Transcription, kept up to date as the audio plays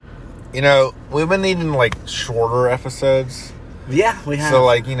You know, we've been needing, like, shorter episodes. Yeah, we have. So,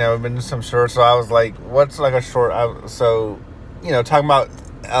 like, you know, we've been doing some short. So I was like, what's, like, a short... talking about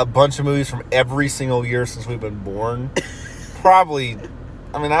a bunch of movies from every single year since we've been born. Probably...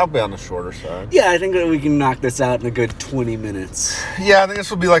 I'll be on the shorter side. Yeah, I think that we can knock this out in a good 20 minutes. Yeah, I think this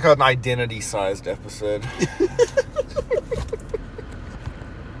will be like an identity-sized episode.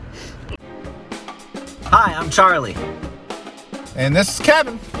 Hi, I'm Charlie. And this is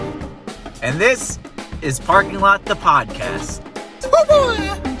Kevin. And this is Parking Lot, the podcast. Oh,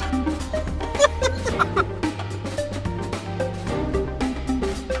 boy!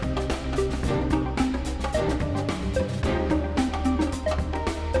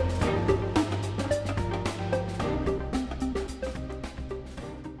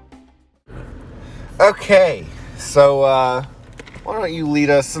 Okay, so why don't you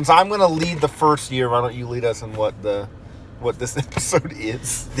lead us, since I'm going to lead the first year, why don't you lead us in what this episode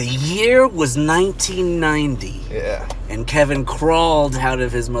is? The year was 1990. Yeah. And Kevin crawled out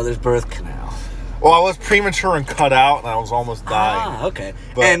of his mother's birth canal. Well, I was premature and cut out, and I was almost dying. Ah, okay.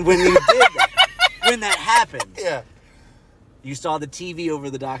 But... And when you did that, when that happened, yeah, you saw the TV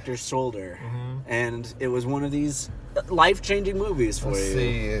over the doctor's shoulder, and it was one of these life-changing movies for Let's you.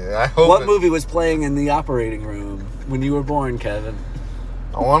 See. I hope what movie was playing in the operating room when you were born, Kevin?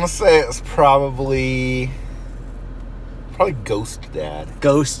 I want to say it's probably Ghost Dad.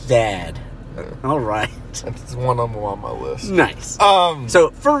 Ghost Dad. All right. That's one of them on my list. Nice.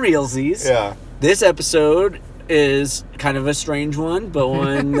 So for realsies, yeah, this episode is kind of a strange one, but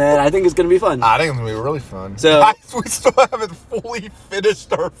one that I think is going to be fun. I think it's going to be really fun. So we still haven't fully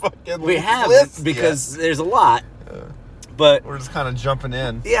finished our fucking We haven't list because there's a lot. Yeah. But we're just kind of jumping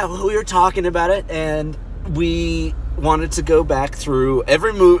in. Yeah, we were talking about it, and we wanted to go back through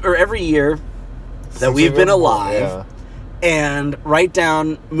every year that we've been alive, and write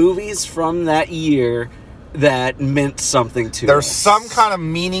down movies from that year that meant something to us. There's some kind of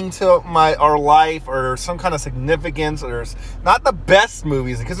meaning to our life, or some kind of significance. Or there's not the best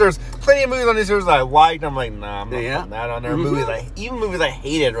movies, because there's plenty of movies on these series that I liked. I'm like, nah, I'm not putting that on there. Movies I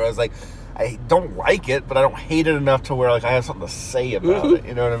hated, where I was like, I don't like it, but I don't hate it enough to where like I have something to say about it.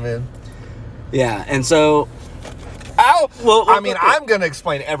 You know what I mean? Yeah, and so... I'm going to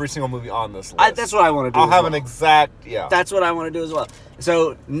explain every single movie on this list. That's what I want to do. I'll have an exact... Yeah. That's what I want to do as well.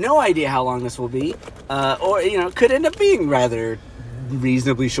 So, no idea how long this will be. Or, could end up being rather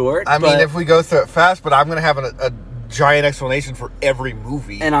reasonably short. I mean, if we go through it fast, but I'm going to have a giant explanation for every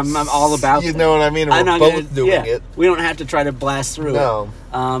movie. And I'm all about You know what I mean? And we're both doing it. We don't have to try to blast through it.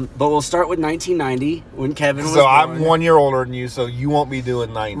 But we'll start with 1990, when Kevin was born. So I'm 1 year older than you, so you won't be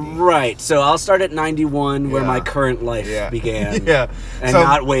doing 90. Right. So I'll start at 91, where my current life began. Yeah. And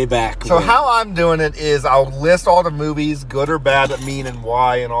not way back. So how I'm doing it is I'll list all the movies, good or bad, that mean and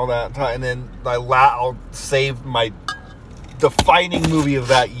why and all that. And then I'll save my defining movie of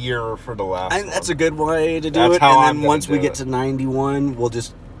that year for the last one. That's a good way to do it. And then once we get to 91, we'll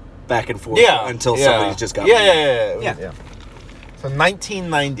just back and forth until somebody's just got Yeah. So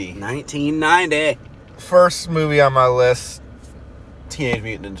 1990. 1990. First movie on my list, Teenage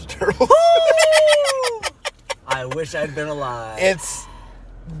Mutant Ninja Turtles. I wish I'd been alive. It's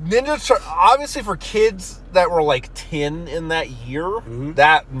Ninja Turtles. Obviously, for kids that were like 10 in that year,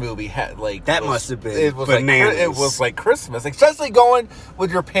 that movie had must have been. It was bananas. It was like Christmas, especially going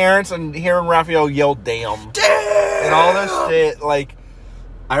with your parents and hearing Raphael yell "damn" and all this shit. Like,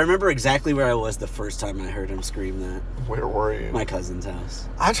 I remember exactly where I was the first time I heard him scream that. Where were you? My cousin's house.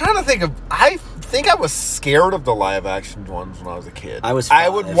 I'm trying to think of... I think I was scared of the live-action ones when I was a kid. I was 5. I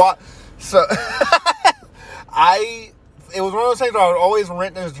would watch... So... It was one of those things where I would always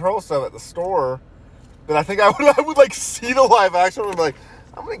rent Ninja Turtle stuff at the store, but I think I would like see the live-action and be like,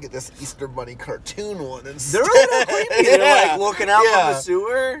 I'm going to get this Easter Bunny cartoon one instead. They're a little creepy. They're like looking out from the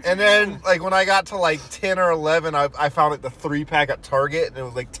sewer. And then like when I got to like 10 or 11, I found like the 3-pack at Target, and it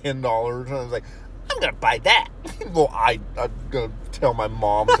was like $10. And I was like, I'm going to buy that. Well, I'm going to tell my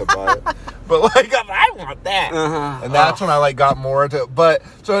mom to buy it. But like, I want that. And that's when I like got more into it. But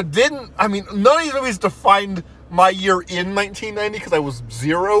so it didn't, none of these movies defined my year in 1990 because I was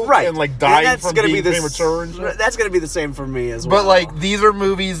 0 and like dying from being premature and shit. That's going to be the same for me as well. But like these are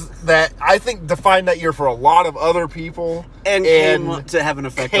movies that I think defined that year for a lot of other people and came to have an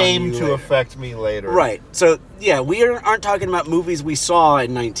effect on you came to affect me later. Right. So yeah, we aren't talking about movies we saw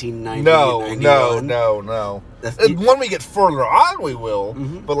in 1990. No. When we get further on, we will.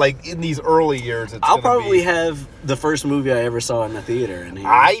 But like in these early years, I'll probably have the first movie I ever saw in the theater in here.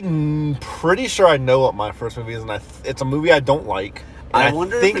 I'm pretty sure I know what my first movie is, and it's a movie I don't like. I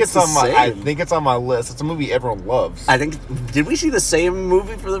wonder if it's the same. I think it's on my list. It's a movie everyone loves. I think. Did we see the same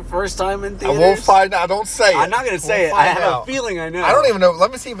movie for the first time in theaters? We'll find out. Don't say it. I'm not going to say it. I have a feeling I know. I don't even know.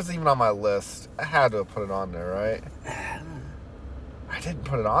 Let me see if it's even on my list. I had to put it on there, right? I didn't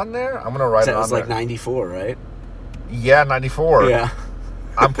put it on there. I'm going to write it on there. It was like 94, right? Yeah, 94. Yeah.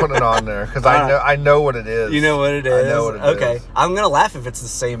 I'm putting it on there because I know what it is. You know what it is? I know what it is. Okay. I'm going to laugh if it's the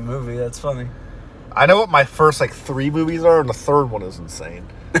same movie. That's funny. I know what my first, 3 movies are, and the third one is insane.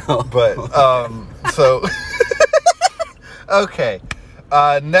 But, so... Okay.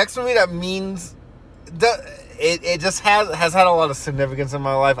 Next movie that means... It just has had a lot of significance in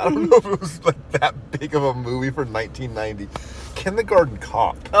my life. I don't know if it was, that big of a movie for 1990. Kindergarten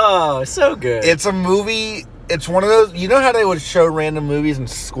Cop. Oh, so good. It's a movie... It's one of those... You know how they would show random movies in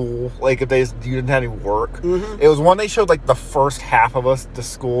school? If you didn't have any work? Mm-hmm. It was one they showed, the first half of us to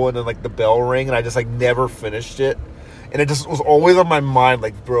school, and then, the bell rang, and I just, never finished it. And it just was always on my mind,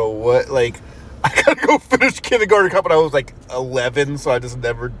 bro, what? I gotta go finish Kindergarten Cop, and I was, 11, so I just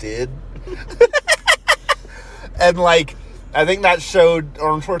never did. And, I think that showed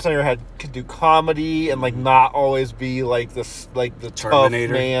Arnold Schwarzenegger could do comedy and not always be the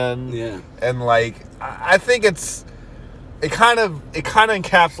Terminator. Tough man. Yeah. And I think it kind of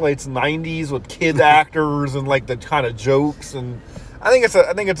encapsulates 90s with kid actors and the kind of jokes, and I think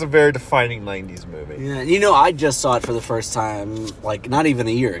it's a very defining 90s movie. Yeah. I just saw it for the first time not even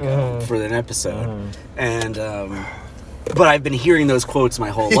a year ago for an episode. And but I've been hearing those quotes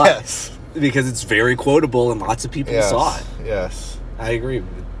my whole life. Because it's very quotable and lots of people saw it. Yes. I agree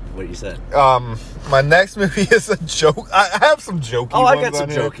with what you said. My next movie is a joke. I have some jokey ones. Oh, I got some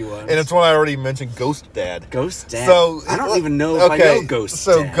jokey ones. And it's one I already mentioned, Ghost Dad. Ghost Dad? So, I don't even know if I know Ghost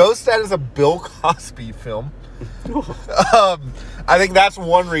Dad. So Ghost Dad is a Bill Cosby film. I think that's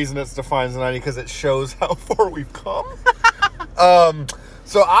one reason it's defines the 90s, because it shows how far we've come.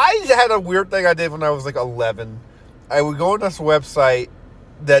 So I had a weird thing I did when I was 11. I would go on this website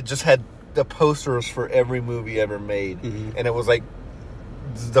that just had the posters for every movie ever made, and it was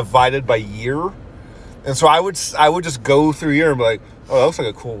divided by year, and so I would just go through year and be like, oh, that looks like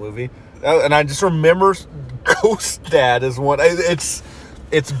a cool movie, and I just remember Ghost Dad is one. It's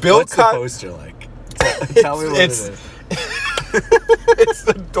Bill. What's the poster like? Tell me what it is. It's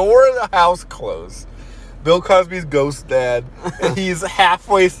the door of the house closed. Bill Cosby's Ghost Dad, and he's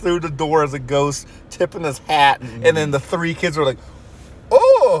halfway through the door as a ghost, tipping his hat, and then the 3 kids are like,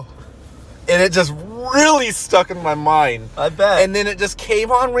 oh. And it just really stuck in my mind. I bet. And then it just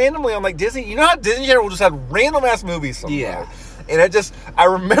came on randomly on Disney. You know how Disney Channel just had random ass movies sometimes? Yeah. And I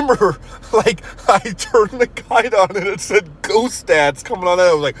remember, I turned the guide on and it said Ghost Dad's coming on. And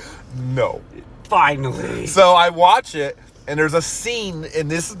I was like, no. Finally. So I watch it, and there's a scene, and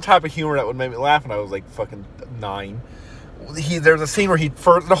this is the type of humor that would make me laugh when I was fucking 9. There's a scene where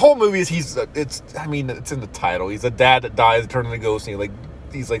the whole movie is it's in the title. He's a dad that dies, turned into a ghost, and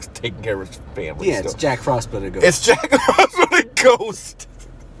he's taking care of his family. Yeah, it's Jack Frost but a ghost. It's Jack Frost but a ghost.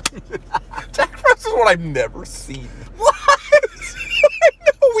 Jack Frost is what I've never seen. What?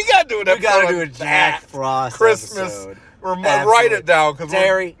 We gotta do an episode. We gotta do a Jack Frost Christmas. episode. Write it down, because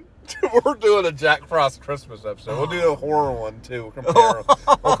Terry. We're doing a Jack Frost Christmas episode. We'll do a horror one too.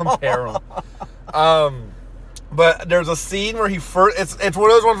 We'll compare them. But there's a scene where it's one of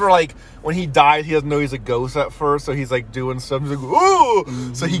those ones where when he dies, he doesn't know he's a ghost at first, so he's doing stuff. He's ooh!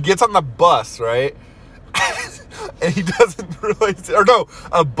 Mm-hmm. So he gets on the bus, right? And he doesn't realize, or no,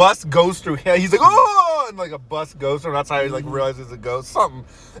 a bus goes through him. He's oh! And a bus goes through him. That's how he realizes it's a ghost. Something.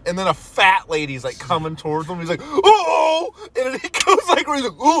 And then a fat lady's coming towards him. He's oh! And then he goes where he's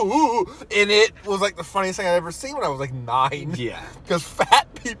ooh! And it was the funniest thing I'd ever seen when I was 9. Yeah. Because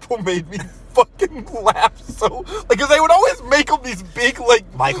fat people made me fucking laugh so, because they would always make them these big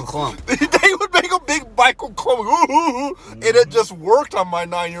Michael Clump. They would make a big Michael Clump, and it just worked on my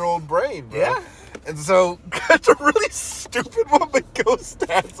 9-year-old brain, bro. Yeah. And so it's a really stupid one, but Ghost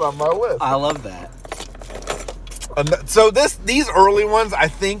Dad's on my list. I love that. And so these early ones, I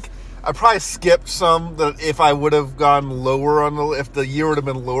think I probably skipped some that if I would have gone lower if the year would have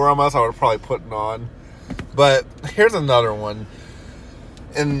been lower on us, I would have probably put it on. But here's another one.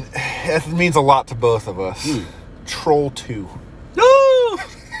 And it means a lot to both of us. Troll 2. No!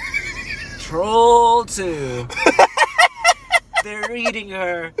 Troll 2. They're eating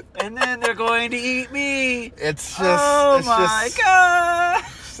her, and then they're going to eat me. It's just... Oh, my God.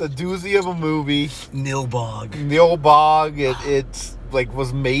 It's a doozy of a movie. Nilbog. It's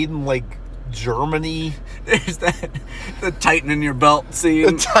was made in Germany. There's the tightening your belt scene.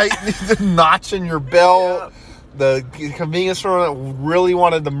 The notch in your belt. Yeah. The convenience store that really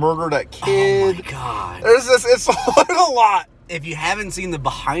wanted to murder that kid. Oh my God. There's a lot. if you haven't seen the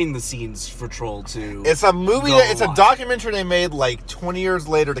behind the scenes for Troll 2, it's a movie. It's a documentary they made like 20 years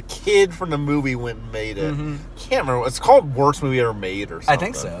later. The kid from the movie went and made it. Mm-hmm. Can't remember. It's called Worst Movie Ever Made or something. I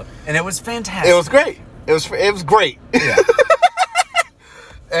think so. And it was fantastic. It was great. It was great. Yeah.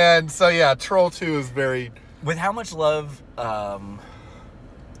 And so yeah, Troll 2 is very. With how much love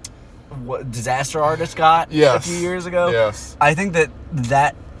what Disaster Artist got a few years ago. Yes. I think that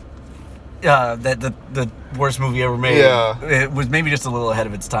the worst movie ever made. It was maybe just a little ahead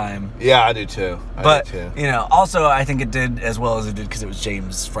of its time. Yeah, I do too. But you know, also I think it did as well as it did because it was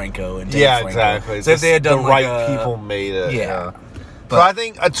James Franco and Dave Franco. Exactly. So if they had done the right people made it. Yeah. But so I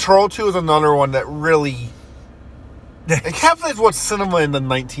think a Troll 2 is another one that really encapsulates what cinema in the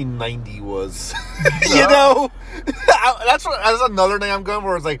 1990 was. You know, that's another thing I'm going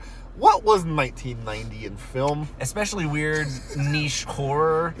for. It's like, what was 1990 in film? Especially weird niche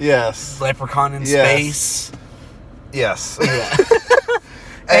horror. Yes. Leprechaun in space. Yes. Yeah.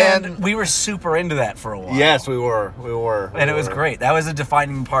 and we were super into that for a while. Yes, we were. And it was great. That was a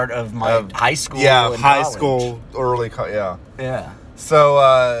defining part of my high school. Yeah, high college. School, early. Yeah.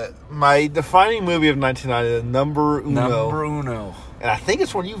 So, my defining movie of 1990, number uno. And I think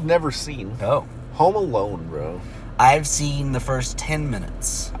it's one you've never seen. Oh. Home Alone, bro. I've seen the first 10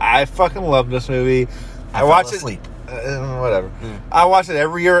 minutes. I fucking love this movie. I watch it. Whatever. I watch it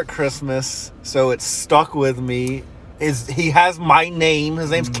every year at Christmas, so it's stuck with me. He has my name.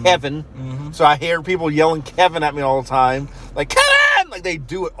 His name's Kevin. Mm-hmm. So I hear people yelling Kevin at me all the time. Like, Kevin! Like, they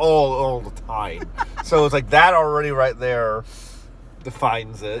do it all the time. So it's like that already right there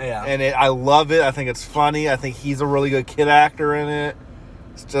defines it. Yeah. And I love it. I think it's funny. I think he's a really good kid actor in it.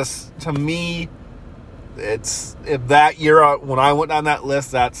 It's just, to me, if that year when I went down that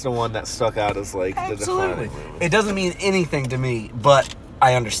list, that's the one that stuck out as like the defining movie. It doesn't mean anything to me, but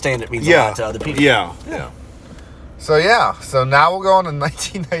I understand it means a lot to other people. Yeah. So now we'll go on to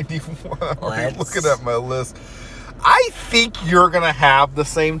 1991. Looking at my list, I think you're gonna have the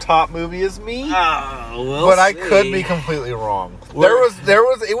same top movie as me. But I could be completely wrong.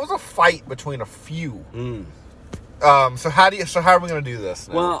 It was a fight between a few. So how are we going to do this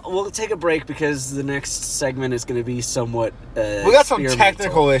now? Well, we'll take a break because the next segment is going to be somewhat we got some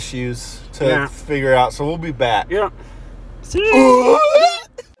technical issues to figure out, so we'll be back. Yeah. See you.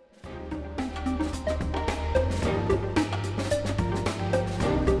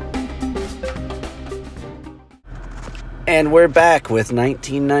 And we're back with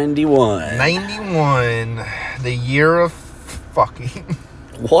 1991. 91, the year of fucking.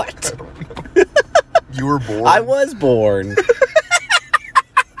 What? You were born. I was born.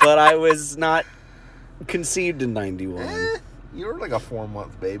 But I was not conceived in 91. You were like a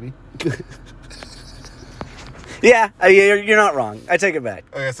 4-month baby. Yeah, you're not wrong. I take it back.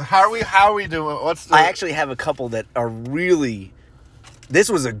 Okay, so how are we doing? I actually have a couple that are really... This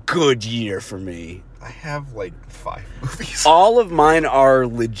was a good year for me. I have like 5 movies. All of mine are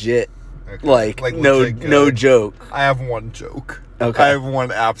legit. Okay. Like no joke. I have one joke. Okay. I have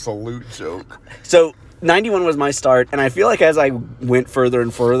one absolute joke. So 91 was my start, and I feel like as I went further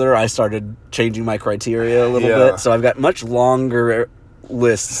and further, I started changing my criteria a little bit. So I've got much longer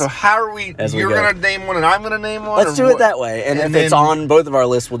lists. So how are we? You're going to name one, and I'm going to name one. Let's do it that way. And if it's on both of our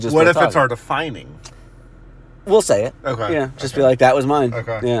lists, we'll just. What if it's our defining? We'll say it. Okay. Yeah. Just be like, that was mine.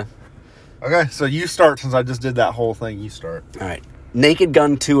 Okay. Yeah. Okay. So you start since I just did that whole thing. You start. All right. Naked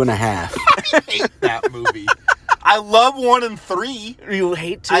Gun 2.5. I hate that movie. I love 1 and 3. You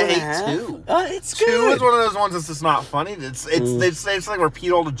hate 2.5? I hate 2. Oh, it's good. 2 is one of those ones that's just not funny. It's like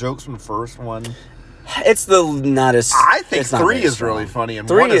repeat all the jokes from the first one. It's not as. I think 3 is really funny, and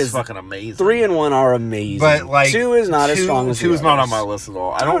 1 is fucking amazing. 3 and 1 are amazing, but like 2 is not as strong as 2 is not on my list at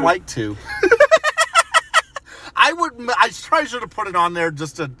all. I don't like 2. I probably should have put it on there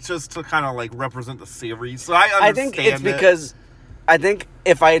just to kind of like represent the series. So I understand. I think it's because I think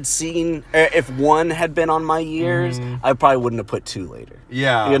if I had seen if 1 had been on my years, I probably wouldn't have put 2 later.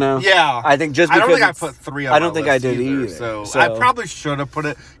 Yeah, you know. Yeah, I think just because I don't think I put 3 on. I don't think I did either. So I probably should have put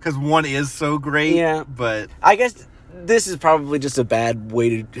it because 1 is so great. Yeah, but I guess this is probably just a bad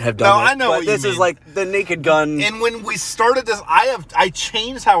way to have done it. No, I know what you mean. This is like the Naked Gun. And when we started this, I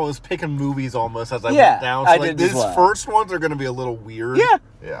changed how I was picking movies almost as I went down. So I like did as well. These first ones are going to be a little weird. Yeah,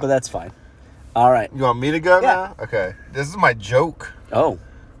 but that's fine. All right. You want me to go now? Okay. This is my joke. Oh.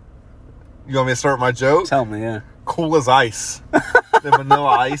 You want me to start my joke? Tell me, yeah. Cool as Ice. The Vanilla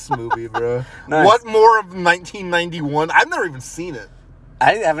Ice movie, bro. Nice. What more of 1991? I've never even seen it.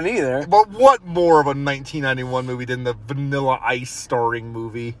 I haven't either. But what more of a 1991 movie than the Vanilla Ice starring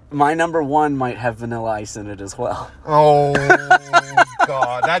movie? My number one might have Vanilla Ice in it as well. Oh,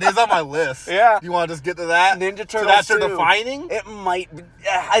 God. That is on my list. Yeah. You want to just get to that? Ninja Turtles So that's your 2. defining? It might be.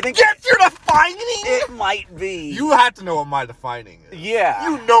 I think That's your defining? it might be. You have to know what my defining is. Yeah.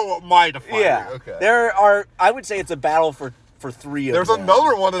 You know what my defining Yeah. is. Okay. There are, I would say it's a battle for three of There's them.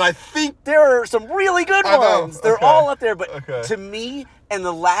 another one that I think... There are some really good I know. ones. They're Okay. all up there, but Okay. to me, and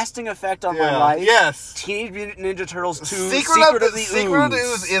the lasting effect on my life, Yes. Teenage Mutant Ninja Turtles 2, Secret of the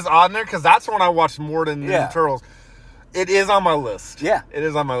Ooze is on there because that's one I watched more than Ninja Turtles. It is on my list. Yeah. It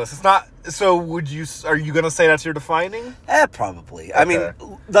is on my list. It's not... So are you going to say that's your defining? Probably. I mean,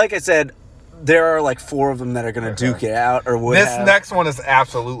 like I said, there are like 4 of them that are going to duke it out or would This have. next one is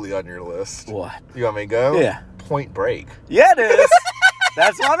absolutely on your list. What? You want me to go? Yeah. Point Break. Yeah, it is.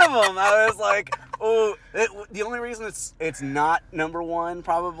 That's one of them. I was like, oh, the only reason it's not number one,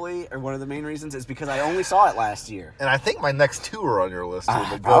 probably, or one of the main reasons, is because I only saw it last year. And I think my next 2 are on your list. Too,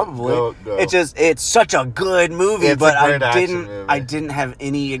 but Probably. Go. It's such a good movie, It's but a great action movie. I didn't have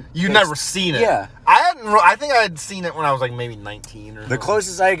any. You've never seen it. Yeah. I think I had seen it when I was like maybe 19 or something. The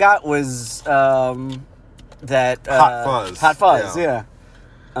closest I got was that Hot Fuzz. Hot Fuzz, yeah.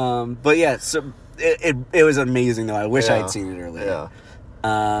 But yeah, so it was amazing though. I wish I had seen it earlier.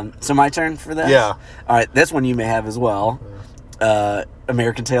 Yeah. So my turn for this? Yeah. All right, this one you may have as well.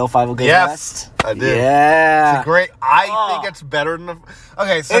 American Tail, Five Will Go Yes, West. I did. Yeah. It's a great. I think it's better than the.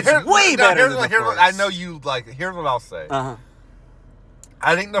 Okay, so It's way better than the first. I know you like it. Here's what I'll say. Uh-huh.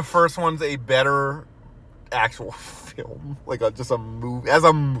 I think the first one's a better actual film, like just a movie. As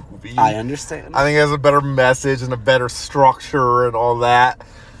a movie, I understand. I think it has a better message and a better structure and all that.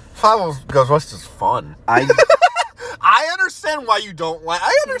 Five Goes West is fun. I understand why you don't like.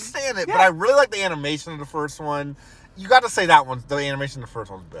 I understand it, but I really like the animation of the first one. You got to say that one. The animation of the first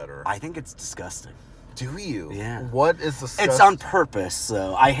one's better. I think it's disgusting. Do you? Yeah. What is disgusting? It's on purpose,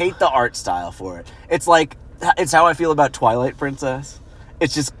 though. I hate the art style for it. It's how I feel about Twilight Princess.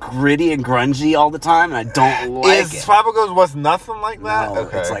 It's just gritty and grungy all the time, and I don't like it. Is Five Goes West nothing like that? No,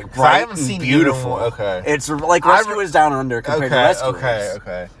 Okay. it's like 'Cause bright I haven't and seen beautiful. Okay. It's like Rescuers Down Under compared to Rescuers.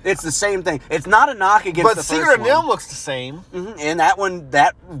 Okay. It's the same thing. It's not a knock against But the Secret first of one. NIMH looks the same. Mm-hmm. And that one,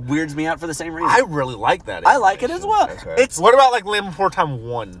 that weirds me out for the same reason. I really like that. I like it as well. Okay. What about like Land Before Time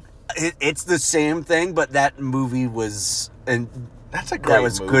 1? It's the same thing, but that movie was... and That's a great that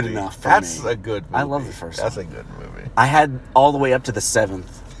was movie. good enough for That's me. a good movie. I love the first That's one. a good movie. I had all the way up to the 7th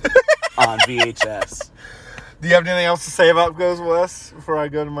on VHS. Do you have anything else to say about Goes West before I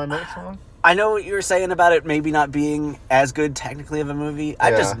go to my next one? I know what you were saying about it maybe not being as good technically of a movie.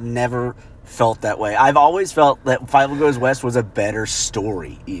 I've just never felt that way. I've always felt that Five Goes West was a better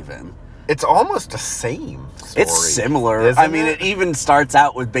story, even. It's almost the same story. It's similar. Isn't I mean, it even starts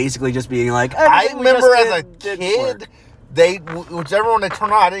out with basically just being like, I everything we just remember as a did didn't kid, work. whichever one they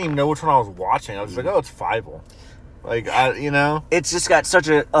turned on, I didn't even know which one I was watching. I was like, oh, it's Fievel. Like, It's just got such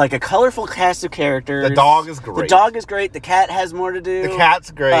a colorful cast of characters. The dog is great. The dog is great. The cat has more to do. The cat's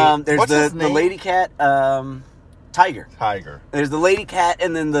great. There's What's his the name? lady cat, Tiger. Tiger. There's the lady cat,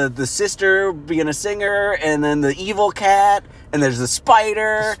 and then the sister being a singer, and then the evil cat, and there's the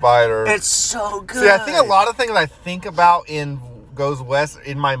spider. Spider. It's so good. See, I think a lot of things I think about in Goes West,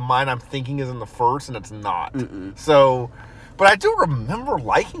 in my mind, I'm thinking is in the first, and it's not. So, but I do remember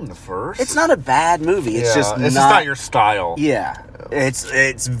liking the first. It's not a bad movie. It's just not your style. Yeah.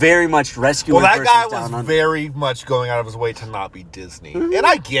 It's very much Rescuers Well, that versus guy Down was Under. very much going out of his way to not be Disney. And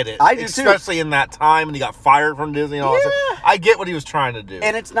I get it. I do too. Especially in that time, and he got fired from Disney and all that stuff. I get what he was trying to do.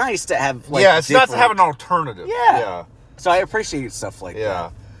 And it's nice to have, it's nice to have an alternative. Yeah. So I appreciate stuff like that. Yeah.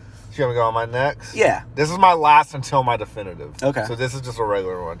 You want me to go on my next? Yeah. This is my last until my definitive. Okay. So this is just a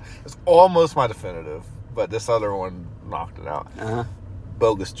regular one. It's almost my definitive, but this other one knocked it out. Uh-huh.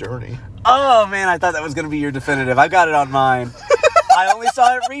 Bogus Journey. Oh, man, I thought that was going to be your definitive. I got it on mine. I only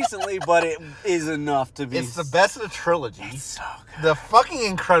saw it recently, but it is enough to be... It's the best of the trilogy. It's so good. The fucking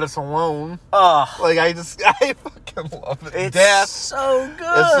end credits alone. Oh. Like, I fucking love it. It's Death. so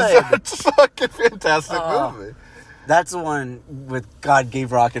good. It's such a fucking fantastic movie. That's the one with God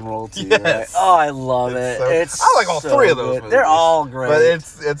Gave Rock and Roll to you, Yes. right? Oh, I love it. I like all three of those good. movies. They're all great. But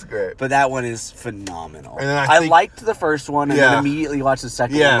it's great. But that one is phenomenal. And then I I think- liked the first one and then immediately watched the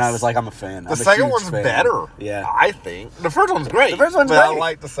second one and I was like, I'm a fan. The second one's fan. better. Yeah. I think. The first one's great. The first one's but great. I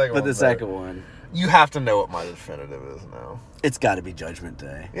like the second one. But the second one. You have to know what my definitive is now. It's got to be Judgment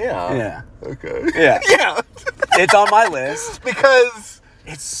Day. Yeah. Yeah. Okay. Yeah. Yeah. It's on my list. Because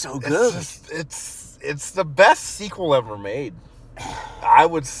it's so good. It's the best sequel ever made. I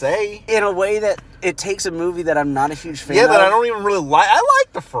would say. In a way that it takes a movie that I'm not a huge fan of. Yeah, that I don't even really like. I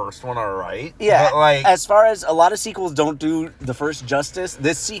like the first one, all right. Yeah, but like, as far as a lot of sequels don't do the first justice,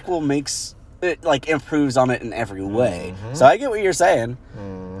 this sequel makes it, like, improves on it in every way. Mm-hmm. So I get what you're saying.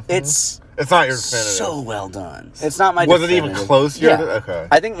 Mm-hmm. It's not your definitive. So well done. It's not my Was definitive. it even close? Yeah. Okay.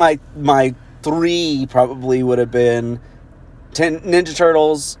 I think my 3 probably would have been Ninja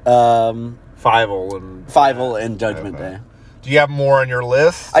Turtles, Fievel and Judgment Day. Do you have more on your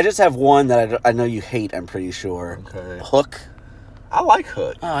list? I just have one that I know you hate, I'm pretty sure. Okay. Hook. I like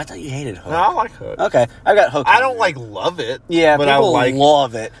Hook. Oh, I thought you hated Hook. No, I like Hook. Okay, I've got Hook. I don't love it. Yeah, but people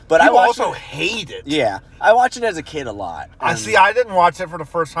love it. But I also hate it. Yeah, I watched it as a kid a lot. I didn't watch it for the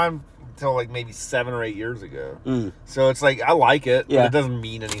first time until like maybe 7 or 8 years ago. So it's like I like it, but it doesn't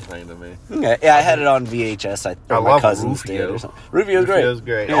mean anything to me. Okay, yeah, I had it on VHS. I love my cousins Rufio. did or something. Rufio's great. Rufio's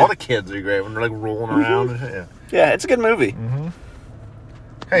great. Yeah. All the kids are great when they're like rolling around and shit. Yeah, it's a good movie. Mm-hmm.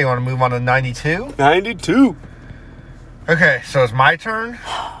 Hey, you want to move on to 92? 92. Okay, so it's my turn?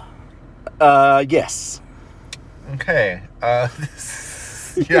 Yes. Okay. I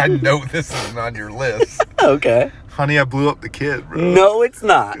know this isn't on your list. Okay. Honey, I Blew Up the Kid, bro. No, it's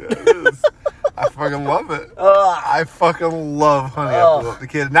not. Yeah, it is. I fucking love it. I fucking love Honey, I Blew Up the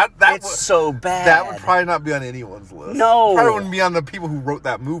Kid. It's so bad. That would probably not be on anyone's list. No. Probably wouldn't be on the people who wrote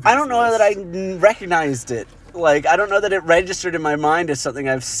that movie. I don't know that I recognized it. Like, I don't know that it registered in my mind as something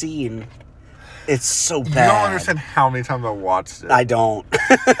I've seen. It's so bad. You don't understand how many times I watched it. I don't.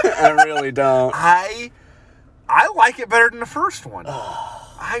 I really don't. I like it better than the first one.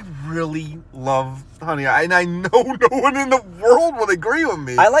 I really love Honey. And I know no one in the world will agree with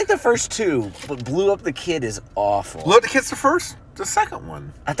me. I like the first 2, but Blew Up the Kid is awful. Blew Up the Kid's the second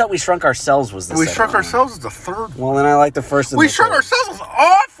one. I thought We Shrunk Ourselves was the second one. We Shrunk Ourselves is the third one. Well, then I like the first and We the Shrunk third. Ourselves was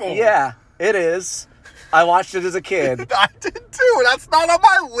awful. Yeah, it is. I watched it as a kid. I did too. That's not on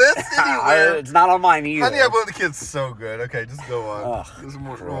my list anywhere. It's not on mine either. Honey, I Blew Up the Kid's so good. Okay, just go on.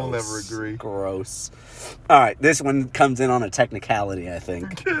 We'll never agree. Gross. All right, this one comes in on a technicality, I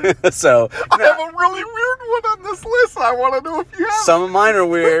think. So I have a really weird one on this list. I want to know if you have. Some of mine are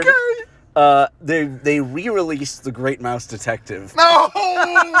weird. Okay. They re-released The Great Mouse Detective. No,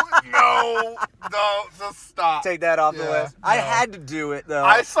 just stop. Take that off the list. No. I had to do it though.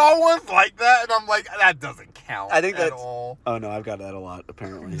 I saw ones like that, and I'm like, that doesn't count. I think at that's all. Oh no, I've got that a lot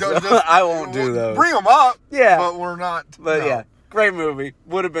apparently. So I won't do those. Bring them up. Yeah, but we're not. But yeah, great movie.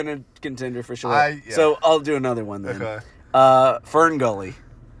 Would have been a contender for sure. Yeah. So I'll do another one then. Okay. Fern Gully.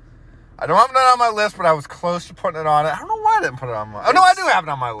 I don't have that on my list, but I was close to putting it on it. I don't know why I didn't put it on my list. Oh, no, I do have it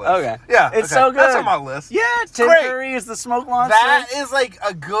on my list. Okay. Yeah. It's so good. That's on my list. Yeah, Tim Curry is the smoke monster. That is like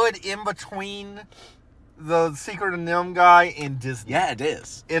a good in-between the Secret of NIMH guy in Disney. Yeah, it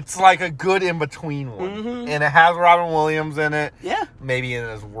is. It's like a good in-between one. Mm-hmm. And it has Robin Williams in it. Yeah. Maybe in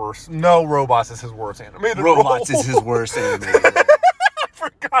his worst. No, Robots is his worst animated Robots is his worst animated. I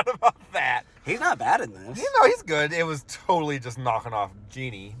forgot about that. He's not bad in this. He's good. It was totally just knocking off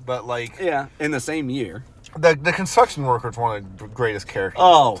Genie, but like... Yeah, in the same year. The construction worker's one of the greatest characters of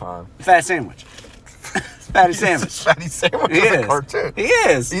all time. Fat Sandwich. Fatty Sandwich. Fatty Sandwich is a cartoon. He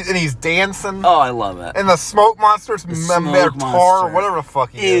is. And he's dancing. Oh, I love it. And the Smoke Monster's Tar, whatever the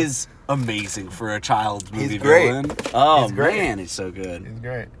fuck he is amazing for a child's movie. He's great. Villain. Oh, he's great. Man, he's so good. He's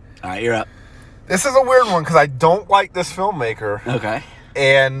great. All right, you're up. This is a weird one because I don't like this filmmaker. Okay.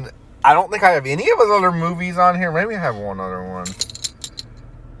 And I don't think I have any of his other movies on here. Maybe I have one other one.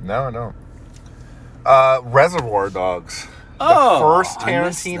 No, I don't. Reservoir Dogs. The first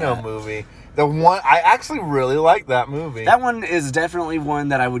Tarantino movie. The one I actually really like that movie. That one is definitely one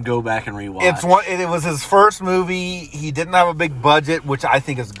that I would go back and rewatch. It was his first movie. He didn't have a big budget, which I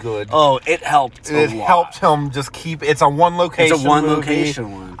think is good. Oh, it helped. It helped him just keep. It's a one location. It's a one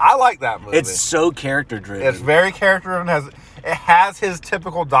location one. I like that movie. It's so character driven. It's very character driven. It has his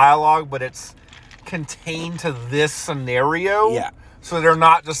typical dialogue, but it's contained to this scenario. Yeah. So they're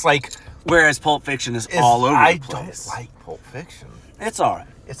not just like. Whereas Pulp Fiction is all over the place. I don't like Pulp Fiction. It's all right.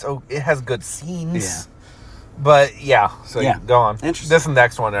 It has good scenes. Yeah. But yeah, so go on. Interesting. This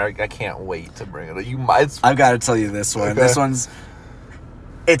next one, I can't wait to bring it. You might. I've got to tell you this one. Okay. This one's.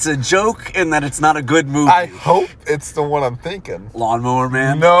 It's a joke in that it's not a good movie. I hope it's the one I'm thinking. Lawnmower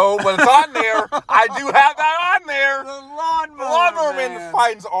Man. No, but it's on there. I do have that on there. The Lawnmower Man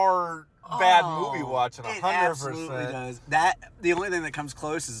defines our bad movie watching 100%. Absolutely does. The only thing that comes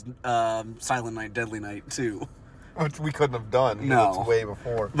close is Silent Night, Deadly Night 2. Which we couldn't have done. No. It's way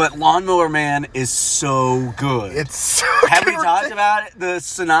before. But Lawnmower Man is so good. It's so Have good. we talked about the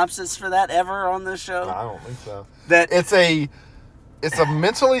synopsis for that ever on this show? No, I don't think so. That it's a It's a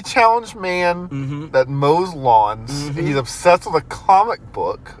mentally challenged man that mows lawns. He's obsessed with a comic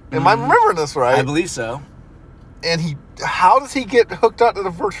book. Am I remembering this right? I believe so. And how does he get hooked up to the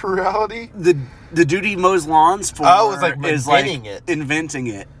virtual reality? The dude he mows lawns for is inventing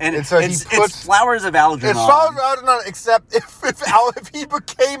it. And so it's flowers of Algernon. It's flowers of Algernon, except if he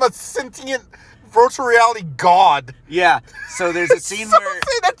became a sentient virtual reality god. Yeah. So there's a scene where...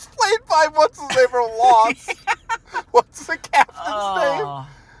 that's played by, what's his name for Lost? What's the captain's name?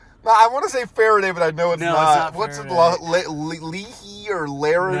 No, I want to say Faraday, but I know it's not. What's it? Leahy or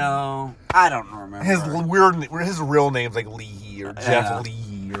Larry? No, I don't remember. His real name's like Leahy or Jeff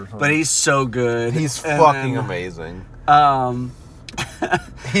Leahy or something. But he's so good. He's fucking amazing.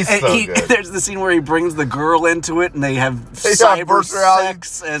 He's so good. There's the scene where he brings the girl into it, and they have cyber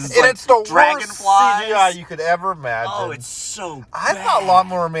sex as and it's the dragonflies. Worst CGI you could ever imagine. Oh, it's so bad. I thought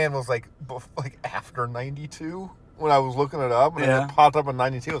Lawnmower Man was like after 92 when I was looking it up, and then it popped up in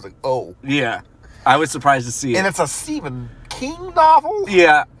 92. I was like, oh. Yeah. I was surprised to see it. And it's a Stephen King novel?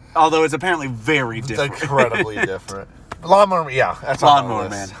 Yeah. Although it's apparently very different. It's incredibly different. Lawnmower, that's Lawnmower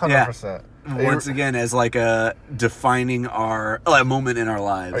Man. 100%. Yeah. Once again, as like a defining a moment in our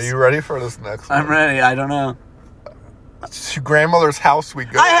lives. Are you ready for this next one? I'm ready. I don't know. To Grandmother's House we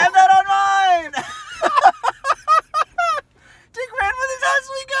go. I have that on mine! To Grandmother's House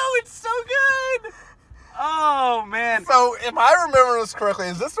we go. It's so good. Oh, man. So, am I remembering this correctly?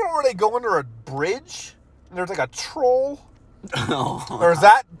 Is this the one where they go under a bridge? And there's like a troll? Oh. Or is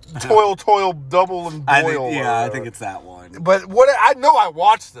that Toil, Double, and Boil? I think it's that one. But I know I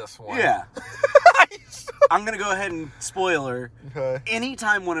watched this one. Yeah. I'm going to go ahead and spoiler. Okay.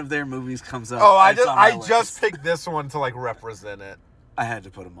 Anytime one of their movies comes up. Oh, I just picked this one to like represent it. I had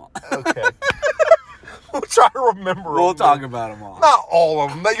to put them all. Okay. We'll try to remember. We'll talk about them all. Not all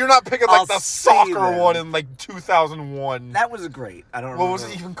of them. You're not picking like the soccer one in like 2001. That was great. I don't remember. What was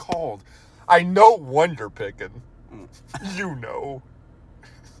it even called? I know one you're picking. You know.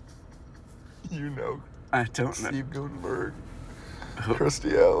 I don't know. Steve Gutenberg.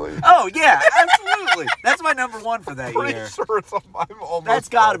 Christy Alley. Oh, yeah, absolutely. That's my number one for that Pretty year. Sure it's almost That's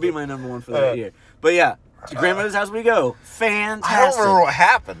got to be my number one for that year. But yeah, to Grandmother's House we go. Fantastic. I don't remember what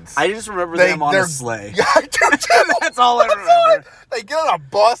happens. I just remember them on a sleigh. Yeah, I do too. That's all I remember. They get on a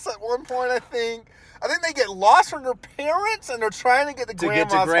bus at one point, I think. I think they get lost from their parents, and they're trying to get to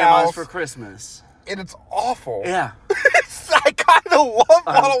Grandma's house for Christmas. And it's awful. Yeah. I kind of want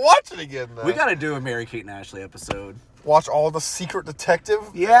to watch it again, though. We got to do a Mary-Kate and Ashley episode. Watch all the Secret Detective?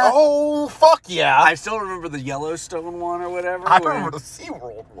 Yeah. Oh, fuck yeah. I still remember the Yellowstone one or whatever. I remember the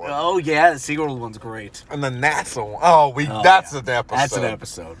SeaWorld one. Oh, yeah, the SeaWorld one's great. And the NASA one. Oh, that's an episode. That's an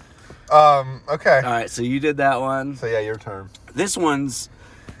episode. Okay. All right, so you did that one. So, yeah, your turn. This one's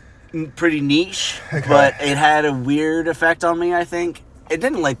pretty niche, but it had a weird effect on me, I think. It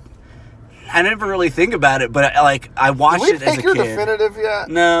didn't, I never really think about it, but I watched it as a kid. Did we pick your definitive yet?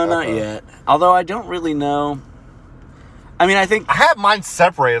 No, not yet. Although I don't really know. I mean, I think I have mine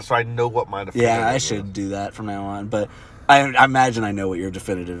separated, so I know what my definitive is. Yeah, I should do that from now on. But I imagine I know what your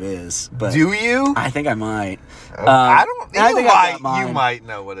definitive is. But do you? I think I might. I don't. You might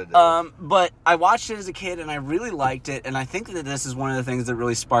know what it is. But I watched it as a kid, and I really liked it. And I think that this is one of the things that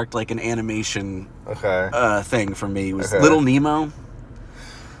really sparked an animation thing for me. Was Little Nemo.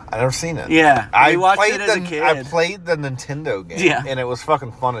 I never seen it. Yeah, I watched it as a kid. I played the Nintendo game, and it was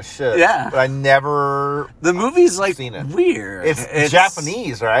fucking fun as shit. Yeah, but I never. The movie's seen it. Weird. It's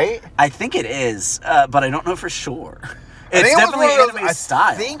Japanese, right? I think it is, but I don't know for sure. It's definitely anime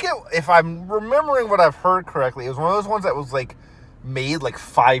style. I think if I'm remembering what I've heard correctly, it was one of those ones that was made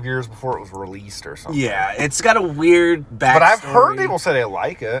 5 years before it was released or something. Yeah, it's got a weird backstory. But I've heard people say they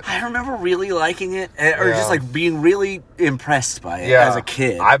like it. I remember really liking it, or just being really impressed by it as a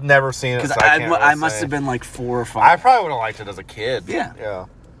kid. I've never seen it, because so I must have been 4 or 5. I probably would have liked it as a kid. Yeah.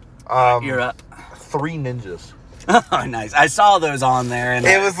 You're up. 3 Ninjas. Oh, nice. I saw those on there, and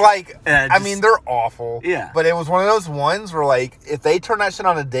it was I mean, they're awful. Yeah. But it was one of those ones where if they turned that shit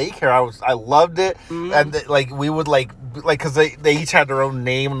on a daycare, I loved it, and we would because they each had their own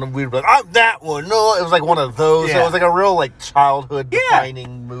name, and we'd be like, I'm that one. No, it was one of those. Yeah. So it was a real childhood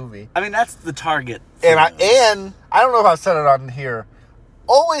defining movie. I mean, that's the target. And I don't know if I said it on here.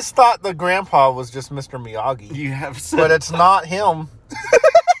 Always thought the grandpa was just Mr. Miyagi. You have said, but it's not him.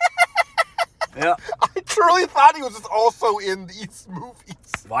 Yeah. I truly thought he was just also in these movies.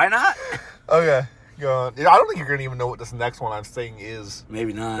 Why not? Okay, go on. I don't think you're going to even know what this next one I'm saying is.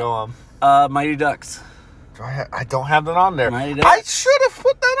 Maybe not. Go on. Mighty Ducks. I don't have that on there. Mighty Ducks. I should have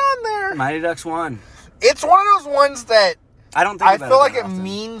put that on there. Mighty Ducks 1. It's one of those ones that I don't think I about feel it like that it often.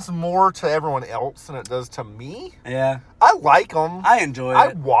 means more to everyone else than it does to me. Yeah. I like them. I enjoy I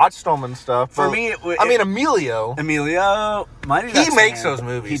it. watched them and stuff. For but, me, I mean, Emilio. Mighty He Ducks makes fan. those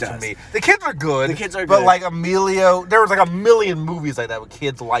movies He to does. me. The kids are good. The kids are But good. like Emilio, there was like a million movies like that with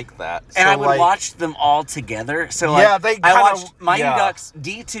kids like that. And so I would like, watch them all together. So Yeah, like, they I kinda- watched Mighty yeah. Ducks,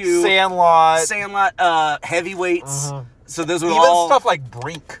 D2, Sandlot. Heavyweights. Mhm. So those were Even all stuff like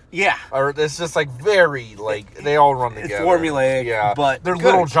Brink. Yeah. Or it's just like very like they all run It's together. formulaic, Yeah, but they're good.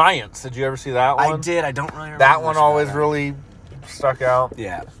 Little Giants. Did you ever see that one? I did. I don't really remember That one much about always that. really stuck out.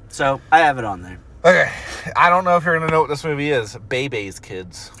 Yeah. So I have it on there. Okay, I don't know if you're gonna know what this movie is. Bebe's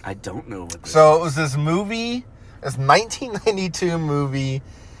Kids. I don't know what this So it was this movie, this 1992 movie.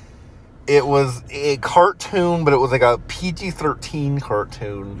 It was a cartoon, but it was like a PG-13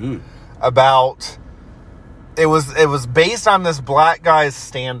 cartoon about. It was based on this black guy's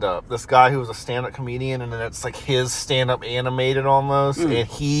stand-up. This guy who was a stand-up comedian, and then it's like his stand-up animated almost. And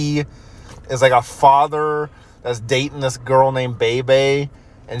he is like a father that's dating this girl named Bebe,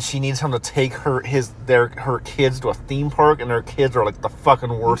 and she needs him to take her kids to a theme park, and their kids are like the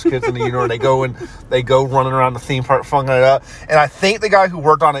fucking worst kids in the universe. They go running around the theme park, fucking it up. And I think the guy who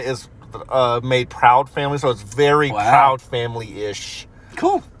worked on it is made Proud Family, so it's very Proud Family-ish.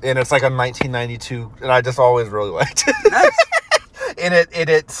 Cool. And it's like a 1992, and I just always really liked it. Nice. And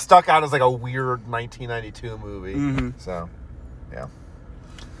it stuck out as like a weird 1992 movie. Mm-hmm. So, yeah.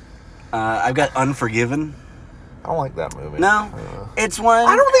 I've got Unforgiven. I don't like that movie. No, it's one.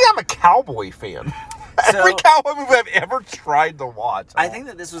 I don't think I'm a cowboy fan. Every cowboy movie I've ever tried to watch. I think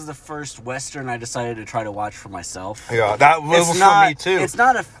that this was the first Western I decided to try to watch for myself. Yeah, that was for me too. It's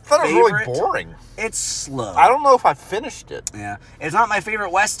not a favorite. I thought it was really boring. It's slow. I don't know if I finished it. Yeah, it's not my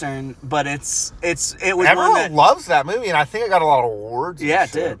favorite Western, but it was Everyone one that loves that movie, and I think it got a lot of awards. Yeah, and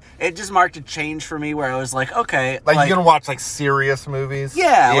it shit. did. It just marked a change for me where I was like, okay, Like you're gonna watch like serious movies.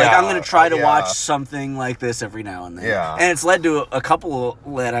 Yeah, like I'm gonna try to yeah. watch something like this every now and then. Yeah. And it's led to a couple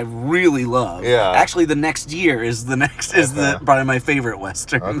that I really love. Yeah. Actually, the next year is probably my favorite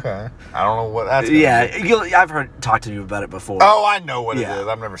Western. Okay. I don't know what that's. Gonna be. I've talked to you about it before. Oh, I know what Yeah. it is.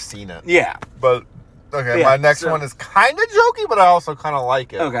 I've never seen it. Yeah. But okay, Yeah, my next so- one is kind of jokey, but I also kind of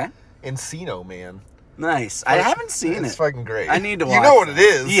like it. Okay. Encino Man. Nice. I haven't seen it. It's fucking great. I need to watch You know what that. it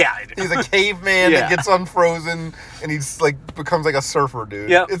is. Yeah, I do. He's a caveman Yeah. that gets unfrozen, and he's like becomes like a surfer dude.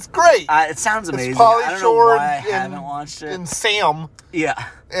 Yep. It's great. It sounds amazing. It's Pauly I don't know Shore why I and, haven't watched it. and Sam, Yeah.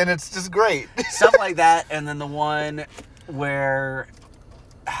 and it's just great. Stuff like that, and then the one where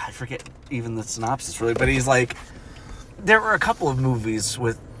I forget even the synopsis really, but he's like, there were a couple of movies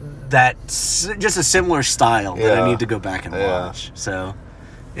with that just a similar style that I Yeah. need to go back and Yeah. watch. So,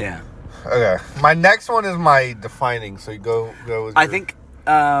 yeah, Okay, my next one is my defining. So you go with. I your- think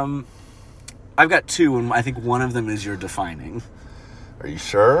I've got two, and I think one of them is your defining. Are you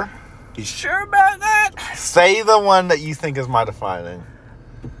sure? You sure about that? Say the one that you think is my defining.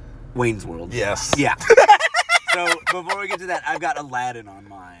 Wayne's World. Yes. Yeah. So before we get to that, I've got Aladdin on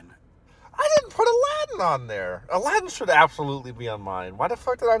mine. I didn't put Aladdin on there. Aladdin should absolutely be on mine. Why the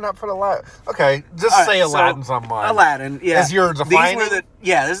fuck did I not put Aladdin? Okay, just All say right, so Aladdin's on mine. Aladdin, yeah. Is your defining? These were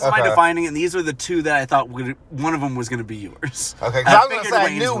this is my Okay. defining, and these were the two that I thought one of them was going to be yours. Okay, because I was going to figured say, I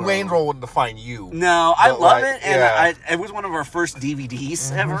Wayne's knew World. Wayne's World wouldn't define you. No, I But, love like, it, and yeah. it was one of our first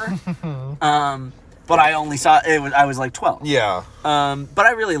DVDs ever. But I only saw it. I was like 12. Yeah. But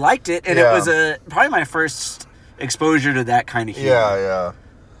I really liked it, and Yeah. it was probably my first exposure to that kind of humor. Yeah.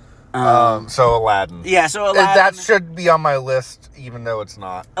 So Aladdin. Yeah, so Aladdin. That should be on my list, even though it's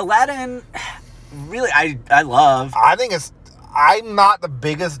not. Aladdin, really, I love. I think I'm not the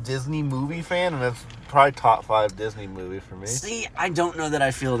biggest Disney movie fan, and it's probably top 5 Disney movie for me. See, I don't know that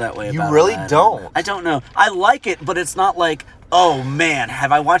I feel that way You about really Aladdin. don't? I don't know. I like it, but it's not like, oh man,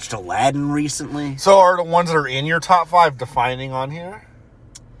 have I watched Aladdin recently? So are the ones that are in your top 5 defining on here?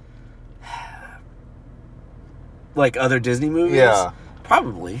 Like other Disney movies? Yeah.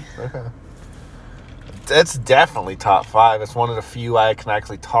 Probably. Okay. It's definitely top 5. It's one of the few I can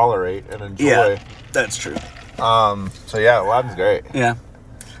actually tolerate and enjoy. Yeah, that's true. So yeah, Aladdin's great. Yeah.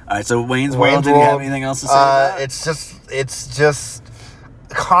 All right, so Wayne's World, did you have anything else to say about it? It's just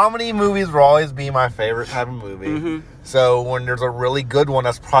comedy movies will always be my favorite type of movie. Mm-hmm. So when there's a really good one,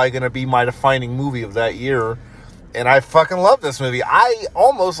 that's probably going to be my defining movie of that year. And I fucking love this movie. I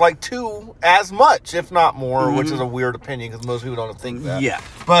almost like 2 as much, if not more, which is a weird opinion because most people don't think that. Yeah.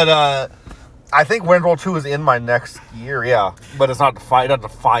 But I think Wayne's World 2 is in my next year, yeah. But it's not defined. It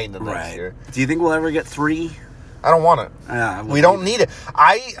doesn't define the next year. Do you think we'll ever get 3? I don't want it. We don't need it.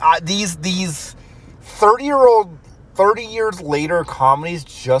 These 30 years later comedies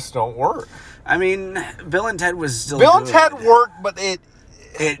just don't work. I mean, Bill and Ted was still Bill and good. Ted worked, but it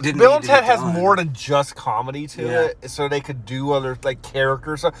didn't. Bill and Ted has done. more than just comedy to it, so they could do other like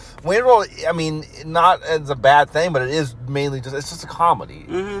characters. So Wayne's World, I mean, not as a bad thing, but it is mainly it's just a comedy.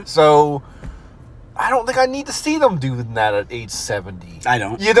 Mm-hmm. So I don't think I need to see them doing that at age 70. I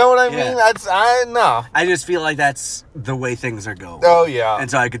don't. You know what I mean? No. I just feel like that's the way things are going. Oh yeah. And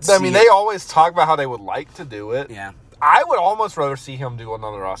so I could see. I mean, they always talk about how they would like to do it. Yeah. I would almost rather see him do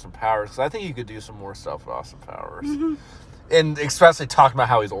another Austin Powers, because I think he could do some more stuff with Austin Powers. Mm-hmm. And especially talking about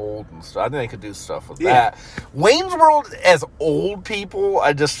how he's old and stuff. I think they could do stuff with that. Wayne's World, as old people,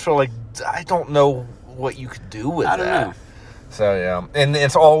 I just feel like I don't know what you could do with that. I don't know. So, yeah. And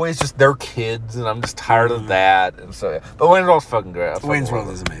it's always just their kids, and I'm just tired of that. And so, yeah. But Wayne's World's fucking great. Wayne's World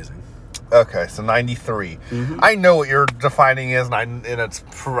is amazing. Okay, so 93. Mm-hmm. I know what your defining is, and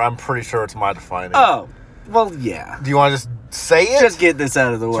I'm pretty sure it's my defining. Oh, well, yeah. Do you want to just say it? Just get this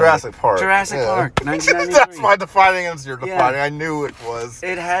out of the way. Jurassic Park. Park, 1993. That's my defining, and it's your defining. I knew it was.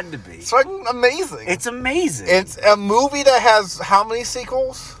 It had to be. It's amazing. It's amazing. It's a movie that has how many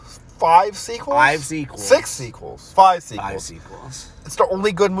sequels? 5 sequels? 5 sequels. 6 sequels. 5 sequels. 5 sequels. It's the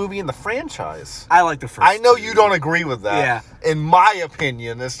only good movie in the franchise. I like the first I know 2. you don't agree with that. Yeah. In my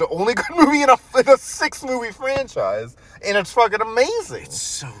opinion, it's the only good movie in a 6-movie franchise, and it's fucking amazing. It's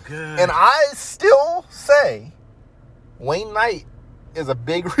so good. And I still say Wayne Knight is a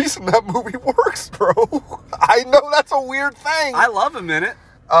big reason that movie works, bro. I know that's a weird thing. I love him in it.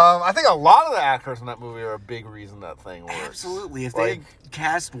 I think a lot of the actors in that movie are a big reason that thing works. Absolutely. If they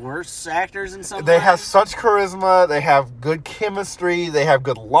cast worse actors in some they way. have such charisma. They have good chemistry. They have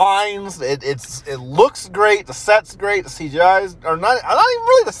good lines. It looks great. The set's great. The CGI's are not even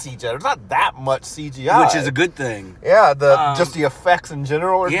really the CGI. There's not that much CGI, which is a good thing. Yeah, just the effects in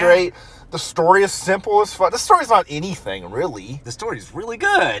general are great. The story is simple as fuck. The story's not anything, really. The story's really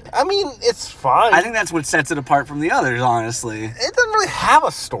good. I mean, it's fine. I think that's what sets it apart from the others, honestly. It doesn't really have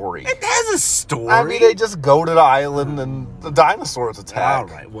a story. It has a story. I mean, they just go to the island and the dinosaurs attack. All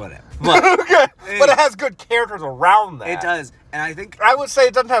right, whatever. But, okay. But it has good characters around that. It does. And I think... I would say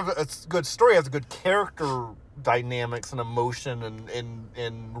it doesn't have a good story. It has a good character dynamics and emotion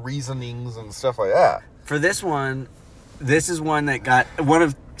and reasonings and stuff like that. For this one, this is one that got... One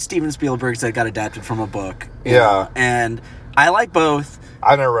of Steven Spielberg's that got adapted from a book. You know, and I like both.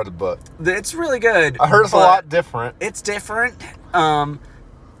 I never read the book. It's really good. I heard it's a lot different. It's different.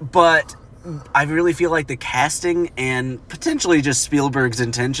 But I really feel like the casting and potentially just Spielberg's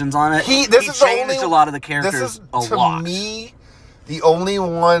intentions on it. He changed a lot of the characters a lot. To me, the only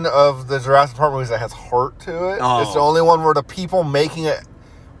one of the Jurassic Park movies that has heart to it. Oh. It's the only one where the people making it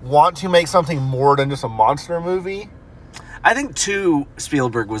want to make something more than just a monster movie. I think 2,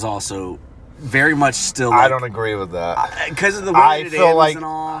 Spielberg was also very much still. I don't agree with that because of the way it ends and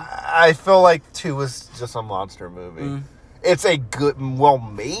all. I feel like 2 was just a monster movie. It's a good,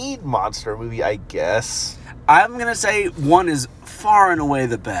 well-made monster movie, I guess. I'm gonna say 1 is far and away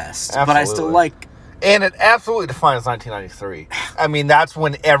the best, but I still like. And it absolutely defines 1993. I mean, that's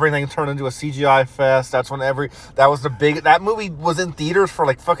when everything turned into a CGI fest. That's when that movie was in theaters for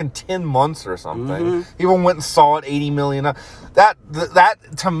like fucking 10 months or something. People went and saw it 80 million. That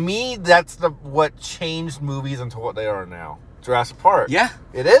to me, that's what changed movies into what they are now. Jurassic Park. Yeah.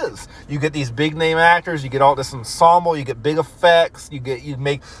 It is. You get these big name actors, you get all this ensemble, you get big effects, you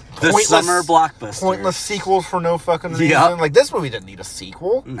make the summer blockbuster. Pointless sequels for no fucking reason. Like, this movie didn't need a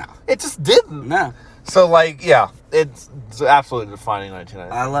sequel. No. It just didn't. No. So, like, yeah, it's absolutely defining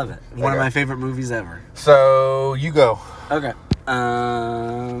 1990. I love it. One of my favorite movies ever. So, you go. Okay.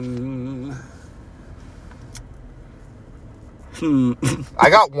 I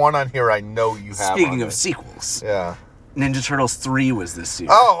got one on here I know you have. Speaking of sequels. Yeah. Ninja Turtles 3 was this year.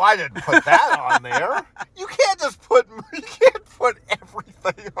 Oh, I didn't put that on there. You can't put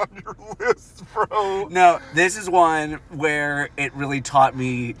everything on your list, bro. No, this is one where it really taught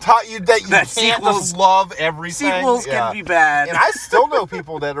you that you can't just love everything. Sequels can be bad. And I still know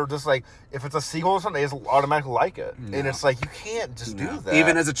people that are just like, if it's a sequel or something, they just automatically like it. No. And it's like, you can't just do that.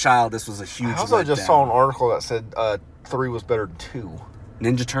 Even as a child, this was a huge I also just saw an article that said 3 was better than 2.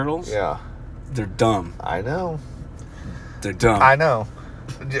 Ninja Turtles? Yeah. They're dumb. I know. They're dumb. I know.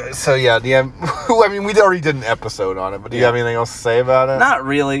 So, yeah, I mean, we already did an episode on it, but do you have anything else to say about it? Not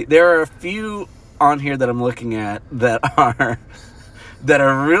really. There are a few on here that I'm looking at that are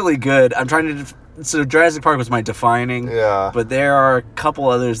really good. I'm trying to... So, Jurassic Park was my defining. Yeah. But there are a couple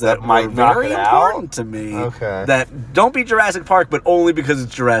others that might were very important out to me. Okay. That don't beat Jurassic Park, but only because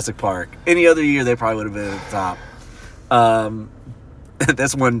it's Jurassic Park. Any other year, they probably would have been at the top.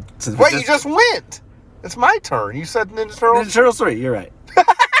 This one... Wait, you just went! It's my turn. You said Ninja Turtles? Ninja Turtles 3, you're right.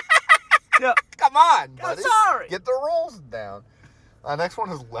 Yep. Come on, buddy. I'm sorry. Get the rules down. Next one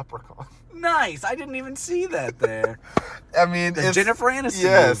is Leprechaun. Nice. I didn't even see that there. I mean, it's Jennifer Aniston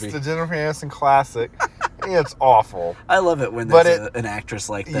yes, movie. the Jennifer Aniston classic. It's awful. I love it when there's an actress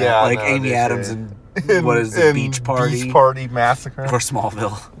like that. Yeah, like Amy Adams in what is it, Beach Party? Beach Party Massacre. Or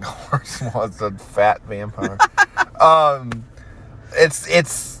Smallville. Or Smallville. It's a fat vampire. It's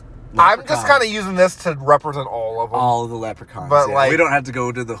Leprechaun. I'm just kind of using this to represent all of them. All of the leprechauns. But yeah. like, we don't have to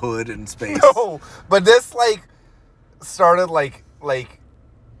go to the hood in space. No, but this like started like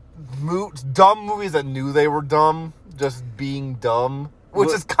dumb movies that knew they were dumb, just being dumb,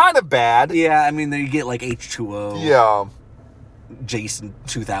 which is kind of bad. Yeah, I mean, then you get like H2O. Yeah. Jason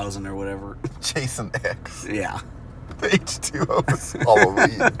 2000 or whatever. Jason X. Yeah. The H2O is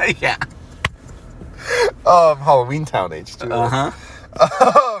Halloween. Yeah. Halloween Town H2O.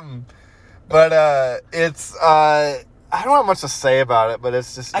 But it's I don't have much to say about it, but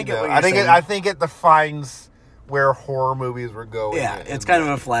it's just I think it defines where horror movies were going. Yeah, it's kind of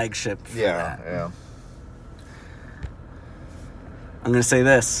a flagship for that. Yeah. I'm going to say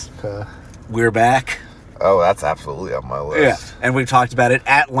this. Okay. We're back. Oh, that's absolutely on my list. Yeah, and we've talked about it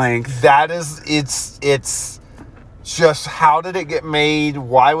at length. That is, it's just, how did it get made?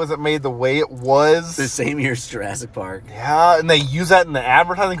 Why was it made the way it was? The same year as Jurassic Park. Yeah, and they use that in the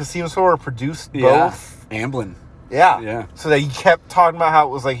advertising because Steven Spielberg produced both. Amblin. Yeah. So they kept talking about how it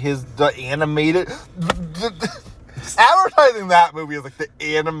was like the animated... Advertising that movie is like the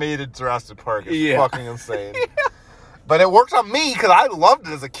animated Jurassic Park is fucking insane. Yeah. But it worked on me because I loved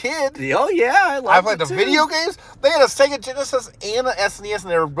it as a kid. Oh, yeah, I loved it I played the video games. They had a Sega Genesis and a SNES,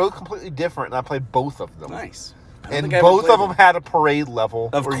 and they were both completely different, and I played both of them. Nice. And both of them had a parade level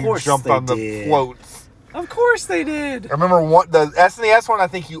where you jumped on the floats. Of course they did. I remember the SNES one, I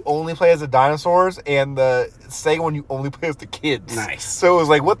think you only play as the dinosaurs, and the Sega one, you only play as the kids. Nice. So it was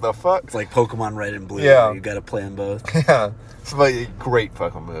like, what the fuck? It's like Pokemon Red and Blue. Yeah. You got to play them both. Yeah. It's like a great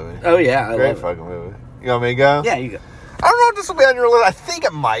fucking movie. Oh, yeah. I great love fucking movie. You want me to go? Yeah, you go. I don't know if this will be on your list. I think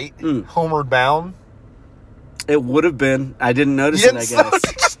it might. Homeward Bound. It would have been. I didn't notice it, I guess.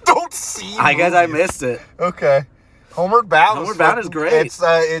 You just don't see I guess I missed it. Okay. Homeward Bound. Homeward Bound is great.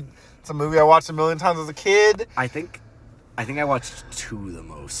 It's a movie I watched a million times as a kid. I think I watched 2 the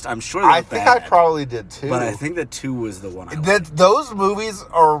most. I'm sure they were I think I probably did too. But I think that 2 was the one I liked. Those movies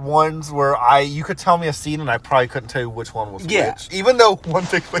are ones where you could tell me a scene and I probably couldn't tell you which one was which. Even though one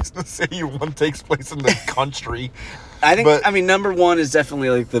takes place in the city, one takes place in the country. I mean, number 1 is definitely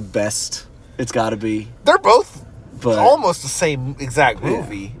like the best. It's got to be. They're both almost the same exact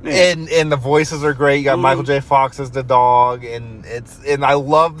movie. Yeah. And the voices are great. You got Michael J. Fox as the dog, and I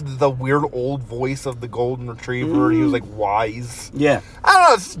loved the weird old voice of the golden retriever. He was like wise. Yeah. I don't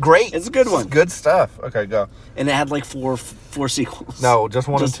know, it's great. It's a good one. Good stuff. Okay, go. And it had like four sequels. No, just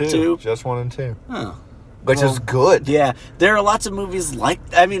 1 and 2. Just 1 and 2. Oh. Which is good. Yeah. There are lots of movies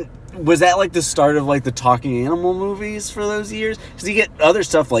was that like the start of like the talking animal movies for those years? Because you get other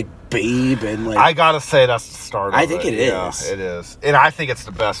stuff like Babe and like... I gotta say that's the start of it. I think it is. Yeah, it is. And I think it's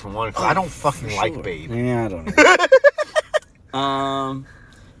the best one because I don't fucking like Babe. Yeah, I don't know.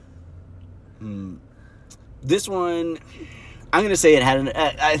 This one, I'm gonna say it had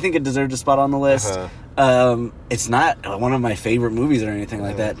I think it deserved a spot on the list. It's not one of my favorite movies or anything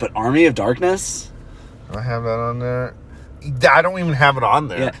like that, but Army of Darkness. Do I have that on there? I don't even have it on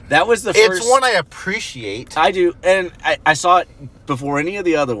there. Yeah, that was the first... It's one I appreciate. I do, and I saw it before any of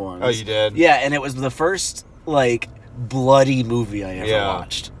the other ones. Oh, you did? Yeah, and it was the first, like, bloody movie I ever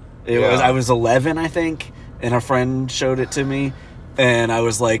watched. I was 11, I think, and a friend showed it to me, and I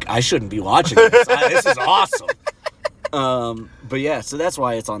was like, I shouldn't be watching this. This is awesome. But yeah, so that's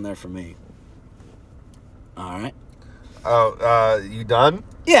why it's on there for me. All right. Oh, you done?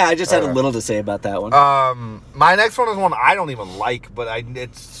 Yeah, I just had a little to say about that one. My next one is one I don't even like, but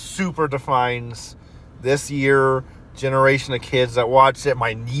it super defines this year, generation of kids that watched it.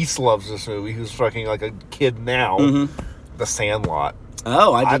 My niece loves this movie, who's fucking like a kid now. The Sandlot.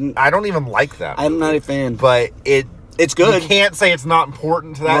 Oh, I didn't. I don't even like that movie, I'm not a fan. But it's good. You can't say it's not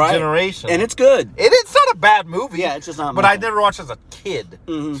important to that generation. And it's good. It's not a bad movie. Yeah, it's just not. But I never watched it as a kid.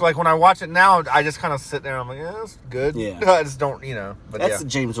 So like when I watch it now, I just kind of sit there and I'm like, yeah, it's good. Yeah. I just don't, But that's the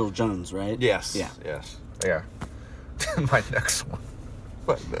James Earl Jones, right? Yes. Yeah. Yes. Yeah. My next one.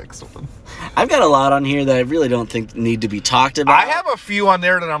 I've got a lot on here that I really don't think need to be talked about. I have a few on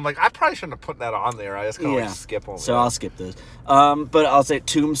there that I'm like, I probably shouldn't have put that on there. I just kind of skip them. So I'll skip those. But I'll say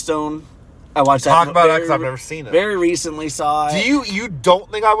Tombstone. I watched that. Talk about it because I've never seen it. Very recently saw it. You don't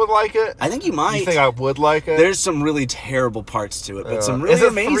think I would like it? I think you might. You think I would like it? There's some really terrible parts to it, but some really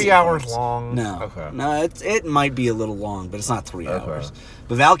amazing. Is it 3 hours parts. long? No. Okay. No, it might be a little long, but it's not 3 hours.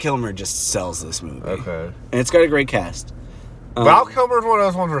 But Val Kilmer just sells this movie. Okay. And it's got a great cast. Val Kilmer's one of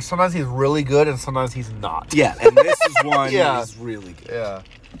those ones where sometimes he's really good and sometimes he's not. Yeah, and this is one that is really good. Yeah.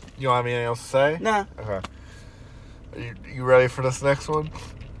 You don't have anything else to say? Nah. Okay. You ready for this next one?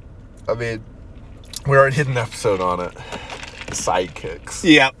 I mean, we already did an episode on it. Sidekicks.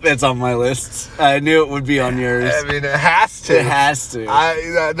 Yeah, it's on my list. I knew it would be on yours. I mean, it has to. It has to.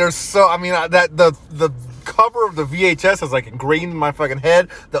 The cover of the VHS is like ingrained in my fucking head.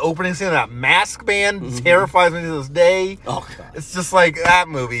 The opening scene of that mask band terrifies me to this day. Oh god, it's just like that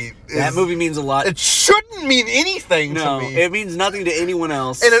movie. That movie means a lot. It shouldn't mean anything to me. It means nothing to anyone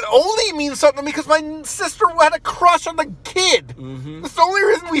else. And it only means something to me because my sister had a crush on the kid. Mm-hmm. That's the only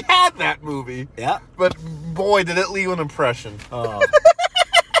reason we had that movie. Yeah. But boy, did it leave an impression. Oh.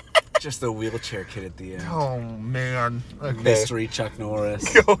 Just the wheelchair kid at the end. Oh man. Okay. Mystery Chuck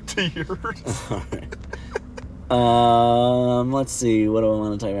Norris. Go to yours. All right. Let's see. What do I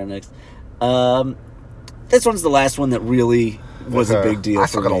want to talk about next? This one's the last one that really was a big deal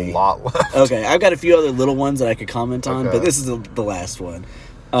for me. I got a lot left. Okay, I've got a few other little ones that I could comment on, but this is the last one.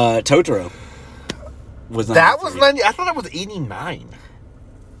 Totoro was 93. That was 90. I thought it was 89.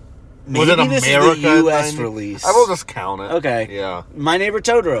 Maybe was it this America is the U.S. release. I will just count it. Okay. Yeah. My Neighbor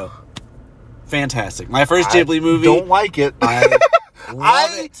Totoro. Fantastic. My first Ghibli movie. Don't like it. I love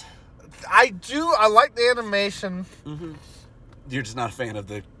it. I do. I like the animation. Mm-hmm. You're just not a fan of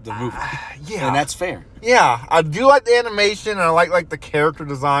the movie. Yeah. And that's fair. Yeah. I do like the animation, and I like the character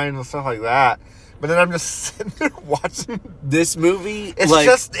design and stuff like that. But then I'm just sitting there watching this movie. It's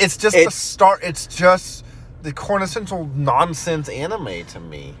just the start. It's just the quintessential nonsense anime to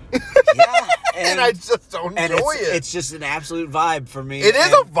me. Yeah. And I just don't enjoy it. It's just an absolute vibe for me. It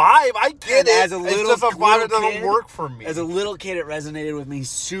is a vibe. I get it. As a little, it's just a vibe that doesn't work for me. As a little kid, it resonated with me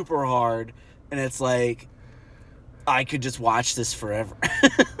super hard. And it's like, I could just watch this forever.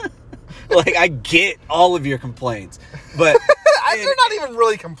 Like, I get all of your complaints. But they're not even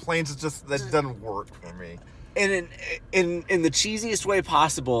really complaints. It's just that it doesn't work for me. And in the cheesiest way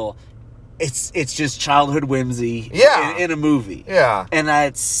possible, it's just childhood whimsy in a movie. Yeah. And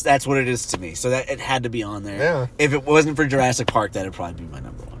that's what it is to me. So that it had to be on there. Yeah. If it wasn't for Jurassic Park, that'd probably be my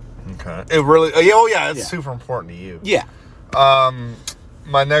number one. Okay. It really it's super important to you. Yeah.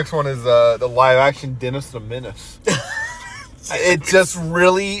 My next one is the live action Dennis the Menace. It just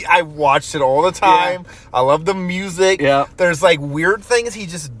really, I watched it all the time. Yeah. I love the music. Yeah. There's like weird things he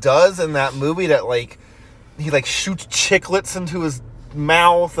just does in that movie that like he like shoots chiclets into his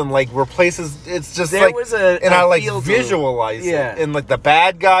mouth and like replaces. It's just there like was I like visualize it. And like the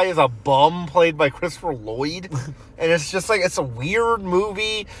bad guy is a bum played by Christopher Lloyd, and it's just like it's a weird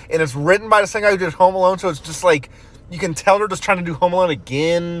movie, and it's written by the same guy who did Home Alone, so it's just like you can tell they're just trying to do Home Alone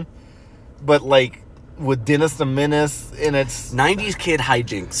again, but like with Dennis the Menace, and it's 90's kid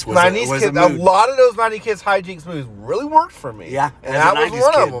hijinks. Was a lot of those 90 kids hijinks movies really worked for me. Yeah, and that was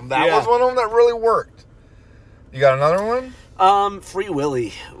one of them. That was one of them that really worked. You got another one? Free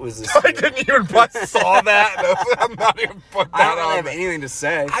Willy was this. I didn't even saw that. I'm not even putting that I don't on. have anything to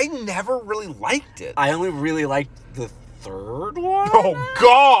say. I never really liked it. I only really liked the third one. Oh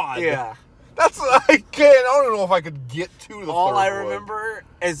God! Yeah, I don't know if I could get to the third one. All I remember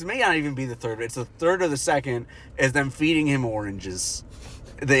is, may not even be the third. It's the third or the second. Is them feeding him oranges.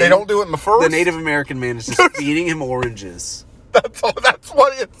 They don't do it in the first. The Native American man is just feeding him oranges. That's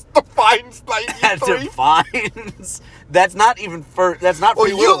what it defines 93. That defines. That's not even That's not. Well,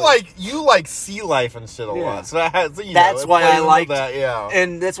 Free Willy. you like sea life and shit a lot, so that's why I liked that. Yeah,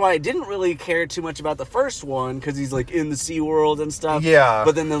 and that's why I didn't really care too much about the first one because he's like in the Sea World and stuff. Yeah,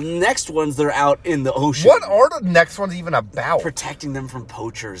 but then the next ones they're out in the ocean. What are the next ones even about? Protecting them from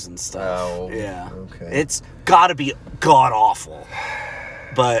poachers and stuff. Oh, yeah. Okay. It's got to be god awful,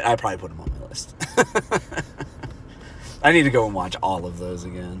 but I probably put them on my list. I need to go and watch all of those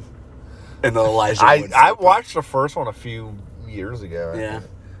again. And the Elijah Wood I watched the first one a few years ago. Yeah.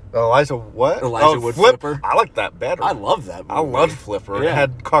 The Elijah what? Elijah Wood Flipper. I like that better. I love that movie. I loved Flipper. Yeah. It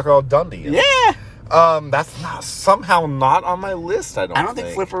had Crocodile Dundee in it. Yeah. That's somehow not on my list, I don't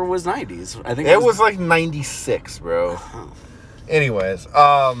think. Flipper was 90s. I think it was like 96, bro. Oh. Anyways,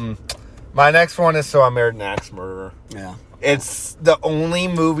 my next one is So I Married an Axe Murderer. Yeah. It's the only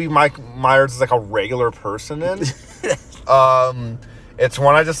movie Mike Myers is like a regular person in. It's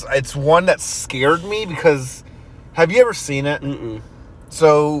one that scared me because have you ever seen it? Mm-mm.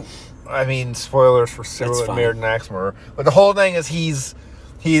 So, I mean, spoilers for So I Married an Axe Murderer, but the whole thing is he's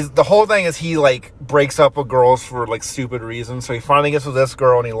the whole thing is he like breaks up with girls for like stupid reasons. So he finally gets with this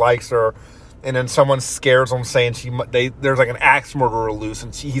girl and he likes her, and then someone scares him saying there's like an axe murderer loose,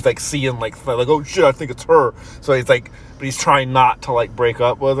 and he's like seeing like oh shit, I think it's her. So he's like, but he's trying not to like break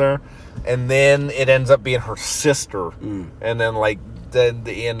up with her, and then it ends up being her sister, and then like then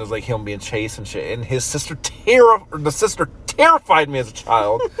the end is like him being chased and shit, and his sister terrified me as a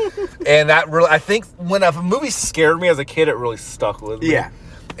child, and that really, I think when a movie scared me as a kid, it really stuck with me. Yeah,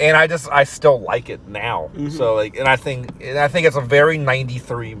 and I still like it now. So like, and I think it's a very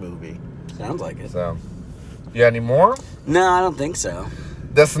 93 movie. Sounds like it. So, you got any more? No, I don't think so.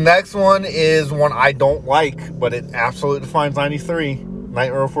 This next one is one I don't like, but it absolutely defines 93.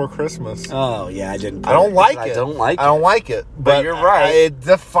 Nightmare Before Christmas. Oh yeah, I didn't. I don't like it. I don't like it. I don't like it. But you're right.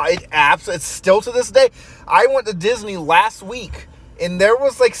 It's still to this day. I went to Disney last week, and there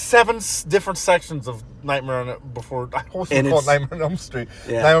was like 7 different sections of Nightmare Before. I always call it Nightmare on Elm Street.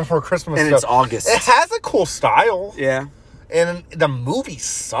 Yeah. Nightmare Before Christmas. And it's August. It has a cool style. Yeah. And the movie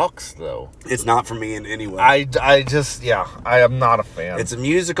sucks, though. It's not for me in any way. I am not a fan. It's a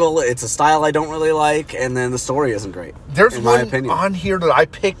musical. It's a style I don't really like, and then the story isn't great. There's in one my opinion on here that I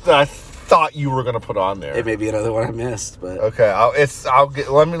picked that I thought you were going to put on there. It may be another one I missed, but okay.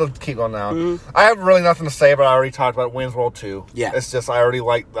 Let me keep going now. I have really nothing to say, but I already talked about Wayne's World 2. Yeah, it's just I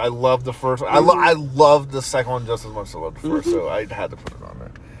love the first one. I love the second one just as much as I love the first, so I had to put it on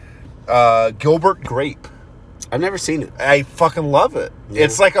there. Gilbert Grape. I've never seen it. I fucking love it. Yeah.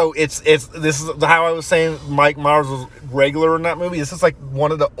 It's like this is how I was saying Mike Myers was regular in that movie. This is like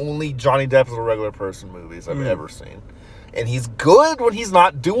one of the only Johnny Depp as a regular person movies I've ever seen. And he's good when he's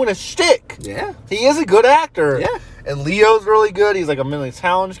not doing a shtick. Yeah. He is a good actor. Yeah. And Leo's really good. He's like a mentally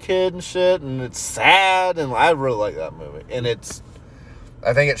challenged kid and shit, and it's sad, and I really like that movie. And I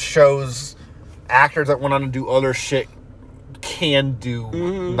think it shows actors that went on to do other shit can do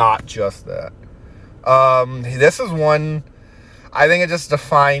not just that. This is one, I think it just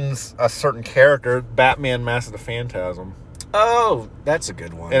defines a certain character, Batman Mask of the Phantasm. Oh, that's a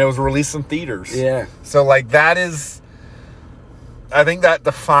good one. And it was released in theaters. Yeah. So, like, that is, I think that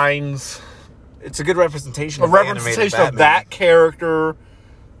defines... It's a good representation of that character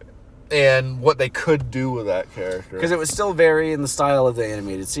and what they could do with that character. Because it was still very in the style of the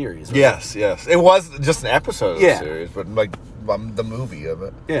animated series, right? Yes. It was just an episode of the series, but, like, the movie of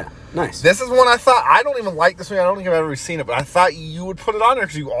it. Yeah, nice. This is one I thought, I don't even like this movie, I don't think I've ever seen it, but I thought you would put it on there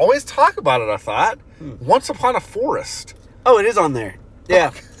because you always talk about it, I thought. Once Upon a Forest. Oh, it is on there.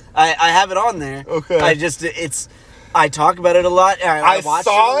 Yeah. I have it on there. Okay. I talk about it a lot. I watched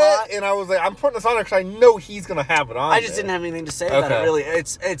saw it a lot. and I was like, I'm putting this on there because I know he's going to have it on I just didn't have anything to say about it, really.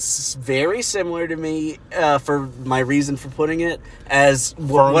 It's very similar to me for my reason for putting it as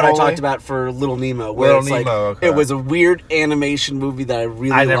what I talked about for Little Nemo. Where it was a weird animation movie that I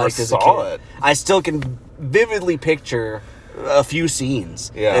really liked as a kid. I still can vividly picture a few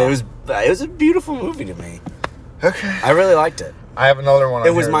scenes. Yeah. It was a beautiful movie to me. Okay. I really liked it. I have another one.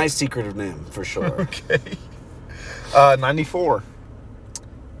 It was my secret of NIM, for sure. Okay. 94.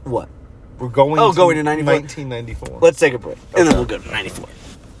 What? We're going to 94? 1994. Let's take a break, and then we'll go to 94.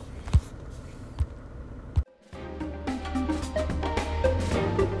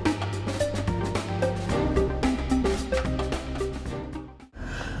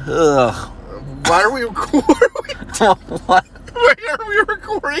 Ugh. Why are we recording? What? Wait, are we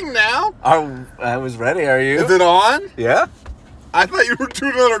recording now? I was ready. Are you? Is it on? Yeah. I thought you were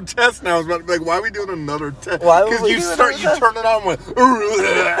doing another test now. I was about to be like, why are we doing another test? Because you turn it on with,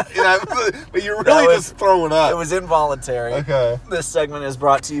 but you're really just throwing up. It was involuntary. Okay. This segment is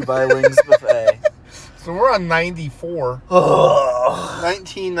brought to you by Wings Buffet. So we're on 94.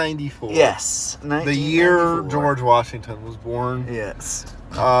 1994. Yes. The year George Washington was born. Yes.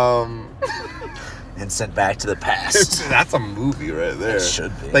 And sent back to the past. That's a movie right there. It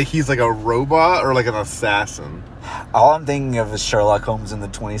should be. Like he's like a robot or like an assassin. All I'm thinking of is Sherlock Holmes in the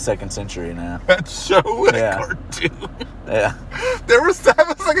 22nd century now. That show, cartoon. Yeah. That was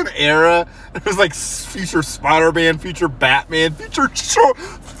like an era. There was like future Spider-Man, future Batman, future Sherlock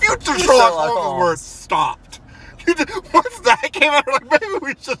Holmes where it stopped. Once that came out, like maybe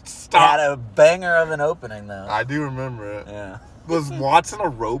we should stop. It had a banger of an opening though. I do remember it. Yeah. Was Watson a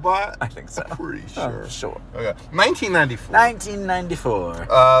robot? I think so. I'm pretty sure. Sure. Okay. 1994. 1994.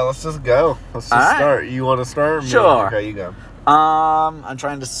 Let's just go. Let's just start. You want to start? Sure. Okay, you go. I'm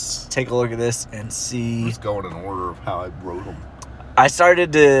trying to take a look at this and see. Just going in order of how I wrote them. I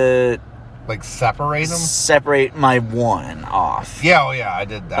started to separate them. Separate my one off. Yeah, I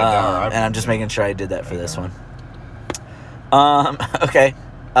did that. And I'm just making sure I did that for this one. Okay.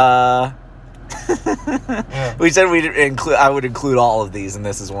 Yeah. We said I would include all of these, and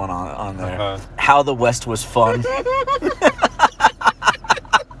this is one on there. How the West Was Fun.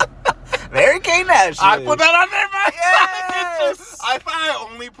 Mary Kay Nash. I put that on there, man. Yes. I thought I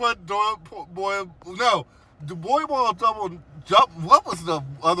only put boy double. What was the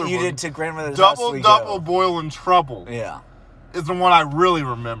other one? You did To Grandmother's House We Double Go. Boil in Trouble. Yeah. Is the one I really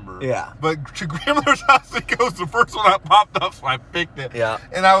remember. Yeah. But To Grandmother's House It Goes, the first one that popped up, so I picked it. Yeah.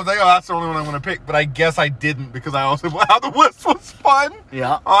 And I was like, oh, that's the only one I'm going to pick. But I guess I didn't because I also put How the West Was Fun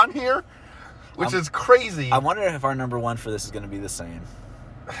on here, which is crazy. I wonder if our number one for this is going to be the same.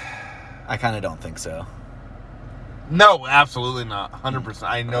 I kind of don't think so. No, absolutely not. 100%.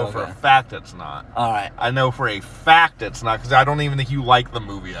 I know for a fact it's not. All right. I know for a fact it's not because I don't even think you like the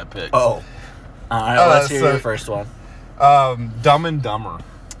movie I picked. Oh. All right, let's hear your first one. Dumb and Dumber.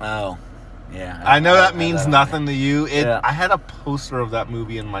 Oh, yeah. I know that means nothing to you. Yeah. I had a poster of that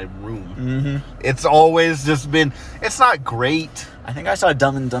movie in my room. Mm-hmm. It's always just been. It's not great. I think I saw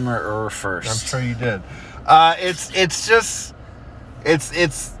Dumb and Dumber first. I'm sure you did.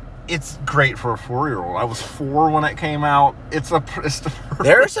 It's great for a 4-year-old. I was 4 when it came out. It's the perfect.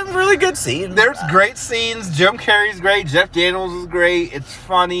 There are some really good scenes. There's great scenes. Jim Carrey's great. Jeff Daniels is great. It's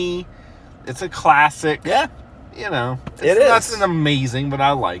funny. It's a classic. Yeah. You know, It is. Nothing amazing, but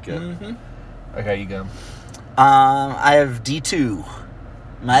I like it. Mm-hmm. Okay, you go. I have D2.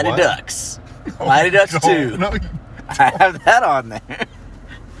 Mighty What? Ducks. Mighty Ducks 2. No, I have that on there.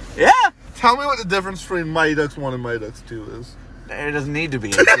 Yeah. tell me what the difference between Mighty Ducks 1 and Mighty Ducks 2 is. There doesn't need to be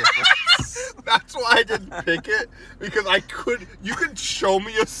a difference. That's why I didn't pick it, because you could show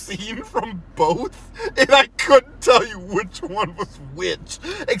me a scene from both, and I couldn't tell you which one was which.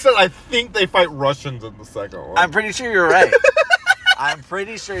 Except I think they fight Russians in the second one. I'm pretty sure you're right. I'm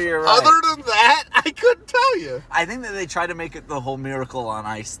pretty sure you're right. Other than that, I couldn't tell you. I think that they try to make it the whole Miracle on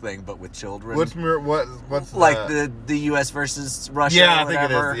Ice thing, but with children. What's like that? the U.S. versus Russia? Yeah, or I think it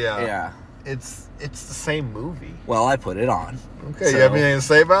whatever. is. Yeah. Yeah. It's the same movie. Well, I put it on. Okay, you have anything to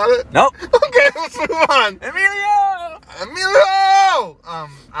say about it? Nope. Okay, let's move on. Emilio!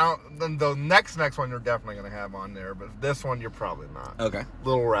 The next one you're definitely gonna have on there, but this one you're probably not. Okay.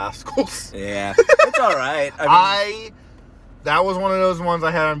 Little Rascals. Yeah. It's all right. That was one of those ones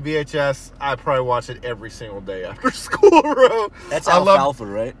I had on VHS. I probably watched it every single day after school, bro. That's alfalfa,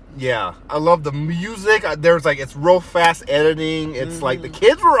 right? Yeah. I love the music. It's real fast editing. It's like the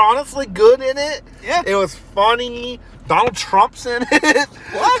kids were honestly good in it. Yeah. It was funny. Donald Trump's in it.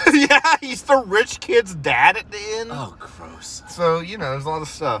 What? Yeah, he's the rich kid's dad at the end. Oh, gross. So, there's a lot of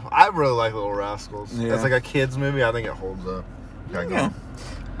stuff. I really like Little Rascals. Yeah. It's like a kid's movie. I think it holds up. Okay, Yeah.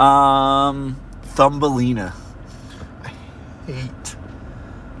 Thumbelina.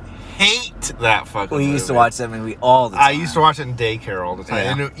 Hate that fucking We movie. used to watch that movie all the time. I used to watch it in daycare all the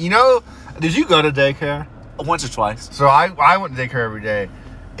time. Yeah. And, did you go to daycare? Once or twice. So I went to daycare every day.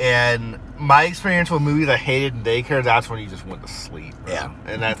 And my experience with movies I hated in daycare, that's when you just went to sleep. Bro. Yeah.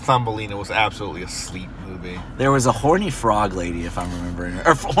 And that Thumbelina was absolutely a sleep movie. There was a horny frog lady, if I'm remembering.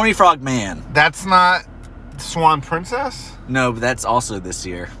 Or horny frog man. That's not Swan Princess? No, but that's also this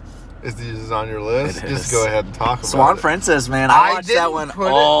year. Is this on your list? It Just is. go ahead and talk about Swan it. Princess, man. I watched that one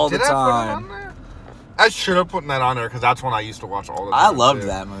all the Did I put it time. on there? I should have put that on there because that's one I used to watch all the I time. loved too.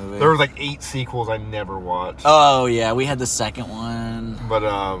 that movie. There was like 8 sequels I never watched. Oh, yeah. We had the second one. But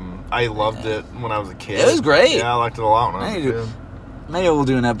I loved it when I was a kid. It was great. Yeah, I liked it a lot when I was a kid. Maybe we'll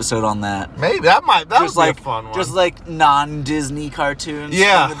do an episode on that. Maybe that would be like, a fun one. Just like non-Disney cartoons.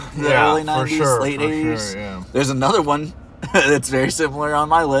 Yeah, from the early 90s, for sure, late for 80s. Sure, yeah. There's another one that's very similar on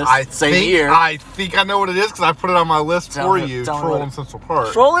my list. Same year. I think I know what it is because I put it on my list Tell for me- you. tell me Troll what in Central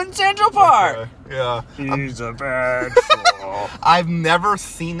Park. Troll in Central Park. Okay, yeah. He's a bad troll. I've never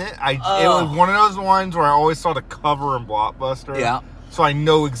seen it. It was one of those ones where I always saw the cover in Blockbuster. Yeah. So I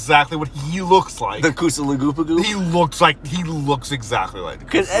know exactly what he looks like. The Kusalagoopagoop. He looks exactly like the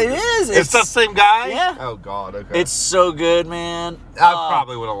Because it is. It's the same guy? Yeah. Oh, God, okay. It's so good, man. I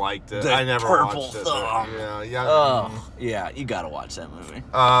probably would have liked it. the I never purple watched it. thumb. Yeah. Oh, yeah. You got to watch that movie.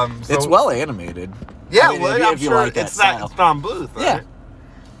 So, It's well animated. Yeah, I mean, well, if I'm you sure like that it's style. Don Bluth, right?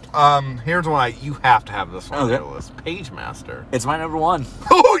 Yeah. Here's one you have to have this one on Okay. your list. Page Master. It's my number one.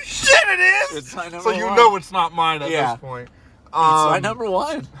 Oh, shit, it is? It's my number so you one. know it's not mine at Yeah. this point. It's my number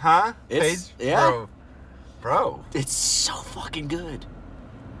one. Huh? It's- Page? yeah. Bro. It's so fucking good.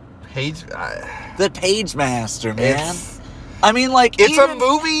 Page... The Page Master, man. It's I mean, like, a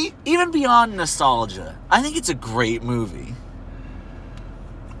movie? Even beyond nostalgia, I think it's a great movie.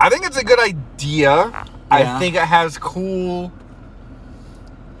 I think it's a good idea. Yeah. I think it has cool...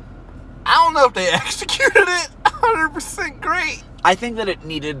 I don't know if they executed it 100% great. I think that it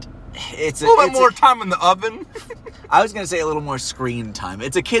needed It's a little bit more time in the oven. I was going to say a little more screen time.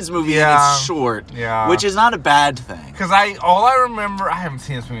 It's a kid's movie and it's short, which is not a bad thing. Because all I remember, I haven't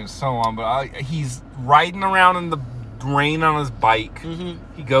seen this movie in so long, but he's riding around in the rain on his bike.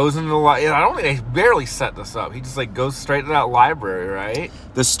 Mm-hmm. He goes into the I don't think they barely set this up. He just like goes straight to that library, right?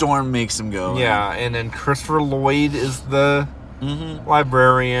 The storm makes him go. Yeah, and then Christopher Lloyd is the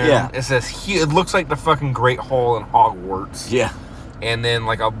librarian. Yeah. It says it looks like the fucking Great Hall in Hogwarts. Yeah. And then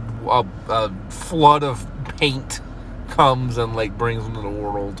like a flood of paint comes and like brings him to the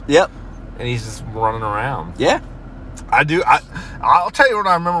world. Yep. And he's just running around. Yeah. I'll tell you what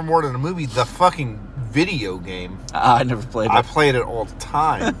I remember more than the movie, the fucking video game. I never played it. I played it all the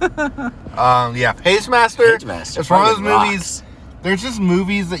time. Pagemaster. It's one of those movies. There's just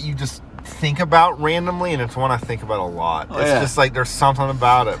movies that you just think about randomly, and it's one I think about a lot. It's just like there's something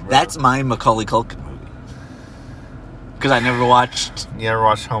about it, bro. That's my Macaulay Culkin movie. Because I never watched... You ever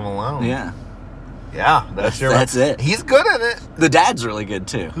watched Home Alone? Yeah. Yeah, that's it. He's good in it. The dad's really good,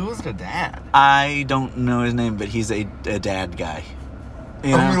 too. Who's the dad? I don't know his name, but he's a dad guy.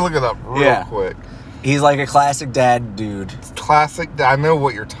 Let me look it up real quick. He's like a classic dad dude. Classic dad. I know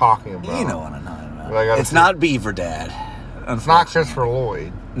what you're talking about. You know what I'm talking about. It's not Beaver Dad. It's not Christopher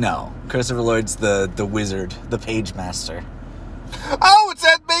Lloyd. No. Christopher Lloyd's the wizard, the page master. Oh, it's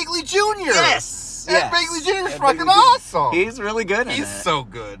Ed Begley Jr. Yes. Ed Begley Jr. is fucking awesome. He's really good in it. He's so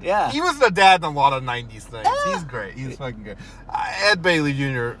good. Yeah. He was the dad in a lot of 90's things. He's great. He's fucking good. Ed Begley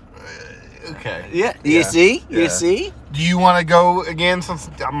Jr., okay. Yeah. You see? Yeah. You see? Do you want to go again since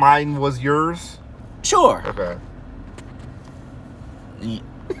mine was yours? Sure. Okay.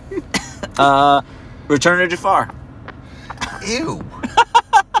 Return of Jafar. Ew.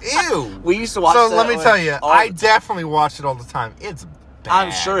 Ew. We used to watch that. So let me tell you, I definitely watch it all the time. It's bad.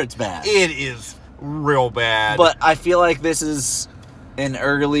 I'm sure it's bad. It is real bad. But I feel like this is an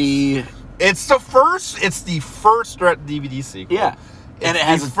early... It's the first direct DVD sequel. Yeah. And it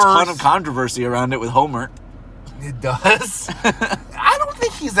has a ton of controversy around it with Homer. It does. I don't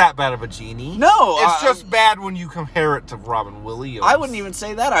think he's that bad of a genie. No. It's just bad when you compare it to Robin Williams. I wouldn't even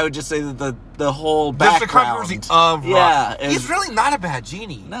say that. I would just say that the whole background. Just the controversy of Robin. Yeah. He's really not a bad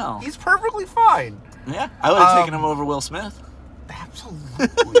genie. No. He's perfectly fine. Yeah. I would have taken him over Will Smith.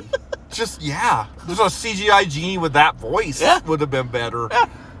 Absolutely. Just, yeah. There's a CGI genie with that voice. Yeah. Would have been better. Yeah.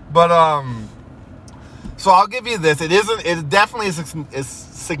 But, so I'll give you this. It definitely is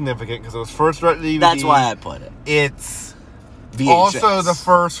significant because it was first direct DVD. That's why I put it. It's VHS. Also the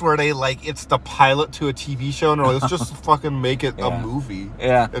first where they it's the pilot to a TV show, and let's just fucking make it a movie.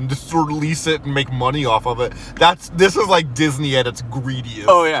 Yeah. And just release it and make money off of it. This is like Disney at its greediest.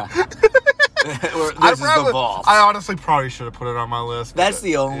 Oh yeah. This is the vault. I honestly probably should have put it on my list. That's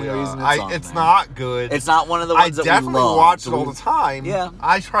the only reason it's not good. It's not one of the ones that we love. I definitely watch it all the time. Yeah.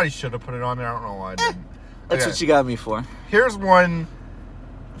 I probably should have put it on there. I don't know why I didn't. That's what you got me for. Here's one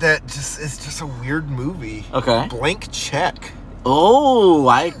that is just a weird movie. Okay. Blank Check. Oh,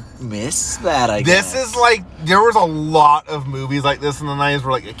 I missed that, I guess. This is there was a lot of movies like this in the 90's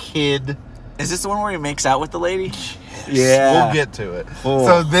where a kid... Is this the one where he makes out with the lady? Yes. Yeah. We'll get to it. Oh.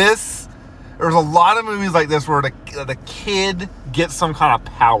 So there's a lot of movies like this where the kid gets some kind of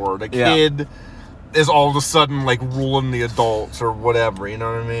power. The kid is all of a sudden ruling the adults or whatever, you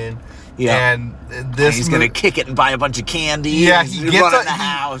know what I mean? Yeah. And he's going to kick it and buy a bunch of candy. Yeah, he gets in the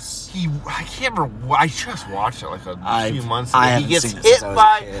house. I can't remember. I just watched it a few months ago. He gets hit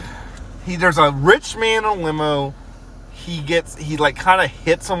by. There's a rich man in a limo. He kind of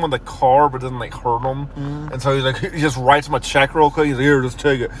hits him with a car, but doesn't hurt him. Mm. And so he just writes him a check real quick. He's like, here, just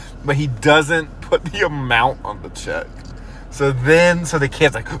take it. But he doesn't put the amount on the check. So the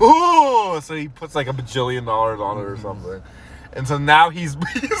kid's like, oh! So he puts $1 bajillion on it or something. And so now he's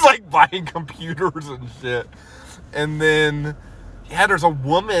buying computers and shit. And then, there's a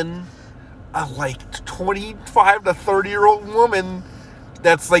woman, a 25 to 30-year-old woman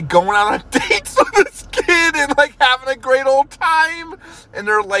that's going out on dates with this kid and having a great old time. And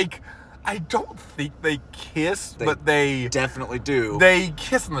they're I don't think they kiss, but they definitely do. They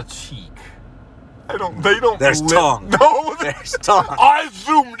kiss on the cheek. They don't. There's tongue. No, there's tongue. I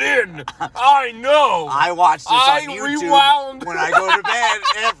zoomed in. I know. I watched this on YouTube rewound when I go to bed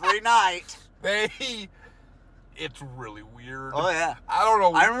every night. It's really weird. Oh yeah. I don't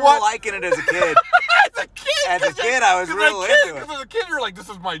know. I remember liking it as a kid. As a kid, I was really into it. Because as a kid, you're this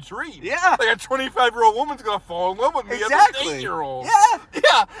is my dream. Yeah. A 25-year-old woman's gonna fall in love with me as an 8-year-old. Yeah.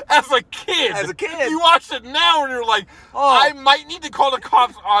 Yeah. As a kid. You watch it now and you're I might need to call the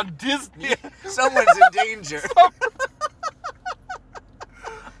cops on Disney. Someone's in danger.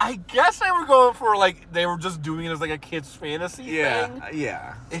 I guess they were going for, like, they were just doing it as, like, a kid's fantasy thing.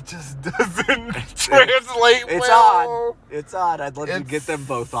 Yeah. It just doesn't translate It's well. odd. It's odd. I'd love to get them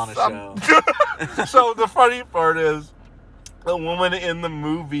both on a show. So the funny part is, the woman in the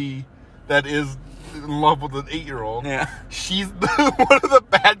movie that is in love with an 8-year-old, she's one of the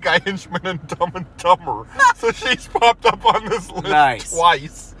bad guy henchmen in Dumb and Dumber. So she's popped up on this list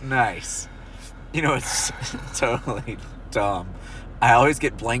twice. Nice. You know, it's totally dumb. I always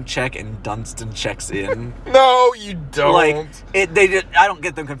get blank check and Dunstan checks in. No, you don't. Like, I don't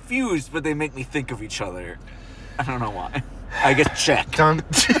get them confused, but they make me think of each other. I don't know why. I get check.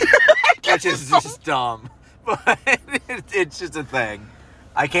 Which is just dumb. But it's just a thing.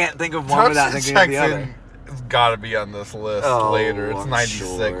 I can't think of one without thinking of the other. It's got to be on this list later. It's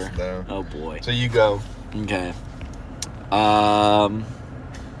 96, though. Oh, boy. So you go. Okay.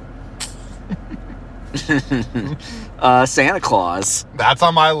 Santa Claus. That's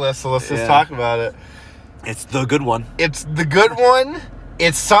on my list, so let's just talk about it. It's the good one. It's the good one.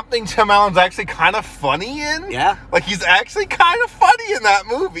 It's something Tim Allen's actually kind of funny in. Yeah. Like, he's actually kind of funny in that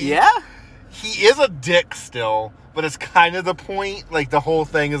movie. Yeah. He is a dick still, but it's kind of the point. Like, the whole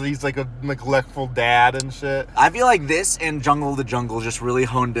thing is he's like a neglectful dad and shit. I feel like this and Jungle the Jungle just really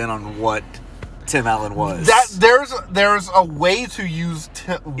honed in on what Tim Allen was. There's a way to use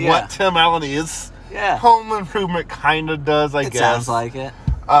what Tim Allen is. Yeah. Home Improvement kind of does, I guess. It sounds like it.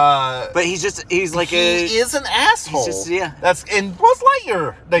 But he is an asshole. He's just, That's in Buzz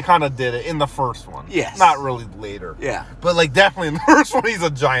Lightyear. They kind of did it in the first one. Yes. Not really later. Yeah. But like definitely in the first one, he's a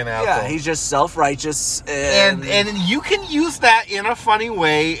giant asshole. Yeah, he's just self-righteous. And you can use that in a funny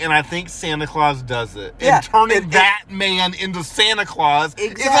way, and I think Santa Claus does it. Yeah. And turning that man into Santa Claus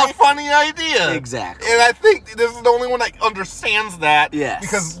is a funny idea. Exactly. And I think this is the only one that understands that. Yes.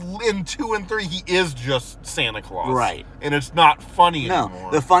 Because in 2 and 3, he is just Santa Claus. Right. And it's not funny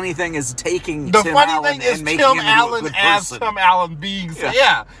anymore. The funny thing is taking the Tim funny Allen thing is and making Tim him Allen into a good as person. Tim Allen being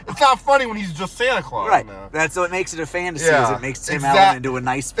it's not funny when he's just Santa Claus. Right. Now. That's what makes it a fantasy. Is it makes Tim Allen into a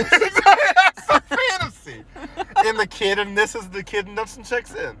nice person. That's a fantasy. And the kid, and this is the kid, and Dunstan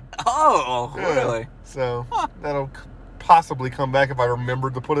checks in. Oh, really? So that'll possibly come back if I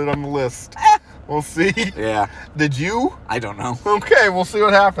remembered to put it on the list. We'll see. Yeah. Did you? I don't know. Okay, we'll see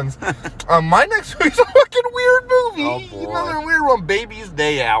what happens. My next movie's a fucking weird movie. Oh, boy. Another weird one, Baby's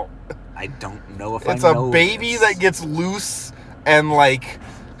Day Out. I don't know if I know It's a baby that gets loose and, like,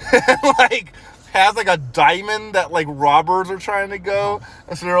 has, like, a diamond that, like, robbers are trying to go.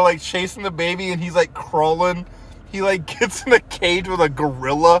 And so they're, like, chasing the baby, and he's, like, crawling. He, like, gets in a cage with a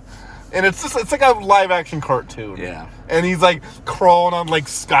gorilla. And it's like a live-action cartoon. Yeah. And he's, like, crawling on, like,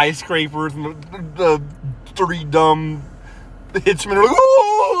 skyscrapers, and the 3 dumb hitchmen are like,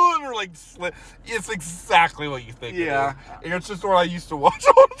 oh, and they're like, it's exactly what you think. Yeah. And it's just what I used to watch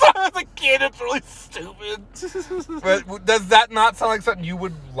all the time as a kid. It's really stupid. But does that not sound like something you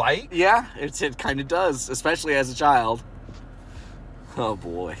would like? Yeah, it kind of does, especially as a child. Oh,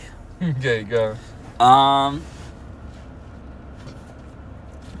 boy. Okay, go.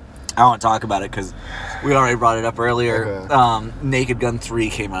 I won't talk about it because we already brought it up earlier. Okay. Naked Gun 3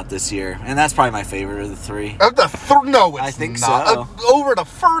 came out this year, and that's probably my favorite of the 3. No, it's I think not. so. Over the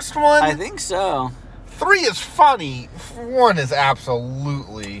first one? I think so. 3 is funny. 1 is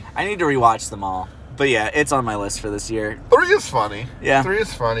absolutely... I need to rewatch them all. But yeah, it's on my list for this year. 3 is funny. Yeah. 3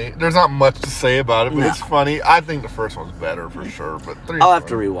 is funny. There's not much to say about it, but it's funny. I think the first one's better for sure, but 3 is I'll have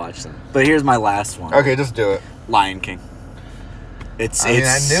to rewatch them. But here's my last one. Okay, just do it. Lion King.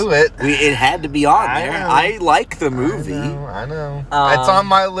 I knew it. It had to be on there. I like the movie. I know. It's on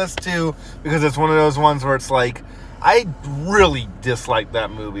my list too because it's one of those ones where it's like I really dislike that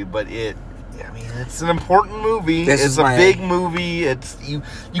movie, but it's an important movie. It's a big movie.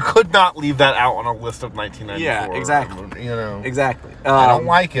 You could not leave that out on a list of 1994. Yeah, exactly. Exactly. I don't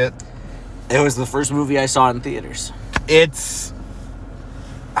like it. It was the first movie I saw in theaters.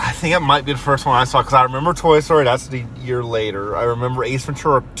 I think it might be the first one I saw because I remember Toy Story. That's the year later. I remember Ace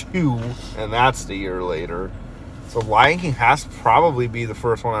Ventura 2, and that's the year later. So Lion King has to probably be the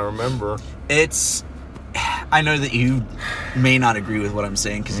first one I remember. I know that you may not agree with what I'm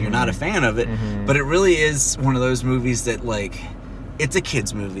saying because you're not a fan of it, but it really is one of those movies that, like, it's a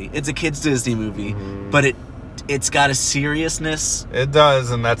kid's movie. It's a kid's Disney movie, but it's got a seriousness. It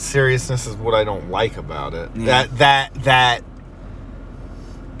does, and that seriousness is what I don't like about it. Yeah. That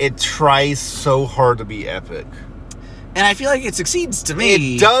it tries so hard to be epic. And I feel like it succeeds to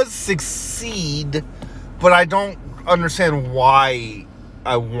me. It does succeed, but I don't understand why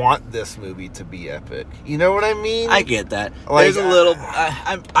I want this movie to be epic. You know what I mean? I get that. Like, There's a little...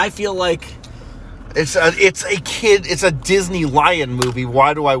 I feel like It's a Disney lion movie.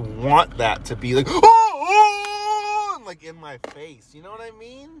 Why do I want that to be like, oh, and like in my face? You know what I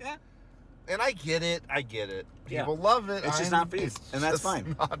mean? Yeah. And I get it. People love it. It's just not for you, and that's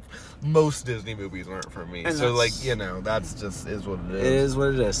fine. Most Disney movies aren't for me. And so, like, that's just is what it is. It is what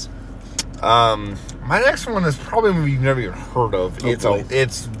it is. My next one is probably a movie you've never even heard of.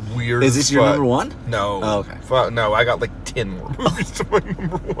 It's weird. Is this your number one? No. Oh, okay. No, I got like 10 more movies to my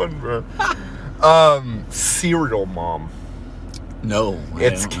number one, bro. Serial Mom. No.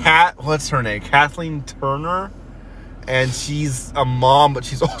 It's what's her name? Kathleen Turner. And she's a mom, but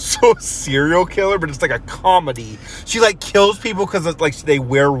she's also a serial killer, but it's like a comedy. She like kills people because it's like they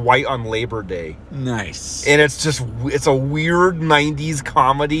wear white on Labor Day. Nice. And it's a weird 90s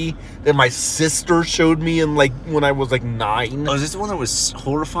comedy that my sister showed me in like when I was like 9. Oh, is this the one that was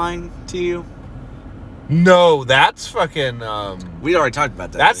horrifying to you? No, that's fucking we already talked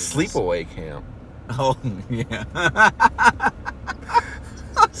about that. That's Sleepaway Camp. Oh, yeah.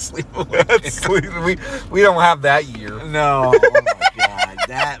 We don't have that year. No. Oh my god,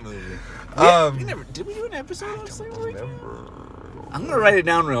 that movie. Did we do an episode on Sleepaway Camp? I'm gonna write it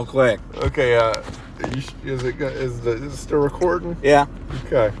down real quick. Okay. Is it still recording? Yeah.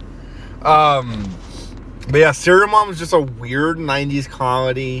 Okay. But yeah, Serial Mom is just a weird 90s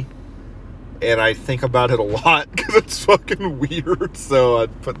comedy, and I think about it a lot because it's fucking weird. So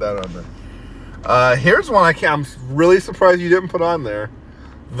I'd put that on there. Here's one I'm really surprised you didn't put on there.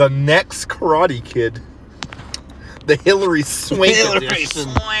 The Next Karate Kid. The Hilary Swank edition.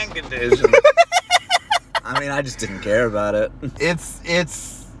 I mean, I just didn't care about it.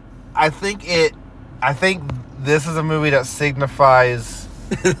 I think this is a movie that signifies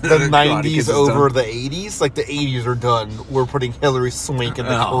the 90s over the 80s. Like the 80s are done. We're putting Hilary Swank in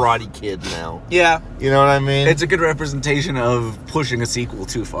the Karate Kid now. Yeah. You know what I mean? It's a good representation of pushing a sequel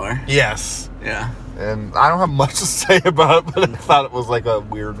too far. Yes. Yeah. And I don't have much to say about it, but I thought it was like a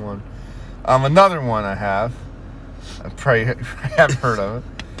weird one. Another one I have. I probably haven't heard of it.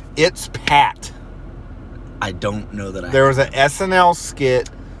 It's Pat. I don't know that There was an SNL skit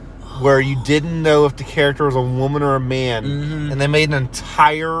where you didn't know if the character was a woman or a man, and they made an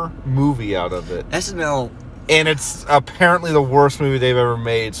entire movie out of it. SNL. And it's apparently the worst movie they've ever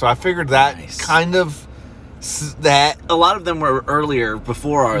made, so I figured that kind of... that a lot of them were earlier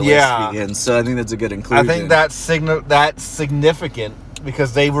before our list begins, so I think that's a good inclusion. I think that's significant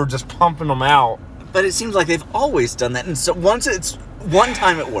because they were just pumping them out. But it seems like they've always done that, and so one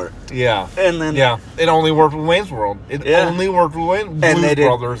time it worked. Yeah. And then... Yeah. It only worked with Wayne's World. It only worked with Blues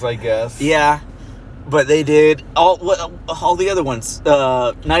Brothers, I guess. Yeah. But they did all the other ones.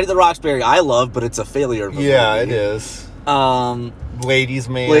 Night at the Roxbury, I love, but it's a failure of a movie. It is. Ladies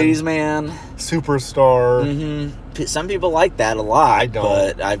Man. Superstar. Mm-hmm. Some people like that a lot. I don't.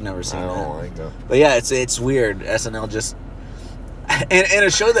 But I've never seen that. I don't like that. But yeah, it's weird. SNL just... And a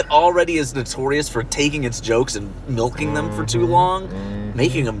show that already is notorious for taking its jokes and milking them for too long,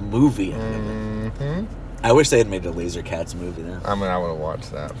 making a movie out of it. I wish they had made a Laser Cats movie then. I mean, I would have watched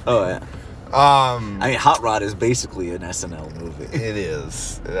that. Oh, yeah. I mean, Hot Rod is basically an SNL movie. It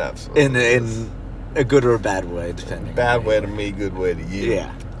is. It absolutely is. In a good or a bad way, depending. Bad way to me, good way to you.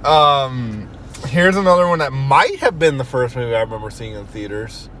 Yeah. Here's another one that might have been the first movie I remember seeing in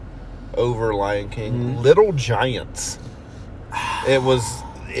theaters over Lion King. Little Giants. It was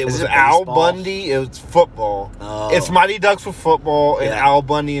Al Bundy. It was football. Oh. It's Mighty Ducks with football, and Al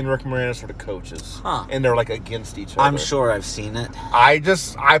Bundy and Rick Moranis are the coaches. Huh. And they're like against each other. I'm sure I've seen it. I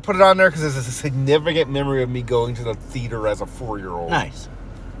put it on there because it's a significant memory of me going to the theater as a 4-year-old. Nice.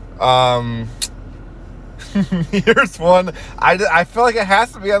 Here's one. I feel like it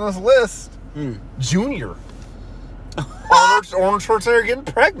has to be on this list. Junior. Arnold Schwarzenegger getting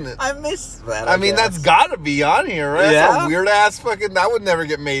pregnant. I missed that. I mean, that's got to be on here, right? Yeah. That's a weird ass fucking... That would never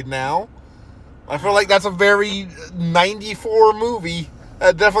get made now. I feel like that's a very 94 movie.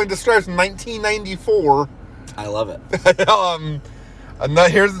 That definitely describes 1994. I love it.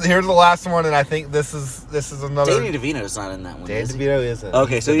 Here's the last one, and I think this is another... Danny DeVito's not in that one, Danny DeVito isn't.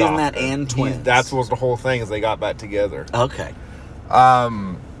 Okay, so he's in that and Twins. That was the whole thing, is they got back together. Okay.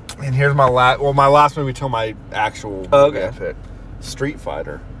 And here's my last movie till my actual movie I picked. Street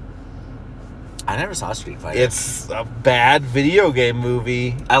Fighter. I never saw Street Fighter. It's a bad video game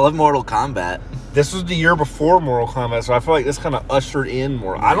movie. I love Mortal Kombat. This was the year before Mortal Kombat, so I feel like this kind of ushered in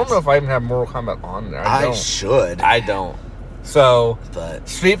more. Nice. I don't know if I even have Mortal Kombat on there. I should. I don't. So,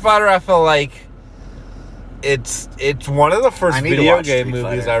 Street Fighter, I feel like it's one of the first video game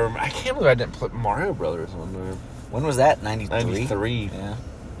movies I remember. I can't believe I didn't put Mario Brothers on there. When was that? 93? 93. Yeah.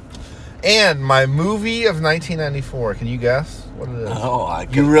 And my movie of 1994. Can you guess what it is? Oh,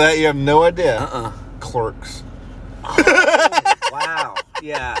 You have no idea. Clerks. Wow.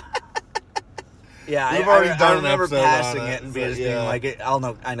 Yeah. Yeah, We've already done I an remember episode passing on it and so, just being like,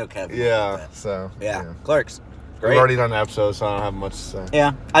 I know Kevin. Yeah, so. Yeah. Clerks. Great. We've already done an episode, so I don't have much to say.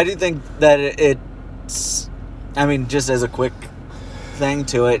 Yeah, I do think that it's, I mean, just as a quick thing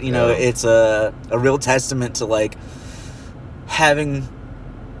to it, you know, it's a real testament to, like, having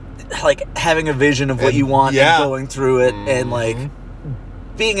a vision of what you want and going through it and, like,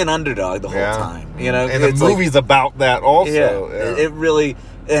 being an underdog the whole time, you know? And the movie's like, about that also. Yeah, it really,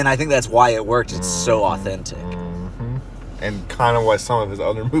 and I think that's why it worked. It's so authentic. And kind of why some of his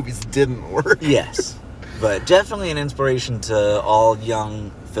other movies didn't work. Yes. But definitely an inspiration to all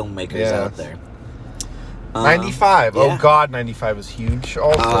young filmmakers out there. 95. Yeah. Oh, God, 95 is huge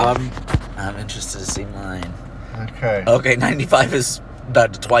also. I'm interested to see mine. Okay, 95 is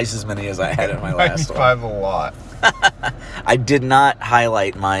about twice as many as I had in my last 95 a lot. I did not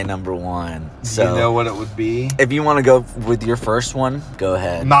highlight my number one. So Do you know what it would be? If you want to go with your first one, go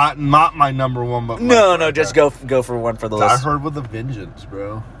ahead. Not my number one, but no, just go for one for the list. I Heard with a Vengeance,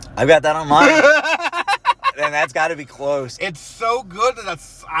 bro. I've got that on mine. And that's got to be close. It's so good that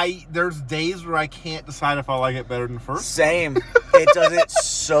there's days where I can't decide if I like it better than the first. Same. It does it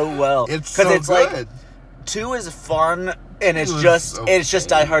so well. It's so it's good. Like 2 is fun, and it's just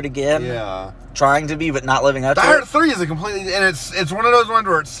Die Hard again. Yeah. Trying to be, but not living up to it. Die Hard 3 is a completely, and it's one of those ones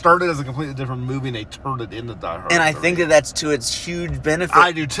where it started as a completely different movie and they turned it into Die Hard. And I 3. think that's to its huge benefit.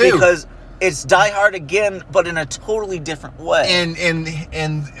 I do too. Because it's Die Hard again, but in a totally different way. And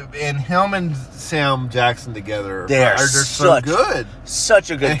him and Sam Jackson together they're so good. Such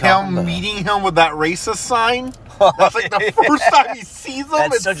a good And combo. him meeting him with that racist sign. That's like the first time he sees him.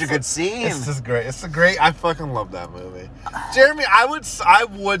 That's such a good scene. It's just great. I fucking love that movie. Jeremy, I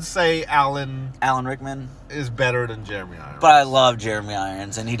would say Alan Rickman is better than Jeremy Irons. But I love Jeremy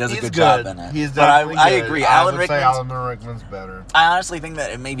Irons, and he does a good job in it. He's definitely but I good. agree. I would say Alan Rickman's better. I honestly think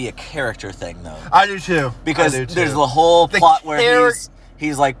that it may be a character thing, though. I do too. Because there's the whole plot where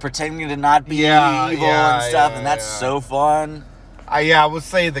he's like pretending to not be evil and stuff, and that's so fun. I would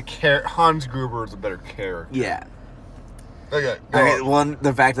say Hans Gruber is a better character. Yeah. Okay.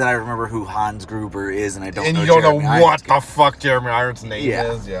 The fact that I remember who Hans Gruber is, and I don't know. And you don't Jeremy know what the fuck Jeremy Irons' name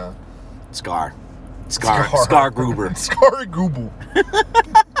is. Yeah. Scar Gruber. Scar Gruber.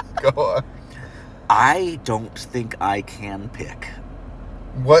 Go on. I don't think I can pick.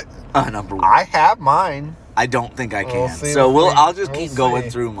 What? Number one. I have mine. I don't think I can. We'll I'll just keep going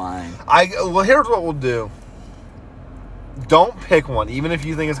through mine. Here's what we'll do. Don't pick one, even if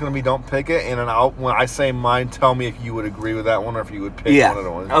you think it's going to be. Don't pick it, and then when I say mine, tell me if you would agree with that one or if you would pick one of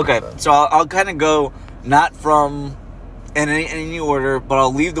the ones. Okay, so I'll kind of go not from in any order, but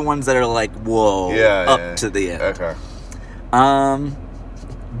I'll leave the ones that are like whoa up to the end. Okay.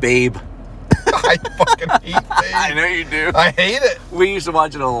 Babe. I fucking hate Babe. I know you do. I hate it. We used to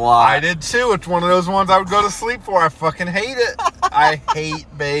watch it a lot. I did too. It's one of those ones I would go to sleep for. I fucking hate it. I hate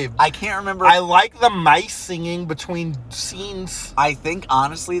Babe. I can't remember. I like the mice singing between scenes. I think,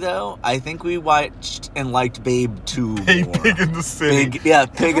 honestly, though, we watched and liked Babe 2 more. Pig in the City.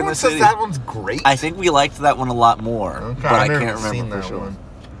 Pig in the City. That one's great. I think we liked that one a lot more. Okay, but I can't remember for sure. One.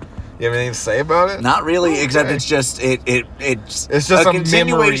 You have anything to say about it? Not really, except it's just it's just a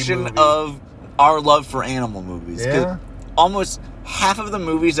continuation of our love for animal movies. Yeah. Almost half of the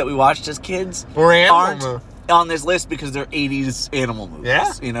movies that we watched as kids aren't on this list because they're 80s animal movies.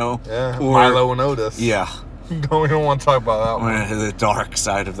 Yeah. You know? Yeah. Milo and Otis. Yeah. We don't want to talk about that one. The dark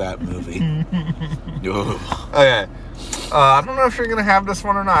side of that movie. Okay. I don't know if you're going to have this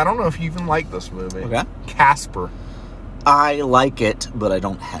one or not. I don't know if you even like this movie. Okay. Casper. I like it, but I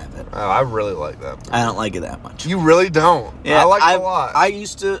don't have it. Oh, I really like that movie. I don't like it that much. You really don't? Yeah, I like it a lot.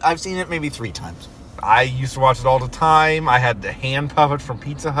 I've seen it maybe 3 times. I used to watch it all the time. I had the hand puppet from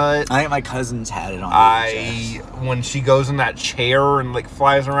Pizza Hut. I think my cousins had it on VHS. When she goes in that chair and like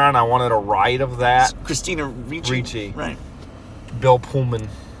flies around, I wanted a ride of that. It's Christina Ricci. Right. Bill Pullman.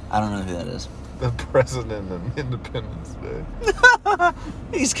 I don't know who that is. The president of Independence Day.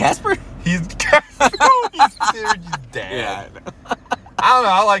 He's Casper? He's Casper. He's dad. Yeah. I don't know.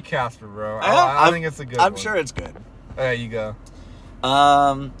 I like Casper, bro. I think it's a good one. I'm sure it's good. There you go.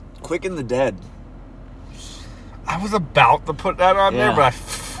 Quick and the Dead. I was about to put that on there, but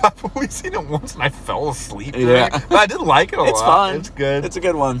I've only seen it once and I fell asleep. Yeah. But I did like it a lot. It's fun. It's good. It's a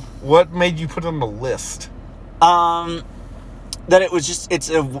good one. What made you put it on the list? That it was just it's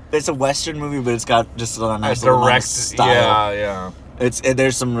a Western movie, but it's got just a nice direct style. Yeah.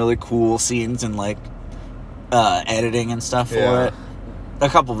 There's some really cool scenes and like editing and stuff for it. a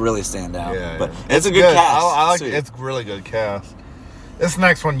couple really stand out. Yeah, but yeah. it's a good cast. I like too. it. It's a really good cast. This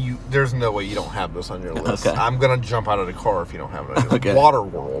next one, there's no way you don't have this on your list. Okay. I'm gonna jump out of the car if you don't have it on your list. Okay.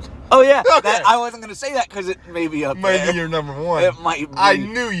 Waterworld. Oh yeah, Okay. I wasn't gonna say that because it may be up there. Maybe your number one. It might be. I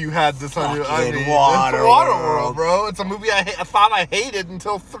knew you had this on your. Fucking it's Waterworld, bro. It's a movie I thought I hated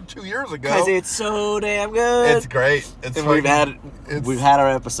until 2 years ago. Because it's so damn good. It's great. It's and we've had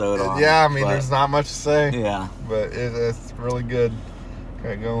our episode on. Yeah, I mean, but, there's not much to say. Yeah, but it's really good.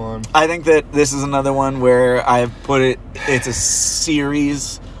 Okay, go on. I think that this is another one where I've put it. It's a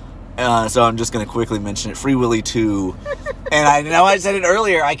series. So I'm just going to quickly mention it. Free Willy 2. And I know I said it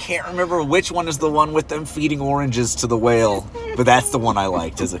earlier. I can't remember which one is the one with them feeding oranges to the whale. But that's the one I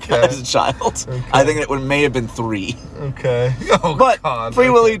liked as a child. Okay. I think it may have been 3. Okay. Oh, but God. Free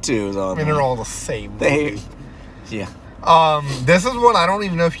Willy 2 is on. I mean, they're all the same They, movie. yeah. This is one I don't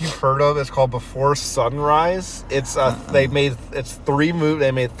even know if you've heard of. It's called Before Sunrise. It's it's 3 movies.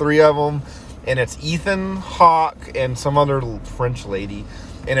 They made 3 of them, and it's Ethan Hawke and some other French lady.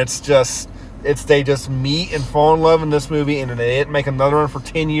 And they just meet and fall in love in this movie, and then they didn't make another one for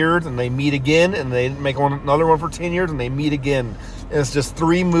 10 years, and they meet again, and they didn't make another one for 10 years, and they meet again. And it's just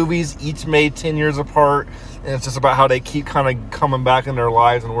 3 movies, each made 10 years apart, and it's just about how they keep kind of coming back in their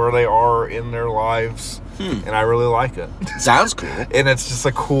lives and where they are in their lives. And I really like it. Sounds cool. And it's just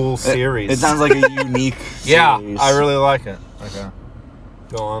a cool series. It sounds like a unique series. Yeah, I really like it. Okay.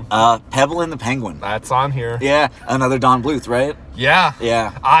 Go on. Pebble and the Penguin. That's on here. Yeah, another Don Bluth, right? Yeah.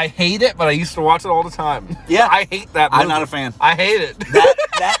 Yeah. I hate it, but I used to watch it all the time. Yeah. I hate that movie. I'm not a fan. I hate it.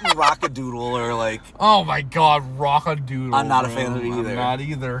 That and Rockadoodle are like... Oh my God, Rockadoodle. I'm not a fan of it either. I'm not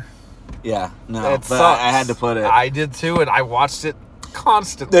either. Yeah, no. It but sucks. I had to put it. I did too, and I watched it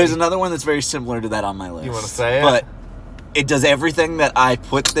constantly. There's another one that's very similar to that on my list. You want to say it? But it does everything that I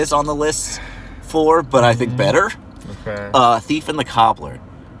put this on the list for, but I think better. Okay. Thief and the Cobbler.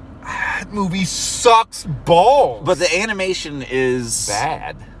 That movie sucks balls. But the animation is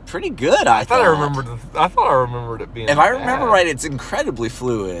bad. Pretty good. I thought I remembered it being. If bad. I remember right, it's incredibly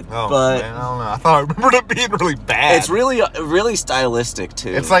fluid. Oh, but man, I don't know. I thought I remembered it being really bad. It's really stylistic too.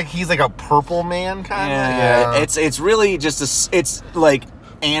 It's like he's like a purple man kind of. Yeah. It's really just it's like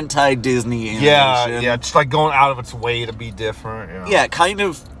anti-Disney animation. Yeah. Just like going out of its way to be different. Yeah, kind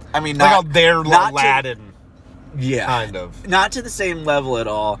of. I mean, like how they're Aladdin. Yeah, kind of. Not to the same level at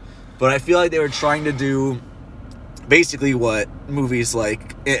all, but I feel like they were trying to do basically what movies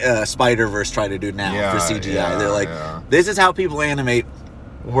like Spider-Verse try to do now for CGI. They're like, this is how people animate.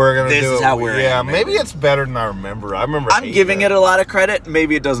 We're gonna do it. This is how we're animating. Maybe it's better than I remember. I'm giving it a lot of credit.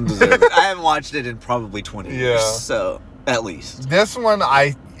 Maybe it doesn't deserve it. I haven't watched it in probably 20 years, so at least. This one,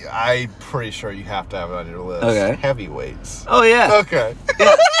 I'm pretty sure you have to have it on your list. Okay. Heavyweights. Oh, yeah. Okay.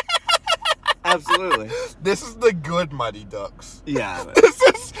 Yeah. Absolutely. This is the good Mighty Ducks. Yeah. This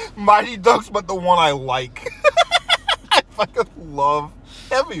is Mighty Ducks, but the one I like. I fucking love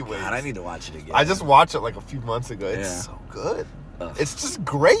Heavyweights. God, I need to watch it again. I just watched it like a few months ago. It's so good. It's just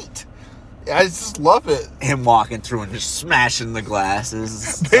great. I just love it. Him walking through and just smashing the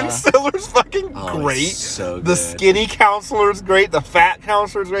glasses. Ben Stiller's fucking great. So good. The skinny counselor's great. The fat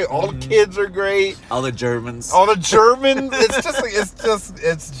counselor's great. All the kids are great. All the Germans. It's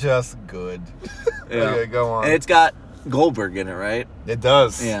just good. Yeah. Okay, go on. And it's got Goldberg in it, right? It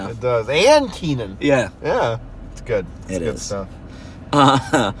does. Yeah. It does. And Keenan. Yeah. Yeah. It's good. It's It good is. stuff.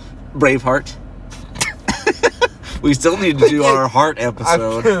 Braveheart. We still need to do our Heart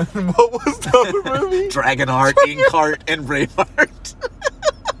episode. What was the other movie? Dragonheart, Inkheart, and Braveheart.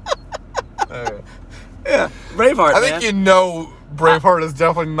 Yeah, Braveheart. I think Braveheart is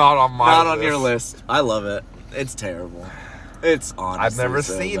definitely not on my list. Not on your list. I love it. It's terrible. It's honestly I've never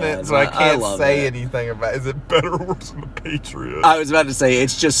so seen bad, it, so I can't say it. anything about. Is it better or worse than The Patriot? I was about to say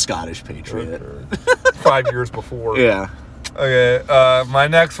it's just Scottish Patriot. Okay. 5 years before. Yeah. Okay. My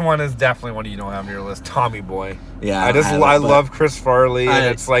next one is definitely one you don't have on your list. Tommy Boy. Yeah. I love Chris Farley, and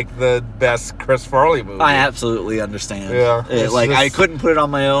it's like the best Chris Farley movie. I absolutely understand. Yeah. I couldn't put it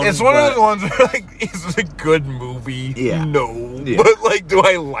on my own. It's one of those ones where is it a good movie? Yeah. No. Yeah. But do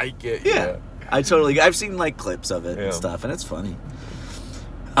I like it? Yeah. I've seen clips of it and stuff, and it's funny.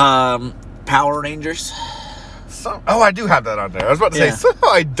 Power Rangers. I do have that on there. I was about to say, somehow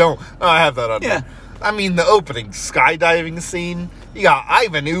I don't. Oh, I have that on there. I mean, the opening skydiving scene, you got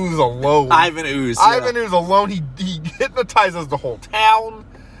Ivan Ooze alone. Ivan Ooze alone, he hypnotizes the whole town.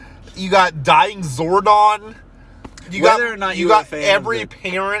 You got dying Zordon. You got every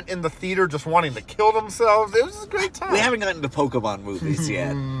parent in the theater just wanting to kill themselves. It was a great time. We haven't gotten to Pokemon movies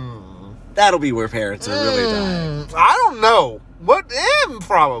yet. That'll be where parents are really dying. I don't know.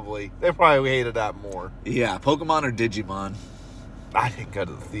 Probably. They probably hated that more. Yeah, Pokemon or Digimon. I didn't go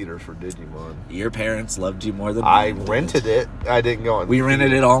to the theaters for Digimon. Your parents loved you more than I mine rented it. I didn't go on. We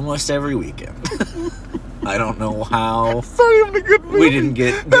rented it almost every weekend. I don't know how. It's not even a good movie. We didn't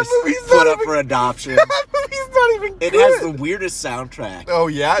get this put up for adoption. That movie's not even good. It has the weirdest soundtrack. Oh,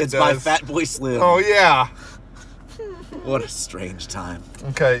 yeah, it's by Fatboy Slim. Oh, yeah. What a strange time.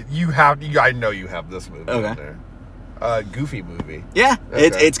 Okay, I know you have this movie in there. Goofy movie. Yeah,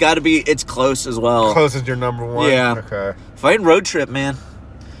 okay. It's got to be. It's close as well. Close as your number one. Yeah. Okay. Fighting Road Trip, man,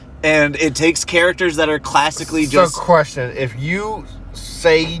 and it takes characters that are classically just. So, question: if you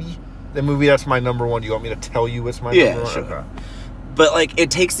say the movie that's my number one, do you want me to tell you it's my number one? Sure. Okay. But like,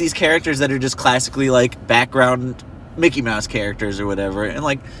 it takes these characters that are just classically like background Mickey Mouse characters or whatever, and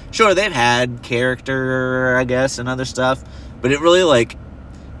like, sure, they've had character, I guess, and other stuff, but it really like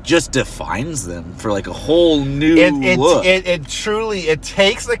just defines them for like a whole new look. It truly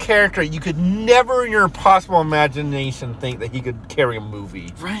takes a character you could never in your possible imagination think that he could carry a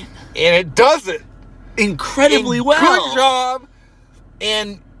movie, right? And it does it incredibly well. Good job.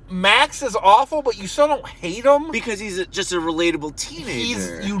 And Max is awful, but you still don't hate him because he's just a relatable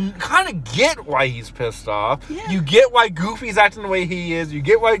teenager. You kind of get why he's pissed off. Yeah. You get why Goofy's acting the way he is. You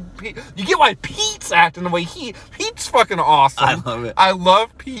get why Pete's acting the way Pete's fucking awesome. I love it. I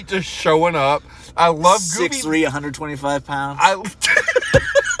love Pete just showing up. I love Goofy. 6'3", 125 pounds.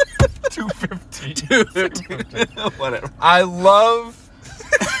 215. 215. Whatever. I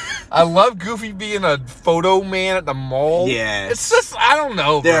love Goofy being a photo man at the mall. Yeah. It's just, I don't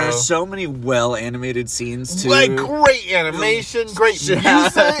know, bro. There are so many well-animated scenes, too. Like, great animation, great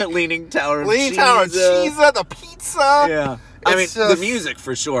music. Leaning Tower of Cheesa, the pizza. Yeah. I mean, the music,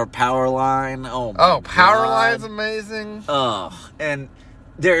 for sure. Powerline. Oh, my God. Powerline's amazing. Oh, and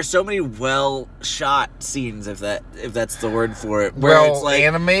there are so many well-shot scenes, if that's the word for it. Where it's like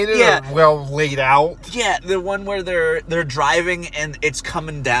animated, yeah, or well laid out. Yeah, the one where they're driving and it's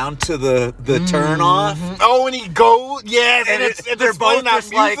coming down to the turn off. Oh, and he goes, yes, and they're both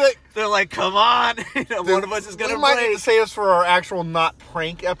just like, they're like, come on, one of us is gonna. We might need to say this for our actual not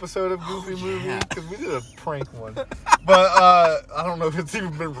prank episode of Goofy Movie, because we did a prank one, but I don't know if it's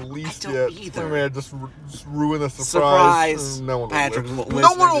even been released yet. Either. I mean, just ruin the surprise. Surprise! No one Patrick will. will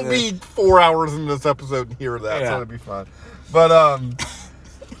No one will be 4 hours into this episode and hear that. Yeah. It's gonna be fun, but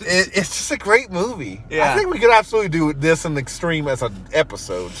it's just a great movie. Yeah. I think we could absolutely do this in Extreme as an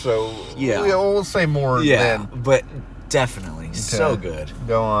episode. So yeah, we'll say more. Yeah, then. but definitely so good.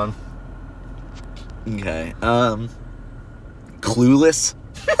 Go on. Okay. Clueless.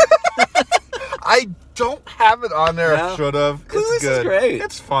 I don't have it on there. No. I should have. Clueless It's good. is great.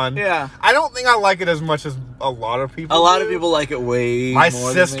 It's fun. Yeah. I don't think I like it as much as a lot of people. A lot do. of people like it way My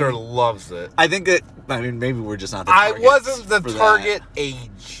more sister than me. loves it. I think that. I mean, maybe we're just not the I targets wasn't the for target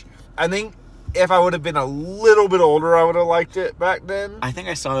age. I think if I would have been a little bit older, I would have liked it back then. I think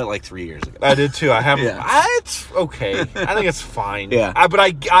I saw it like 3 years ago. I did too. I haven't. Yeah. It's okay. I think it's fine. Yeah. But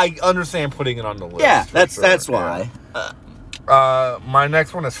I understand putting it on the list. Yeah, that's sure. why. My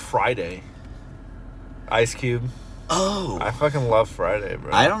next one is Friday. Ice Cube. Oh. I fucking love Friday,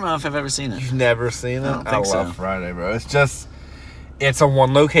 bro. I don't know if I've ever seen it. You've never seen it? I don't think so. I love Friday, bro. It's a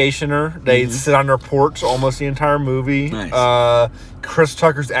one locationer. They sit on their porch almost the entire movie. Nice. Chris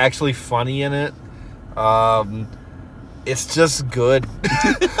Tucker's actually funny in it. It's just good.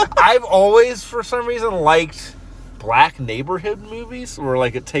 I've always, for some reason, liked black neighborhood movies where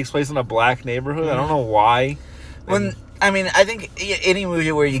like it takes place in a black neighborhood. I don't know why. I think any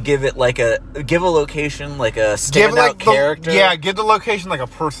movie where you give it give a location, like a standout character. Give the location like a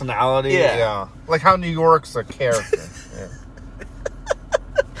personality. Yeah. Like how New York's a character. Yeah.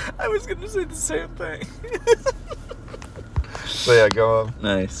 I was going to say the same thing. So yeah, go on.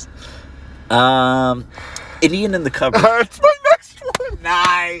 Nice. Indian in the Cupboard. That's my next one.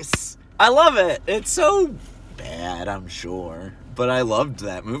 Nice. I love it. It's so bad, I'm sure. But I loved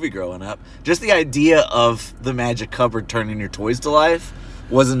that movie growing up. Just the idea of the magic cupboard turning your toys to life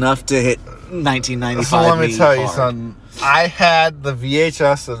was enough to hit 1995. So let me tell you hard. something. I had the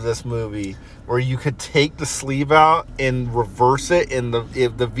VHS of this movie where you could take the sleeve out and reverse it, and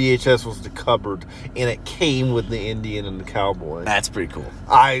if the VHS was the cupboard, and it came with the Indian and the cowboy. That's pretty cool.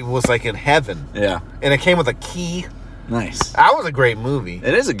 I was like in heaven. Yeah. And it came with a key. Nice. That was a great movie.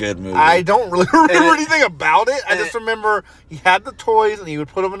 It is a good movie. I don't really remember anything about it. I just remember he had the toys and he would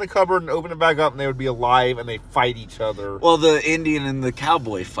put them in the cupboard and open it back up and they would be alive and they fight each other. Well, the Indian and the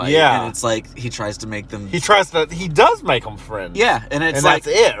cowboy fight. Yeah. And it's like he tries to make them. He does make them friends. Yeah. And it's and like.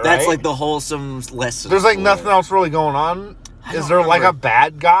 That's it, right? That's like the wholesome lesson. There's like nothing else really going on. Is there like a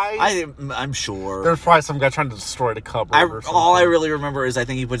bad guy? I'm sure. There's probably some guy trying to destroy the cupboard or something. All I really remember is I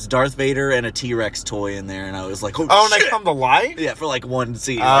think he puts Darth Vader and a T-Rex toy in there, and I was like, oh, and shit! they come to life? Yeah, for like one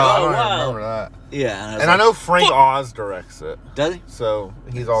scene. I don't remember that. Yeah. And I know Frank Oz directs it. Does he? So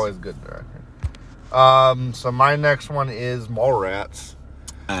he's always a good director. So my next one is Mallrats.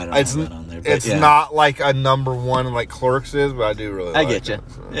 I don't have that on there. But it's not like a number one like Clerks is, but I do really like it. I get you.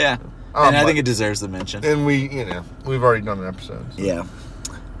 So. Yeah. And I think it deserves the mention. And we've already done an episode. So. Yeah.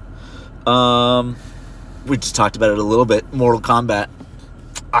 We just talked about it a little bit. Mortal Kombat.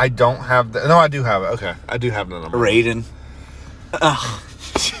 I don't have that. No, I do have it. Okay. I do have the number. Raiden. Ugh.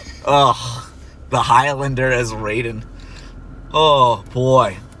 The Highlander as Raiden. Oh,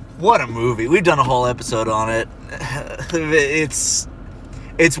 boy. What a movie. We've done a whole episode on it.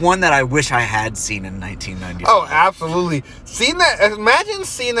 It's one that I wish I had seen in 1995. Oh, absolutely. Imagine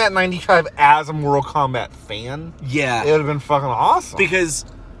seeing that in 95 as a Mortal Kombat fan. Yeah. It would have been fucking awesome. Because,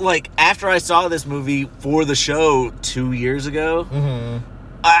 like, after I saw this movie for the show 2 years ago,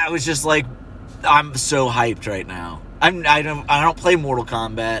 I was just like, I'm so hyped right now. I don't play Mortal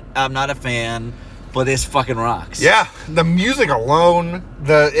Kombat. I'm not a fan. But this fucking rocks. Yeah, the music alone,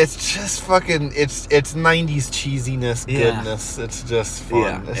 it's just fucking, it's 90's cheesiness, goodness. It's just fun.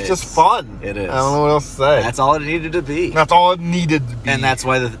 Yeah, it's just fun. It is. I don't know what else to say. That's all it needed to be. That's all it needed to be. And that's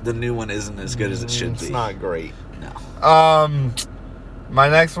why the new one isn't as good as it should be. It's not great. No. My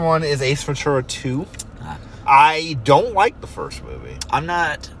next one is Ace Ventura 2. I don't like the first movie. I'm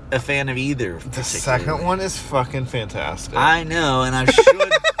not a fan of either. The second one is fucking fantastic. I know, and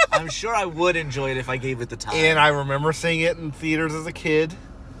I'm sure I would enjoy it if I gave it the time. And I remember seeing it in theaters as a kid.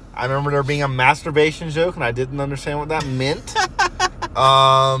 I remember there being a masturbation joke, and I didn't understand what that meant.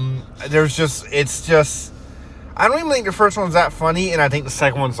 I don't even think the first one's that funny, and I think the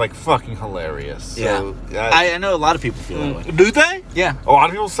second one's like fucking hilarious. So, yeah, I know a lot of people feel that way. Do they? Yeah, a lot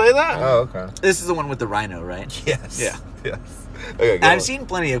of people say that. Oh, okay. This is the one with the rhino, right? Yes. Yeah. Yes. Okay, I've seen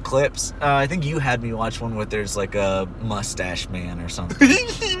plenty of clips. I think you had me watch one where there's like a mustache man or something.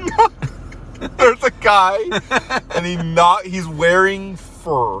 There's a guy, and he's wearing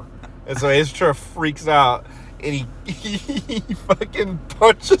fur, and so Ace Ventura freaks out, and he fucking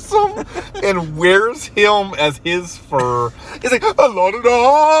punches him and wears him as his fur. He's like,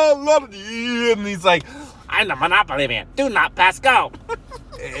 la-da-da, and he's like, I'm the Monopoly man. Do not pass go.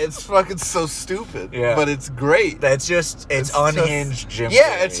 It's fucking so stupid. Yeah. But it's great. It's unhinged Jim Carrey.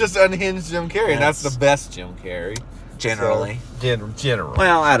 Yeah, it's just unhinged Jim Carrey, and that's the best Jim Carrey. Generally. Generally.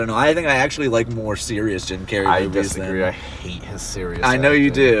 Well, I don't know. I think I actually like more serious Jim Carrey movies. I disagree. I hate his serious I know acting.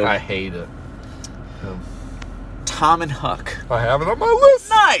 you do. I hate it. Tom and Huck. I have it on my list.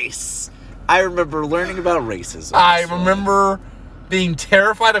 Nice. I remember learning about racism. I remember being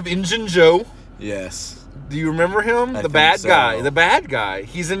terrified of Injun Joe. Yes. Do you remember him? The bad guy. The bad guy.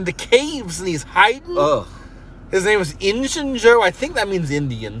 He's in the caves and he's hiding. Ugh. His name was Injun Joe. I think that means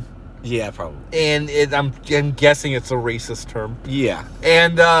Indian. Yeah, probably. And I'm guessing it's a racist term. Yeah.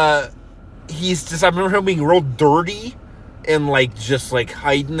 And I remember him being real dirty and just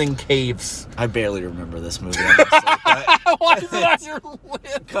hiding in caves. I barely remember this movie. Why is it on your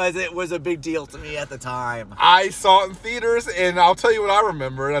list? Because it was a big deal to me at the time. I saw it in theaters, and I'll tell you what I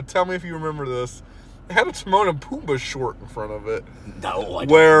remember, and tell me if you remember this. It had a Timon and Pumbaa short in front of it. No, I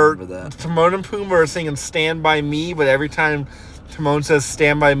don't remember that. Timon and Pumbaa are singing Stand By Me, but every time Timon says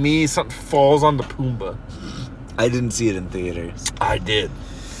Stand By Me, something falls on the Pumbaa. I didn't see it in theaters. I did.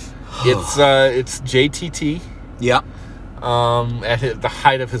 It's JTT. Yeah. At the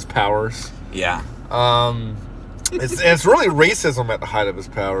height of his powers. Yeah. It's really racism at the height of his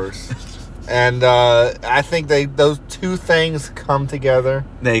powers. And I think those two things come together.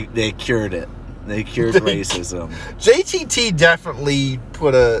 They cured it. They cured racism. JTT definitely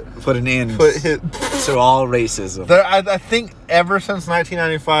put an end to all racism. I think ever since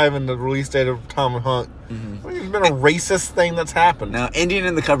 1995 and the release date of Tom and Huck, there's been a racist thing that's happened. Now, Indian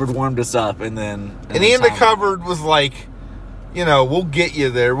in the Cupboard warmed us up, and then Indian in the Cupboard was like, we'll get you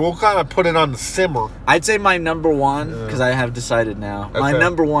there. We'll kind of put it on the simmer. I'd say my number one, because I have decided now, my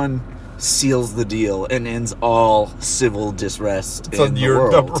number one seals the deal and ends all civil disrest in the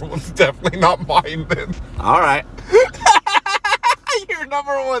world. Your number one's definitely not mine then. All right. Your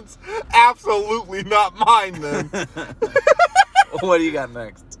number one's absolutely not mine then. What do you got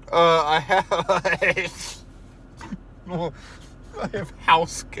next? I have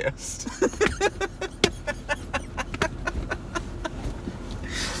House Guest.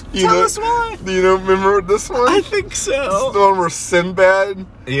 Tell us why. Do you remember this one? I think so. This is the one where Sinbad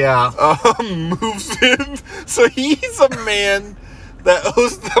moves in. So he's a man that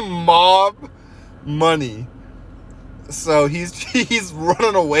owes the mob money. So he's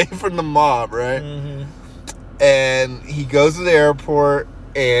running away from the mob, right? Mm-hmm. And he goes to the airport,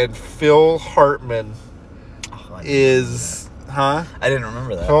 and Phil Hartman is... Huh? I didn't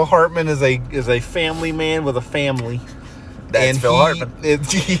remember that. Phil Hartman is a family man with a family. That's Phil Hartman.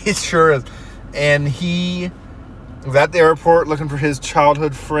 He sure is. And he was at the airport looking for his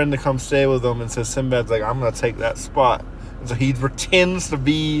childhood friend to come stay with him, and says Sinbad's like, I'm going to take that spot. And so he pretends to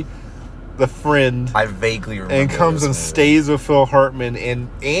be the friend. I vaguely remember. And comes and stays with Phil Hartman.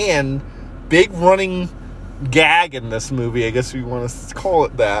 And big running gag in this movie, I guess we want to call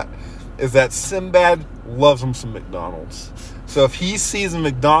it that, is that Sinbad loves him some McDonald's. So if he sees a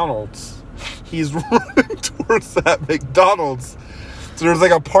McDonald's, he's running towards that McDonald's. So there's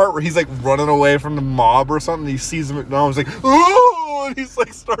like a part where he's like running away from the mob or something. And he sees a McDonald's, like, oh, and he's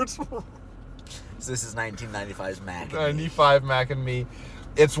like starts. So this is 1995's Mac. 95 Mac and Me.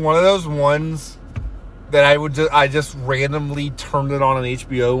 It's one of those ones that I just randomly turned it on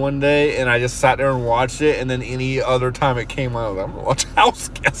HBO one day, and I just sat there and watched it, and then any other time it came on, I was like, I'm going to watch House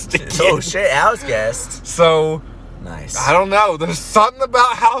Guest again. Oh, shit, House Guest. So, nice. I don't know. There's something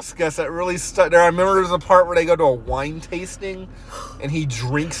about House Guest that really stuck there. I remember there's a part where they go to a wine tasting, and he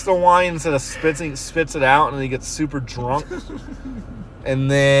drinks the wine instead of spits it out, and he gets super drunk.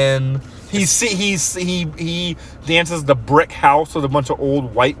 And then he dances the brick house with a bunch of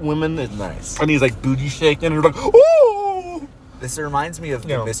old white women. Nice. And he's like booty shaking. And they're like, oh! This reminds me of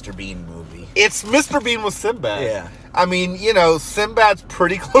the Mr. Bean movie. It's Mr. Bean with Sinbad. Yeah. I mean, Sinbad's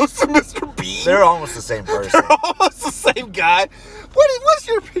pretty close to Mr. Bean. They're almost the same person. They're almost the same guy. What's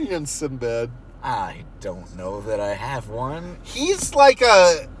your opinion on Sinbad? I don't know that I have one. He's like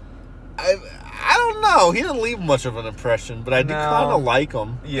I don't know. He didn't leave much of an impression, but I do kind of like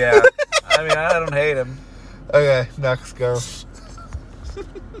him. Yeah. I mean, I don't hate him. Okay, next go.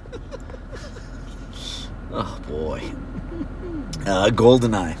 Oh, boy.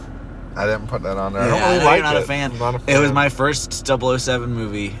 GoldenEye. I didn't put that on there. Yeah, I don't really like it. Not a fan. Not a fan. It was my first 007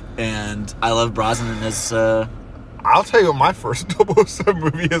 movie, and I love Brosnan as... I'll tell you what my first 007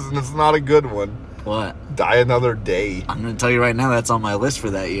 movie is, and it's not a good one. What? Die Another Day. I'm going to tell you right now, that's on my list for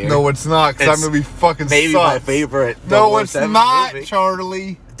that year. No, it's not, because that movie fucking maybe sucks. My favorite. No, it's not, movie.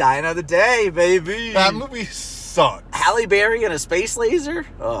 Charlie. Die Another Day, baby. That movie sucks. Halle Berry and a space laser?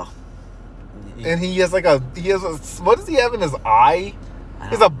 Oh. And he has what does he have in his eye? He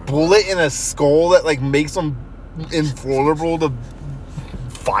has a bullet in his skull that like makes him invulnerable to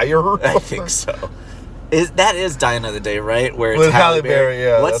fire. I think so. That is Die Another Day, right? Where it's with Halle Berry.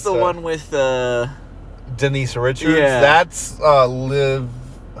 Yeah. What's the one with Denise Richards? Yeah. That's Live.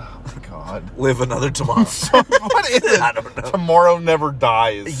 Oh my God. Live Another Tomorrow. What is it? I don't know. Tomorrow Never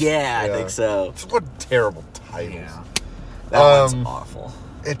Dies. Yeah, I think so. What terrible titles. Yeah. That one's awful.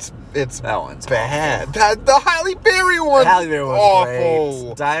 It's that one's bad. The Halle Berry one. The Halle Berry one's awful.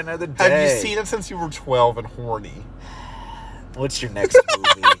 Great. Die Another Day. Have you seen it since you were 12 and horny? What's your next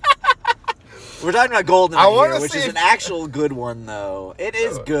movie? We're talking about GoldenEye here, which is an actual good one, though. It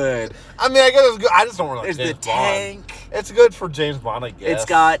is good. I mean, I guess it's good. I just don't really like There's James the tank. Bond. It's good for James Bond, I guess. It's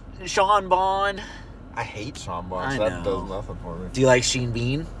got Sean Bond. I hate Sean Bond, I so know. that does nothing for me. Do you like Sheen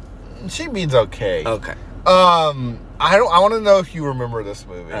Bean? Sheen Bean's okay. Okay. I want to know if you remember this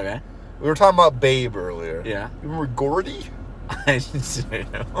movie. Okay. We were talking about Babe earlier. Yeah. You remember Gordy? I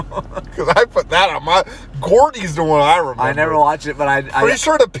don't know. Because I put that on my... Gordy's the one I remember. I never watched it, but Pretty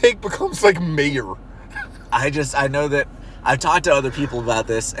sure the pig becomes like mayor. I know that I've talked to other people about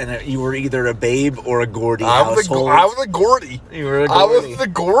this, and you were either a Babe or a Gordy household. I was a Gordy. You were a Gordy. I was the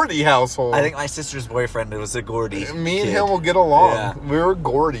Gordy household. I think my sister's boyfriend was a Gordy. Me and him will get along. Yeah. We were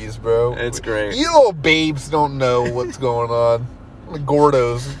Gordys, bro. It's great. You little babes don't know what's going on. The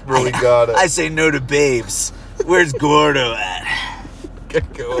Gordos really got it. I say no to babes. Where's Gordo at?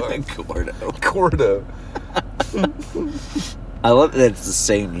 Get going. Gordo. I love that it's the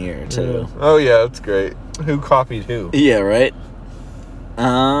same year, too. Yeah. Oh, yeah, that's great. Who copied who? Yeah, right?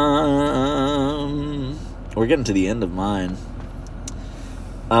 We're getting to the end of mine.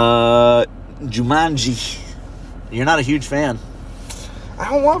 Jumanji. You're not a huge fan. I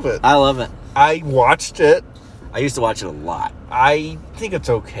don't love it. I love it. I watched it. I used to watch it a lot. I think it's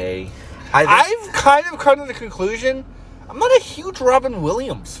okay. I've kind of come to the conclusion, I'm not a huge Robin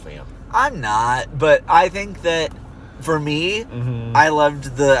Williams fan. I'm not, but I think that for me, I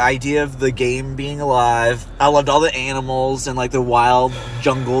loved the idea of the game being alive. I loved all the animals and like the wild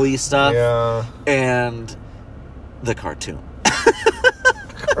jungle-y stuff. Yeah. And the cartoon. The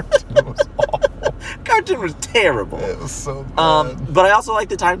cartoon was awful. Cartoon Washington was terrible. It was so bad. But I also like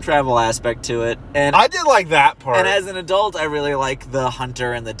the time travel aspect to it. And I did like that part. And as an adult, I really like the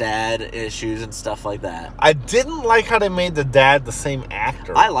Hunter and the dad issues and stuff like that. I didn't like how they made the dad the same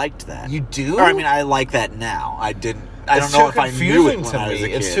actor. I liked that. You do? Or, I mean, I like that now. I didn't. I don't know if I knew it when I was a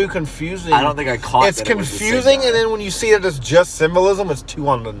kid. It's too confusing. I don't think I caught it. It's confusing, and then when you see it as just symbolism, it's too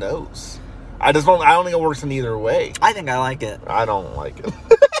on the nose. I don't think it works in either way. I think I like it. I don't like it.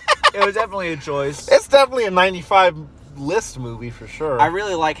 It was definitely a choice. It's definitely a 95 list movie for sure. I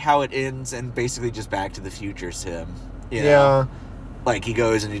really like how it ends and basically just Back to the Future's him. You know? Yeah. Like, he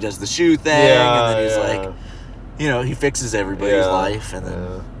goes and he does the shoe thing, and then he's like, you know, he fixes everybody's life, and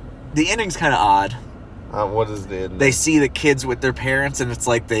then the ending's kind of odd. What is the ending? They see the kids with their parents, and it's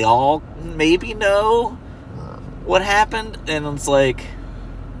like they all maybe know what happened, and it's like...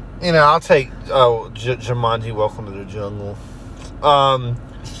 You know, I'll take Jumanji, Welcome to the Jungle.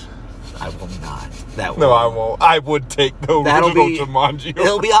 I will not. No, I won't. I would take the original Jumanji.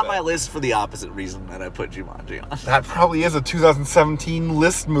 It'll be on my list for the opposite reason that I put Jumanji on. That probably is a 2017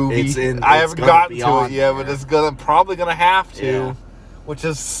 list movie. I haven't gotten to it yet, but it's probably gonna have to, which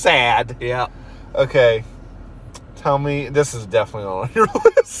is sad. Yeah. Okay. Tell me, this is definitely not on your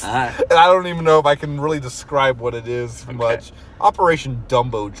list. All right. And I don't even know if I can really describe what it is much. Operation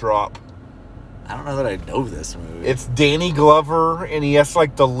Dumbo Drop. I don't know that I know this movie. It's Danny Glover, and he has to,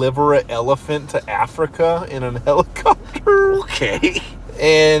 like, deliver an elephant to Africa in a helicopter. Okay.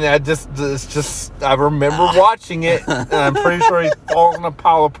 And I remember watching it, and I'm pretty sure he falls in a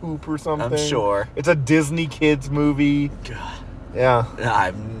pile of poop or something. I'm sure. It's a Disney kids movie. God. Yeah. I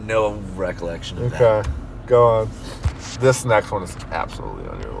have no recollection of that. Okay, go on. This next one is absolutely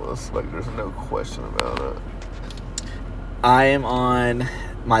on your list. Like, there's no question about it. I am on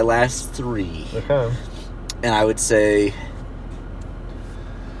my last three. Okay. And I would say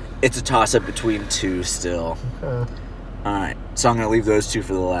it's a toss-up between two still. Okay. All right. So I'm going to leave those two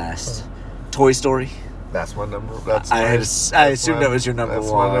for the last. Toy Story. That's my number. I assumed that was your number one.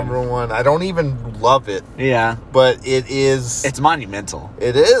 That's my number one. I don't even love it. Yeah. But it is... It's monumental.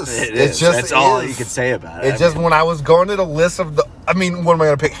 It is. It's just... That's all you can say about it. It's just when I was going to the list of the... I mean, what am I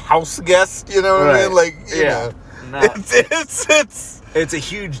going to pick? House guest? You know what I mean? Like, you know. No. It's a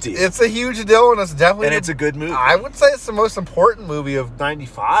huge deal. It's a huge deal, and it's definitely... And it's a good movie. I would say it's the most important movie of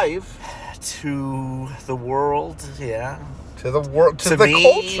 95. To the world, yeah. To the world, to the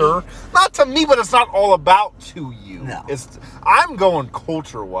culture. Not to me, but it's not all about to you. No. I'm going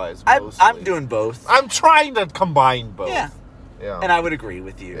culture-wise mostly. I'm doing both. I'm trying to combine both. Yeah. And I would agree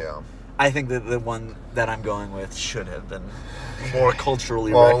with you. Yeah. I think that the one that I'm going with should have been more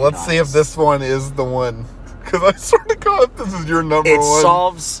culturally recognized. Well, let's see if this one is the one. Because I sort of go if this is your number one. It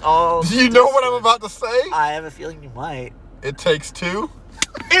solves all... Do you know what I'm about to say? I have a feeling you might. It Takes Two?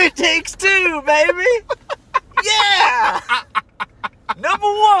 It Takes Two, baby! Yeah! Number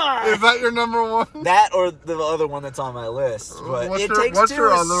one! Is that your number one? That or the other one that's on my list. But what's It your, Takes what's Two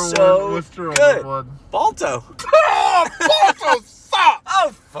your is other so one? What's your good. other one? Balto. Oh, Balto sucks!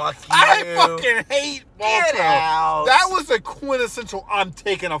 Oh, fuck you. I fucking hate Balto. Get out. That was a quintessential I'm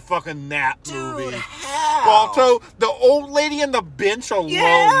taking a fucking nap movie. How? Balto, the old lady on the bench alone makes me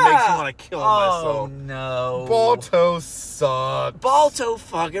want to kill myself. Oh, no. Balto sucks. Balto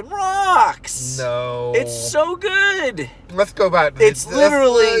fucking rocks. No. It's so good. Let's go back. It's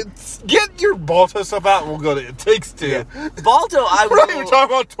literally... Get your Balto stuff out and we'll go to It Takes Two. Yeah. Balto, We're not even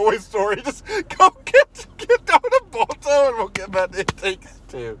talking about Toy Story. Just go get down to Balto and we'll get back to It Takes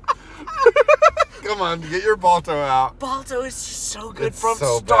Two. Come on, get your Balto out. Balto is just so good it's from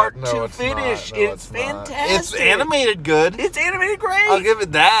so start bad. No, to finish. Not. No, it's fantastic. It's animated good. It's animated great. I'll give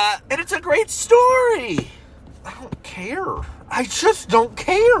it that. And it's a great story. I don't care. I just don't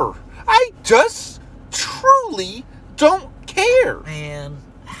care. I just truly don't care. Man,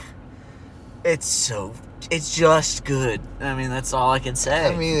 it's just good. I mean, that's all I can say.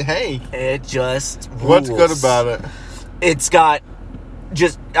 I mean, hey. It just rules. What's good about it? It's got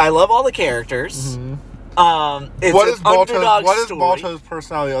I love all the characters. Mm-hmm. It's what is story. Balto's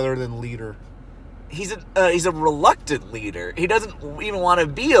personality other than leader? He's a reluctant leader. He doesn't even want to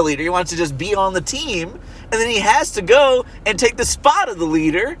be a leader. He wants to just be on the team, and then he has to go and take the spot of the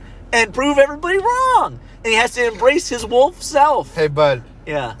leader and prove everybody wrong. And he has to embrace his wolf self. Hey, bud.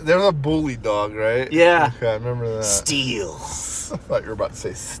 Yeah. There's a bully dog, right? Yeah. Okay, I remember that. Steel. I thought you were about to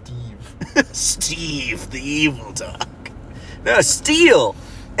say Steve. Steve, the evil dog. No, Steel.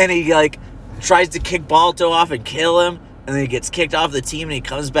 And he, tries to kick Balto off and kill him. And then he gets kicked off the team and he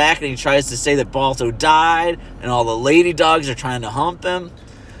comes back and he tries to say that Balto died. And all the lady dogs are trying to hump him.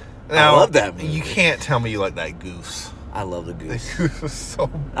 Now, I love that movie. You can't tell me you like that goose. I love the goose. The goose is so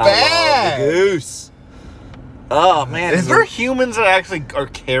bad. I love the goose. Oh, man. Is there humans that actually are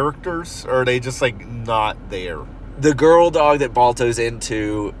characters, or are they just, like, not there? The girl dog that Balto's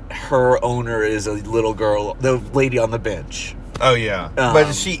into, her owner is a little girl, the lady on the bench. Oh, yeah. But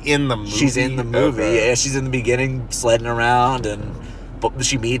is she in the movie? She's in the movie. Okay. Yeah, she's in the beginning sledding around, and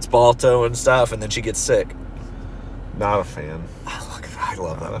she meets Balto and stuff, and then she gets sick. Not a fan. I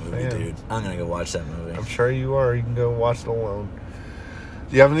love that movie, dude. I'm going to go watch that movie. I'm sure you are. You can go watch it alone.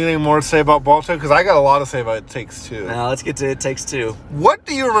 Do you have anything more to say about Balto? Because I got a lot to say about It Takes Two. Now, let's get to It Takes Two. What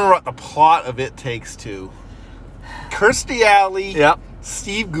do you remember about the plot of It Takes Two? Kirstie Alley, yep.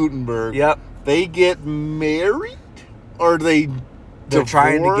 Steve Guttenberg, yep. They get married? Or they're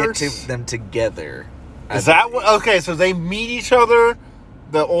trying to get them together. Is that what? Okay, so they meet each other.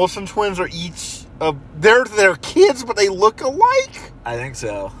 The Olsen twins are each... they're their kids, but they look alike? I think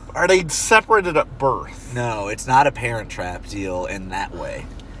so. Are they separated at birth? No, it's not a Parent Trap deal in that way.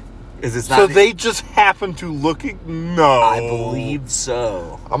 So they just happen to look... No. I believe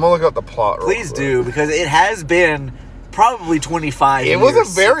so. I'm going to look up the plot Please do, because it has been probably 25 years. It was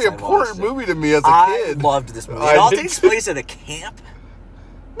a very important movie to me as a kid. I loved this movie. It all takes place at a camp.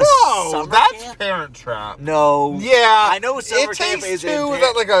 No, that's Parent Trap. No. Yeah. I know summer camp is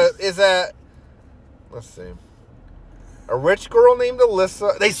is that let's see. A rich girl named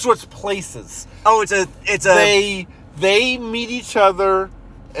Alyssa. They switch places. Oh, it's a they meet each other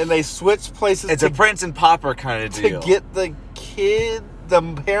and they switch places. It's a Prince and Pauper kind of deal. To get the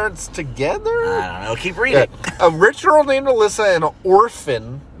parents together? I don't know. Keep reading. Yeah. A rich girl named Alyssa and an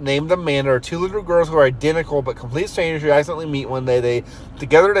orphan named Amanda are two little girls who are identical but complete strangers who accidentally meet one day.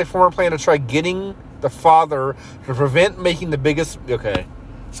 Together they form a plan to try getting the father to prevent making the biggest... Okay.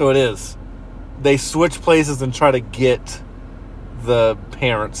 So it is. They switch places and try to get the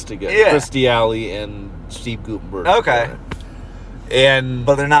parents together. Yeah. Kirstie Alley and Steve Guttenberg. Okay.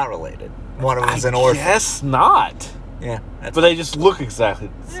 But they're not related. One of them's an orphan. Yes, not. Yeah. But they just look exactly...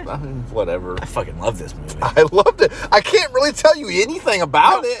 I mean, whatever. I fucking love this movie. I loved it. I can't really tell you anything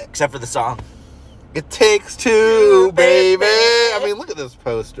about it. Except for the song. It Takes Two, baby. I mean, look at this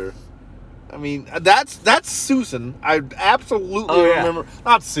poster. I mean, that's Susan. I absolutely remember...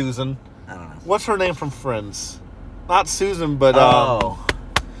 Not Susan. I don't know. What's her name from Friends? Not Susan, but...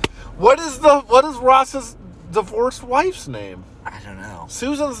 What is Ross's divorced wife's name? I don't know.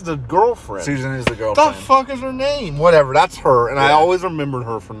 Susan's the girlfriend. Susan is the girlfriend. The fuck is her name? Whatever, that's her, and I always remembered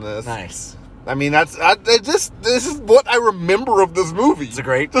her from this. Nice. I mean, this is what I remember of this movie. It's a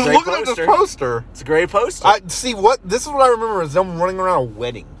great look poster. at this poster. It's a great poster. This is what I remember is them running around a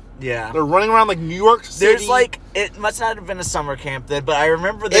wedding. Yeah. They're running around like New York City. There's it must not have been a summer camp then, but I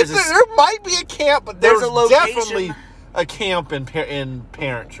remember there might be a camp, but there's a location. Definitely a camp in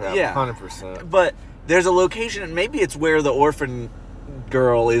Parent Trap. Yeah. 100%. But there's a location, and maybe it's where the orphan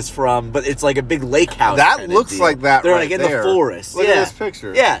girl is from, but it's like a big lake house. That looks like that. They're right like in there. the forest. Look at this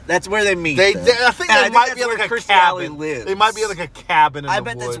picture. Yeah, that's where they meet. I think they might be like a cabin. Lives. They might be like a cabin. I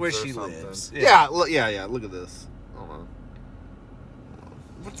bet that's where she lives. Yeah. Yeah. Look at this. Hold on.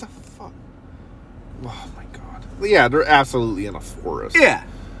 What the fuck? Oh my god. Yeah, they're absolutely in a forest. Yeah.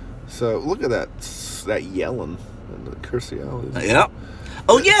 So look at that yelling and the Kirstie Alley. Yep.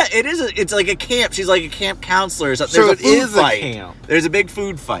 Oh yeah, it is. It's like a camp. She's like a camp counselor or something. So There's it is a camp. There's a big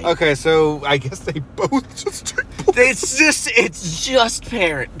food fight. Okay, so I guess they both just. It's just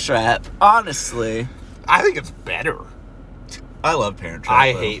Parent Trap. Honestly, I think it's better. I love Parent Trap.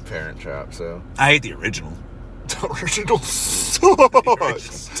 I hate Parent Trap. So I hate the original. The original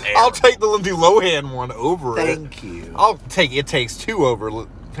sucks. I'll take the Lindsay Lohan one over it. Thank you. I'll take It Takes Two over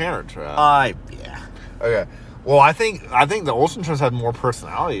Parent Trap. Yeah. Okay. Well, I think the Olsen twins had more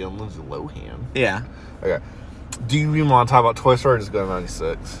personality than Lindsay Lohan. Yeah. Okay. Do you even want to talk about Toy Story or just go to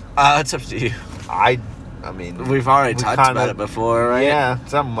 96? It's up to you. I mean... We've already talked about it before, right? Yeah.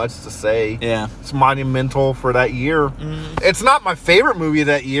 It's not much to say. Yeah. It's monumental for that year. It's not my favorite movie of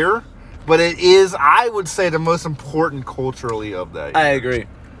that year, but it is, I would say, the most important culturally of that year. I agree.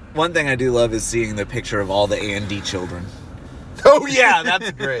 One thing I do love is seeing the picture of all the Andy children. Oh, yeah, that's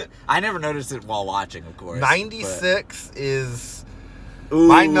great. I never noticed it while watching, of course. 96 is... Ooh.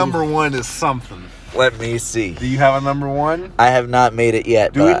 My number one is something. Let me see. Do you have a number one? I have not made it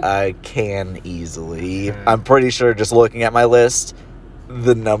yet, but I can easily. Okay. I'm pretty sure just looking at my list,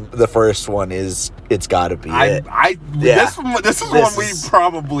 the first one is... It's got to be it. This is one we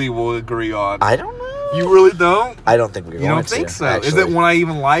probably will agree on. I don't know. You really don't? I don't think we're going to. You don't think so? Actually. Is it one I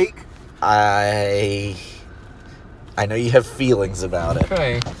even like? I know you have feelings about it.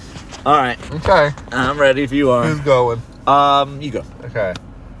 Okay. All right. Okay. I'm ready if you are. Who's going? You go. Okay.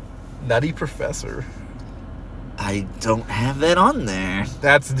 Nutty Professor. I don't have that on there.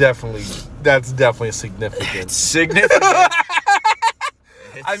 That's definitely significant. It's significant.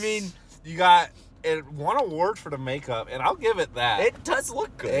 I mean, it won awards for the makeup, and I'll give it that. It does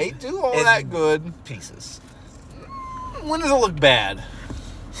look good. They do all that good. Pieces. When does it look bad?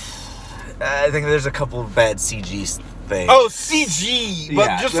 I think there's a couple of bad CG things. Oh, CG,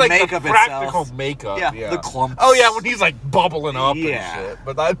 but just the like makeup the practical itself. makeup. Yeah, the clumps. Oh yeah, when he's like bubbling up and shit.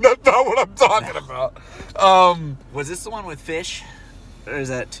 But that's not what I'm talking about. Was this the one with fish, or is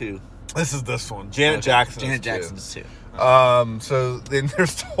that 2? This one. Janet Jackson. Janet Jackson's 2. So then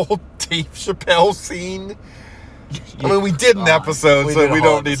there's the whole Dave Chappelle scene. I mean, we did an episode, so we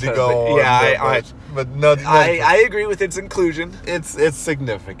don't need to go on. Yeah, I agree with its inclusion. It's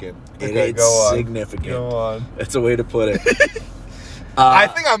significant. It's significant. Go on. That's a way to put it. I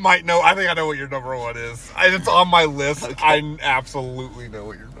think I might know. I think I know what your number 1 is. It's on my list. Okay. I absolutely know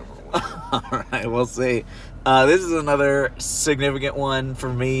what your number 1 is. All right, we'll see. This is another significant one for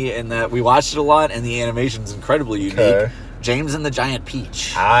me in that we watched it a lot, and the animation's incredibly unique. Okay. James and the Giant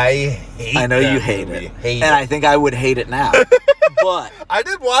Peach. I know you hate it. And I think I would hate it now. But I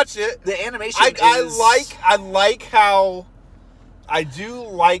did watch it. The animation I like how I do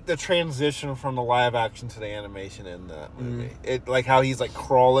like the transition from the live action to the animation in that movie. It like how he's like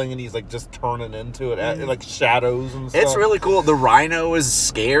crawling and he's like just turning into it, like shadows and stuff. It's really cool. The rhino is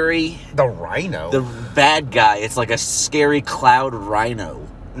scary. The rhino? The bad guy. It's like a scary cloud rhino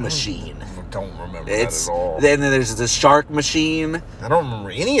machine. I don't remember that at all. Then there's the shark machine. I don't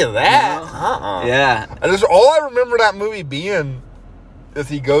remember any of that. No. Yeah. All I remember that movie being is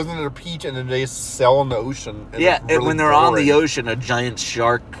he goes into the beach and then they sail in the ocean. And and when they're on the ocean, a giant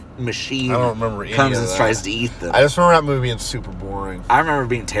shark machine comes and tries to eat them. I just remember that movie being super boring. I remember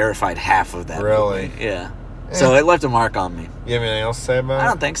being terrified half of that movie. Yeah. So it left a mark on me. You have anything else to say about it? I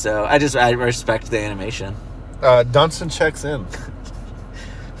don't think so. I respect the animation. Dunstan checks in.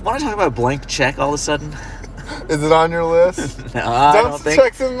 Want to talk about Blank Check all of a sudden? Is it on your list? No, I don't think.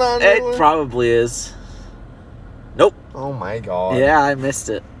 Checks in on your list? It probably is. Nope. Oh my god. Yeah, I missed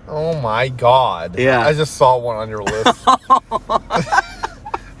it. Oh my god. Yeah. I just saw one on your list.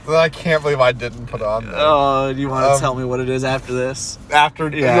 I can't believe I didn't put it on there. Oh, do you want to tell me what it is after this? You want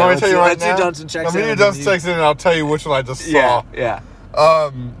me to tell you right now? Let's do Dunstan Checks in. Let me do Dunstan Checks in and I'll tell you which one I just saw. Yeah.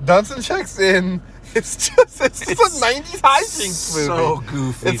 Dunstan Checks in. It's just a 90's hijinks movie. So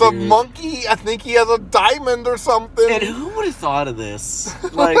goofy. It's a monkey. I think he has a diamond or something. And who would have thought of this?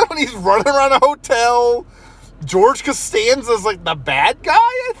 Like when he's running around a hotel. George Costanza's like the bad guy,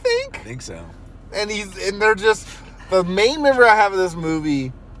 I think. I think so. And they're just the main memory I have of this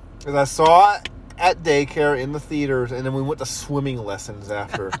movie is I saw it at daycare in the theaters, and then we went to swimming lessons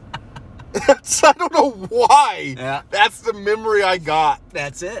after. I don't know why. Yeah. That's the memory I got.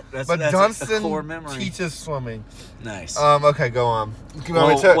 That's it. That's Dunstan a core memory. teaches swimming. Nice. Okay, go on.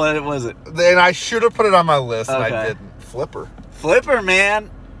 What was it? And I should have put it on my list, and I didn't. Flipper, man.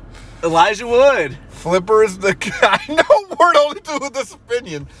 Elijah Wood. Flipper is the guy. No word only to this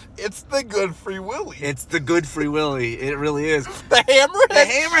opinion. It's the good Free Willy. It's the good Free Willy. It really is. The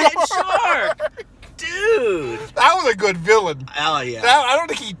hammerhead shark. Dude. That was a good villain. Oh, yeah. I don't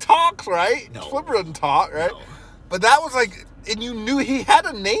think he talks, right? No. Flipper doesn't talk, right? No. But that was like, and you knew he had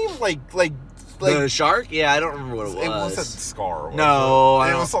a name like the shark? Yeah, I don't remember what it was. It wasn't Scar. No.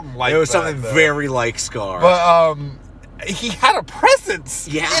 It was something like that. It was something very like Scar. But, he had a presence.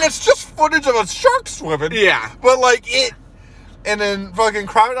 Yeah. And it's just footage of a shark swimming. Yeah. But, and then fucking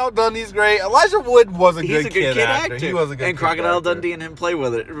Crocodile Dundee's great. Elijah Wood was a good kid actor. He was a good And Crocodile Dundee and him play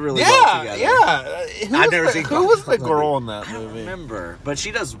with it really well together. Yeah. I've never seen Who was the girl in that movie? I don't remember. But she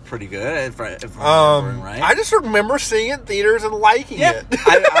does pretty good, if I'm remembering right. I just remember seeing it in theaters and liking it.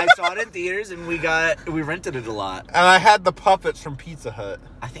 I saw it in theaters and we rented it a lot. And I had the puppets from Pizza Hut.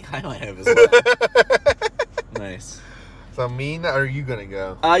 I think I might have as well. Nice. So are you gonna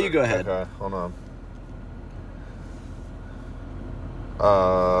go? You go ahead. Okay, hold on.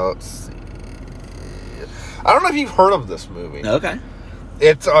 Let's see. I don't know if you've heard of this movie. Okay.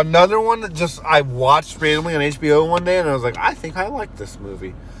 It's another one that I watched randomly on HBO one day, and I was like, I think I like this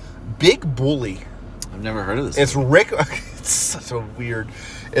movie. Big Bully. I've never heard of this. It's Rick. It's such a weird.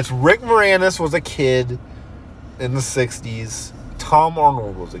 It's Rick Moranis was a kid in the 60s. Tom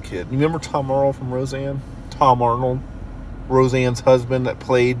Arnold was a kid. You remember Tom Arnold from Roseanne? Tom Arnold, Roseanne's husband that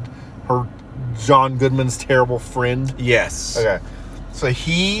played her John Goodman's terrible friend. Yes. Okay. So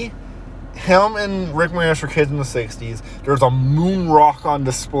him and Rick Moranis were kids in the 60s. There's a moon rock on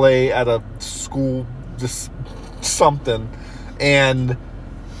display at a school, just something. And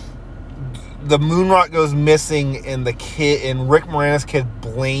the moon rock goes missing, and Rick Moranis' kid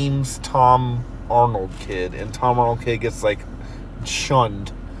blames Tom Arnold kid, and Tom Arnold kid gets like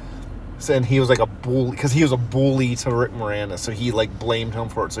shunned. So, and he was like a bully because he was a bully to Rick Moranis, so he like blamed him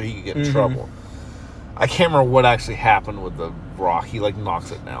for it, so he could get in trouble. I can't remember what actually happened with the rock. He like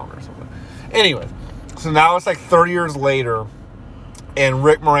knocks it down or something. Anyway, so now it's like 30 years later, and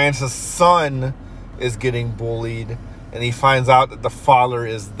Rick Moranis' son is getting bullied, and he finds out that the father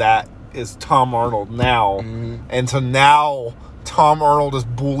is Tom Arnold now, and so now Tom Arnold is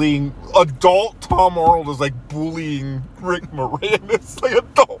bullying adult Tom Arnold is like bullying Rick Moranis, like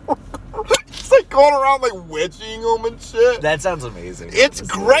adult. He's like going around like wedging him and shit. That sounds amazing. It's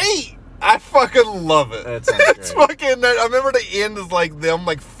great. I fucking love it. That sounds It's great. fucking. I remember the end is like them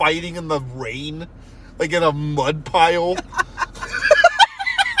like fighting in the rain, like in a mud pile.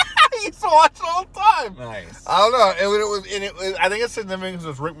 I used to watch it all the time. Nice. I don't know. It was. I think it's significant because it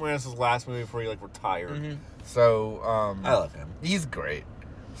was Rick Moranis' last movie before he like retired. So I love him. He's great.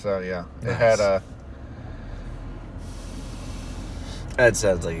 So yeah, Nice. it had a. That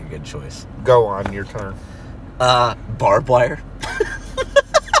sounds like a good choice. Go on, your turn. Barbed wire.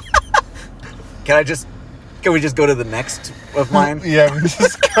 Can we just go to the next of mine? Yeah, we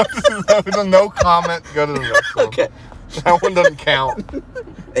just go to no comment. Go to the next one. Okay. That one doesn't count.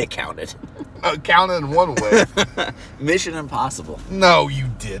 It counted. Counted in one way. Mission Impossible. No, you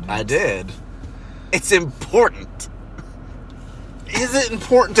didn't. I did. It's important. Is it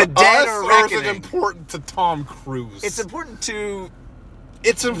important to Dead us, or or is it Reckoning? important to Tom Cruise? It's important to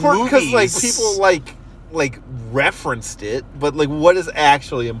It's important because like movies. people like referenced it, but like what is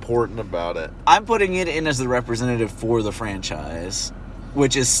actually important about it? I'm putting it in as the representative for the franchise,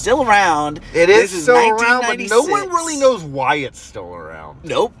 which is still around. It This is still around, but 1996. no one really knows why it's still around.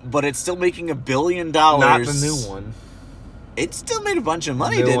 Nope, but it's still making $1 billion. Not the new one. It still made a bunch of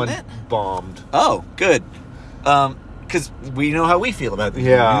money, The new didn't one it? bombed. Oh, good. Because we know how we feel about these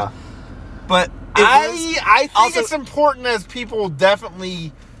Yeah. movies. But I think also- it's important as people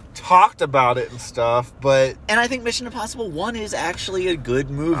definitely talked about it and stuff, but and I think Mission Impossible 1 is actually a good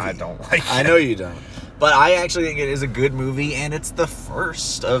movie. I don't like it. I know you don't. But I actually think it is a good movie, and it's the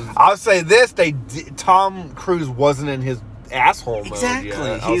first of... I'll say this: Tom Cruise wasn't in his asshole mode Exactly.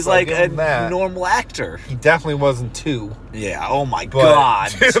 yet. He's I'll like give a him that. normal actor. He definitely wasn't 2. Yeah, oh my But, God.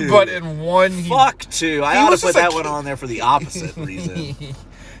 2. but in 1, he Fuck 2. I he ought to was put just a that one kid. on there for the opposite reason.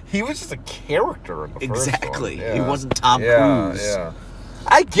 He was just a character in the Exactly. first one. He Yeah. wasn't Tom Yeah, Cruise. yeah.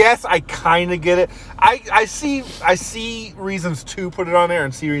 I guess I kind of get it. I see reasons to put it on there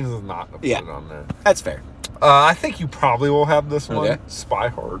and see reasons not to put it on there. That's fair. I think you probably will have this one. Okay. Spy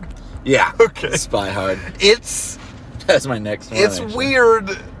Hard. Yeah. Okay. Spy Hard. It's That's my next one. it's actually.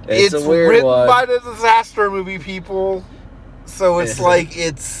 weird. It's a weird written one. by the disaster movie people, so it's Yeah. like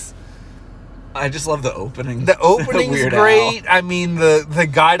it's I just love the opening. the opening's Weird great. I mean the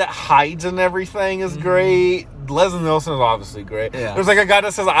guy that hides and everything is great. Leslie Nielsen is obviously great. Yeah. There's like a guy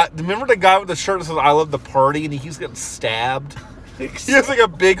that says, remember the guy with the shirt that says "I love the party" and he keeps getting stabbed. He has like a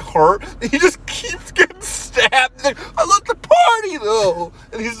big heart. And he just keeps getting stabbed. He's like, I love the party though,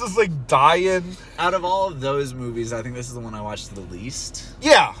 and he's just like dying. Out of all of those movies, I think this is the one I watched the least.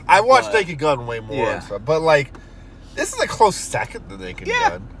 Yeah, I watched But- Naked Gun way more, Yeah. and stuff, but like this is a close second to Naked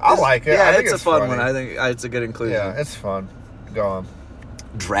Yeah. Gun. I like it. Yeah, I think it's a fun funny. one. I think it's a good inclusion. Yeah, it's fun. Go on.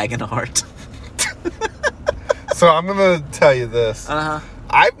 Dragonheart. So I'm gonna tell you this. Uh-huh.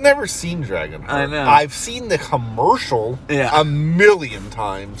 I've never seen Dragonheart. I know. I've seen the commercial Yeah. a million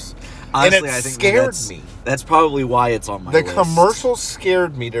times. Honestly, and it I think scared me. That's probably why it's on my The list. commercial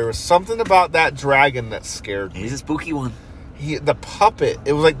scared me. There was something about that dragon that scared me. He's a spooky one. The puppet,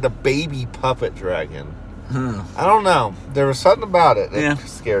 it was like the baby puppet dragon. Huh. I don't know. There was something about it that Yeah.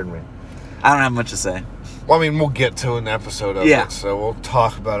 scared me. I don't have much to say. Well, I mean, we'll get to an episode of Yeah. it, so we'll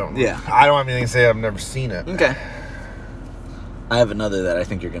talk about it. Yeah. I don't have anything to say. I've never seen it. Okay. I have another that I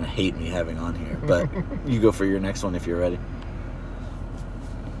think you're going to hate me having on here, but you go for your next one if you're ready.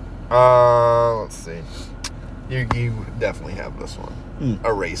 Let's see. You definitely have this one.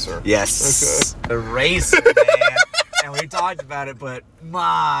 Eraser. Yes. Eraser, man. And we talked about it, but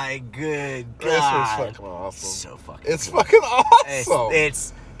my good Eraser's God. fucking awesome. So fucking It's good. fucking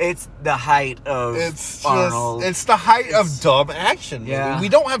awesome. It's the height of It's Arnold. just, it's the height of dumb action movie. Yeah. We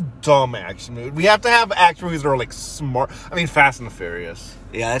don't have dumb action movies. We have to have action movies that are like smart. I mean, Fast and the Furious.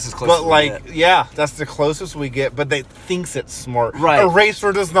 Yeah, that's as close But as we like, get. yeah, that's the closest we get. But they thinks it's smart. Right.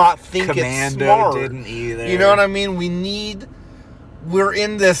 Eraser does not think Commando it's smart. didn't either. You know what I mean? We need we're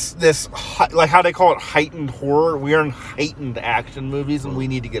in this like how they call it heightened horror. We are in heightened action movies, and we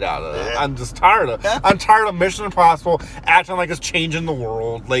need to get out of that. I'm just tired of it. I'm tired of Mission Impossible acting like it's changing the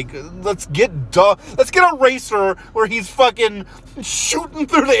world. Like, let's get a racer where he's fucking shooting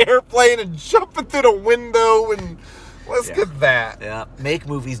through the airplane and jumping through the window, and let's get that. Yeah, make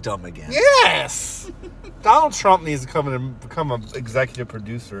movies dumb again. Yes. Donald Trump needs to come in and become an executive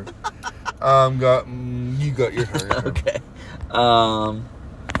producer. You got your turn. Okay.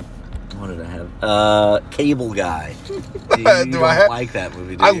 What did I have? Cable Guy. You don't like that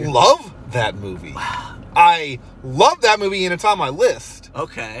movie, do you? I love that movie. I love that movie, and it's on my list.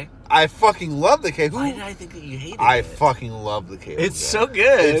 Okay. I fucking love the Cable Guy. Why did I think that you hated it? I fucking love the Cable Guy. It's so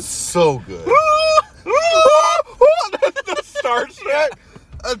good. It's so good. The Star Trek.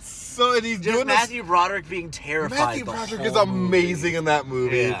 It's so, and he's just doing Matthew Broderick being terrified. Matthew Broderick is amazing in that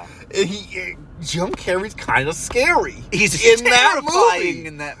movie. Yeah. Jim Carrey's kind of scary. He's in terrifying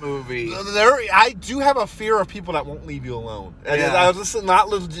in that movie. I do have a fear of people that won't leave you alone. And I was just not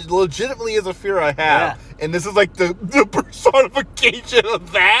legitimately is a fear I have. Yeah. And this is like the personification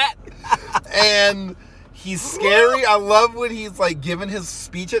of that. And he's scary. I love when he's like giving his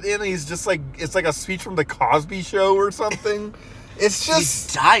speech at the end. He's just like, it's like a speech from the Cosby Show or something. It's just...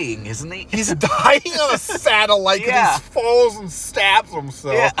 He's dying, isn't he? He's dying on a satellite because he falls and stabs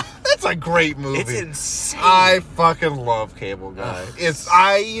himself. Yeah. That's a great movie. It's insane. I fucking love Cable Guy.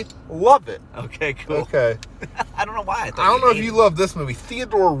 I love it. Okay, cool. Okay. I don't know why. I don't know if you love this movie.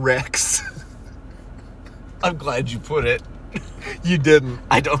 Theodore Rex. I'm glad you put it. You didn't.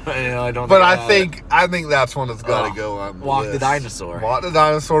 I don't. But I think that's one that's got to go on the Walk list. the Dinosaur. Walk the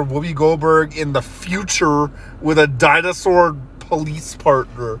Dinosaur. Whoopi Goldberg in the future with a dinosaur police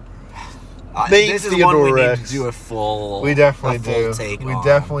partner. This is one we need to do a full. We definitely do. Take we on.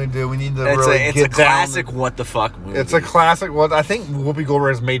 Definitely do. We need to it's a classic. What the fuck movie? It's a classic. What I think Whoopi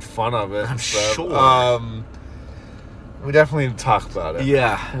Goldberg has made fun of it. I'm sure. We definitely need to talk about it.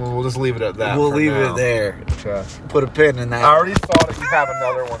 Yeah. We'll just leave it at that. We'll leave it there. Okay. Put a pin in that. I already saw that you have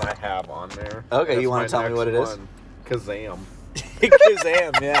another one I have on there. Okay, you want to tell me what it is? Kazam.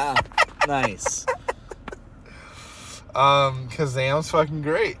 Kazam, yeah. Nice. Kazam's fucking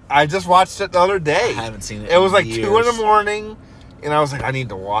great. I just watched it the other day. I haven't seen it. It was like 2 a.m, and I was like, I need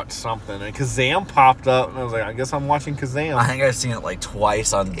to watch something. And Kazam popped up, and I was like, I guess I'm watching Kazam. I think I've seen it like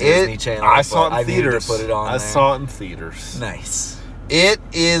twice on Disney Channel. I saw it in theaters. Put it on I saw it in theaters. Nice. It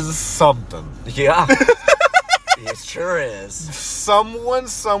is something. Yeah. It sure is. Someone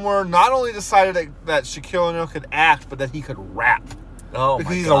somewhere not only decided that Shaquille O'Neal could act, but that he could rap. Oh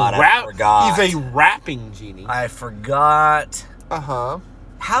because my God, I forgot. He's a rapping genie. I forgot. Uh-huh.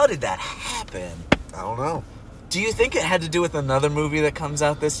 How did that happen? I don't know. Do you think it had to do with another movie that comes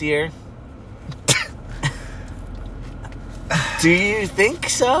out this year? Do you think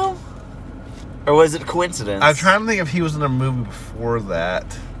so? Or was it a coincidence? I'm trying to think if he was in a movie before that.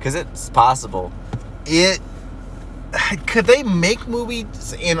 Because it's possible. Could they make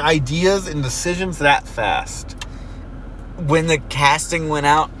movies and ideas and decisions that fast? When the casting went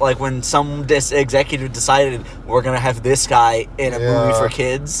out, like when some executive decided we're going to have this guy in a movie for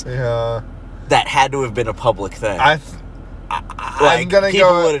kids, that had to have been a public thing. I'm gonna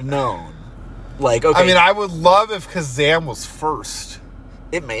people would have known. Like, okay. I mean, I would love if Kazam was first.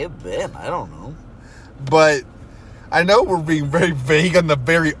 It may have been. I don't know. But I know we're being very vague on the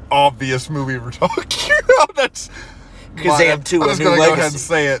very obvious movie we're talking about. That's Kazam 2. I'm just going to go ahead and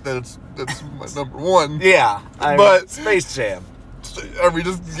say it that it's my number one. Yeah, but Space Jam. Are we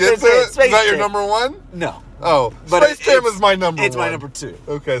just getting to it? Is that your number one? No. Oh, but Space Jam is my number one. It's my number 2.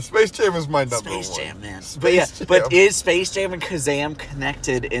 Okay, Space Jam is my number one. Space Jam, man. But is Space Jam and Kazam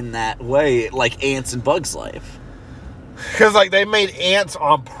connected in that way, like Ants and Bugs Life? Because like they made Ants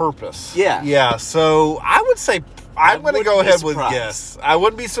on purpose. Yeah. Yeah. So I would say I'm going to go ahead with yes. I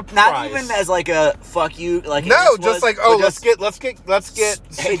wouldn't be surprised. Not even as like a fuck you, like no, just like let's get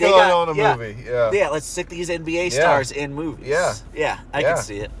hey, they got on a movie. Yeah, let's stick these NBA stars in movies. Yeah, I can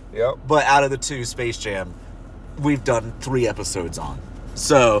see it. Yep. But out of the 2, Space Jam, we've done 3 episodes on,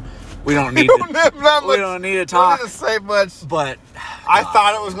 so we don't need we don't need to talk. We don't need to say much. But I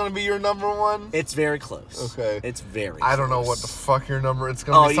thought it was going to be your number one. It's very close. Okay, it's very. I don't know what the fuck your number. It's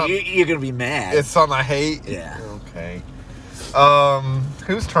going to be something. You're going to be mad. It's something I hate. Yeah. Okay.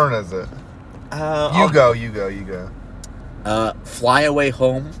 Whose turn is it? You go. Fly Away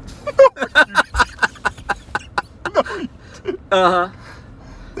Home. The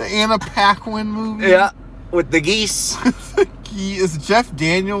Anna Paquin movie. Yeah, with the geese. Is Jeff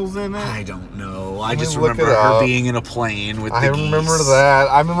Daniels in it? I don't know. I just remember her being in a plane with the geese. I remember that.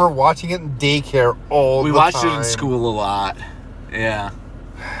 I remember watching it in daycare all the time. We watched it in school a lot. Yeah.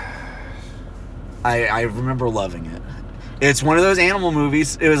 I remember loving it. It's one of those animal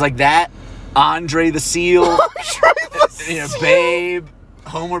movies. It was like that, Andre the Seal, Babe,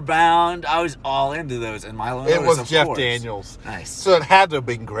 Homeward Bound. I was all into those. And Milo It Notice, was Jeff Daniels. Nice. So it had to have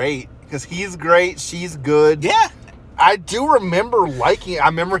been great because he's great. She's good. Yeah. I do remember liking it. I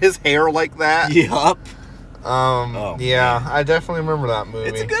remember his hair like that. Yup. Yeah, man. I definitely remember that movie.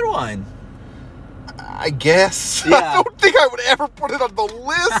 It's a good one. I guess. Yeah. I don't think I would ever put it on the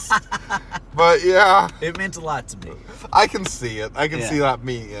list. But yeah. It meant a lot to me. I can see it. I can see that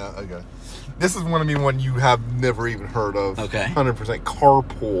yeah, okay. This is one you have never even heard of. Okay. 100%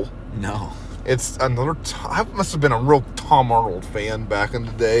 Carpool. No. It's another I must have been a real Tom Arnold fan back in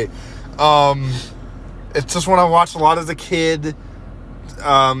the day. It's just one I watched a lot as a kid.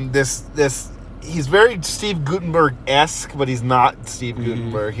 He's very Steve Guttenberg-esque, but he's not Steve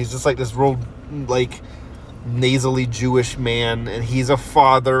Guttenberg. He's just like this real, like, nasally Jewish man, and he's a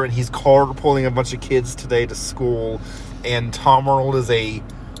father, and he's carpooling a bunch of kids today to school, and Tom Arnold is a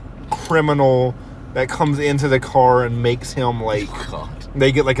criminal that comes into the car and makes him, like,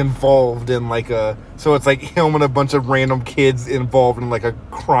 they get, like, involved in, like, so it's like him and a bunch of random kids involved in, like, a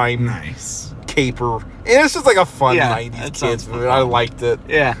crime caper. And it's just like a fun 90s kids movie. I liked it.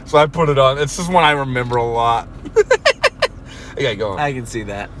 Yeah. So I put it on. It's just one I remember a lot. Yeah, go on. I can see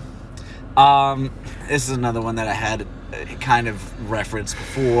that. This is another one that I had kind of referenced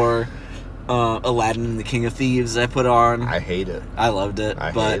before. Aladdin and the King of Thieves I put on. I hate it. I loved it.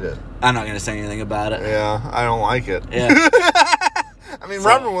 I hate it. I'm not going to say anything about it. Yeah, I don't like it. Yeah. I mean,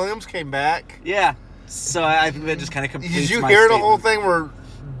 Robin Williams came back. Yeah. So I think that just kind of completes Did you my hear statement. the whole thing where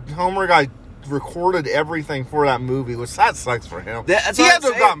Homer guy recorded everything for that movie, which that sucks for him. He had to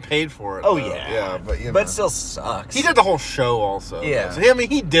have gotten paid for it. Oh, though. yeah. But you know. But it still sucks. He did the whole show also. Yeah. So, I mean,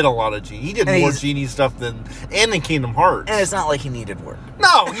 he did a lot of Genie. He did more Genie stuff than in Kingdom Hearts. And it's not like he needed work.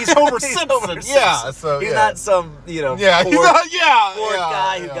 No, he's Homer He's Simpson. Homer Yeah. Simpson. So he's not some, poor, he's not, poor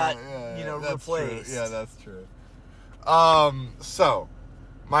guy who got, replaced. True. Yeah, that's true. So,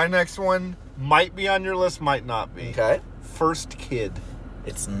 my next one might be on your list, might not be. Okay. First Kid.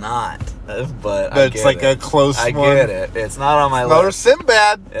 It's not, but it's like a close one. I get it. It's not on my another list.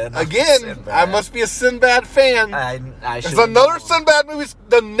 Sinbad. Again, Sinbad. I must be a Sinbad fan. I should. It's another Sinbad movie.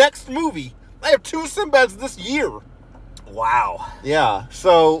 The next movie. I have 2 Sinbads this year. Wow. Yeah.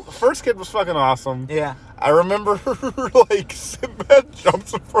 So, First Kid was fucking awesome. Yeah. I remember, like, Sinbad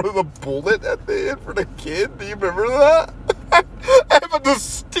jumps in front of the bullet at the end for the kid. Do you remember that? I have a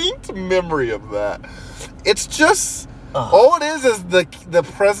distinct memory of that. It's just... all it is the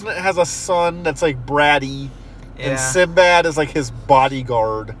president has a son that's, like, bratty. And Sinbad is, like, his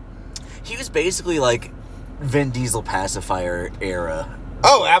bodyguard. He was basically, like, Vin Diesel pacifier era.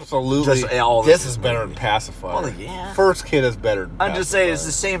 Oh, absolutely. This is better than Pacifier. Well, yeah. First Kid is better than I'm Pacifier. just saying, it's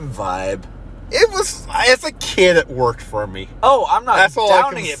the same vibe. It was, as a kid, it worked for me. Oh, I'm not that's all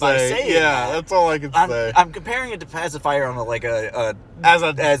downing I can it by saying yeah, that. That's all I can say. I'm comparing it to Pacifier on way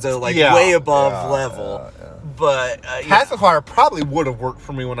yeah, above level. Yeah. But Pacifier probably would have worked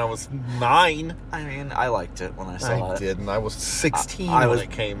for me when I was 9. I mean, I liked it when I saw it. I didn't. I was 16 when it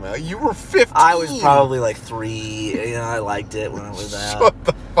came out. You were 15. I was probably like 3. I liked it when it was out. Shut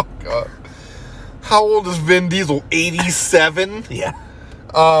the fuck up. How old is Vin Diesel? 87? Yeah.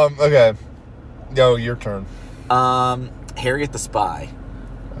 Okay. Yo, your turn. Harriet the Spy.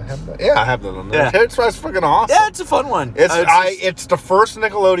 I have that on there. Yeah. Harriet the Spy's fucking awesome. Yeah, it's a fun one. It's the first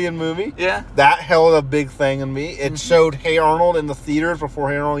Nickelodeon movie. Yeah. That held a big thing in me. It showed Hey Arnold in the theaters before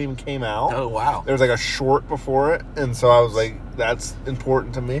Hey Arnold even came out. Oh, wow. There was like a short before it, and so I was like, that's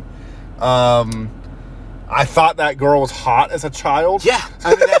important to me. I thought that girl was hot as a child. Yeah.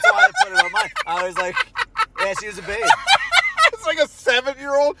 I mean, that's why I put it on mine. I was like, yeah, she was a babe. It's like a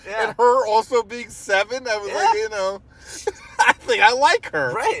 7-year-old, and her also being 7. I was like, I think I like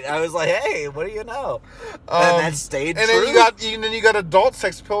her. Right. I was like, hey, what do you know? And that stayed and true. Then you got adult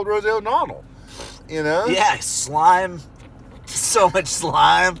sex appeal Rosie O'Donnell. You know? Yeah, slime. So much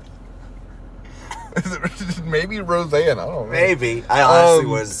slime. Maybe Roseanne, I don't know. Maybe. I honestly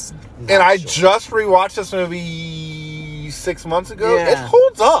was and I just rewatched this movie 6 months ago. Yeah. It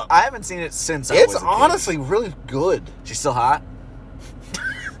holds up. I haven't seen it since I was a kid. It's honestly really good. She's still hot?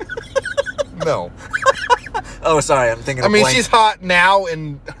 No. Oh, sorry. I'm thinking of she's hot now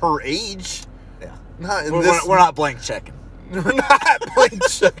in her age. Yeah. Not in we're not blank checking. We're not blank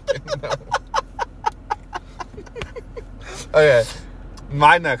checking, no. Okay.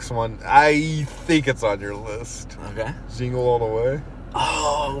 My next one, I think it's on your list. Okay. Jingle All the Way.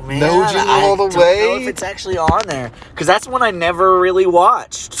 Oh, man. No Jingle All the Way? I don't know if it's actually on there. Because that's one I never really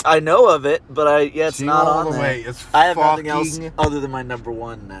watched. I know of it, but it's Jingle not All on the there. Way is I have nothing else fucking- other than my number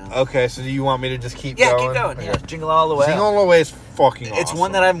one now. Okay, so do you want me to just keep Yeah, going? keep going. Okay. Yeah, Jingle All the Way. Jingle All the Way is fucking awesome. It's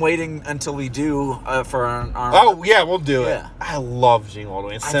one that I'm waiting until we do for our Oh, yeah, we'll do Yeah. it. I love Jingle All the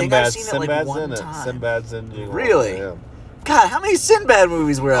Way. And I think I've Sinbad's, seen it, like, Sinbad's one in it. time. Sinbad's in Jingle Really? All the Way. God, how many Sinbad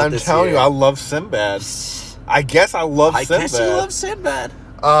movies were out I'm this telling year? you, I love Sinbad. I guess I love Sinbad. I guess you love Sinbad.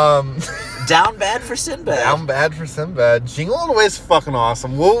 Down bad for Sinbad. Down bad for Sinbad. Jingle All the Way is fucking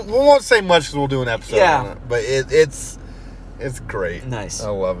awesome. We won't say much because we'll do an episode on it. But it's great. Nice. I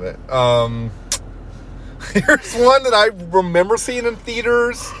love it. Here's one that I remember seeing in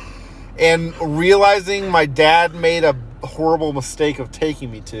theaters and realizing my dad made a horrible mistake of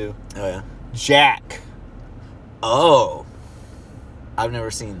taking me to. Oh, yeah? Jack. Oh. I've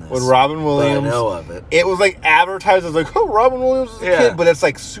never seen this. With Robin Williams. But I know of it. It was like advertised as like, oh, Robin Williams is a kid, but it's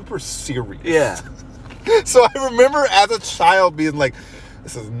like super serious. Yeah. So I remember as a child being like,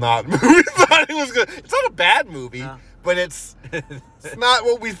 this is not a movie we thought it was good. It's not a bad movie, but it's not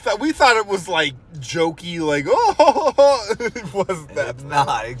what we thought. We thought it was like jokey, like, oh, it wasn't that. It's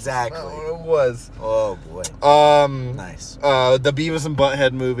not exactly. Not what it was. Oh, boy. Nice. The Beavis and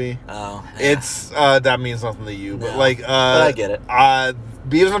Butthead movie. Oh. Yeah. It's, that means nothing to you, but like, but I get it.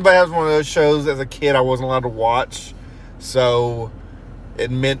 Beavis and Butthead was one of those shows as a kid I wasn't allowed to watch, so it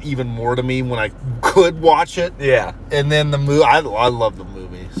meant even more to me when I could watch it. Yeah. And then the movie, I love the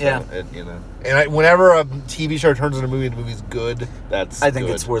movie. So yeah. And whenever a TV show turns into a movie and the movie's good, I think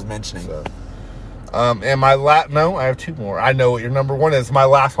it's worth mentioning. So. And my no, I have two more. I know what your number one is. My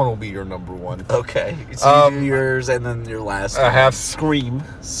last one will be your number one. Okay. So you do yours and then your last one. I have Scream.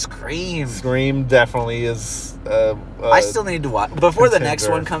 Scream definitely is. I still need to watch before the next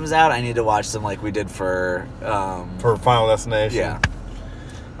one comes out. I need to watch them like we did for Final Destination. Yeah.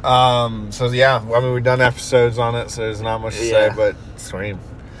 So yeah, I mean we've done episodes on it, so there's not much to say, but Scream.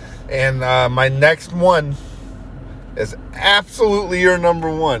 And my next one is absolutely your number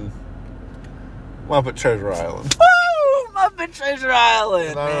one. Muppet Treasure Island. Woo! Muppet Treasure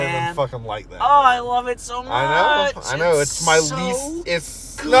Island, I don't man. even fucking like that. Oh, I love it so much. I know. It's my so least.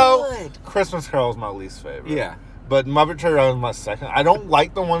 It's good. No. Christmas Carol is my least favorite. Yeah. But Muppet Treasure Island is my second. I don't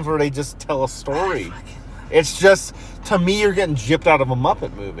like the ones where they just tell a story. It's just, to me, you're getting gypped out of a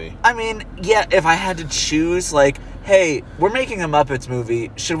Muppet movie. I mean, yeah, if I had to choose, like, hey, we're making a Muppets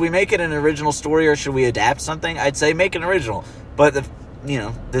movie. Should we make it an original story or should we adapt something? I'd say make an original. But,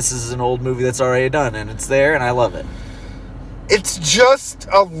 this is an old movie that's already done, and it's there, and I love it. It's just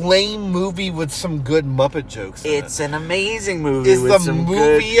a lame movie with some good Muppet jokes in it. It's an amazing movie. Is the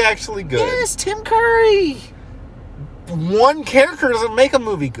movie actually good? Yes, Tim Curry. One character doesn't make a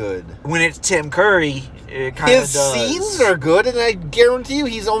movie good. When it's Tim Curry, it kind of does. His scenes are good, and I guarantee you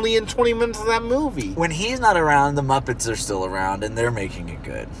he's only in 20 minutes of that movie. When he's not around, the Muppets are still around, and they're making it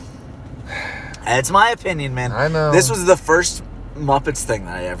good. It's my opinion, man. I know. This was the first Muppets thing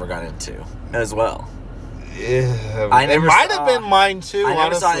that I ever got into as well. Yeah, it might have been mine too. I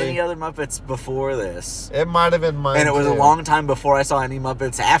never saw any other Muppets before this. It might have been mine, and it was too. a long time before I saw any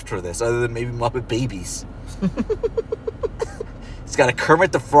Muppets after this, other than maybe Muppet Babies. It's got a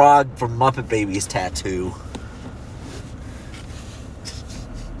Kermit the Frog from Muppet Babies tattoo.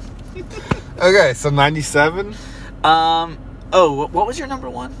 Okay, so 97. What was your number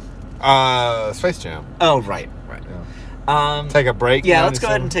one? Space Jam. Oh, right. Yeah. Take a break. Yeah, let's go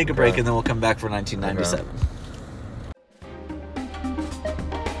ahead and take a break, and then we'll come back for 1997. Okay.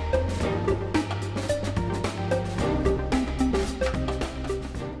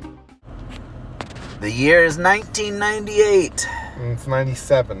 The year is 1998. It's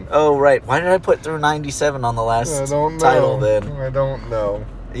 97. Oh, right. Why did I put through 97 on the last title then? I don't know.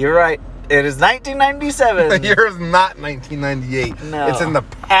 You're right. It is 1997. The year is not 1998. No. It's in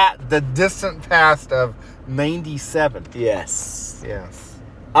the distant past of 97. Yes.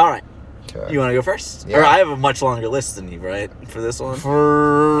 All right. Okay. You want to go first? Yeah. Or I have a much longer list than you, right? For this one?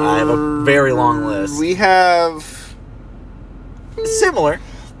 I have a very long list. We have... Similar.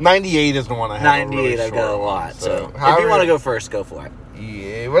 98 is the one I have. 98, really I've got a lot. So if you want to go first, go for it.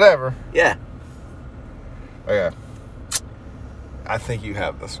 Yeah, whatever. Yeah. Okay. I think you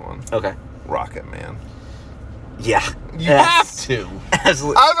have this one. Okay. Rocket Man. Yeah. You have to.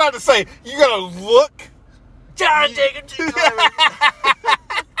 Absolutely. I was about to say, you gotta look. John, take it to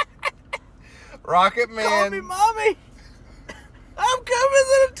Rocket Man. Call me mommy. I'm coming,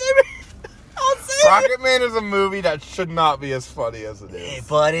 little Timmy. Rocket Man is a movie that should not be as funny as it is.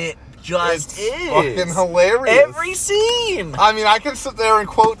 But it just is. Fucking hilarious. Every scene. I mean, I can sit there and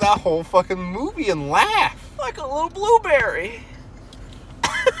quote that whole fucking movie and laugh. Like a little blueberry.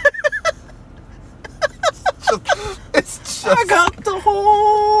 it's just I got the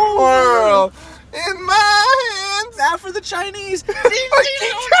whole world in my hands. Now for the Chinese.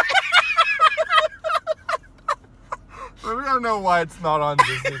 I don't know why it's not on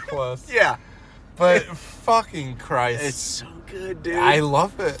Disney Plus. Yeah. But fucking Christ. It's so good, dude. I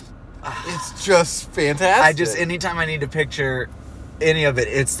love it. It's just fantastic. Anytime I need to picture any of it,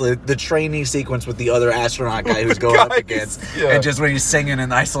 it's the training sequence with the other astronaut guy who's going up against. Yeah. And just when he's singing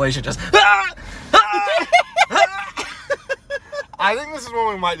in isolation, just... I think this is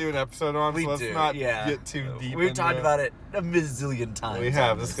one we might do an episode on, so let's not yeah. get too deep We've into talked about it a bazillion times. We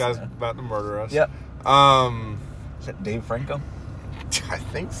have. This guy's about to murder us. Yep. Is that Dave Franco? I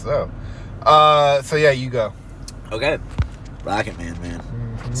think so. So yeah, you go. Okay. Rocket Man.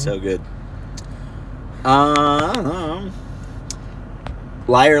 Mm-hmm. So good. I don't know.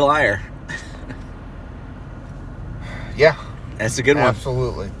 Liar, Liar. Yeah. That's a good one.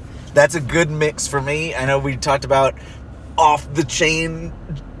 Absolutely. That's a good mix for me. I know we talked about off the chain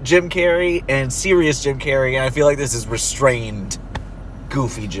Jim Carrey and serious Jim Carrey, and I feel like this is restrained,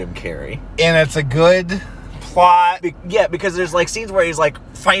 goofy Jim Carrey. And it's a good plot. Yeah, because there's like scenes where he's like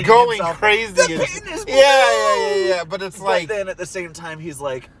fighting going himself. crazy. The pain is blue. Yeah. But it's like, but then at the same time, he's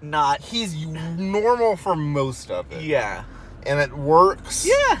like not. he's normal for most of it. Yeah. And it works.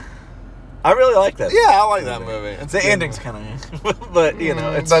 Yeah. I really like that. Yeah, I like that movie. It's The good. ending's kind of, but you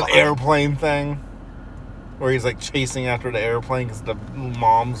know, it's that fine. airplane thing where he's like chasing after the airplane because the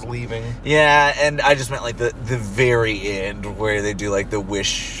mom's leaving. Yeah, and I just meant like the very end where they do like the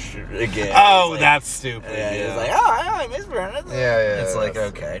wish again. Oh, like, that's stupid. Yeah, Yeah, it's like, I miss Bernard. Yeah. It's like,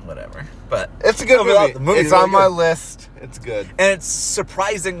 that's okay, whatever. But it's a good movie. The movie's It's really on my good. list. It's good. And it's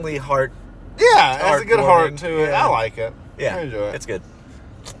surprisingly hard. Yeah, it has a good heart Heartwarming. to it. Yeah. I like it. Yeah, I enjoy it. It's good.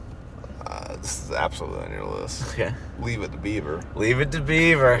 This is absolutely on your list. Okay. Leave It to Beaver. Leave It to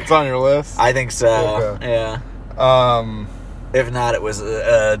Beaver. It's on your list? I think so. Okay. Yeah. If not, it was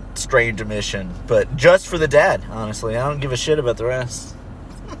a strange omission. But just for the dad, honestly. I don't give a shit about the rest.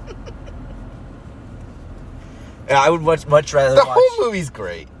 I would much rather the watch... whole movie's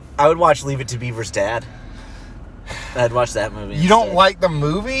great. I would watch Leave It to Beaver's dad. I'd watch that movie. You don't instead. like the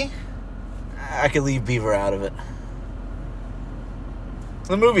movie? I could leave Beaver out of it.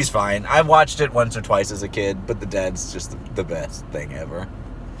 The movie's fine. I watched it once or twice as a kid, but the dad's just the best thing ever.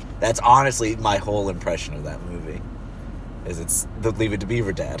 That's honestly my whole impression of that movie. Is it's the Leave It to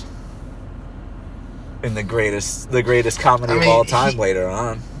Beaver dad. And the greatest comedy of all time later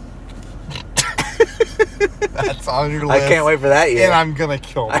on. That's on your list. I can't wait for that year. And I'm gonna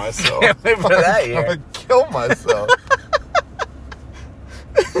kill myself. I can't wait for that year. I'm gonna kill myself.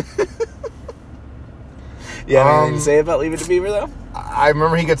 You have anything to say about Leave It to Beaver, though? I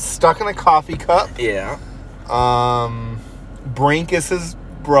remember he gets stuck in a coffee cup. Yeah. Brink is his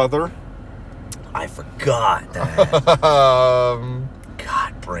brother. I forgot that.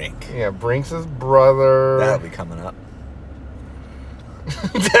 God, Brink. Yeah, Brink's his brother. That'll be coming up.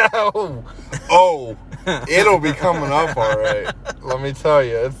 Oh, it'll be coming up, all right. Let me tell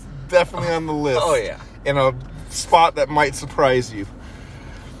you, it's definitely on the list. Oh, yeah. In a spot that might surprise you.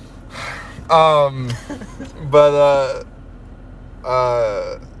 But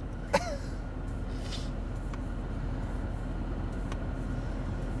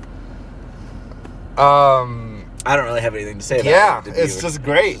I don't really have anything to say about yeah, Leave It to it's Beaver. just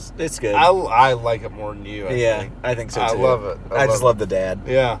great. It's good. I like it more than you. I think. I think so too. I love it. I just love the dad.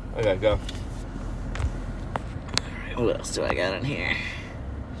 Yeah. Okay, go. What else do I got in here?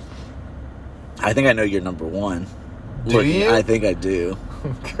 I think I know your number one. Do you? I think I do.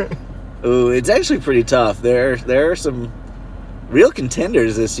 Okay. Ooh, it's actually pretty tough. There are some real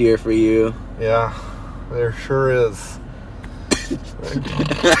contenders this year for you. Yeah, there sure is.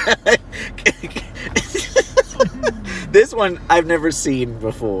 This one I've never seen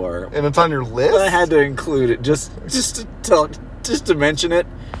before. And it's on your list? I had to include it just to mention it.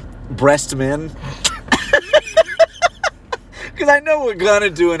 Breast men. Because I know we're gonna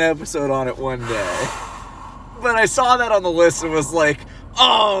do an episode on it one day. But I saw that on the list and was like,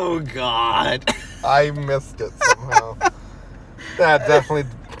 oh God. I missed it somehow. That definitely...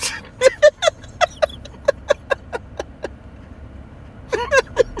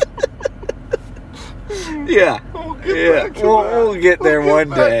 Yeah. We'll get there one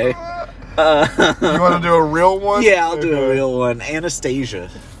day. You want to do a real one? Yeah, I'll do a real one. Anastasia.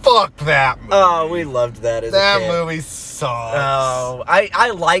 Fuck that movie. Oh, we loved that as a That kid. movie sucks. Oh,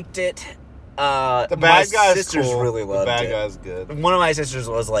 I liked it. The my bad guy's sisters cool. really loved The bad it. guy's good. One of my sisters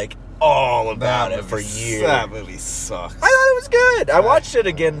was like all about That it for movie- years. That movie sucks. I thought it was good. I watched it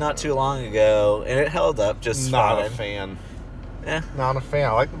again not too long ago, and it held up just Not fine. a fan. Yeah. Not a fan.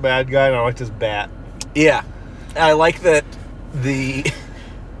 I like the bad guy and I like his bat. Yeah. I like that the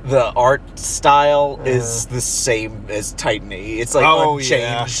art style is the same as Titan E. It's like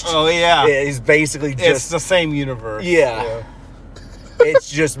unchanged. Oh yeah. It's basically just it's the same universe. Yeah.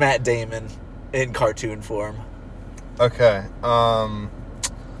 It's just Matt Damon in cartoon form. Okay.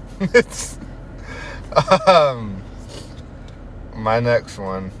 It's my next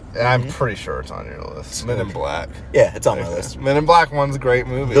one. And I'm pretty sure it's on your list. Men in Black. Yeah, it's on my list. Men in Black 1's a great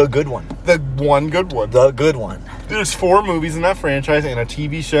movie. The good one. The one good one. The good one. There's 4 movies in that franchise, and a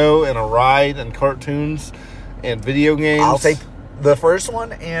TV show, and a ride, and cartoons, and video games. I'll take the first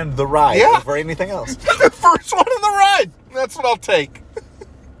one and the ride over anything else. The first one and the ride. That's what I'll take.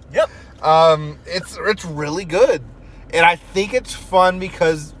 Yep. It's really good. And I think it's fun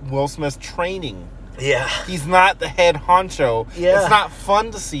because Will Smith's training. Yeah. He's not the head honcho. Yeah. It's not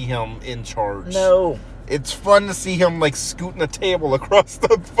fun to see him in charge. No. It's fun to see him, like, scooting a table across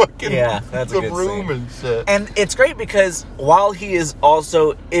the fucking that's a good room scene. and shit. And it's great because while he is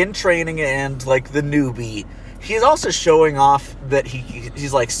also in training and, like, the newbie, he's also showing off that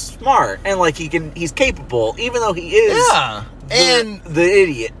he's, like, smart and, like, he's capable, even though he is the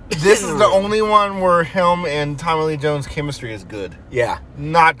idiot. This is the only one where him and Tommy Lee Jones' chemistry is good. Yeah.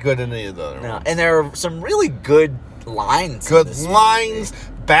 Not good in any of the other ones. And there are some really good lines. Good lines.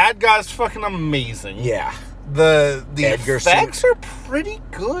 Bad guy's fucking amazing. Yeah. The effects are pretty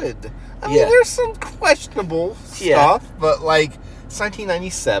good. I mean, there's some questionable stuff, but, like, it's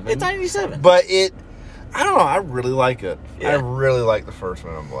 1997. It's 97. But I don't know, I really like it. Yeah. I really like the first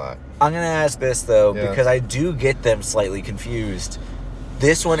Men in Black. I'm going to ask this, though, because I do get them slightly confused.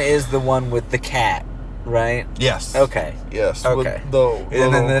 This one is the one with the cat, right? Yes. Okay. Yes. Okay. With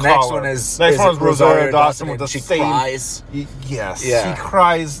and then the next one is Rosario Dawson with the she same... cries. Yes. Yeah. She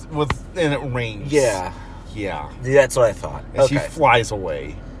cries and it rains. Yeah. Yeah. That's what I thought. And she flies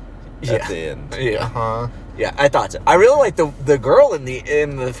away at the end. Yeah. Uh-huh. Yeah, I thought so. I really like the girl in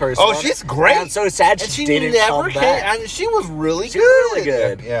the first one. Oh, she's great. I'm so sad she didn't come back. And she was really good. She was really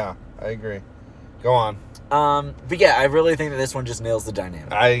good. Yeah, I agree. Go on. But yeah, I really think that this one just nails the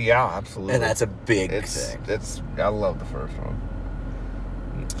dynamic. Absolutely. And that's a big thing. I love the first one.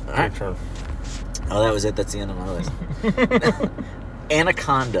 All right. Your turn. Oh, that was it. That's the end of my list.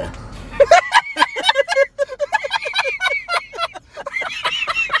 Anaconda.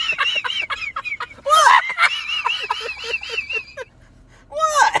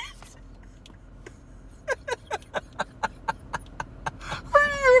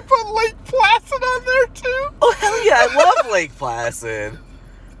 I love Lake Placid.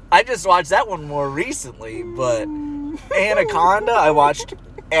 I just watched that one more recently, but Anaconda I watched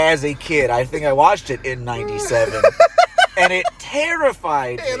as a kid. I think I watched it in 97. And it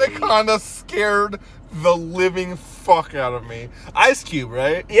terrified me. Anaconda scared the living fuck out of me. Ice Cube,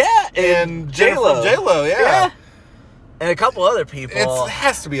 right? Yeah, and J-Lo. J-Lo, yeah. And a couple other people. It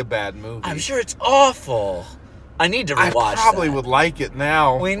has to be a bad movie. I'm sure it's awful. I need to rewatch I probably would like it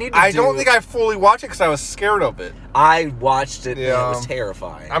now. I don't think I fully watched it because I was scared of it. I watched it and it was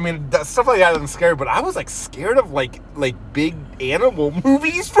terrifying. I mean, stuff like that isn't scary, but I was like scared of like big animal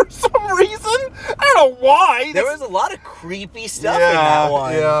movies for some reason. I don't know why. There was a lot of creepy stuff in that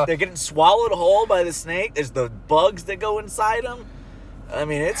one. Yeah. They're getting swallowed whole by the snake. There's the bugs that go inside them. I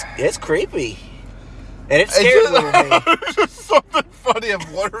mean, it's creepy. And it scared little me. There's just something funny.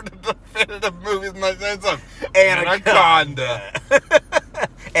 I've learned in definitive movies, and I said something. Anaconda.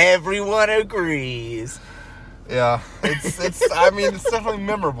 Everyone agrees. Yeah, it's. I mean, it's definitely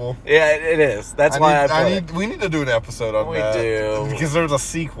memorable. Yeah, it is. That's why I put it. We need to do an episode on that. We do, because there's a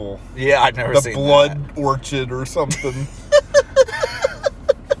sequel. Yeah, I've never seen the Blood Orchid or something.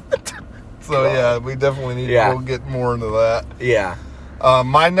 So yeah, we definitely need to go get more into that. Yeah.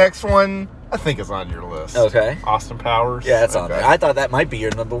 My next one, I think, is on your list. Okay. Austin Powers. Yeah, it's on there. I thought that might be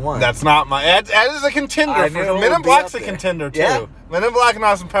your number one. That's not my... That is a contender. Men in Black's a contender, too. Yeah. Men in Black and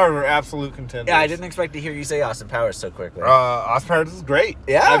Austin Powers are absolute contenders. Yeah, I didn't expect to hear you say Austin Powers so quickly. Austin Powers is great.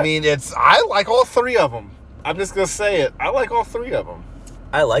 Yeah. I mean, I like all three of them. I'm just going to say it. I like all three of them.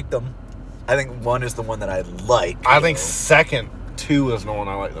 I like them. I think one is the one that I like. I think second, 2 is the one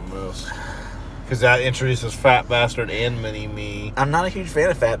I like the most. Because that introduces Fat Bastard and Mini-Me. I'm not a huge fan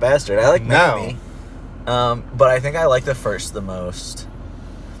of Fat Bastard. I like Mini-Me. But I think I like the first the most.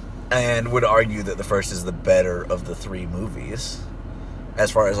 And would argue that the first is the better of the 3 movies.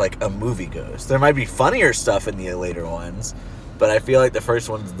 As far as, like, a movie goes. There might be funnier stuff in the later ones. But I feel like the first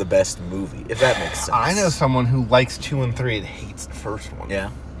one's the best movie, if that makes sense. I know someone who likes 2 and 3 and hates the first one. Yeah?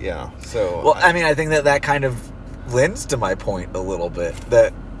 Yeah, so... Well, I mean, I think that kind of lends to my point a little bit.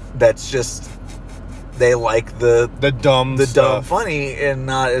 That's just... They like the dumb funny and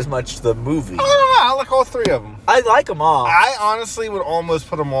not as much the movie. I don't know. I like all three of them. I like them all. I honestly would almost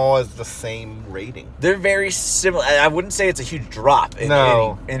put them all as the same rating. They're very similar. I wouldn't say it's a huge drop in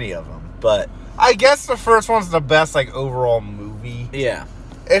any of them, but I guess the first one's the best like overall movie. Yeah.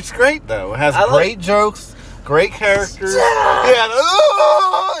 It's great though. It has great jokes, great characters.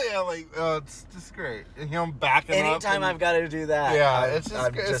 It's just great. And him backing up. Anytime I've got to do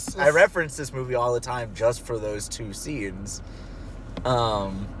that, I reference this movie all the time just for those two scenes.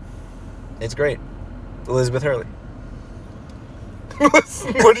 It's great. Elizabeth Hurley.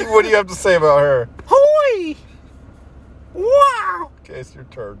 What do you have to say about her? Hoi! Wow! Okay, it's your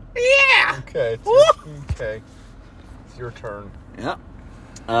turn. Yeah! Okay. Okay. It's your turn. Yeah.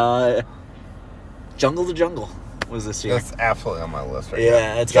 Jungle to Jungle was this year. That's absolutely on my list right now.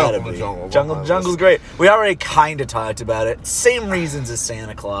 Yeah, it's gotta be. Jungle to Jungle's great. We already kind of talked about it. Same reasons as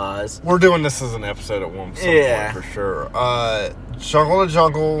Santa Claus. We're doing this as an episode at some point for sure. Jungle to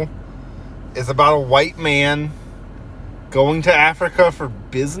Jungle is about a white man going to Africa for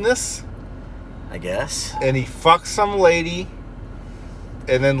business, I guess. And he fucks some lady,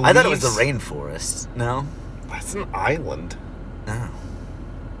 and then leaves. I thought it was the rainforest. No? That's an island. Oh.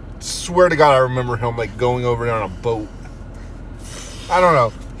 Swear to God, I remember him like going over there on a boat. I don't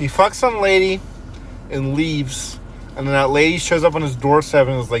know. He fucks some lady and leaves, and then that lady shows up on his doorstep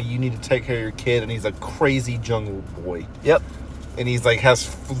and is like, "You need to take care of your kid." And he's a crazy jungle boy. Yep. And he's like has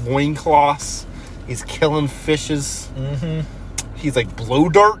loincloths. He's killing fishes. Mm-hmm. He's like blow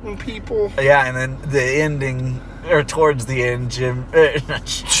darting people. Yeah, and then the ending, or towards the end, Jim Allen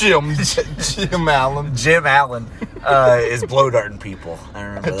is blow darting people. I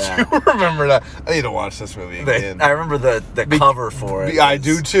remember that. I do remember that. I need to watch this movie again. I remember the cover for it. I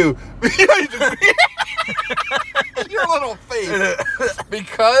do too. Your little face.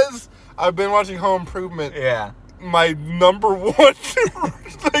 Because I've been watching Home Improvement. Yeah. My number one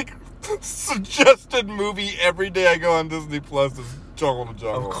like suggested movie every day I go on Disney Plus is Jungle to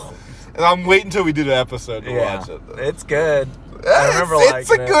Jungle. And I'm waiting until we do the episode to watch it. It's good. I remember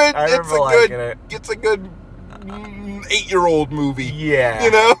liking it. It's a good 8-year-old movie. Yeah.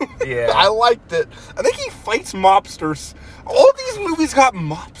 You know? Yeah. I liked it. I think he fights mobsters. All these movies got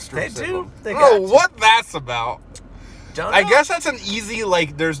mobsters. They do. I don't know what that's about. Don't I guess that's an easy,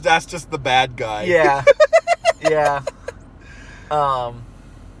 like, that's just the bad guy. Yeah. Yeah.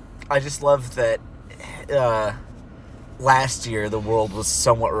 I just love that last year the world was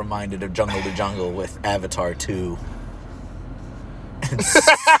somewhat reminded of Jungle to Jungle with Avatar 2. And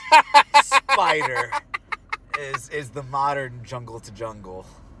Spider is the modern Jungle to Jungle.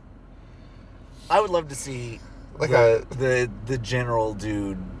 I would love to see like the general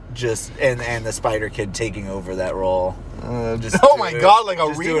dude just and the Spider Kid taking over that role. My God, like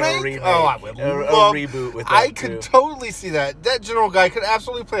a remake? Oh, I would love a reboot with that. I could totally see that. That general guy could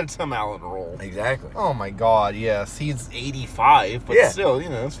absolutely play a Tim Allen role. Exactly. Oh my God, yes. He's 85, but still, you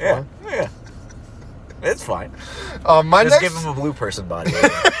know, it's fine. Yeah. It's fine. Just give him a blue person body.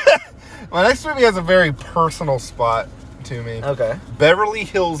 My next movie has a very personal spot to me. Okay. Beverly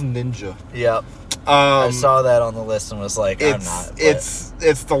Hills Ninja. Yep. I saw that on the list and was like, I'm not.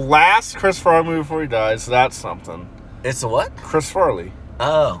 It's the last Chris Farley movie before he died, so that's something. It's a what? Chris Farley.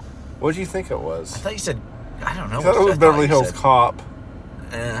 Oh. What did you think it was? I thought you said, I don't know. I thought it was Beverly Hills Cop.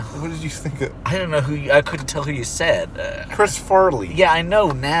 Yeah. What did you think it? I don't know I couldn't tell who you said. Chris Farley. Yeah, I know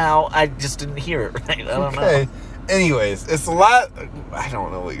now. I just didn't hear it right. I don't know. Anyways, it's a lot. I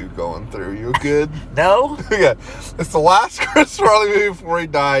don't know what you're going through. You good? No? Yeah. It's the last Chris Farley movie before he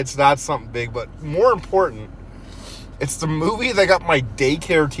died, so that's something big. But more important, it's the movie that got my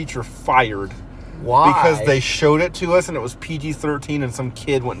daycare teacher fired. Why? Because they showed it to us and it was PG-13 and some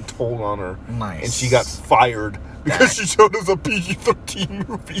kid went and told on her. Nice. And she got fired because she showed us a PG-13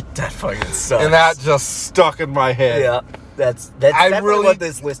 movie. That fucking sucks. And that just stuck in my head. Yeah. That's definitely what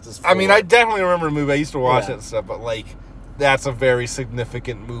this list is for. I mean, I definitely remember the movie. I used to watch it and stuff, but like, that's a very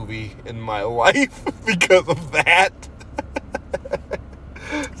significant movie in my life because of that.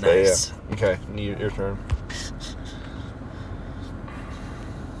 Nice. So, yeah. Okay, your turn.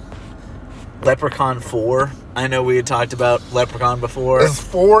 Leprechaun 4. I know we had talked about Leprechaun before. Is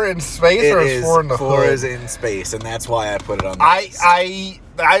 4 in space or is 4 in the hood? 4 is in space, and that's why I put it on the list.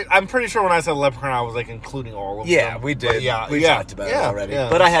 I'm pretty sure when I said Leprechaun, I was like including all of them. Yeah, we did. We talked about it already. Yeah,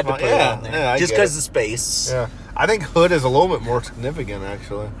 but I had to put it on there. Yeah, just because of space. Yeah. I think Hood is a little bit more significant,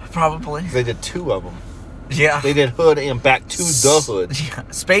 actually. Probably. They did 2 of them. Yeah. They did Hood and Back to the Hood. Yeah.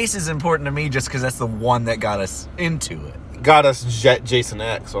 Space is important to me just because that's the one that got us into it. Got us Jason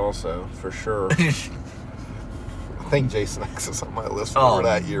X also, for sure. I think Jason X is on my list for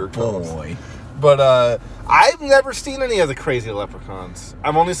that year. Boy. But I've never seen any of the Crazy Leprechauns.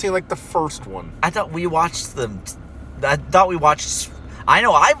 I've only seen like the first one. I thought we watched them. I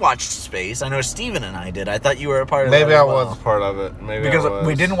know I watched Space. I know Steven and I did. I thought you were a part of it. Maybe I was a part of it. Because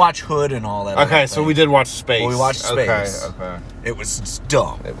we didn't watch Hood and all that. Okay, so we did watch Space. Well, we watched Space. Okay. It was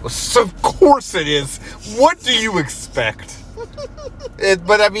dumb. It was, of course it is. What do you expect?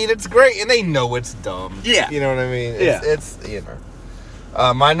 But I mean, it's great, and they know it's dumb. Yeah. You know what I mean? Yeah. It's you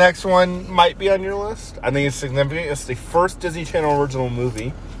know. My next one might be on your list. I think it's significant. It's the first Disney Channel original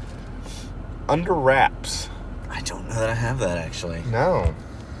movie, Under Wraps. I don't know that I have that, actually. No.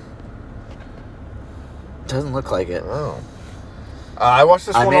 Doesn't look like it. Oh. I watched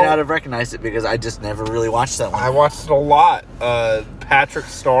this one. I may not have recognized it because I just never really watched that one. I watched it a lot. Patrick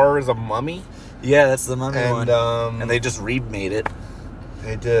Star is a mummy. Yeah, that's the mummy one. And they just remade it.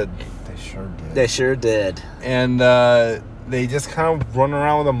 They did. They sure did. They sure did. And they just kind of run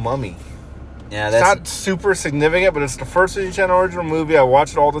around with a mummy. Yeah, it's not super significant, but it's the first Disney Channel original movie. I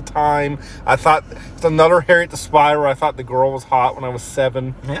watch it all the time. I thought it's another Harriet the Spy where I thought the girl was hot when I was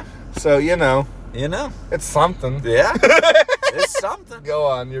 7. Yeah. So, you know. It's something. Yeah. It's something. Go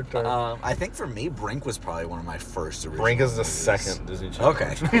on, your turn. I think for me, Brink was probably one of my first original Brink is the movies. second Disney Channel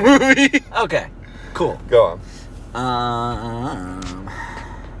movie. Okay. Okay. Cool. Go on.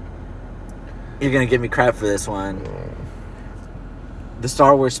 You're going to give me crap for this one. The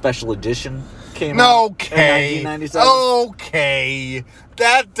Star Wars Special Edition came out in 1997. Okay.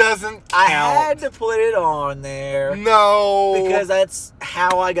 That doesn't count. I had to put it on there. No. Because that's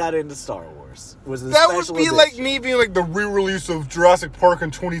how I got into Star Wars. That would be like me being like the re-release of Jurassic Park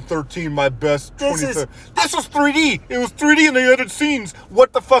in 2013, my best 2013. This was 3D. It was 3D and they added scenes.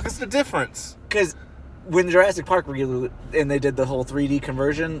 What the fuck is the difference? Because when Jurassic Park and they did the whole 3D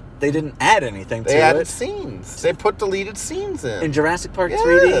conversion, they didn't add anything to it. They added scenes. They put deleted scenes in. In Jurassic Park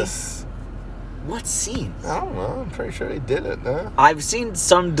 3D? What scenes? I don't know. I'm pretty sure they did it, no? I've seen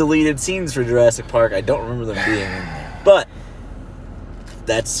some deleted scenes for Jurassic Park. I don't remember them being in there. But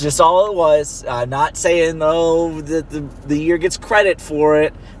that's just all it was. Not saying, that the year gets credit for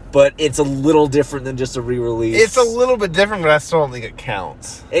it, but it's a little different than just a re-release. It's a little bit different, but I still don't think it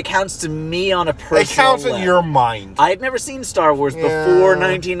counts. It counts to me on a personal level. It counts in your mind. I had never seen Star Wars before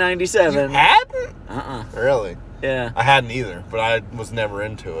 1997. You hadn't? Really? Yeah. I hadn't either, but I was never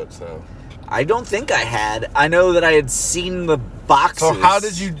into it, so... I don't think I had. I know that I had seen the boxes. So how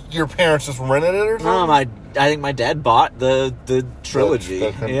did your parents just rented it or something? No, I think my dad bought the trilogy.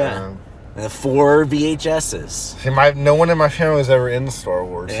 Yeah. And the 4 VHSs. See, no one in my family was ever into Star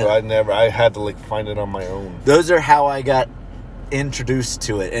Wars, so I had to find it on my own. Those are how I got introduced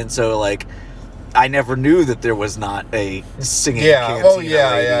to it, and so I never knew that there was not a singing cantina. Oh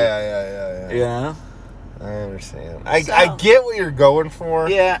yeah. Yeah. I understand. I get what you're going for.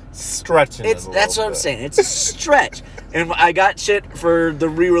 Yeah. Stretching it a little That's what I'm saying. It's a stretch. And I got shit for the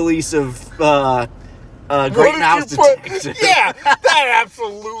re-release of Great Mouse Detective. Yeah, that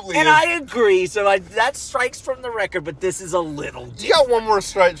absolutely and I agree. So that strikes from the record, but this is a little different. You got one more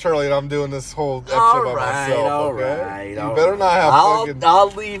strike, Charlie, and I'm doing this whole episode by myself. All okay? right. You better not have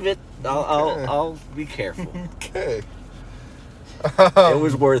I'll leave it. I'll be careful. Okay. It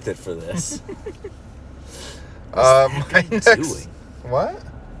was worth it for this. My next... What?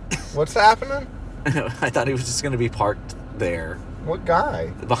 What's happening? I thought he was just going to be parked there. What guy?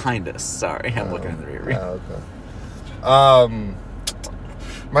 Behind us. Sorry, I'm looking in the rear view. Okay.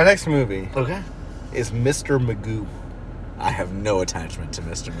 My next movie is Mr. Magoo. I have no attachment to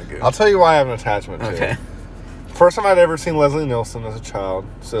Mr. Magoo. I'll tell you why I have an attachment to it. First time I'd ever seen Leslie Nielsen as a child,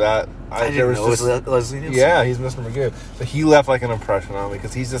 so that I didn't know it was Leslie Nielsen. Yeah, he's Mr. Magoo. But he left an impression on me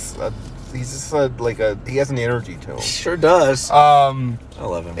because he has an energy to him. He sure does. I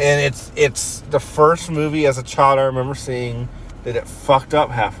love him. And it's the first movie as a child I remember seeing that it fucked up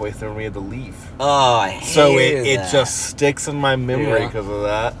halfway through and we had to leave. Oh, I hate So it just sticks in my memory because of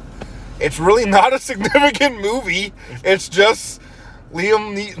that. It's really not a significant movie. It's just Leslie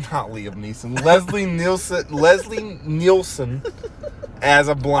Nielsen as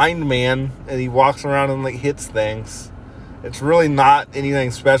a blind man, and he walks around and hits things. It's really not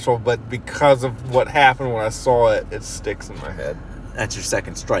anything special, but because of what happened when I saw it, it sticks in my head. That's your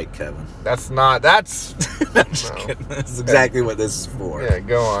second strike, Kevin. That's kidding. That's exactly what this is for. Yeah,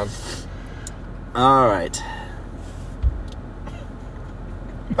 go on. All right.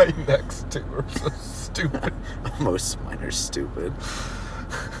 My next two are so stupid. Most of mine are stupid.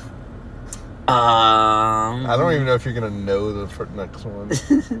 I don't even know if you're going to know the next one.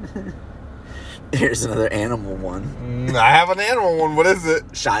 Here's another animal one. I have an animal one. What is it?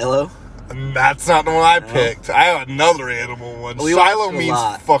 Shiloh. And that's not the one I picked. I have another animal one. Shiloh means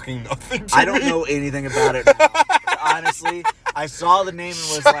fucking nothing to me. I don't know anything about it now. Honestly, I saw the name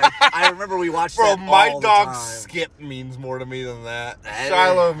and was like, I remember we watched that all the time. My dog Skip means more to me than that.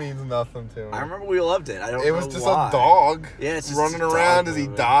 Shiloh means nothing to me. I remember we loved it. I don't know It was just a dog. Yeah, it's just running around. Does he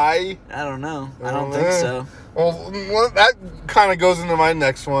die? I don't know. I don't think so. Well, that kind of goes into my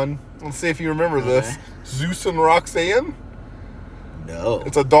next one. Let's see if you remember this. Zeus and Roxanne? No.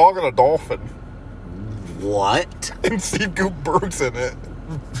 It's a dog and a dolphin. What? And Steve Gutenberg's in it.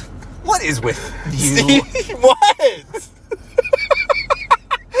 What is with you? Steve, what?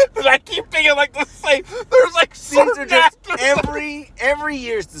 Did I keep thinking like the same? There's like certain just every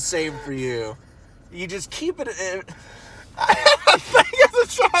year's the same for you. You just keep it. I think as a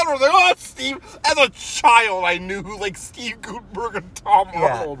child, I was like, oh, Steve. As a child, I knew who like Steve Gutenberg and Tom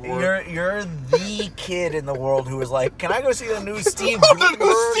Arnold were. You're the kid in the world who was like, can I go see the new Steve Gutenberg?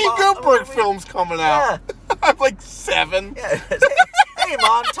 The Steve Gutenberg film's coming out. Yeah. I'm like 7. Yeah. Hey,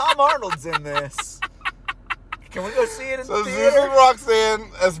 Mom, Tom Arnold's in this. Can we go see it in the theater? Zeus and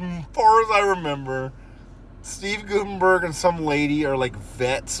Roxanne, as far as I remember, Steve Gutenberg and some lady are like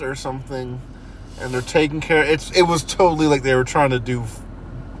vets or something. And they're taking care. It was totally like they were trying to do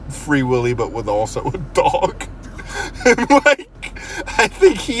Free Willy, but with also a dog. And like, I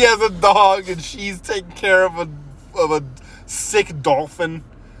think he has a dog, and she's taking care of a sick dolphin,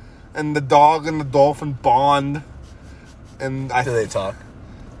 and the dog and the dolphin bond. And do they talk?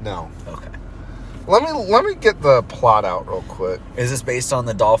 No. Okay. Let me get the plot out real quick. Is this based on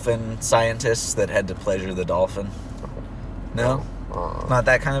the dolphin scientists that had to pleasure the dolphin? No. Not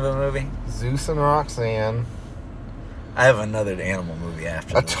that kind of a movie? Zeus and Roxanne. I have another animal movie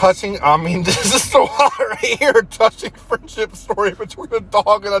after this. This is so hot right here. A touching friendship story between a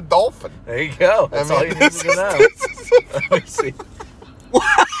dog and a dolphin. There you go. That's all you need to know. Let me see.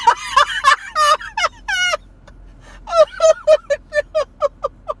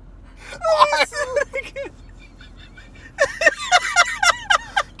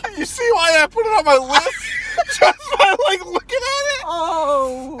 Can you see why I put it on my list? Just by like looking at it.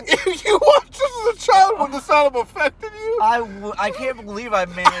 Oh! If you watched this as a child, would this not have affected you? I can't believe I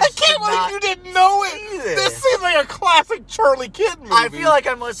managed. I can't believe you didn't know it. This seems like a classic Charlie Kidd movie. I feel like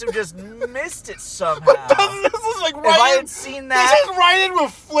I must have just missed it somehow. But this is like right. If I had seen that, this is right in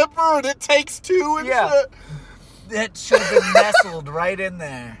with Flipper and It Takes Two and shit. That should have been nestled right in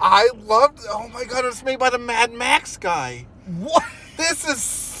there. I loved. Oh my god! It's made by the Mad Max guy. What? This is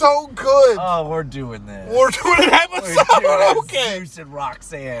so good. Oh, we're doing this. We're doing an episode. Okay. Zeus and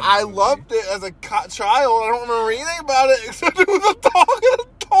Roxanne. I loved it as a child. I don't remember anything about it except it was a dog and a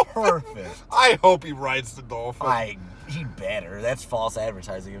dolphin. Perfect. I hope he rides the dolphin. He better. That's false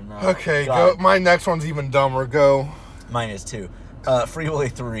advertising. Okay, go. My next one's even dumber. Go. Mine is too. Free Willy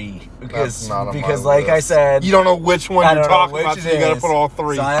 3 because like list. I said, you don't know which one you're talking about, so you got to put all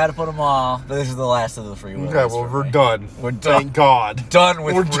 3. So I had to put them all. But this is the last of the Free Willy. Okay, well we're done. We're done. Thank God. Done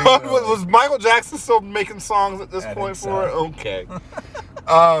with. We're done with. Was Michael Jackson still making songs at this point for it? Okay.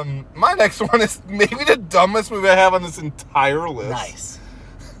 My next one is maybe the dumbest movie I have on this entire list. Nice.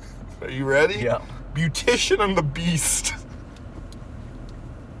 Are you ready? Yeah. Beautician and the Beast.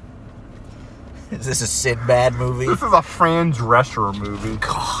 Is this a Sinbad movie? This is a Fran Drescher movie.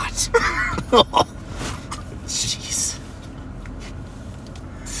 God. Jeez.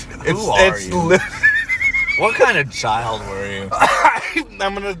 Who are you? What kind of child were you?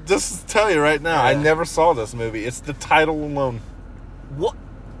 I'm going to just tell you right now. Yeah. I never saw this movie. It's the title alone. What?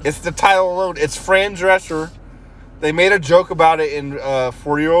 It's the title alone. It's Fran Drescher. They made a joke about it in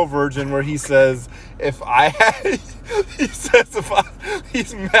 40-Year-Old Virgin where he says, he's mad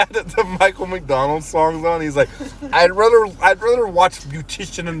at the Michael McDonald songs on. He's like, I'd rather watch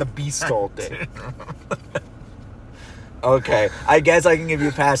Beautician and the Beast all day. Okay, I guess I can give you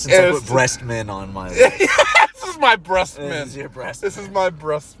a pass since I put Breast Men on my list. This is my Breast Men. This is your Breast This is my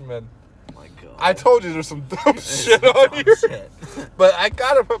Breast Men. Oh my God. I told you there's some dumb shit on here. Shit. But I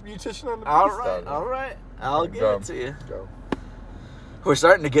gotta put Beautician on the Beast. All right. I'll give it to you. Go. We're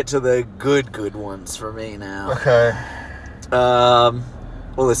starting to get to the good ones for me now. Okay.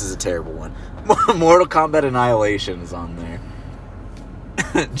 Well, this is a terrible one. Mortal Kombat Annihilation is on there.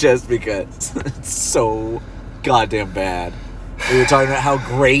 Just because it's so goddamn bad. We were talking about how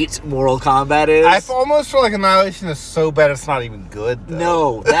great Mortal Kombat is. I almost feel like Annihilation is so bad it's not even good, though.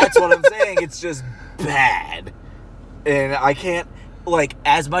 No, that's what I'm saying. It's just bad. And I can't... Like,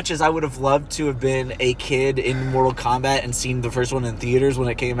 as much as I would have loved to have been a kid in Mortal Kombat and seen the first one in theaters when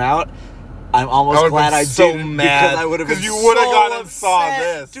it came out, I'm almost glad I didn't, because I would have been you would have gone and saw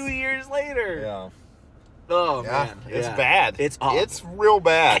upset this 2 years later. Yeah. Oh, man. It's Yeah. bad. It's awful. It's real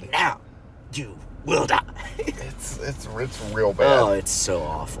bad. And now, You will die. It's real bad. Oh, it's so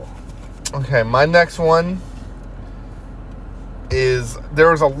awful. Okay, my next one is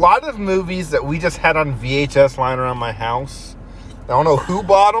there was a lot of movies that we just had on VHS lying around my house. I don't know who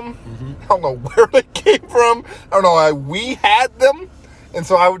bought them. Mm-hmm. I don't know where they came from. I don't know why we had them. And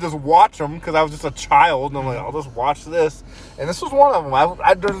so I would just watch them because I was just a child. And I'm like, I'll just watch this. And this was one of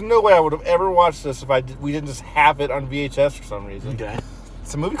them. There's no way I would have ever watched this if we didn't just have it on VHS for some reason. Okay.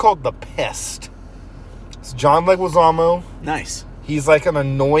 It's a movie called The Pest. It's John Leguizamo. Nice. He's like an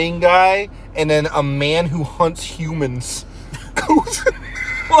annoying guy, and then a man who hunts humans goes.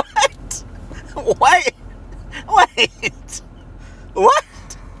 What? Wait. What?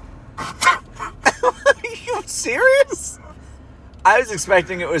 Are you serious? I was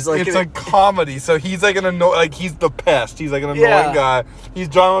expecting it was like it's a comedy. So he's like he's the pest. He's like an annoying guy. He's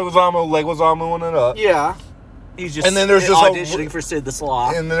John Leguizamoing it up. Yeah. He's just and then there's just auditioning for Sid the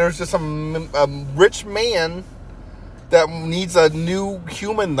Sloth. And then there's just a rich man that needs a new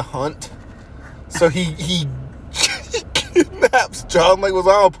human to hunt. So he kidnaps John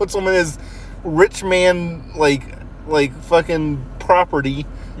Leguizamo, puts him in his rich man like fucking property,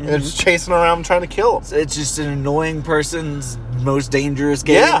 and it's chasing around trying to kill him. So it's just an annoying person's most dangerous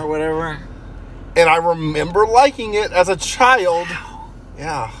game or whatever. And I remember liking it as a child. Wow.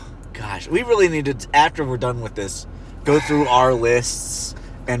 Yeah. Gosh, we really need to, after we're done with this, go through our lists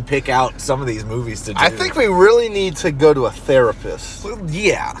and pick out some of these movies to do. I think we really need to go to a therapist. Well,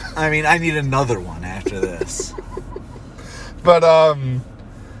 yeah. I mean, I need another one after this. But,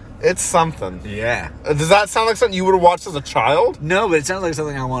 it's something. Yeah. Does that sound like something you would have watched as a child? No, but it sounds like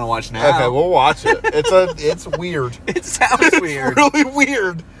something I want to watch now. Okay, we'll watch it. It's weird. It sounds weird. It's really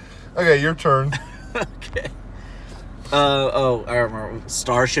weird. Okay, your turn. Okay. I remember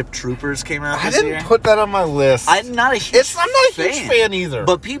Starship Troopers came out this year. I didn't put that on my list. I'm not a huge fan either.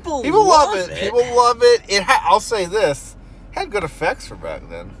 But people love it. People love it. I'll say this. It had good effects for back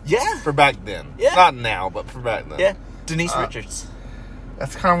then. Yeah. For back then. Yeah. Not now, but for back then. Yeah. Denise Richards.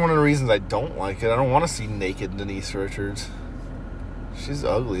 That's kind of one of the reasons I don't like it. I don't want to see naked Denise Richards. She's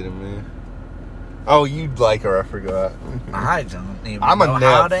ugly to me. Oh, you'd like her, I forgot. I don't even I'm know a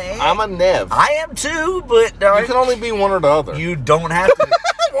how Nev. to act. I'm a Nev. I am too, but... you can only be one or the other. You don't have to.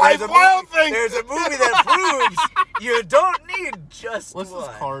 There's a movie that proves you don't need just What's one.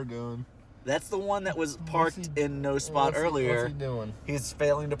 this car doing? That's the one that was parked in no spot earlier. What's he doing? He's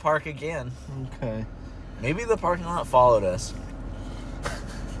failing to park again. Okay. Maybe the parking lot followed us.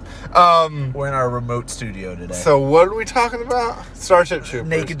 We're in our remote studio today. So what are we talking about? Starship Troopers.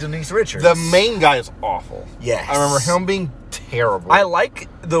 Naked Denise Richards. The main guy is awful. Yes. I remember him being terrible. I like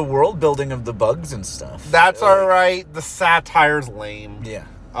the world building of the bugs and stuff. That's alright. The satire's lame. Yeah.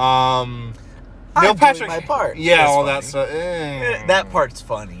 Neil Patrick. My part. Yeah, all funny. that stuff. That part's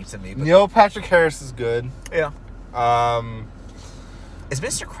funny to me. But Neil Patrick Harris is good. Yeah. Is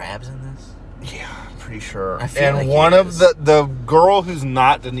Mr. Krabs in this? Yeah, I'm pretty sure. I feel and like one he of is. the girl who's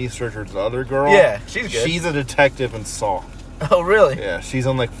not Denise Richards, the other girl. Yeah, she's good. She's a detective in Saw. Oh, really? Yeah, she's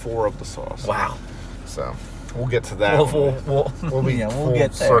on like 4 of the Saws. Wow. So we'll get to that. We'll be we'll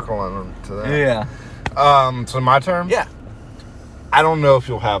get there. circling to that. Yeah. So my turn? Yeah. I don't know if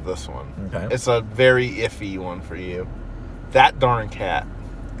you'll have this one. Okay. It's a very iffy one for you. That Darn Cat.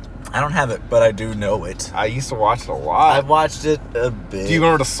 I don't have it, but I do know it. I used to watch it a lot. I've watched it a bit. Do you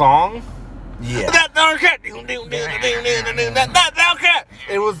remember the song? Yeah. That Darn Cat. That Darn Cat.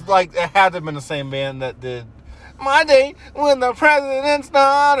 It was like, it had to have been the same band that did My Day when the President's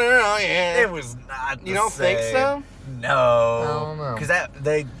Daughter. Oh, yeah. It was not the You don't think same. so? No. I don't know.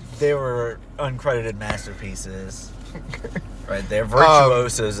 Because they were uncredited masterpieces. Right, they're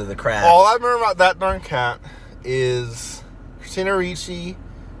virtuosos of the craft. All I remember about That Darn Cat is Christina Ricci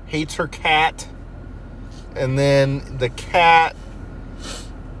hates her cat, and then the cat,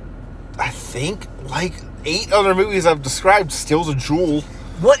 I think, like 8 other movies I've described, steals a jewel.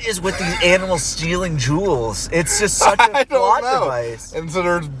 What is with these animals stealing jewels? It's just such a plot device. And so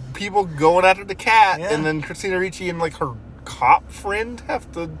there's people going after the cat, Yeah. and then Christina Ricci and like her cop friend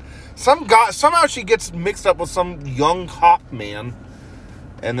have to. Some guy somehow she gets mixed up with some young cop man,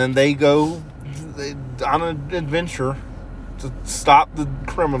 and then they go on an adventure to stop the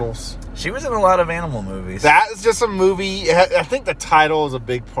criminals. She was in a lot of animal movies. That is just a movie. I think the title is a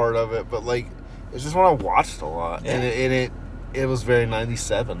big part of it, but like it's just one I watched a lot, Yeah. and it was very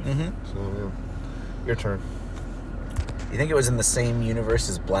 97. Mm-hmm. So yeah. Your turn. You think it was in the same universe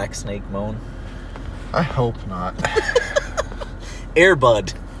as Black Snake Moan? I hope not.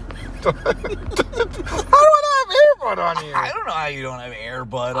 Airbud. How do I not have Airbud on here? I don't know how you don't have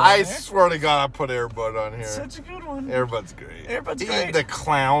Airbud on I there. swear to God, I put Airbud on here. Such a good one. Airbud's great. Airbud's great. The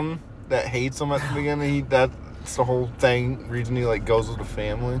clown that hates him at the beginning. That's the whole thing. Reason he like goes with the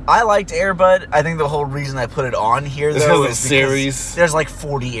family. I liked Air Bud. I think the whole reason I put it on here though is series. There's like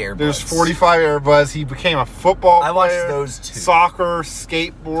 40 Air Buds. There's 45 Air Buds. He became a football player. I watched those too. Soccer,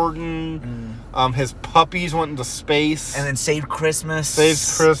 skateboarding. His puppies went into space. And then Saved Christmas. Saved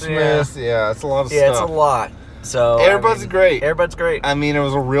Christmas. Yeah, it's a lot of stuff. Yeah, it's a lot. So Air Bud's great. Air Bud's great. I mean, it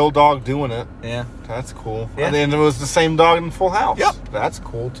was a real dog doing it. Yeah. That's cool. Yeah. And then it was the same dog in Full House. Yep. That's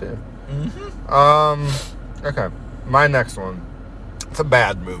cool too. Mm-hmm. Okay. My next one. It's a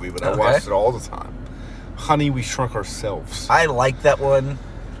bad movie, but I watched it all the time. Honey, We Shrunk Ourselves. I like that one.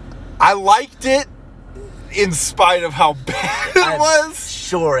 I liked it in spite of how bad it was.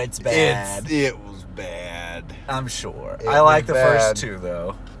 Sure, it's bad. It was bad. I'm sure. I like the first two,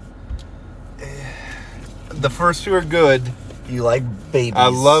 though. The first two are good. You like babies. I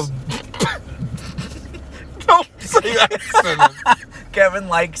love... Don't say that sentence. Kevin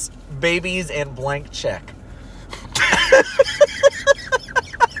likes babies and blank check.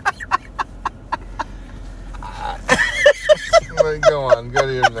 Go on. Go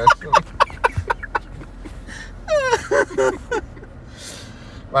to your next one.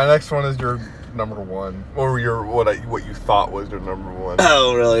 My next one is your number one, or your what you thought was your number one.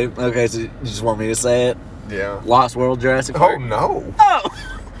 Oh, really? Okay, so you just want me to say it? Yeah. Lost World Jurassic Park? Oh, no. Oh!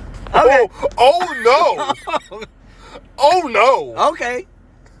 Okay. Oh no! Oh, no! Okay.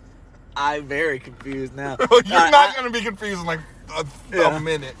 I'm very confused now. You're not going to be confused in like a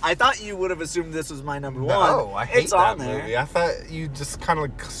minute. I thought you would have assumed this was my number one. No, I hate it's that on movie. there. I thought you just kind of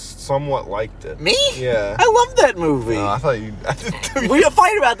like somewhat liked it. Me? Yeah. I love that movie. I thought you... We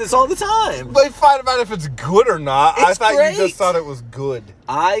fight about this all the time. They fight about if it's good or not. I thought great. you just thought it was good.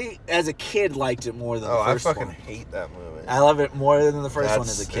 I, as a kid, liked it more than the first one. I fucking hate that movie. I love it more than the first one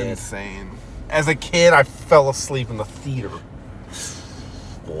as a kid. That's insane. As a kid, I fell asleep in the theater.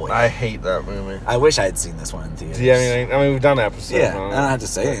 Boy. I hate that movie. I wish I had seen this one in theaters. Do you have anything? I mean, we've done episodes Yeah, on it. I don't have to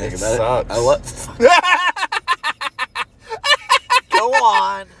say anything about sucks. it. I love... Go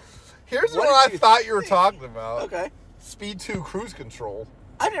on. Here's What what did I you thought you were talking about. Okay. Speed 2 Cruise Control.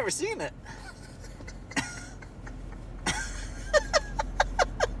 I've never seen it.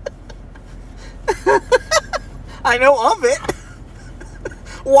 I know of it.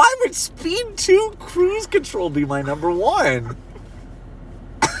 Why would Speed 2 Cruise Control be my number one?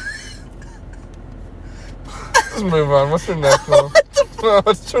 Let's move on. What's your next one?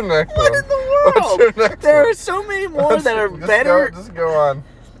 What's your next one? What in the world? What's your next There one? are so many more that are better. Just go on.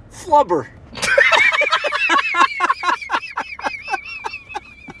 Flubber.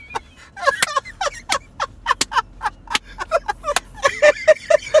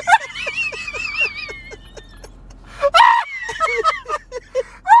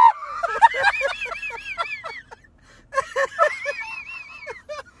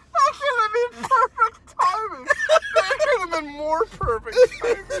 More perfect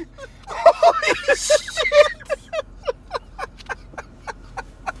timing. Holy shit!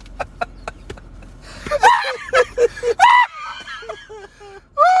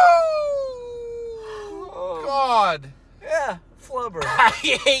 Oh, God. Yeah, Flubber. I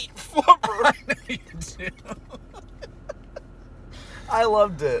hate Flubber. I know you do. I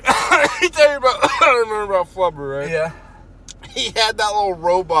loved it. Let me tell you about... I remember about Flubber, right? Yeah. He had that little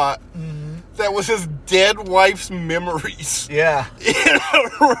robot that was his dead wife's memories. Yeah. In a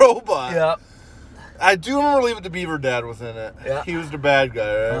robot. Yep. I do remember Leave It to Beaver Dad was in it. Yeah. He was the bad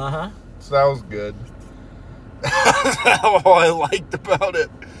guy, right? Uh-huh. So that was good. That's all I liked about it.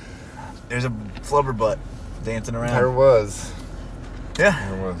 There's a Flubber butt dancing around. There was. Yeah.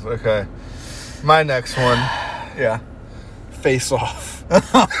 There was. Okay. My next one. Yeah. Face Off.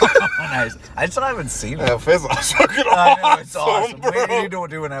 Nice. I still haven't seen it. Yeah, Face Off's fucking I awesome. know, it's awesome. Bro. We need to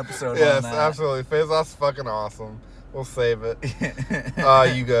do an episode Yes, on that. absolutely. Face Off's fucking awesome. We'll save it.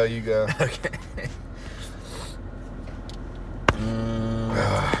 You go. Okay.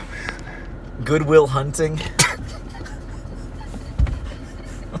 Goodwill Hunting.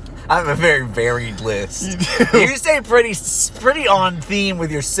 I have a very varied list. You stay pretty on theme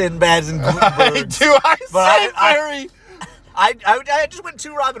with your Sinbads and Gutenbergs. I just went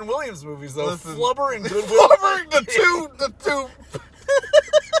 2 Robin Williams movies though. Listen, Flubber and Goodwill. Flubber, the two.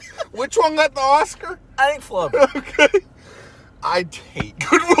 Which one got the Oscar? I think Flubber. Okay. I hate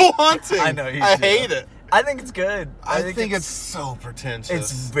Goodwill Hunting. I know you I do. hate it. I think it's good. I think it's so pretentious.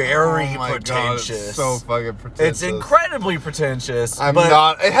 It's very oh my pretentious. God, it's so fucking pretentious. It's incredibly pretentious. I'm but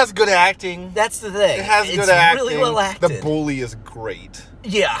not. It has good acting. That's the thing. It has it's good acting. really well acted. The bully is great.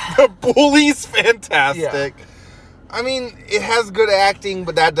 Yeah. The bully's fantastic. Yeah. I mean, it has good acting,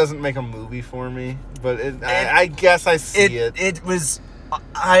 but that doesn't make a movie for me. But I guess I see it. It was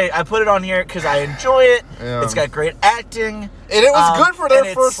I put it on here because I enjoy it. Yeah. It's got great acting. And it was good for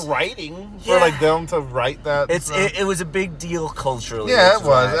their first writing. Yeah. For, like, them to write that. It was a big deal culturally. Yeah, it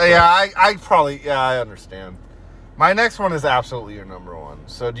was. I understand. My next one is absolutely your number one.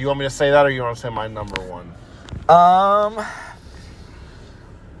 So do you want me to say that, or you want to say my number one?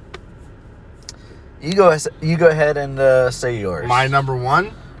 You go ahead and say yours. My number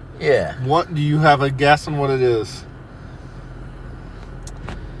one? Yeah. What do you have a guess on what it is?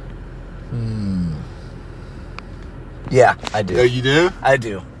 Yeah, I do. Oh, you do? I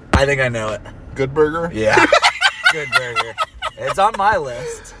do. I think I know it. Good Burger? Yeah. Good Burger. It's on my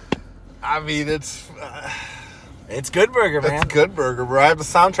list. I mean, it's Good Burger, man. It's Good Burger, bro. I have the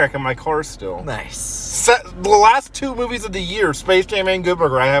soundtrack in my car still. Nice. The last two movies of the year, Space Jam and Good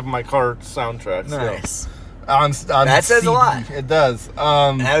Burger, I have in my car soundtrack. Nice. On that says CD. a lot. It does. It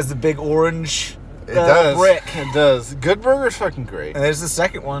has the big orange it does. brick. It does. Good Burger's fucking great. And there's the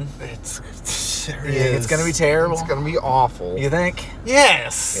second one. It's gonna be terrible. It's gonna be awful. You think?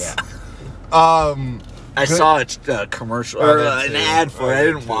 Yes. Yeah. I saw a commercial or an ad for it. I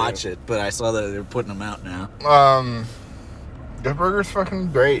didn't too. watch it, but I saw that they're putting them out now. Good Burger's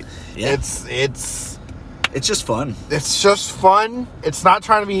fucking great. Yeah. It's just fun. It's just fun. It's not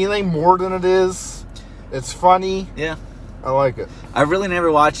trying to be anything more than it is. It's funny. Yeah. I like it. I really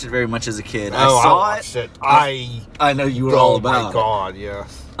never watched it very much as a kid. I watched it. I know you were all about it. Oh my god,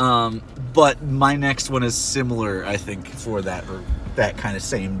 yes. But my next one is similar, I think, for that kind of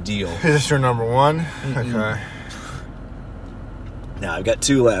same deal. Is this your number one? Mm-mm. Okay. Now I've got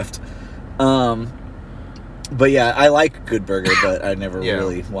two left. But yeah, I like Good Burger, but I never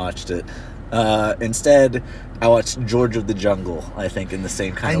really watched it. Instead, I watched George of the Jungle, I think, in the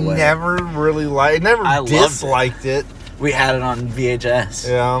same kind of way. I never really disliked it. We had it on VHS.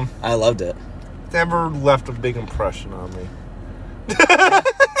 Yeah. I loved it. Never left a big impression on me.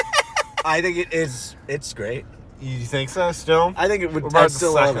 I think it's great. You think so still? I think it would. What about I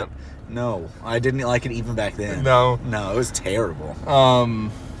still the love it. second? No, I didn't like it even back then. No, it was terrible.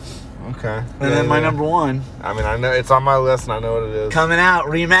 Okay. And then my number one. I mean, I know it's on my list, and I know what it is. Coming out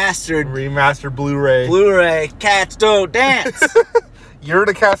remastered Blu-ray. Blu-ray. Cats Don't Dance. You're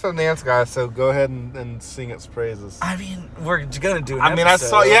the Cats Don't Dance guy, so go ahead and sing its praises. I mean, we're gonna do. I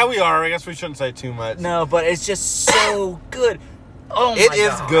saw. Yeah, we are. I guess we shouldn't say too much. No, but it's just so good. Oh my God. It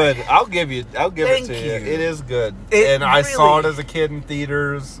is good. I'll give it to you. It is good. I saw it as a kid in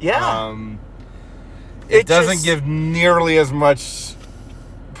theaters. Yeah. It doesn't give nearly as much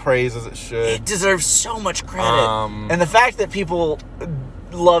praise as it should. It deserves so much credit. And the fact that people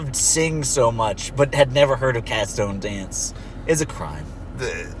loved Sing so much but had never heard of Cats Don't Dance is a crime.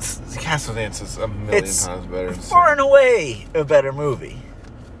 The Cats Don't Dance is a million times better. Far and away a better movie.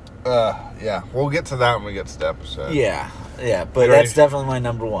 Yeah. We'll get to that when we get to the episode. Yeah, but that's definitely my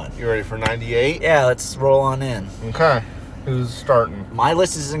number one. You ready for 98? Yeah, let's roll on in. Okay. Who's starting? My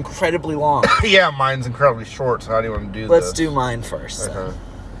list is incredibly long. Yeah, mine's incredibly short, so how do you want to do this? Let's do mine first. Okay.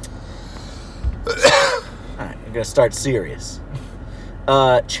 Alright, I'm going to start serious.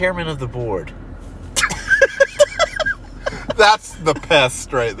 Chairman of the board. That's the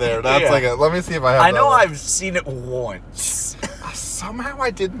pest right there. That's let me see if I have I know I've seen it once. Somehow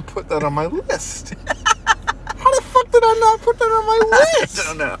I didn't put that on my list. How the fuck did I not put that on my list? I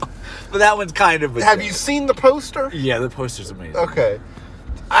don't know. But that one's kind of Have you seen the poster? Yeah, the poster's amazing. Okay.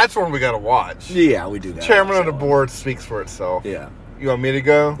 That's one we gotta watch. Yeah, we do that. Chairman of the board speaks for itself. Yeah. You want me to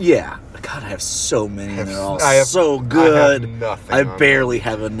go? Yeah. God, I have so many and they're all so good. I have nothing. I barely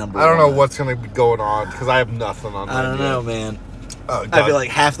have a number I don't one. know what's going to be going on because I have nothing on I don't know, man. Oh, I feel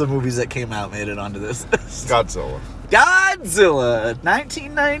like half the movies that came out made it onto this. Godzilla.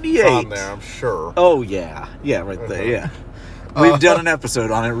 1998. It's on there, I'm sure. Oh, yeah. Yeah, right there, yeah. We've done an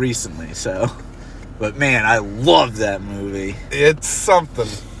episode on it recently, so. But, man, I love that movie. It's something.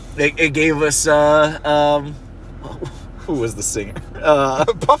 It gave us, who was the singer?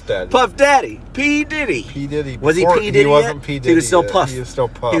 Puff Daddy. Puff Daddy. P. Diddy. P. Diddy. Was he P. Diddy He wasn't P. Diddy. He was still yet. puffed. He was still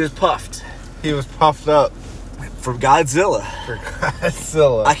puffed. He was puffed. He was puffed up. For Godzilla. For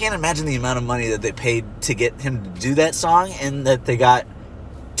Godzilla. I can't imagine the amount of money that they paid to get him to do that song and that they got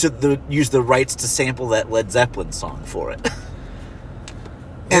to use the rights to sample that Led Zeppelin song for it.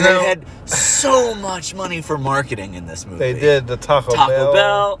 And they had so much money for marketing in this movie. They did the Taco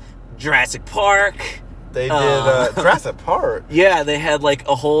Bell, Jurassic Park. They did Jurassic Park. Yeah, they had like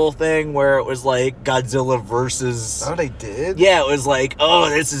a whole thing where it was like Godzilla versus... Oh, they did? Yeah, it was like, oh,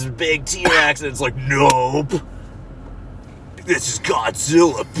 this is big T-Rex. And it's like, nope. This is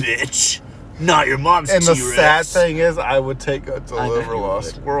Godzilla, bitch. Not your mom's T-Rex. And the sad thing is, I would take Godzilla over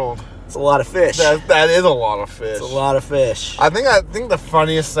Lost World. It's a lot of fish. That is a lot of fish. It's a lot of fish. I think the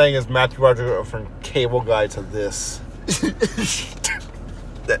funniest thing is Matthew Broderick from Cable Guy to this. It's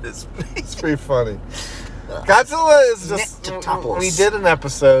pretty funny. Godzilla is just... We did an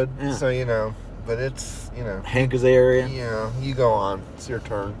episode, so, you know. But it's, you know... Hank Azaria. Yeah, you go on. It's your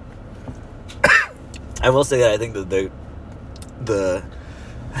turn. I will say that I think that the...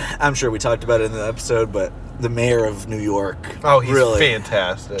 I'm sure we talked about it in the episode, but the mayor of New York... Oh, he's really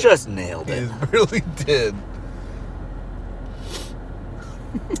fantastic. Just nailed it. He really did.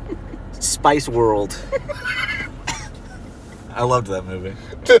 Spice World. I loved that movie.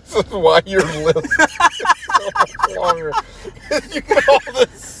 This is why your list is so much longer. You got all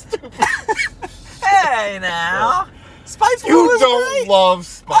this stupid... Hey, now. Spice World You is don't great. love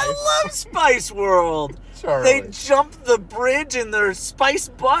Spice. I love Spice World. Charlie. They jump the bridge in their spice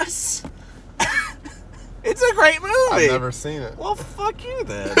bus. It's a great movie. I've never seen it. Well, fuck you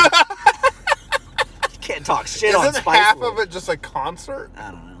then. You can't talk shit on Isn't Spice half World. of it just a concert?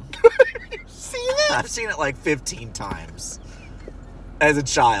 I don't know. You've seen it? I've seen it like 15 times. As a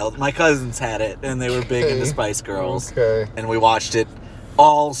child. My cousins had it, and they were big into Spice Girls. Okay. And we watched it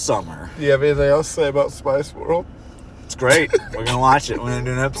all summer. Do you have anything else to say about Spice World? It's great. We're going to watch it. We're going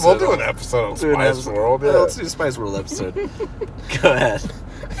to do an episode. We'll do an episode of Spice World. Yeah. Let's do a Spice World episode. Go ahead.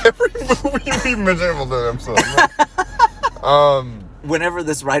 Every movie we mention, we'll do an episode. Whenever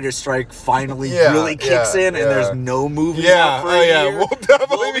this writer's strike finally really kicks in and there's no movies out for a year, we'll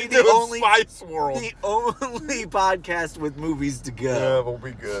definitely we'll be be doing Spice World. the only podcast with movies to go. Yeah, we'll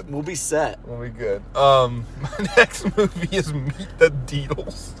be good. We'll be set. We'll be good. My next movie is Meet the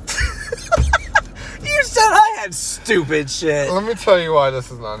Deedles. You said I had stupid shit. Let me tell you why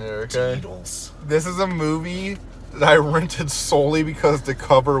this is on here, okay? Deedles. This is a movie that I rented solely because the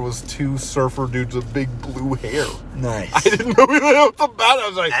cover was two surfer dudes with big blue hair. Nice. I didn't know anything else about it. I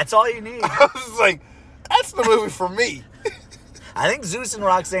was like... That's all you need. I was like, that's the movie for me. I think Zeus and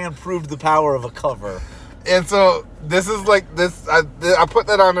Roxanne proved the power of a cover. And so this is like this. I put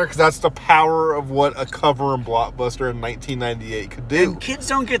that on there because that's the power of what a cover in Blockbuster in 1998 could do. And kids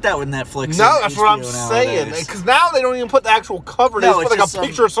don't get that with Netflix. No, and that's what I'm HBO saying. nowadays. Because now they don't even put the actual cover. They No, just put it's like a just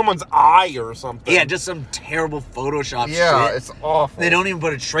picture of someone's eye or something. Yeah, just some terrible Photoshop Yeah, shit. it's awful. They don't even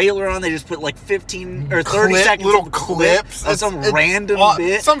put a trailer on. They just put like 15 or 30 seconds little of clips of some random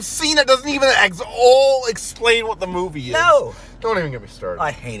bit. Some scene that doesn't even all explain what the movie is. No. Don't even get me started. I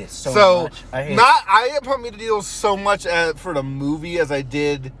hate it so much. I hate I didn't put Meet the Deedles so much for the movie as I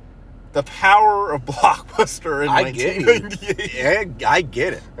did the power of Blockbuster in 1998. Yeah, I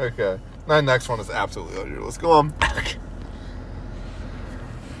get it. Okay. My next one is absolutely on your list. Go on.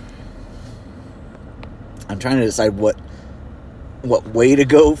 I'm trying to decide what way to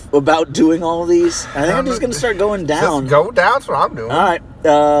go about doing all of these. I think I'm just going to start going down. Just go down. That's what I'm doing. All right.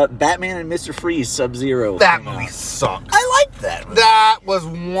 Batman and Mr. Freeze Sub-Zero. That movie sucks. I like that movie. That was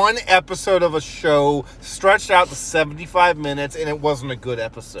one episode of a show stretched out to 75 minutes, and it wasn't a good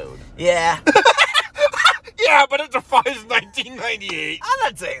episode. Yeah. Yeah, but it defies 1998. I'm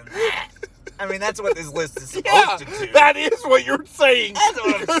not saying that. I mean, that's what this list is supposed to do. That is what you're saying. That's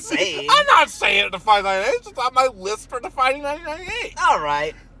what I'm saying. I'm not saying it defies 1998. It's just on my list for defining 1998. All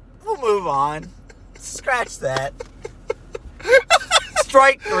right. We'll move on. Scratch that.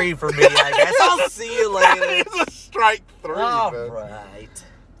 Strike 3 for me, I guess. I'll see you later. It's a strike 3, All man. right.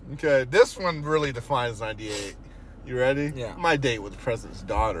 Okay, this one really defines 98. You ready? Yeah. My Date with the President's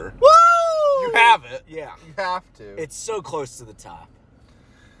Daughter. Woo! You have it. Yeah. You have to. It's so close to the top.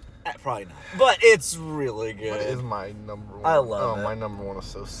 Probably not. But it's really good. It is my number one. I love it. My number one is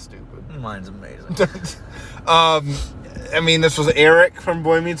so stupid. Mine's amazing. I mean, this was Eric from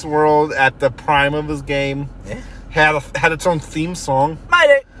Boy Meets World at the prime of his game. Yeah. Had its own theme song. My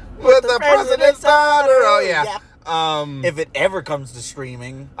Date With the President's Daughter. Oh, yeah. If it ever comes to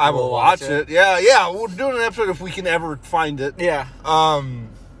streaming, I will watch it. Yeah. We'll do an episode if we can ever find it. Yeah.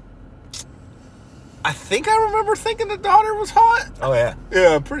 I think I remember thinking the daughter was hot. Oh, yeah.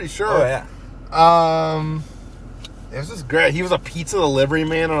 Yeah, I'm pretty sure. Oh, yeah. It was just great. He was a pizza delivery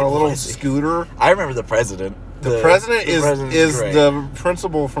man on a little scooter. I remember the president. The president is great. the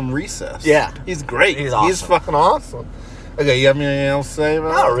principal from Recess. Yeah. He's great. He's awesome. He's fucking awesome. Okay, you have anything else to say about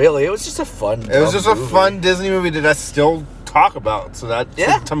it? Not really. It was just a fun It was just a movie. fun Disney movie that I still talk about. So that,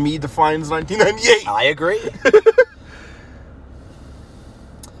 to me, defines 1998. I agree.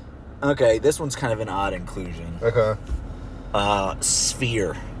 Okay, this one's kind of an odd inclusion. Okay.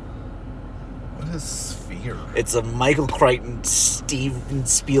 Sphere. What is Sphere? It's a Michael Crichton, Steven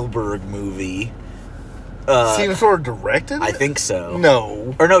Spielberg movie. Steven Spielberg directed? I think so.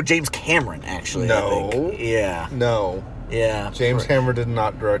 No. Or no, James Cameron, actually. No. I think. Yeah. No. Yeah. James Cameron did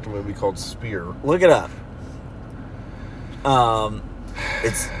not direct a movie called Spear. Look it up.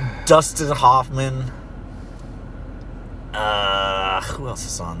 It's Dustin Hoffman. Who else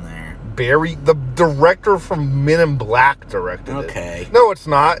is on there? Barry, the director from Men in Black, directed it. Okay. No, it's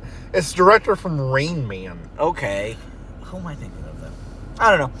not. It's director from Rain Man. Okay. Who am I thinking of then?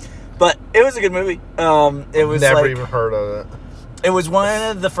 I don't know. But it was a good movie. It was Never like, even heard of it. It was one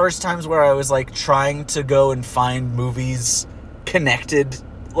of the first times where I was like trying to go and find movies connected,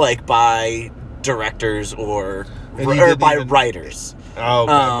 like by directors or by writers. Oh,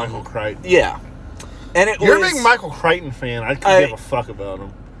 okay, Michael Crichton. Yeah. And You're a big Michael Crichton fan. I couldn't give a fuck about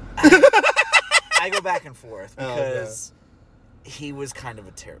him. I go back and forth because he was kind of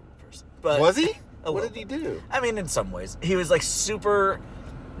a terrible person. But was he? What did he do? I mean, in some ways. He was like super,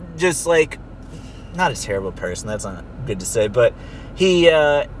 just like, not a terrible person. That's not good to say. But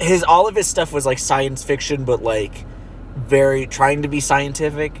all of his stuff was like science fiction, but like very trying to be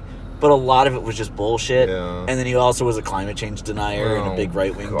scientific. But a lot of it was just bullshit. Yeah. And then he also was a climate change denier and a big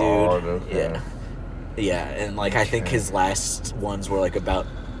right-wing dude. Okay. Yeah. Yeah, and like I think his last ones were like about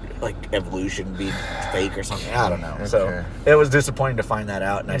like evolution being fake or something. I don't know. Okay. So it was disappointing to find that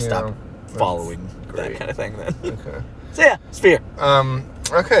out, and I stopped following that kind of thing then. Okay. So yeah, Sphere.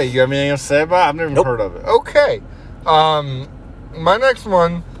 Okay, you got anything else to say about it? I've never heard of it. Okay. My next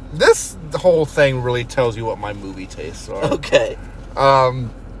one, this whole thing really tells you what my movie tastes are. Okay.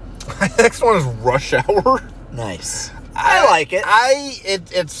 My next one is Rush Hour. Nice. I like it.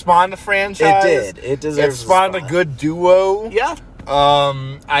 It spawned a franchise. It did. It deserves. It spawned a good duo. Yeah.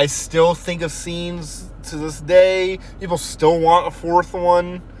 I still think of scenes to this day. People still want a fourth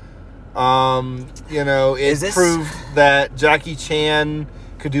one. It proved that Jackie Chan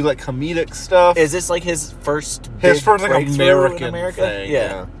could do like comedic stuff. Is this like his first like American in America? thing?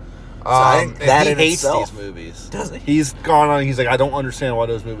 Yeah. So I think that he in hates itself, these movies. Does he? He's gone on. He's like, I don't understand why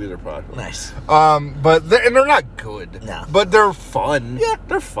those movies are popular. Nice. But they're not good. No. But they're fun. Yeah,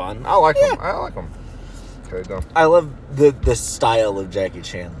 they're fun. I like them. I like them. Okay, go. I love the style of Jackie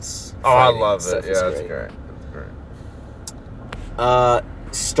Chan's. Oh, I love it. Yeah, that's great.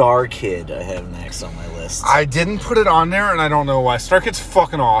 Star Kid I have next on my list. I didn't put it on there, and I don't know why. Star Kid's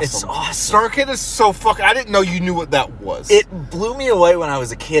fucking awesome. It's awesome. Star Kid is so fucking... I didn't know you knew what that was. It blew me away when I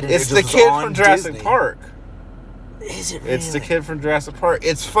was a kid. And it's it the just kid was from Jurassic Disney. Park. Is it really? It's the kid from Jurassic Park.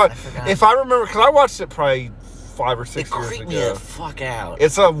 It's fun. I If I remember, because I watched it probably 5 or 6 years ago. It creeped me the fuck out.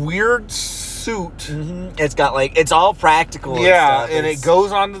 It's a weird suit. Mm-hmm. It's got like, it's all practical. Yeah, and it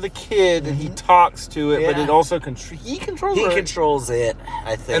goes on to the kid, and he talks to it, but it also he controls it. He controls it,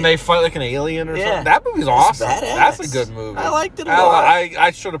 I think. And they fight like an alien or something. That movie's It's awesome. badass. That's a good movie. I liked it a lot. I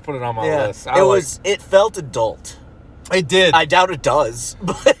should have put it on my list. It felt adult. It did. I doubt it does,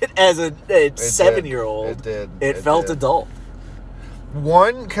 but as a 7-year-old, it felt adult.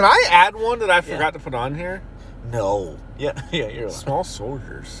 Can I add one that I forgot to put on here? No. Yeah, you're right. Small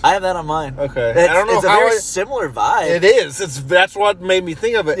Soldiers. I have that on mine. Okay. I don't know it's a very similar vibe. It is. That's what made me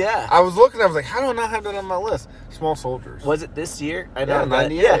think of it. Yeah. I was looking, I was like, how do I not have that on my list? Small Soldiers. Was it this year? I know. Yeah,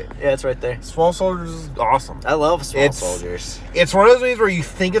 98. Yeah, it's right there. Small Soldiers is awesome. I love Small Soldiers. It's one of those movies where you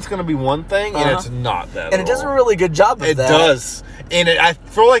think it's going to be one thing, and it's not that. And it does a really good job of that. It does. And I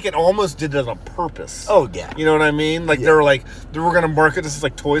feel like it almost did it on purpose. Oh, yeah. You know what I mean? Like, they were going to market this as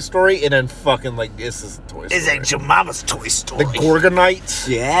like Toy Story, and then fucking like, this is Toy Story. It's like your mama's Toy Story. The Gorgonites.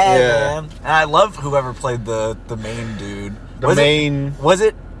 Yeah, man. And I love whoever played the main dude. Was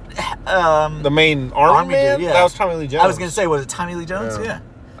it the main army man? dude? Yeah. That was Tommy Lee Jones. I was going to say, was it Tommy Lee Jones? Yeah.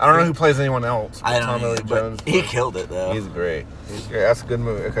 I don't know who plays anyone else. I don't know. Tommy Lee Jones. He killed it, though. He's great. That's a good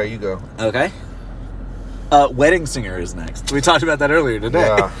movie. Okay, you go. Okay. Wedding Singer is next. We talked about that earlier today.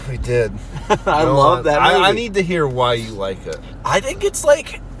 Yeah, we did. I love that movie. I need to hear why you like it. I think it's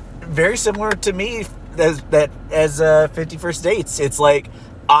like very similar to me as 50 First Dates. It's like,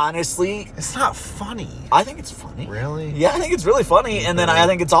 honestly, it's not funny. I think it's funny. Really? Yeah, I think it's really funny. And then I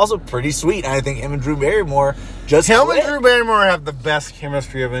think it's also pretty sweet. And I think him and Drew Barrymore and Drew Barrymore have the best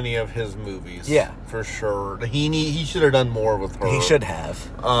chemistry of any of his movies. Yeah. For sure. He should have done more with her. He should have.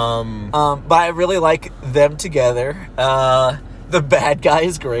 But I really like them together. The bad guy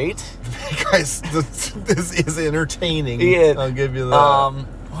is great. The bad guy is entertaining. Yeah. I'll give you that.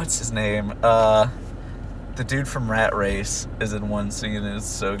 What's his name? The dude from Rat Race is in one scene and it's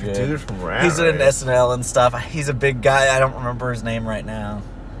so good. The dude from Rat Race. He's in SNL and stuff. He's a big guy. I don't remember his name right now.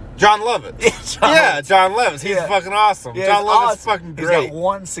 John Lovitz. John Lovitz. He's fucking awesome. Yeah, John Lovett's fucking great. He's got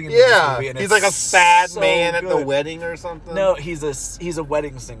one scene in this movie and he's like a sad man good. at the wedding or something. No, he's a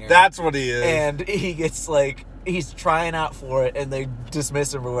wedding singer. That's what he is. And he gets like, he's trying out for it and they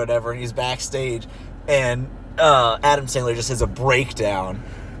dismiss him or whatever and he's backstage and Adam Sandler just has a breakdown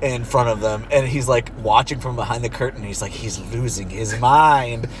in front of them, and he's like watching from behind the curtain. He's like, he's losing his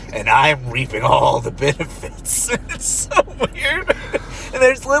mind, and I'm reaping all the benefits. It's so weird. And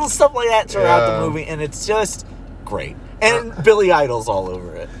there's little stuff like that throughout the movie, and it's just great. And Billy Idol's all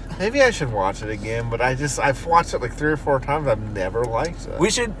over it. Maybe I should watch it again, but I've watched it like 3 or 4 times. I've never liked it.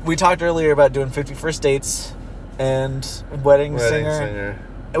 We talked earlier about doing 50 First Dates and Wedding Singer.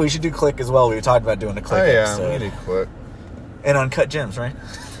 We should do Click as well. We talked about doing a Click episode. We do Click. And Uncut Gems, right?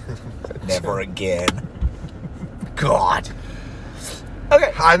 Never again. God.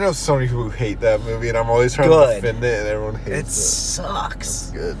 Okay. I know so many people who hate that movie, and I'm always trying to defend it, and everyone hates it. It sucks.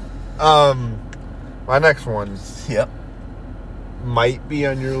 That's good. My next one. Yep. Might be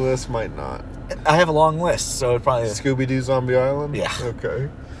on your list, might not. I have a long list, so it probably is. Scooby-Doo Zombie Island? Yeah. Okay.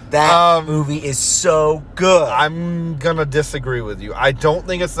 That movie is so good. I'm gonna disagree with you. I don't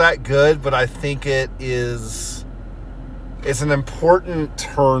think it's that good, but I think it is. It's an important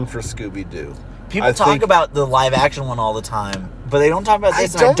turn for Scooby-Doo. People talk about the live-action one all the time, but they don't talk about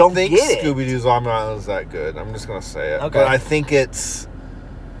this. I don't think Scooby-Doo Zombie Island is that good. I'm just gonna say it. Okay. But I think it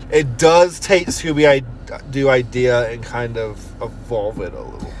does take Scooby-Doo idea and kind of evolve it a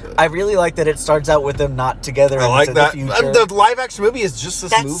little bit. I really like that it starts out with them not together. I like that. The future. The live-action movie is just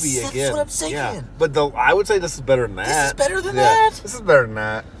this movie again. That's what I'm saying. Yeah. But I would say this is better than that. This is better than that. This is better than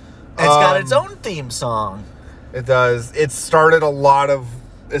that. And it's got its own theme song. It does. It started a lot of.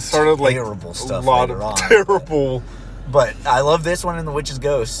 It started terrible stuff. A lot of terrible. But I love this one and The Witch's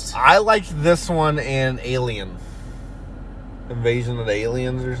Ghost. I liked this one and Alien. Invasion of the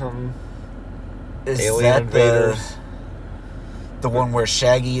Aliens or something. Is Alien that Invaders. The one where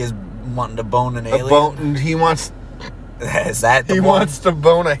Shaggy is wanting to bone an alien? He wants. Is that the He one? wants to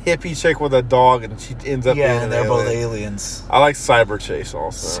bone a hippie chick with a dog, and she ends up being and they're an both alien. aliens. I like Cyber Chase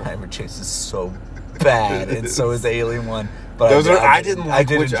also. Cyber Chase is so bad, and so is the Alien one. But I didn't like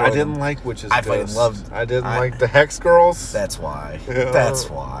Witches. I fucking loved. I didn't like the Hex Girls. That's why. Yeah, That's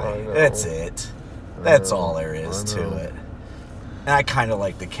why. That's it. That's all there is to it. And I kind of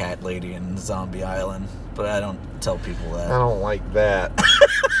like the cat lady in Zombie Island, but I don't tell people that. I don't like that.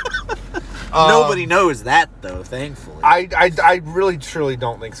 Nobody knows that, though, thankfully. I really, truly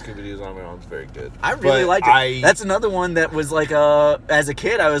don't think Scooby-Doo Zombie Island is very good. I really liked it. That's another one that was like, as a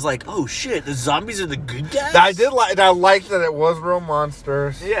kid, I was like, oh shit, the zombies are the good guys? I liked that it was real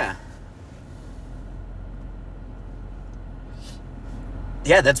monsters. Yeah.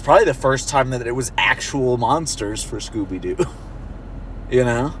 Yeah, that's probably the first time that it was actual monsters for Scooby-Doo. You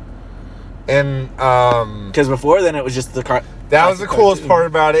know? And, because before then it was just the car. That was the coolest part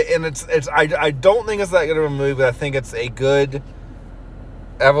about it, and I don't think it's that good of a movie, but I think it's a good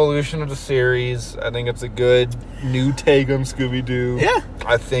evolution of the series. I think it's a good new take on Scooby-Doo. Yeah.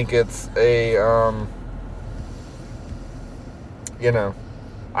 I think it's a,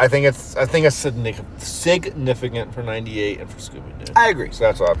 I think it's significant for 98 and for Scooby-Doo. I agree. So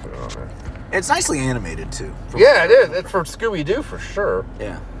that's why I put it on there. It's nicely animated, too. Yeah, it is. It's for Scooby-Doo, for sure.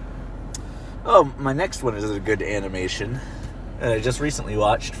 Yeah. Oh, my next one is a good animation that I just recently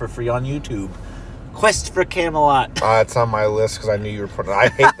watched for free on YouTube. Quest for Camelot. It's on my list because I knew you were putting it. I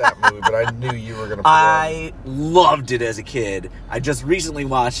hate that movie, but I knew you were going to put it on. I loved it as a kid. I just recently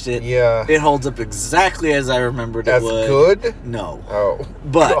watched it. Yeah. It holds up exactly as I remembered it would. As good? No. Oh.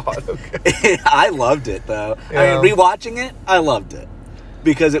 But God, okay. I loved it, though. Yeah. I mean, rewatching it, I loved it.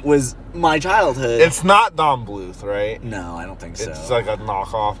 Because it was my childhood. It's not Don Bluth, right? No, I don't think so. It's like a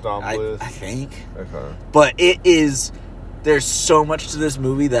knockoff Don Bluth. I think. Okay. But it is... There's so much to this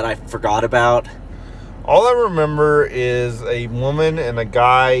movie that I forgot about. All I remember is a woman and a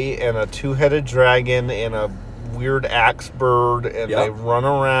guy and a two-headed dragon and a weird axe bird, and they run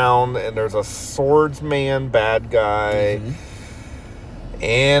around, and there's a swordsman bad guy,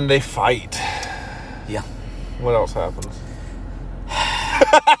 and they fight. Yeah. What else happens?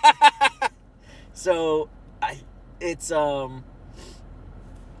 So,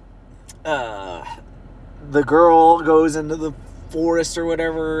 the girl goes into the forest or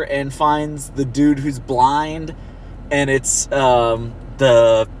whatever and finds the dude who's blind, and it's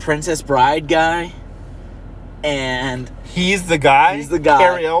the Princess Bride guy, and he's the guy. He's the guy.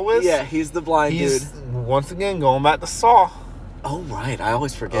 Cary Elwes. Yeah, he's the blind dude. Once again going back to Saw. Oh right, I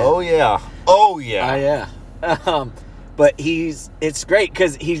always forget. Oh yeah. Yeah. But it's great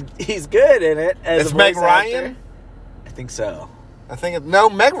because he's good in it. As it's Meg Ryan. I think so.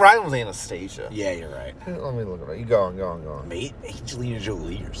 Meg Ryan was Anastasia. Yeah, you're right. Let me look at it. You go on. Mate, Angelina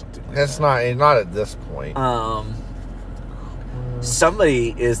Jolie or something like That's that. not at this point.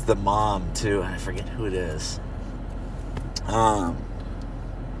 Somebody is the mom too. I forget who it is.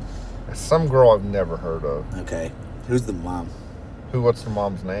 Some girl I've never heard of. Okay. Who's the mom? What's the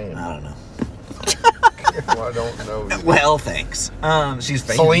mom's name? I don't know. I don't know either. Well, thanks. She's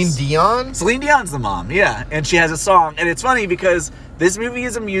famous. Celine Dion? Celine Dion's the mom, yeah. And she has a song. And it's funny because this movie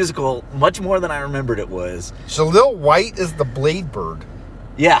is a musical much more than I remembered it was. Jaleel White is the Blade Bird.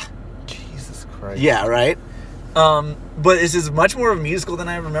 Yeah. Jesus Christ. Yeah, right? But this is much more of a musical than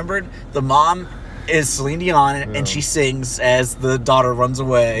I remembered. The mom is Celine Dion, and she sings as the daughter runs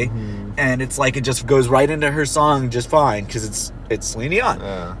away. Mm-hmm. And it's like it just goes right into her song just fine because it's Celine Dion.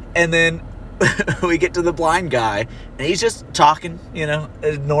 Yeah. And then we get to the blind guy, and he's just talking,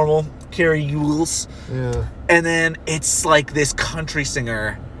 a normal Carrie Yules. Yeah. And then it's like this country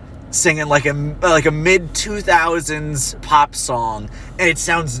singer singing like a mid 2000s pop song, and it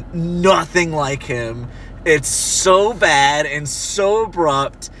sounds nothing like him. It's so bad and so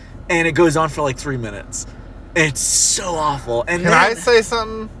abrupt, and it goes on for like 3 minutes. It's so awful. And Can I say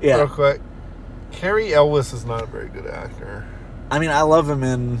something real quick? Cary Elwes is not a very good actor. I mean, I love him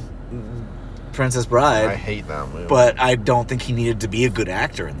in Princess Bride. I hate that movie. But I don't think he needed to be a good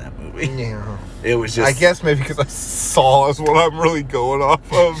actor in that movie. Yeah. It was just... I guess maybe because I saw is what I'm really going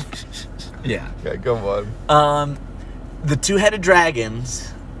off of. Yeah. Yeah, go on. The two-headed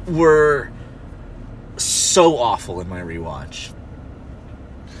dragons were so awful in my rewatch.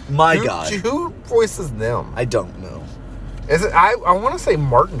 My God. Who voices them? I don't know. Is it? I want to say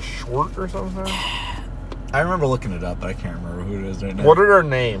Martin Short or something. I remember looking it up, but I can't remember who it is right now. What are their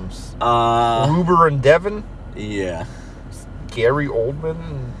names? Ruber and Devin? Yeah. Gary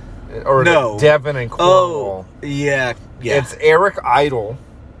Oldman? Or no. Devin and Cornwall? Oh, yeah. It's Eric Idle.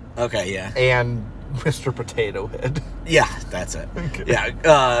 Okay, yeah. And Mr. Potato Head. Yeah, that's it. Okay.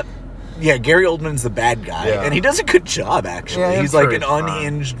 Yeah. Yeah, Gary Oldman's the bad guy, and he does a good job, actually. Yeah, he's like an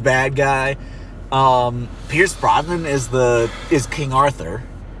unhinged bad guy. Pierce Brosnan is King Arthur,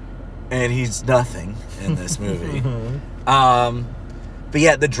 and he's nothing in this movie. But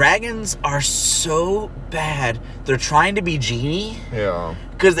yeah, the dragons are so bad. They're trying to be Genie. Yeah.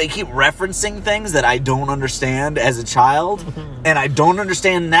 Because they keep referencing things that I don't understand as a child, and I don't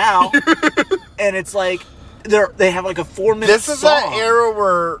understand now. And it's like they have like a 4-minute This is song. that era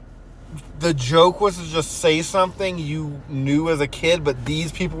where the joke was to just say something you knew as a kid, but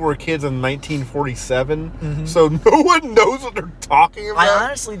these people were kids in 1947, so no one knows what they're talking about. I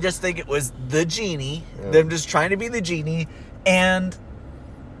honestly just think it was the Genie, them just trying to be the Genie, and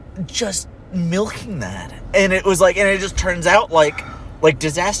just milking that. And it was like, and it just turns out like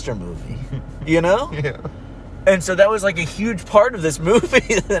disaster movie, Yeah. And so that was like a huge part of this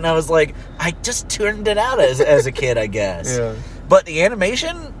movie. And I was like, I just turned it out as a kid, I guess. Yeah. But the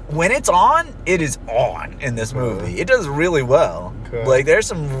animation, when it's on, it is on in this movie. It does really well. Okay. Like, there's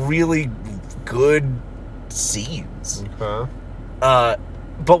some really good scenes. Okay.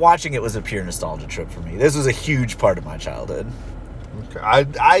 But watching it was a pure nostalgia trip for me. This was a huge part of my childhood. Okay.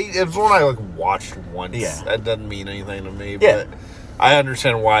 It's one I watched once. Yeah. That doesn't mean anything to me. But I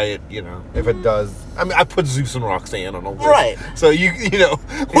understand why it, if it does. I mean, I put Zeus and Roxanne on a list. Right. So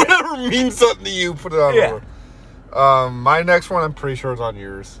whatever means something to you, put it on a list. My next one, I'm pretty sure is on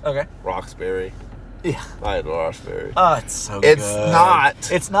yours. Okay. Roxbury. Yeah. I had Roxbury. Oh, it's so good.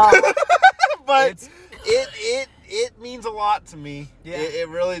 It's not. But it means a lot to me. Yeah. It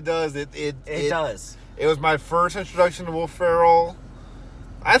really does. It does. It was my first introduction to Will Ferrell.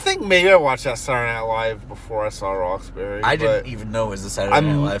 I think maybe I watched that Saturday Night Live before I saw Roxbury. I didn't even know it was the Saturday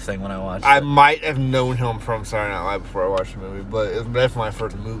Night Live thing when I watched it. I might have known him from Saturday Night Live before I watched the movie, but it was definitely my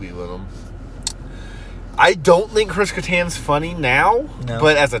first movie with him. I don't think Chris Kattan's funny now,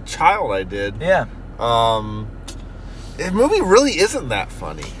 but as a child I did. Yeah. The movie really isn't that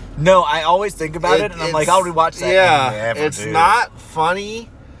funny. No, I always think about it, and I'm like, I'll rewatch that. Yeah, it's not funny,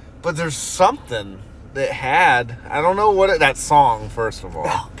 but there's something that had. I don't know what that song, first of all.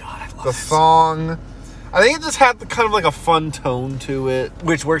 Oh, God, I love the song. I think it just had kind of like a fun tone to it.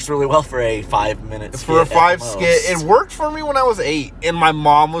 Which works really well for a 5-minute skit. For a 5 skit. It worked for me when I was 8, and my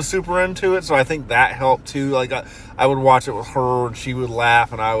mom was super into it, so I think that helped too. Like, I would watch it with her, and she would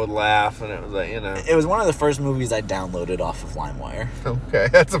laugh, and I would laugh, and it was like, It was one of the first movies I downloaded off of LimeWire. Okay,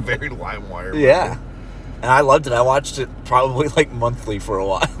 that's a very LimeWire movie. Yeah. And I loved it. I watched it probably like monthly for a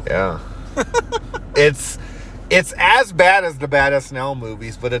while. Yeah. It's as bad as the bad SNL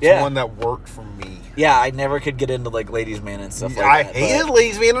movies, but it's one that worked for me. Yeah, I never could get into like Ladies Man and stuff like that. I hated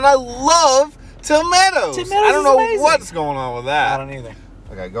Ladies Man, and I love Tomatoes. I don't know what's going on with that. I don't either.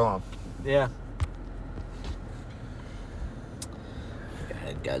 Okay, go on. Yeah.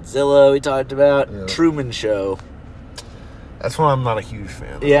 Godzilla we talked about. Yeah. Truman Show. That's one I'm not a huge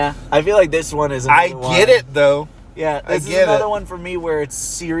fan of. Yeah, I feel like this one is I get it, though. Yeah, this is another one for me where it's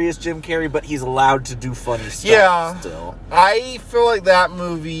serious Jim Carrey, but he's allowed to do funny stuff still. I feel like that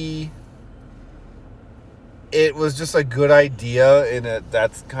movie, it was just a good idea, and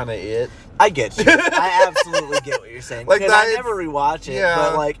that's kind of it. I get you. I absolutely get what you're saying. Like that, I never rewatch it,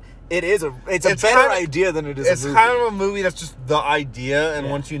 but like it's a better idea than it is a movie. It's kind of a movie that's just the idea, and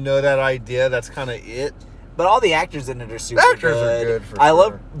once you know that idea, that's kind of it. But all the actors in it are super good. The actors are good, for sure.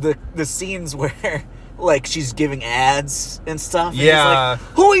 Love the scenes where, like, she's giving ads and stuff. And he's like,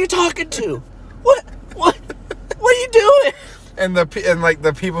 who are you talking to? What are you doing? And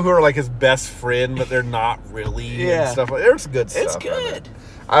the people who are like his best friend, but they're not really, and stuff like that. There's good stuff. It's good.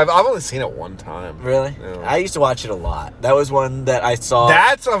 I've only seen it one time. Really? Yeah. I used to watch it a lot. That was one that I saw.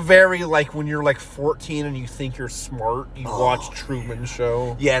 That's a very, like, when you're like 14 and you think you're smart, you watch Truman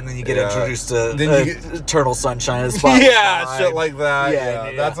Show. Yeah, and then you get introduced to Eternal Sunshine of the Spotless Mind. Shit like that.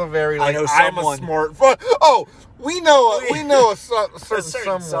 Yeah. That's a very, like, I'm a smart. We know a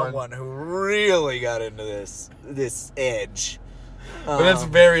certain someone who really got into this edge. But it's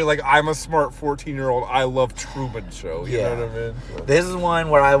very, like, I'm a smart 14-year-old. I love Truman Show. You know what I mean? This is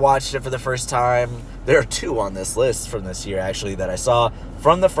one where I watched it for the first time. There are two on this list from this year, actually, that I saw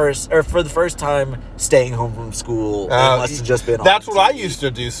for the first time staying home from school. It must have just been on That's TV. what I used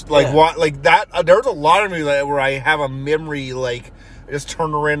to do. Like, that. There's a lot of movies where I have a memory, like, I just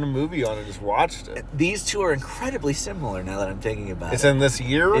turned a random movie on and just watched it. These two are incredibly similar now that I'm thinking about it. It's in this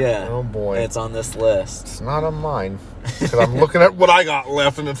year? Yeah. Oh, boy. It's on this list. It's not on mine. Because I'm looking at what I got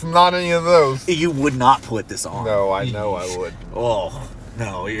left, and it's not any of those. You would not put this on. No, I know I would. Oh,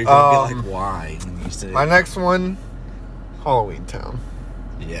 no. You're going to be like, why? My next one, Halloween Town.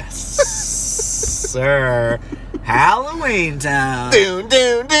 Yes, sir. Halloween Town.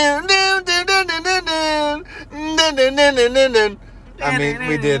 I mean,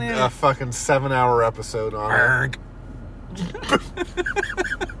 we did a fucking 7-hour episode on it.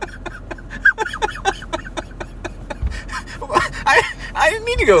 I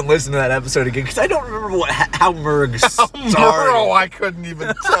need to go and listen to that episode again because I don't remember how Merg started. Oh, I couldn't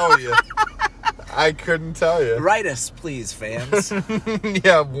even tell you. I couldn't tell you. Write us, please, fans.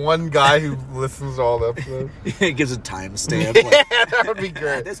 Yeah, one guy who listens to all the episodes. He gives a timestamp. Yeah, that would be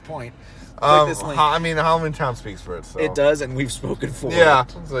great. At this point. I mean, Halloween Town speaks for itself. It does, and we've spoken for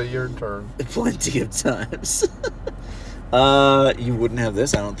it. So your turn. Plenty of times. You wouldn't have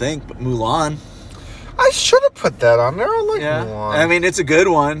this, I don't think, but Mulan. I should have put that on there. I like Mulan. I mean, it's a good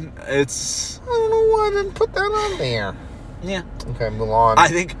one. I don't know why I didn't put that on there. Yeah. Okay, Mulan. I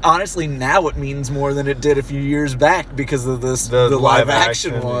think, honestly, now it means more than it did a few years back because of the live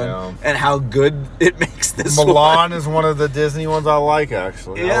action one and how good it makes this one. Mulan is one of the Disney ones I like,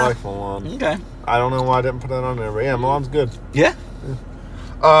 actually. Yeah. I like Mulan. Okay. I don't know why I didn't put that on there, but yeah, Mulan's good. Yeah.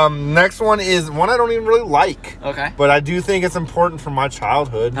 Next one is one I don't even really like. Okay. But I do think it's important for my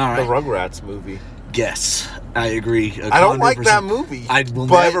childhood. All right. The Rugrats movie. Yes, I agree. 100%. I don't like that movie. I will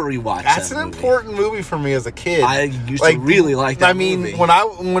never rewatch that movie. That's an important movie for me as a kid. I used to really like that movie. when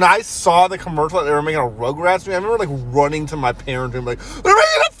I saw the commercial that they were making a Rugrats movie, I remember like running to my parents and like, they're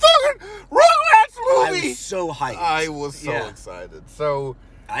making a fucking Rugrats movie! I was so hyped. I was so excited. So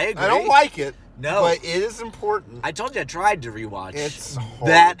I agree. I don't like it. No. But it is important. I told you I tried to rewatch it's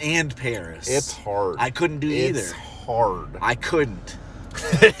hard. that and Paris. It's hard. I couldn't do either. It's hard. I couldn't.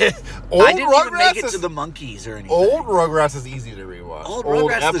 I didn't even make it to the Monkeys or anything. Old Rugrats is easy to rewatch. Old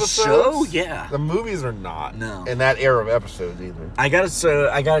Rugrats, episodes, the show? Yeah. The movies are not. No. In that era of episodes either. I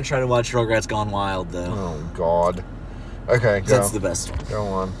gotta try to watch Rugrats Gone Wild, though. Oh, God. Okay, go. That's the best one. Go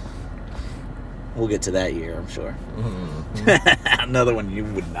on. We'll get to that year, I'm sure. Mm-hmm. Another one you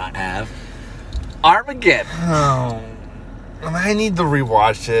would not have. Armageddon. Oh. I need to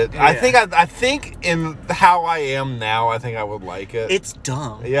rewatch it. Yeah. I think in how I am now, I think I would like it. It's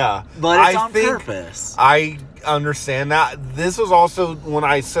dumb. Yeah. But it's on purpose. I understand that. This was also when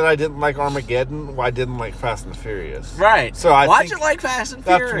I said I didn't like Armageddon, I didn't like Fast and the Furious. Right. So I watch it like Fast and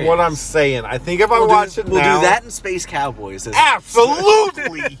Furious. That's what I'm saying. I think if I watch it now... We'll do that in Space Cowboys.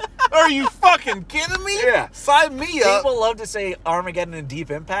 Absolutely! Are you fucking kidding me? Yeah. Sign me up. People love to say Armageddon and Deep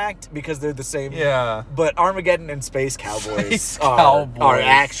Impact because they're the same. Yeah. But Armageddon and Space Cowboys are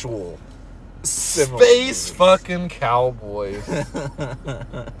actual similar Space fucking Cowboys.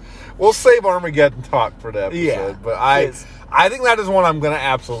 We'll save Armageddon talk for the episode, but I think that is one I'm going to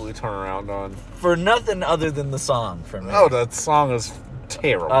absolutely turn around on. For nothing other than the song for me. Oh, that song is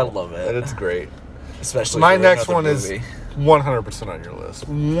terrible. I love it. And it's great. Especially my for next one movie. Is 100% on your list.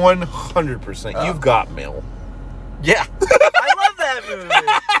 100%. You've got mail. Yeah. I love that movie.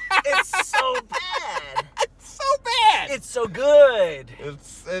 It's so bad. It's so bad. It's so good.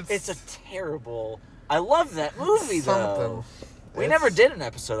 It's a terrible... I love that movie, though. We never did an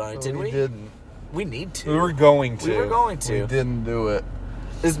episode on it, did we? We didn't. We need to. We were going to. We didn't do it.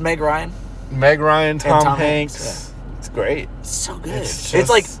 Is Meg Ryan? Meg Ryan, Tom Hanks. Yeah. It's great. It's so good. It's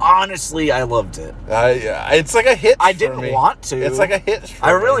like, honestly, I loved it. Yeah, it's like a hit. I didn't want to. It's like a hit.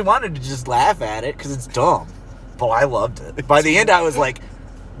 I really wanted to just laugh at it because it's dumb, but I loved it. By the end, I was like,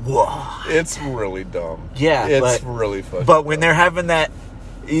 whoa. It's really dumb. Yeah, it's really funny. But when they're having that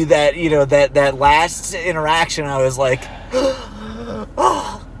last interaction, I was like,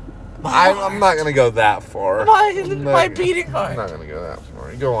 oh, I'm not gonna go that far. My beating heart. I'm not gonna go that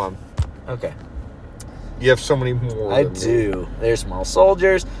far. Go on. Okay. You have so many more. I do. There's Small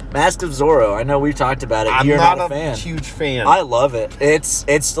Soldiers, Mask of Zorro. I know we've talked about it. You're not a fan. Huge fan. I love it.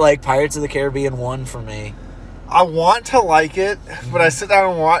 It's like Pirates of the Caribbean 1 for me. I want to like it, but I sit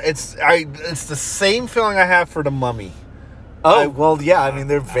down and watch. It's the same feeling I have for The Mummy. Well, yeah. I mean,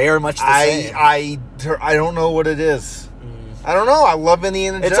 they're very much the same. I don't know what it is. I don't know. I love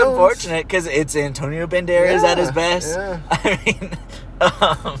Indiana Jones. It's unfortunate because it's Antonio Banderas at his best. Yeah. I mean,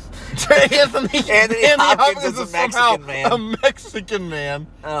 Anthony Hopkins is a Mexican man. A Mexican man.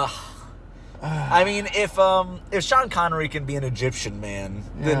 I mean, if Sean Connery can be an Egyptian man,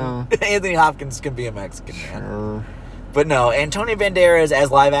 then Anthony Hopkins can be a Mexican man. But no, Antonio Banderas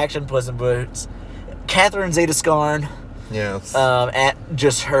as live action Puss in Boots, Catherine Zeta-Scarn. Yes. At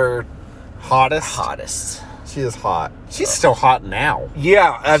just her hottest. She is hot. She's still hot now.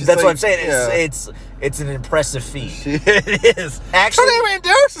 Yeah, that's what I'm saying. It's an impressive feat. It is. Actually, Antonio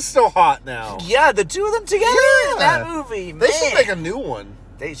Banderas is still hot now. Yeah, the two of them together in that movie. They should make a new one.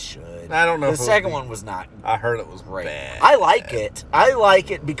 They should. I don't know. The second one was not. I heard it was great. Bad. I like it. I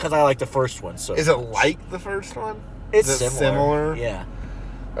like it because I like the first one. So is it like the first one? It's similar. Yeah.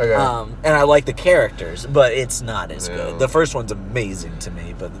 Okay. And I like the characters, but it's not as good. The first one's amazing to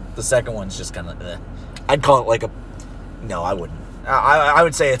me, but the second one's just kind of. I'd call it like a. No, I wouldn't. I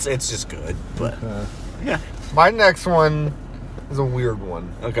would say it's just good, but yeah. My next one is a weird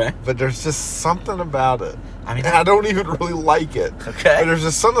one. Okay. But there's just something about it. I mean, I don't even really like it. Okay. But there's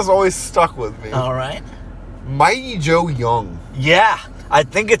just something that's always stuck with me. All right. Mighty Joe Young. Yeah, I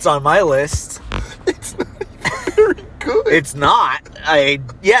think it's on my list. It's not even very good. It's not.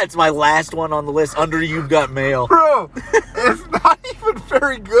 It's my last one on the list. Under You've Got Mail. Bro, it's not even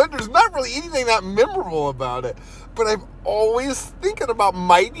very good. There's not really anything that memorable about it. But I'm always thinking about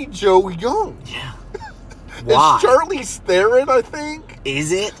Mighty Joe Young. Yeah. Why? It's Charlize Theron, I think.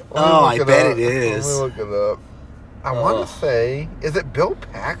 Is it? Oh, I bet it is. Let me look it up. I want to say, is it Bill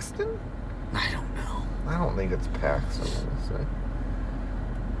Paxton? I don't know. I don't think it's Paxton. I want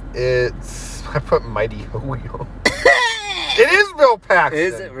to say. I put Mighty Joe Young. It is Bill Paxton.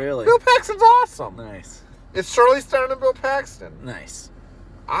 Is it really? Bill Paxton's awesome. Nice. It's Charlize Theron and Bill Paxton. Nice.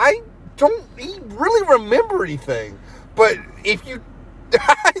 I don't really remember anything, but if you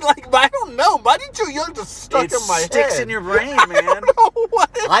I don't know. Mighty Joe Young just stuck in my head. It sticks in your brain, man.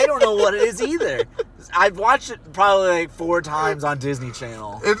 I don't know what it is either. I've watched it probably like 4 times on Disney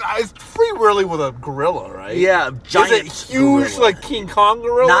Channel. It's Free Willy with a gorilla, right? Yeah, giant. Is it huge, gorilla. like King Kong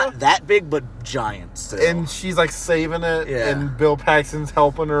gorilla? Not that big, but giant still. And she's like saving it, yeah. and Bill Paxton's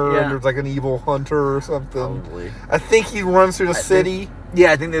helping her, yeah. and there's like an evil hunter or something. Probably. I think he runs through the city.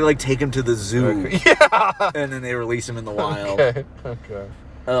 I think they like take him to the zoo. Okay. Yeah. And then they release him in the wild. Okay.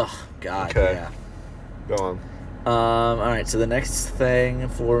 Oh, God, okay. yeah. Go on. All right, so the next thing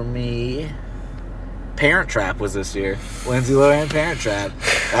for me, Parent Trap was this year. Lindsay Lohan Parent Trap.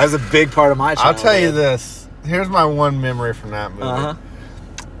 That was a big part of my childhood. I'll tell you this. Here's my one memory from that movie.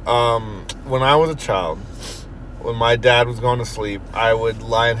 Uh-huh. When I was a child, when my dad was going to sleep, I would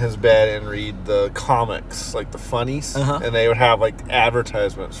lie in his bed and read the comics, like the funnies, and they would have like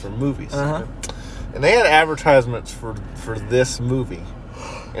advertisements for movies. And they had advertisements for this movie.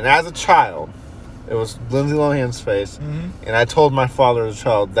 And as a child, it was Lindsay Lohan's face, and I told my father as a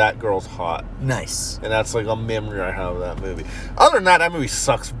child, that girl's hot. Nice. And that's like a memory I have of that movie. Other than that movie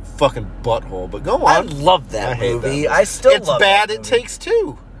sucks fucking butthole, but go on. I love that movie. I still love that movie. It's bad, It Takes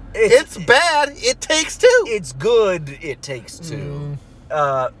Two. It's bad, It Takes Two. It's good, It Takes Two.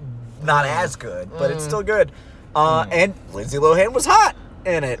 Not as good, but it's still good. And Lindsay Lohan was hot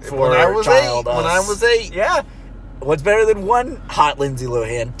in it for when I was child 8. When I was 8. Yeah. What's better than one hot Lindsay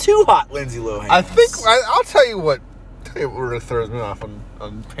Lohan? 2 hot Lindsay Lohan. I think I'll tell you what really throws me off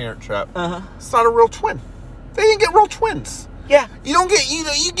on Parent Trap. It's not a real twin. They didn't get real twins. Yeah, you don't get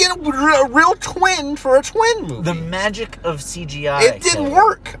you get a real twin for a twin movie. The magic of CGI. It didn't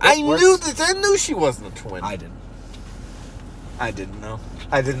work. I knew she wasn't a twin. I didn't know.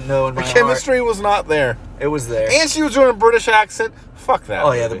 I didn't know in my The chemistry was not there. It was there. And she was doing a British accent. Fuck that.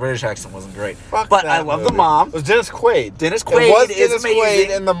 Oh, yeah, the British accent wasn't great. Fuck but that I love movie. the mom. It was Dennis Quaid. Dennis Quaid it was is Dennis amazing.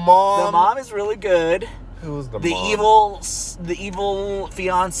 Quaid and the mom. The mom is really good. Who was the mom? mom? The evil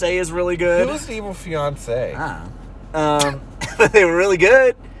fiance is really good. Who was the evil fiance? I don't know. But they were really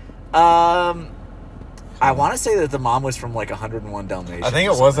good. I want to say that the mom was from like 101 Dalmatians. I think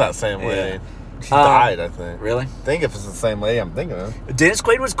it was that same lady. Yeah. She died, I think. Really? I think if it's the same lady I'm thinking of. Dennis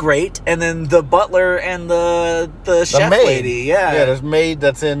Quaid was great, and then the butler and the chef maid. lady, yeah. Yeah, there's maid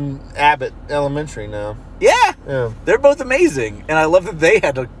that's in Abbott Elementary now. Yeah. Yeah. They're both amazing, and I love that they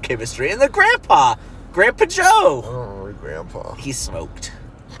had a chemistry. And the Grandpa Joe. I don't remember Grandpa. He smoked.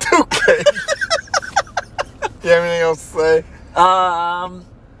 Okay. You have anything else to say?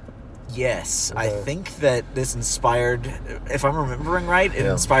 Yes. Okay. I think that this inspired, if I'm remembering right, it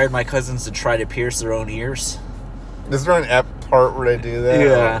Yeah. inspired my cousins to try to pierce their own ears. Is there an part where they do that?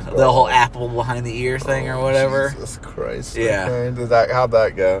 Yeah, Oh, the whole apple behind the ear thing or whatever. Jesus Christ. Yeah. Okay. How'd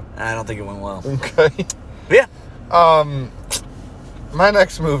that go? I don't think it went well. Okay. But My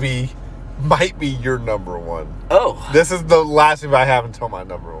next movie might be your number one. Oh. This is the last movie I have until my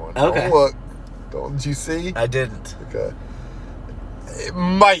number one. Okay. Don't look. Don't you see? I didn't. Okay. It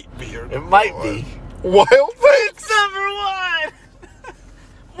might be your number It might one. be. Wild Things. Number one!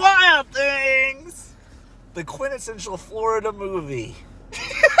 Wild Things! The quintessential Florida movie.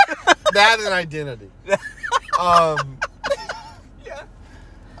 That and Identity. Yeah.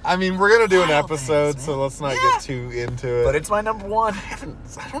 I mean, we're going to do an Wild episode, Things, so man. let's not Yeah. get too into it. But it's my number one. I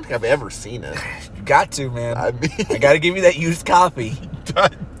don't think I've ever seen it. You got to, man. I mean, I got to give you that used copy.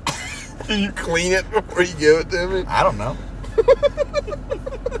 Can you clean it before you give it to me? I don't know.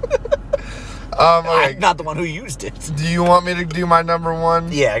 Okay. I'm not the one who used it. Do you want me to do my number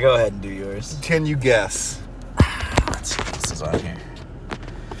one? Yeah, go ahead and do yours. Can you guess? Let's see what this is on here.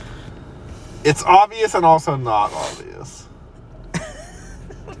 It's obvious and also not obvious.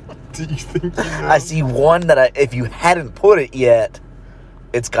 Do you think you know? I see one that if you hadn't put it yet,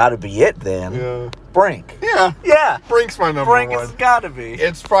 it's got to be it then. Yeah. Brink. Yeah. Yeah. Brink's my number Brink one. has got to be.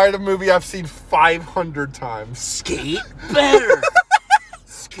 It's probably the movie I've seen 500 times. Skate better.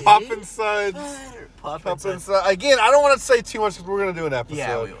 Skate Poppin' Suds. better. Poppin' Suds. Again, I don't want to say too much because we're going to do an episode.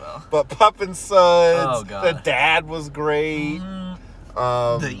 Yeah, we will. But Poppin' Suds. Oh, God. The dad was great.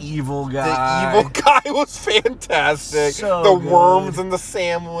 The evil guy. The evil guy was fantastic. So the good. worms in the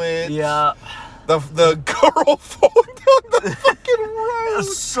sandwich. Yeah. The girl falling down the fucking road.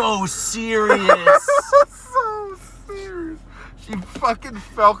 So serious. So serious. She fucking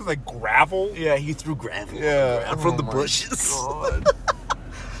fell because like gravel. Yeah, he threw gravel Yeah. from Oh the my bushes. God.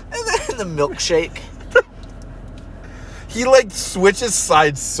 And then the milkshake. He like switches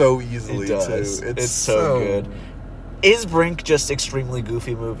sides so easily It does. too. It's so good. Is Brink just extremely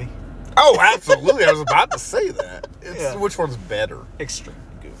goofy movie? Oh, absolutely. I was about to say that. Yeah. Which one's better? Extremely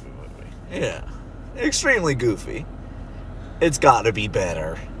goofy movie. Yeah. Extremely goofy. It's gotta be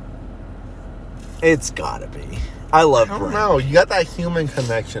better. It's gotta be. I love I don't Brink. know. You got that human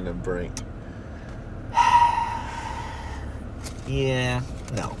connection in Brink. Yeah.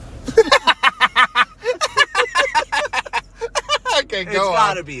 No. Okay, It's go on.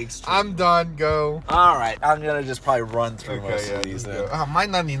 gotta be extreme. I'm done. Go. Alright, I'm gonna just probably run through most of these just then. go. Oh, my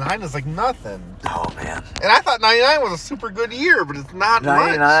 99 is like nothing. Oh man. And I thought 99 was a super good year, but it's not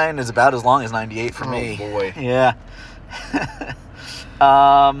 99 is about as long as 98 for Oh, me. boy. Yeah.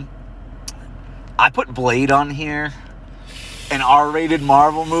 I put Blade on here. An R-rated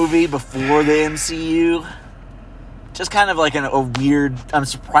Marvel movie before the MCU. Just kind of like a weird... I'm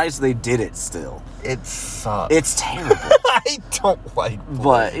surprised they did it still. It sucks. It's terrible. I don't like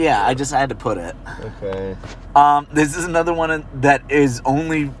But yeah, I just had to put it. Okay. This is another one that is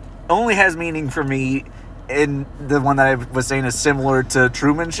only has meaning for me, in the one that I was saying is similar to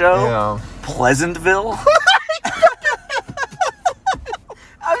Truman Show. Yeah. Pleasantville.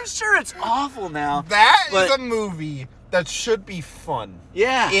 I'm sure it's awful now. That is but- a movie that should be fun.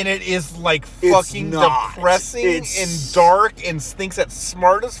 Yeah. And it is like It's fucking not. depressing It's- and dark and thinks that's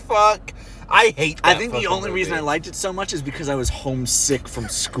smart as fuck. I hate that I think the fucking only movie. reason I liked it so much is because I was homesick from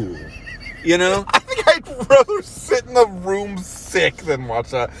school. You know? I think I'd rather sit in the room sick than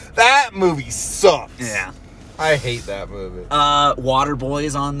watch that. That movie sucks. Yeah. I hate that movie.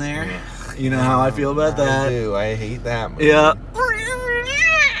 Waterboy's on there. You know how I feel about that. I do. I hate that movie. Yeah.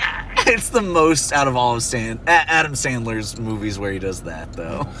 It's the most out of all of Adam Sandler's movies where he does that,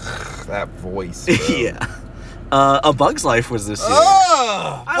 though. That voice. Bro. Yeah. A Bug's Life was this year.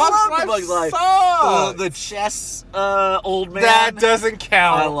 Oh, I love Bug's Life. Sucks. The chess old man. That doesn't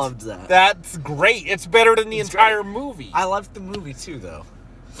count. I loved that. That's great. It's better than the It's entire movie. I loved the movie too, though.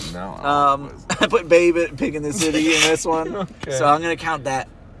 No. I put Babe at Pig in the City in this one. Okay. So I'm going to count that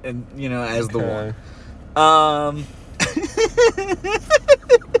and as the one.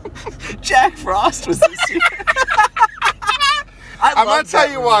 Jack Frost was this year. I'm going to tell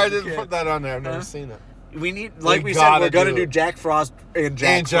you why I didn't put that on there. I've never seen it. We need, like we said, we're going to do Jack Frost and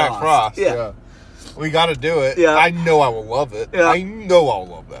Jack Frost. Yeah. We got to do it. Yeah. I know I will love it. Yeah. I know I'll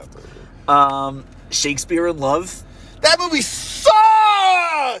love that movie. Shakespeare in Love. That movie sucks!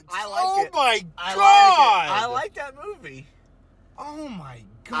 I like oh it. my I God! I like that movie. Oh my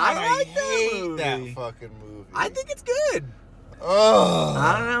God! I like hate that that fucking movie. I think it's good. Ugh.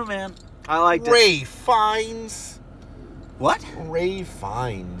 I don't know, man. I liked it. Ray Fiennes. What? Ray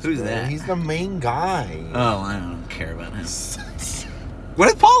Fiennes. Who's man. that? He's the main guy. Oh, I don't care about him.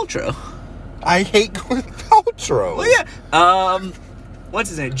 Gwyneth Paltrow. I hate Gwyneth Paltrow. Well, yeah. What's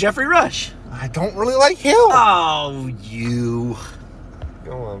his name? Jeffrey Rush. I don't really like him. Oh, you.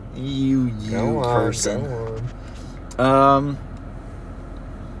 Go on. You person. Go on.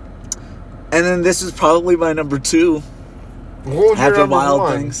 And then this is probably my number 2. What was your After number Wild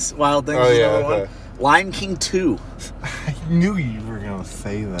one? Things. Wild Things Oh, is yeah, number okay. 1. Lion King 2. I knew you were going to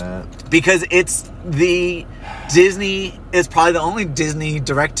say that. Because it's the Disney, it's probably the only Disney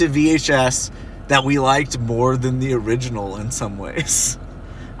direct to VHS that we liked more than the original in some ways.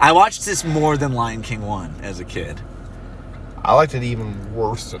 I watched this more than Lion King 1 as a kid. I liked it even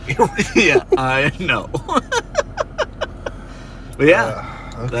worse than the original. Yeah, I know. But yeah,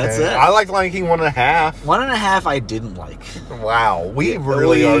 Okay. that's it. I liked Lion King 1.5. 1.5 I didn't like. Wow. We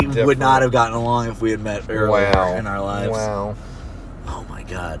really are different. would not have gotten along if we had met earlier in our lives. Wow. Oh my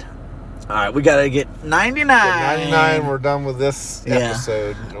God. All right, we got to get 99. At 99, we're done with this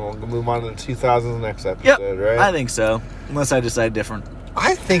episode. And we'll move on to the 2000s next episode, right? I think so. Unless I decide different.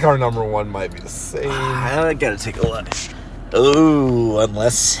 I think our number 1 might be the same. I got to take a look. Ooh,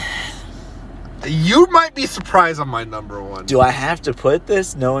 unless... You might be surprised on my number 1. Do I have to put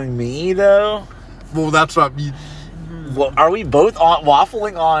this knowing me, though? Well, that's what... Well, are we both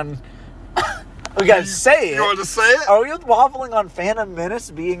waffling on... We got to say it. You want to say it? Are we waffling on Phantom Menace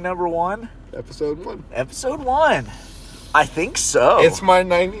being number 1? Episode 1. Episode 1. I think so. It's my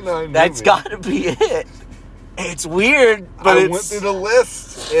 99 movie. That's got to be it. It's weird, but I went through the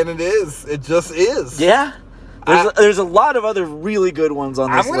list, and it is. It just is. Yeah. There's a lot of other really good ones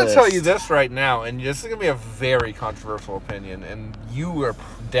on this list. I'm going to tell you this right now, and this is going to be a very controversial opinion, and you are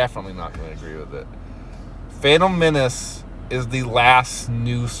definitely not going to agree with it. Phantom Menace is the last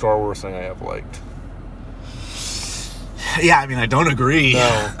new Star Wars thing I have liked. Yeah, I mean, I don't agree.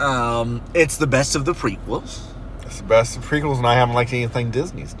 No. It's the best of the prequels. It's the best of prequels, and I haven't liked anything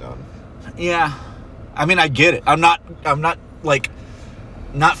Disney's done. Yeah. I mean, I get it. I'm not like,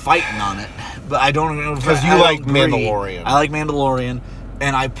 not fighting on it, but I don't know. Because you like Mandalorian. I like Mandalorian,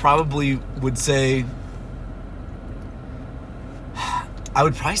 and I probably would say, I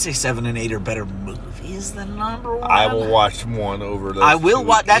would probably say 7 and 8 are better movies than number 1. I will watch one over those. I will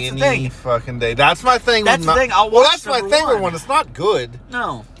watch. That's the thing. Fucking day. That's my thing. That's the thing. I'll watch. Well, that's my number thing one. with when it's not good.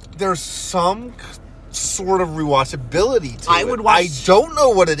 No. There's some sort of rewatchability to I it. would watch. I don't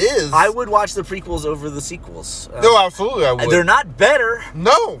know what it is. I would watch the prequels over the sequels. No, absolutely, I would. They're not better.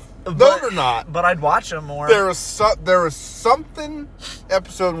 No, they're not. But I'd watch them more. There is something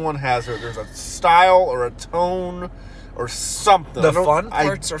Episode 1 has. There's a style or a tone or something. The fun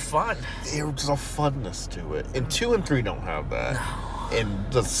parts are fun. There's a funness to it. And 2 and 3 don't have that. No. And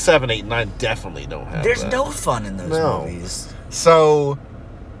the 7, 8, 9 definitely don't have There's that. no fun in those movies. So,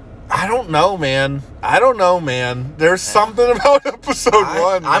 I don't know, man. There's something about Episode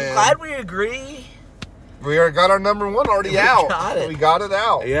 1, man. I'm glad we agree. We got our number 1 already out. We got it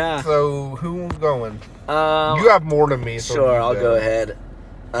out. Yeah. So, who's going? You have more than me. So sure, I'll go ahead.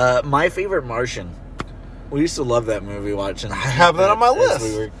 My Favorite Martian. We used to love that movie watching. I have that on my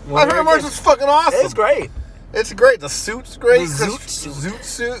list. My Favorite Martian's fucking awesome. It's great. It's great. The suit's great. The zoot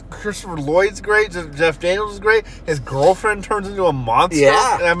suit. Christopher Lloyd's great. Jeff Daniels is great. His girlfriend turns into a monster.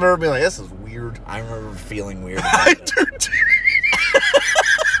 Yeah. And I remember being like, this is weird. I remember feeling weird. I do too.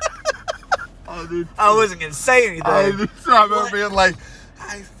 I wasn't going to say anything. I remember being like,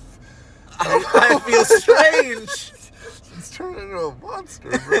 I feel strange. It's turned into a monster,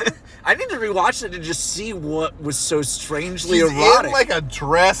 bro. I need to rewatch it to just see what was so strangely She's erotic. in like a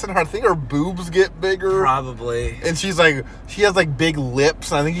dress, and I think her boobs get bigger. Probably. And she has like big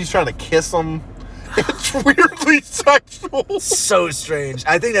lips, and I think she's trying to kiss them. It's weirdly sexual. So strange.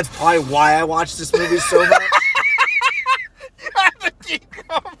 I think that's probably why I watched this movie so much. You have to keep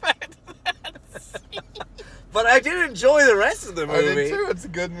coming back to that scene. But I did enjoy the rest of the movie. I did too. It's a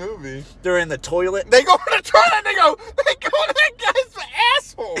good movie. They're in the toilet. They go in the toilet and they go to that guy's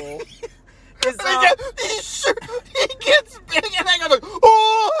asshole. He gets big and they go like,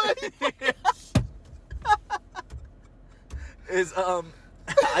 oh.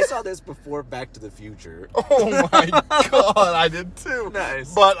 I saw this before Back to the Future. Oh my god, I did too.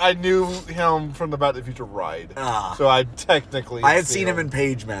 Nice. But I knew him from the Back to the Future ride. So I technically I had seen him in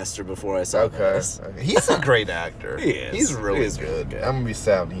Page Master before I saw this. Okay. He's a great actor. He is. He's really good. Really good. I'm gonna be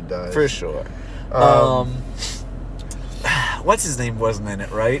sad when he dies. For sure. What's his name wasn't in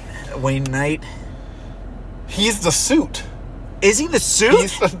it, right? Wayne Knight? He's the suit. Is he the suit?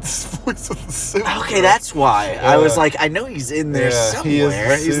 He's the voice of the suit. Okay, that's why. I was like, I know he's in there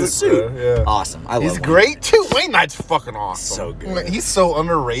somewhere. He's the suit. Yeah. Awesome. I love him. He's great too. Wayne Knight's fucking awesome. So good. He's so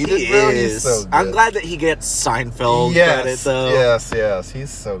underrated, he bro. Is. He's so good. I'm glad that he gets Seinfeld credit, though. Yes.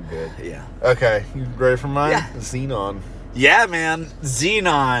 He's so good. Yeah. Okay, you ready for mine? Yeah. Xenon. Yeah, man.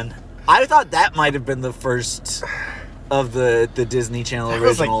 Xenon. I thought that might have been the first of the Disney Channel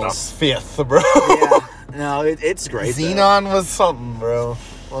originals. That was like the fifth, bro. Yeah. No, it's great. Xenon was something, bro.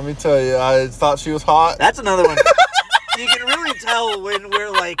 Let me tell you, I thought she was hot. That's another one. You can really tell when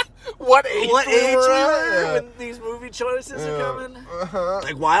we're like, what age we were when these movie choices are coming.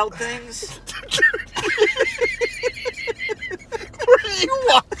 Like Wild Things. Were you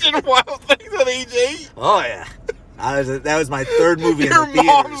watching Wild Things at age 8? Oh yeah. That was my third movie in the theaters. Your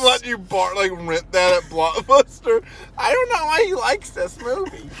mom's letting you rent that at Blockbuster. I don't know why he likes this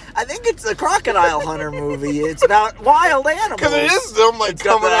movie. I think it's a Crocodile Hunter movie. It's about wild animals. Because it is them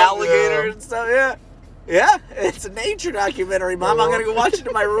coming out alligator and stuff. Yeah, it's a nature documentary. Mom, I'm gonna go watch it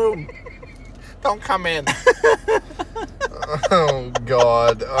in my room. Don't come in. Oh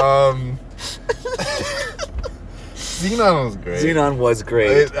God. Xenon was great. Xenon was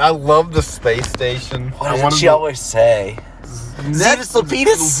great. I love the space station. What did she always say? Zetus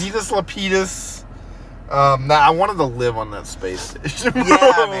Lapidus? Zetus Lapidus. I wanted to live on that space station.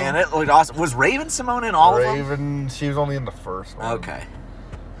 Yeah, man. It looked awesome. Was Raven Simone in all of them? Raven, she was only in the first one. Okay.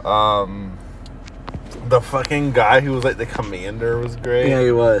 The fucking guy who was like the commander was great. Yeah, he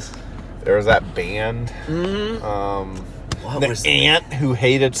was. There was that band. Mm-hmm. The ant who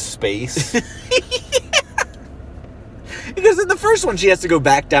hated space. Because in the first one, she has to go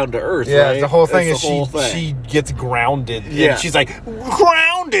back down to Earth, right? The whole thing she gets grounded. Yeah. And she's like,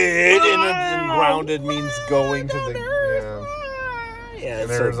 grounded! And grounded means going to the... Yeah, and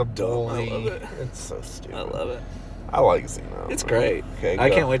there's a bully. I love it. It's so stupid. I love it. I like Xenon. It's great. Okay, I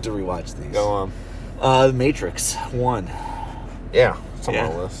can't wait to rewatch these. Go on. The Matrix 1. Yeah, it's on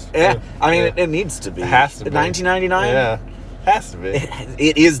my list. Yeah, I mean, it needs to be. It has to be. 1999? Yeah. Has to be.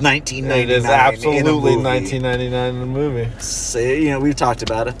 It is 1999. It is absolutely 1999 in the movie. So, we've talked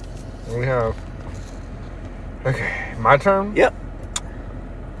about it. We have. Okay, my turn? Yep.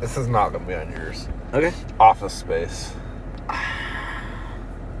 This is not going to be on yours. Okay. Office Space.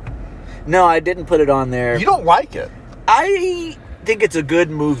 No, I didn't put it on there. You don't like it? I think it's a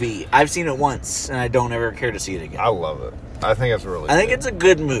good movie. I've seen it once, and I don't ever care to see it again. I love it. I think it's really I think it's a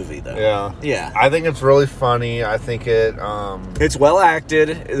good movie, though. Yeah. Yeah. I think it's really funny. I think it... it's well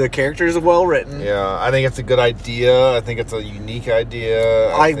acted. The characters are well written. Yeah. I think it's a good idea. I think it's a unique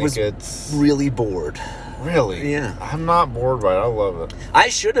idea. I think it's really bored. Really? Yeah. I'm not bored by it. I love it. I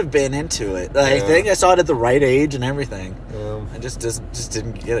should have been into it. I think I saw it at the right age and everything. Yeah. I just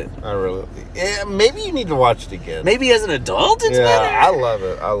didn't get it. I really... Yeah, maybe you need to watch it again. Maybe as an adult it's better? I love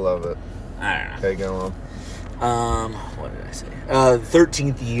it. I love it. I don't know. Okay, go on. What did I say?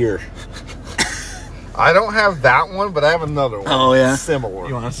 13th Year. I don't have that one, but I have another one. Oh, yeah? Similar.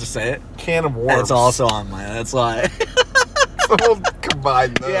 You want us to say it? Can of Worms. That's also on mine. That's why. So we'll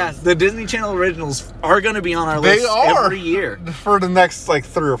combine those. Yeah, the Disney Channel originals are going to be on our list every year. For the next, 3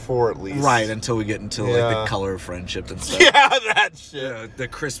 or 4 at least. Right, until we get into, the Color of Friendship and stuff. Yeah, that shit. The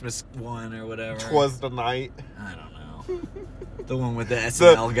Christmas one or whatever. 'Twas the Night. I don't know. The one with the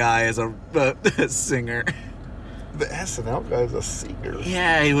SNL guy as a singer. The SNL guy's a singer.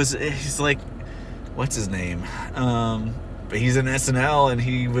 Yeah, he's like, what's his name? But he's in SNL and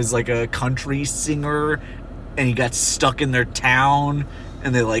he was like a country singer and he got stuck in their town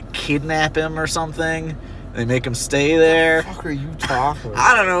and they kidnap him or something. They make him stay there. What the fuck are you talking about?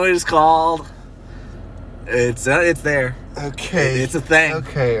 I don't know what it's called. It's there. Okay. It's a thing.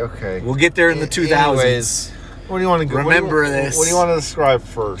 Okay. We'll get there in the 2000s. Anyways, what do you want to remember this? What do you want to describe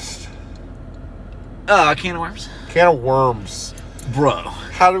first? Can of worms. Can of worms. Bro.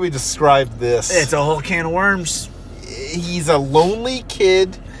 How do we describe this? It's a whole can of worms. He's a lonely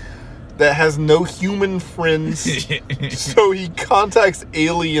kid that has no human friends, so he contacts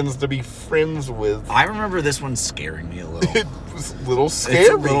aliens to be friends with. I remember this one scaring me a little. It was a little scary. It's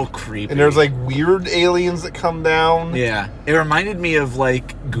a little creepy. And there's like weird aliens that come down. Yeah. It reminded me of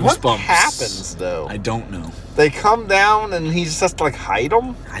like Goosebumps. What happens though? I don't know. They come down and he just has to like hide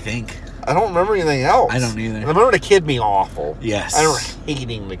them? I think. I don't remember anything else. I don't either. I remember the kid being awful. Yes. I remember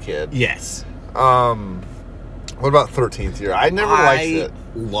hating the kid. Yes. What about 13th Year? I never liked it.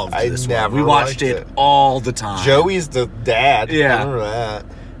 Loved this never one. We watched it all the time. Joey's the dad. Yeah. I remember that.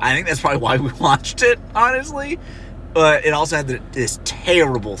 I think that's probably why we watched it, honestly. But it also had this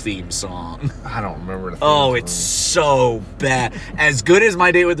terrible theme song. I don't remember the theme song. It's so bad. As good as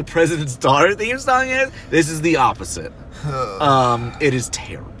My Date with the President's Daughter theme song is, this is the opposite. It is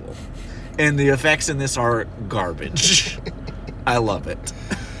terrible. And the effects in this are garbage. I love it.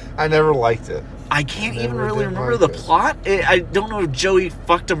 I never liked it. I can't even really remember the plot. I don't know if Joey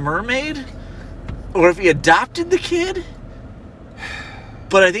fucked a mermaid or if he adopted the kid.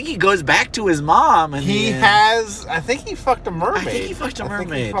 But I think he goes back to his mom. And I think he fucked a mermaid. I think he fucked a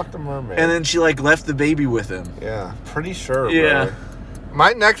mermaid. And then she like left the baby with him. Yeah, pretty sure. Yeah. Bro.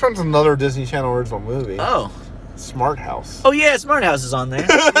 My next one's another Disney Channel original movie. Oh. Smart House. Oh yeah, Smart House is on there.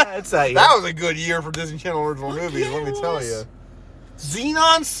 Yeah, it's that year. That was a good year for Disney Channel original movies, let me tell you.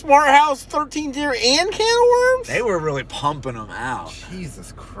 Xenon, Smart House, 13th Year, and Can of Worms? They were really pumping them out.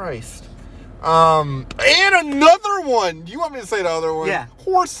 Jesus Christ. And another one. Do you want me to say the other one? Yeah.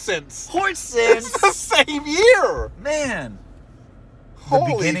 Horse Sense. Horse Sense. It's the same year. Man.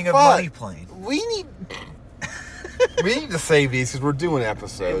 Holy the beginning fuck. of Money Plane. We need to save these because we're doing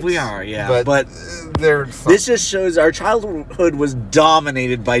episodes. We are, yeah. But this just shows our childhood was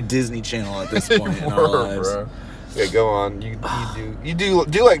dominated by Disney Channel at this point in our lives. Bro. Yeah, go on. You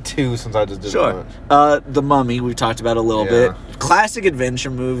do like two since I just did one. The Mummy we talked about a little bit. Classic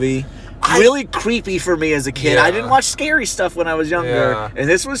adventure movie. Really creepy for me as a kid. Yeah. I didn't watch scary stuff when I was younger, and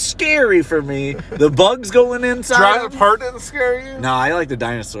this was scary for me. The bugs going inside. Jurassic Park didn't scare you? No, I like the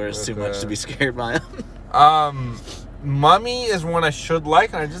dinosaurs too much to be scared by them. Mummy is one I should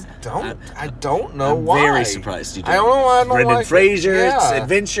like, and I just don't. I don't know why. I'm very surprised you did. I don't know why I don't Brendan like Fraser, it. It's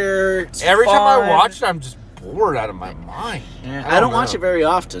adventure. It's Every fun. time I watch it, I'm just bored out of my mind. Yeah, I don't watch it very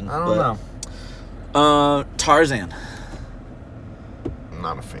often. I don't know. Tarzan.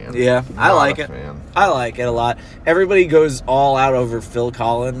 Not a fan. Yeah, I like it. I like it a lot. Everybody goes all out over Phil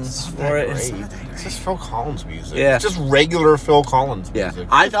Collins for it. It's just Phil Collins music. Yeah. It's just regular Phil Collins music.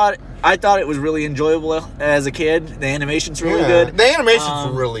 I thought it was really enjoyable as a kid. The animation's really good. The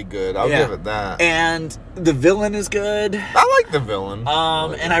animation's really good. I'll give it that. And the villain is good. I like the villain.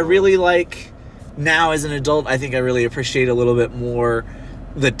 And I really like, now as an adult, I think I really appreciate a little bit more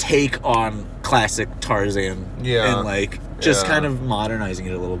the take on classic Tarzan. Yeah. And like just kind of modernizing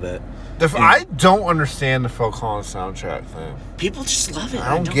it a little bit. I don't understand the Phil Collins soundtrack thing. People just love it.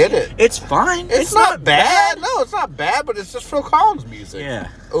 I don't get it. It's fine. It's not bad. No, it's not bad, but it's just Phil Collins music. Yeah.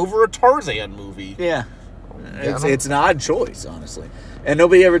 Over a Tarzan movie. Yeah. It's an odd choice, honestly. And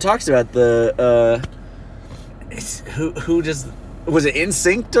nobody ever talks about the who does, was it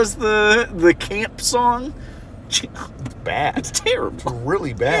NSYNC does the camp song? It's bad. It's terrible. It's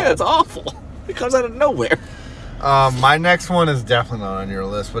really bad. Yeah, it's awful. It comes out of nowhere. My next one is definitely not on your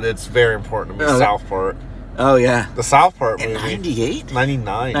list, but it's very important to me. South Park. Oh, yeah. The South Park movie. 98?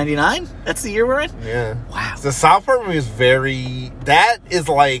 99. 99? That's the year we're in? Yeah. Wow. The South Park movie is that is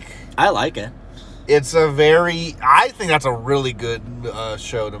like... I like it. It's a very... I think that's a really good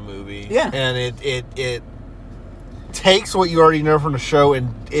show to movie. Yeah. And it takes what you already know from the show,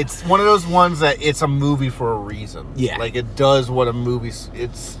 and it's one of those ones that it's a movie for a reason. Yeah. Like, it does what a movie...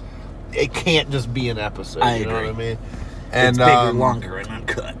 It can't just be an episode. I you know agree. what I mean? And, it's bigger, longer, and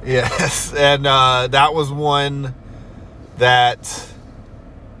uncut. Yes. And that was one that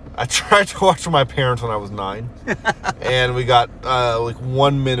I tried to watch with my parents when I was 9. And we got like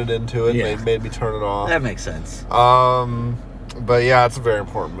 1 minute into it, and they made me turn it off. That makes sense. But yeah, it's a very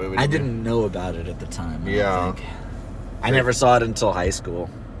important movie. I didn't know about it at the time. Yeah. I never saw it until high school.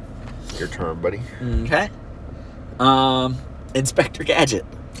 Your turn, buddy. Okay. Inspector Gadget.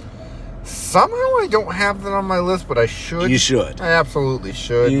 Somehow I don't have that on my list, but I should. You should. I absolutely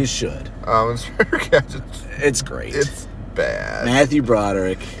should. You should. Inspector Gadget. It's great. It's bad. Matthew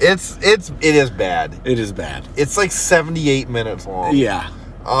Broderick. It is bad. It is bad. It's like 78 minutes long. Yeah.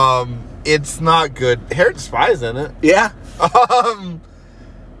 It's not good. Harriet the Spy's in it. Yeah. I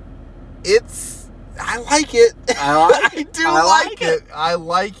like it. I do like it. I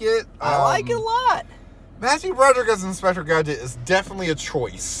like it. I like it a lot. Matthew Broderick as Inspector Gadget is definitely a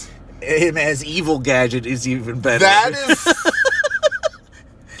choice. Him as Evil Gadget is even better.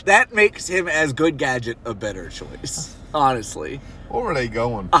 That that makes him as Good Gadget a better choice. Honestly. What were they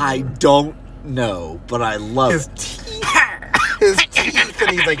going for? I don't know, but I love his it. His teeth,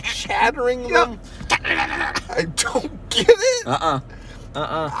 and he's like chattering them. I don't get it.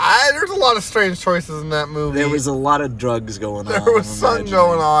 There's a lot of strange choices in that movie. There was a lot of drugs going on. There was something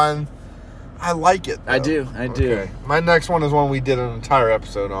going on. I like it, though. I do. Okay. My next one is one we did an entire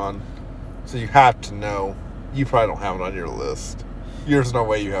episode on, so you have to know. You probably don't have it on your list. There's no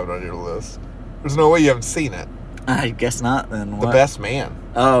way you have it on your list. There's no way you haven't seen it. I guess not, then what? The Best Man.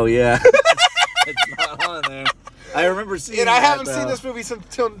 Oh, yeah. It's not on there. I remember seeing it. And I haven't seen this movie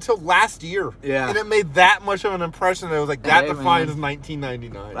until last year. Yeah. And it made that much of an impression that it was like, that defines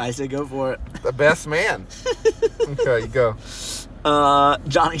 1999. I say go for it. The Best Man. Okay, you go.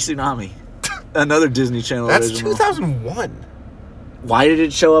 Johnny Tsunami. Another Disney Channel That's original. 2001. Why did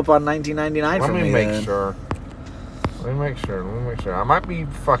it show up on 1999 for me? Let me make sure. Let me make sure. I might be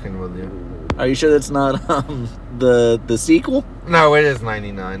fucking with you. Are you sure that's not the sequel? No, it is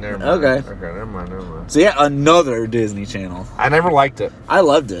 99. Never mind. Okay, never mind. So yeah, another Disney Channel. I never liked it. I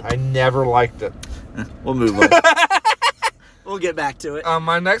loved it. I never liked it. We'll move on. We'll get back to it.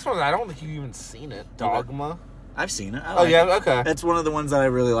 My next one, I don't think you've even seen it. Dogma. I've seen it. Okay. That's one of the ones that I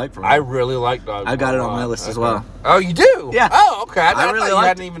really like from it. I really like Dogma. I got it on my list as well. Oh, you do? Yeah. Oh, okay. I really thought you liked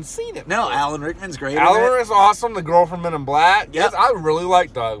hadn't even seen it. No, Alan Rickman's great. Alan Rickman's awesome. The girl from Men in Black. Yep. Yes, I really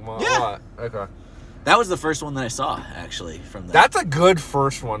like Dogma a lot. Okay. That was the first one that I saw, actually, from them. That's a good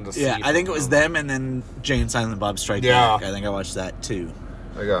first one to see. Yeah, I think it was them and then Jay and Silent Bob Strike Back. I think I watched that, too.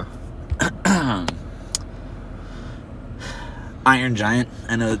 Okay. Iron Giant.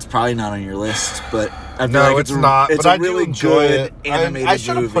 I know it's probably not on your list, but I feel No, like it's not. It's but a I do really enjoy good it. animated I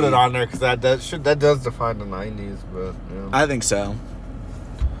should have put movie. it on there because that does define the 90s. But yeah. I think so.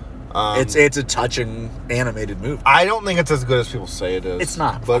 It's a touching animated movie. I don't think it's as good as people say it is. It's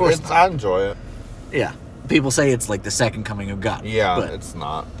not. Of but course not. I enjoy it. Yeah, people say it's like the second coming of God. Yeah, but it's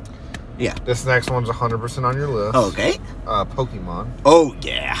not. Yeah. This next one's 100% on your list. Okay. Pokemon. Oh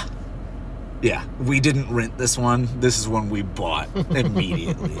yeah. Yeah, we didn't rent this one. This is one we bought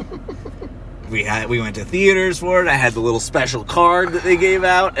immediately. We went to theaters for it. I had the little special card that they gave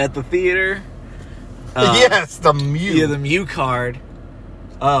out at the theater. Yes, the Mew. Yeah, the Mew card.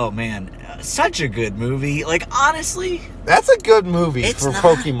 Oh man, such a good movie. Like honestly, that's a good movie for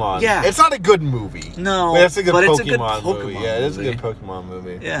Pokemon. Yeah, it's not a good movie. No, but it's a good Pokemon it's a good Pokemon movie. Yeah, it is a good Pokemon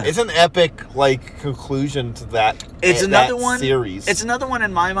movie. Yeah, it's an epic conclusion to that. It's another one series. It's another one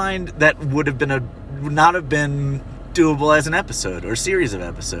in my mind that would not have been doable as an episode or series of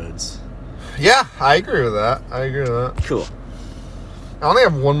episodes. Yeah, I agree with that. Cool. I only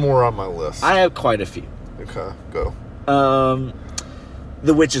have one more on my list. I have quite a few. Okay, go.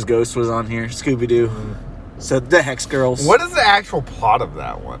 The Witch's Ghost was on here. Scooby-Doo. So the Hex Girls. What is the actual plot of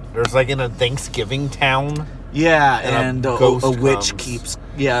that one? There's like in a Thanksgiving town. Yeah, and a witch comes. keeps.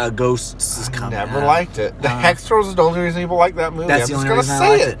 Yeah, ghosts is coming. I never liked it. The Hex Girls is the only reason people like that movie. That's the only reason I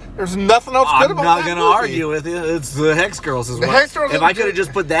liked it. There's nothing else good about that movie. I'm not going to argue with you. It's the Hex Girls as well. The Hex Girls. If I could have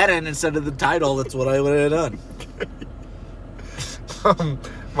just put that in instead of the title, that's what I would have done.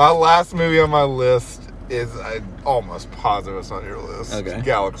 My last movie on my list is, I'm almost positive it's on your list. Okay.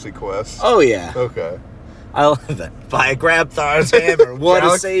 Galaxy Quest. Oh, yeah. Okay. I love that. By Grab Thar's hammer. What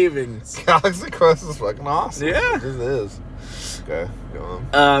a savings. Galaxy Quest is fucking awesome. Yeah. It is. Okay, go on.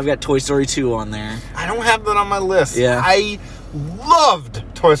 I've got Toy Story 2 on there. I don't have that on my list. Yeah. I loved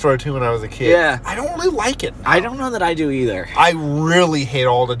Toy Story 2 when I was a kid. Yeah. I don't really like it now. I don't know that I do either. I really hate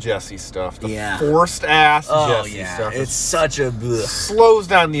all the Jessie stuff. The forced ass Jessie stuff. It's such a blech. Slows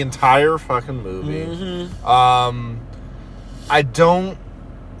down the entire fucking movie. Mm-hmm. I don't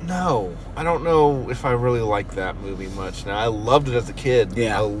know. I don't know if I really like that movie much now. I loved it as a kid.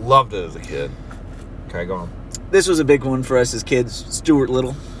 Yeah. I loved it as a kid. Okay, go on. This was a big one for us as kids. Stuart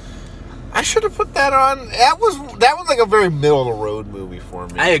Little. I should have put that on. That was like a very middle of the road movie for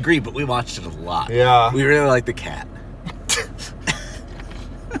me. I agree, but we watched it a lot. Yeah. We really like the cat.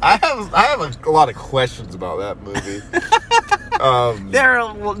 I have a lot of questions about that movie. There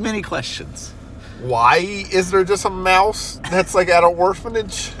are many questions. Why is there just a mouse that's like at an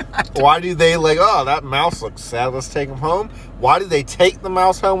orphanage? Why do they that mouse looks sad, let's take him home? Why do they take the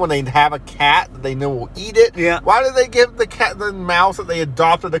mouse home when they have a cat that they know will eat it? Yeah. Why do they give the mouse that they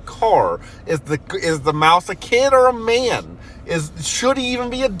adopted a car? Is the mouse a kid or a man? Should he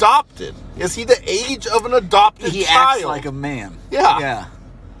even be adopted? Is he the age of an adopted He child? acts like a man. Yeah. Yeah.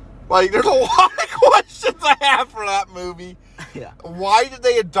 Like, there's a lot of questions I have for that movie. Yeah. Why did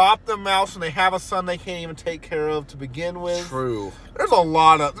they adopt the mouse when they have a son they can't even take care of to begin with? True. There's a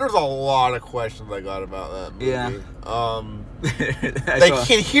lot of questions I got about that movie. Yeah. They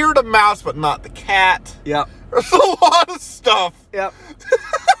can hear the mouse but not the cat. Yep. There's a lot of stuff. Yep.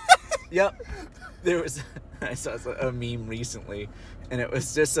 Yep. I saw a meme recently, and it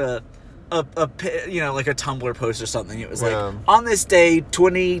was just a like a Tumblr post or something. It was like, on this day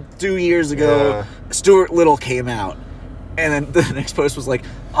 22 years ago, Stuart Little came out. And then the next post was like,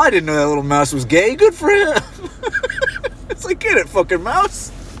 I didn't know that little mouse was gay. Good for him. It's like, get it, fucking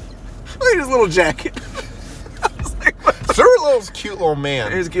mouse. Look at his little jacket. I was like, Stuart Little's a cute little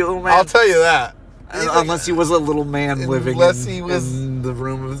man. He's a cute little man. I'll tell you that. Unless he was a little man living in the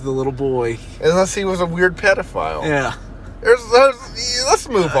room of the little boy. Unless he was a weird pedophile. Yeah. Let's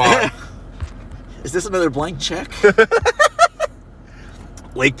move on. Is this another blank check?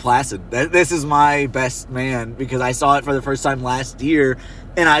 Lake Placid. This is my best man because I saw it for the first time last year,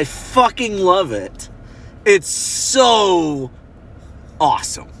 and I fucking love it. It's so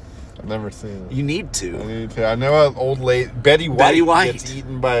awesome. I've never seen it. You need to. I need to. I know an old lady, Betty White gets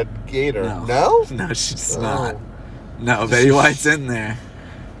eaten by a gator. No? No, she's not. No, Betty White's in there.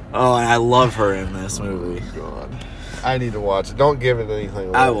 Oh, and I love her in this movie. Oh, God. I need to watch it. Don't give it anything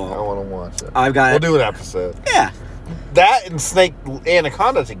away. I won't. I want to watch it. We'll do an episode. Yeah. That and Snake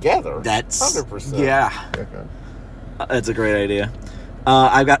Anaconda together. That's 100%. Yeah. Okay. That's a great idea.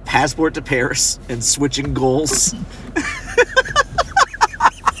 I've got Passport to Paris and Switching Goals.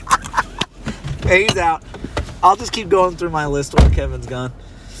 Hey, he's out. I'll just keep going through my list while Kevin's gone.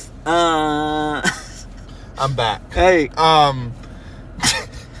 I'm back. Hey. Now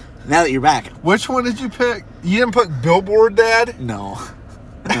that you're back. Which one did you pick? You didn't put Billboard Dad? No.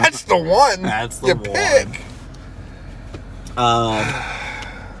 That's the one. That's the you one. Pick.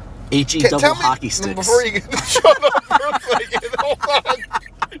 HE double hockey sticks. Before you get shut up for a second, hold on.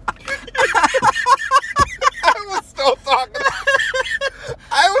 I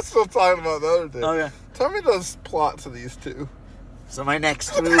was still talking about the other thing. Okay. Tell me those plots of these two. So my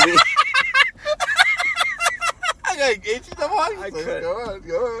next movie. I got HE double hockey sticks.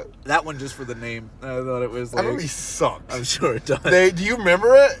 Go ahead. That one just for the name. I thought it was like. That movie sucks. I'm sure it does. Do you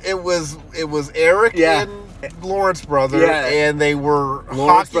remember it? It was Eric and Lawrence brother, and they were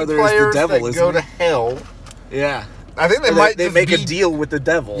Lawrence hockey players that go to hell. Yeah, I think they make a deal with the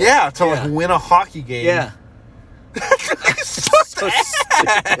devil. Yeah, to like win a hockey game. Yeah, so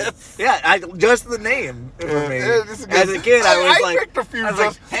yeah. Just the name for me. As a kid, I picked a few.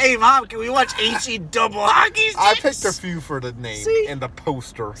 Hey mom, can we watch HE double hockey sticks? I picked a few for the name and the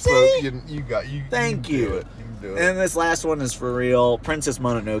poster. So you Thank you. Do it. You can do it. And this last one is for real. Princess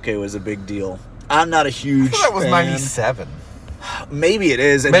Mononoke was a big deal. I'm not a huge that was fan. 97. Maybe it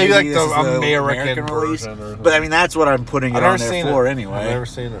is. And maybe like this the is American release. version. But I mean, that's what I'm putting it on there for anyway. I've never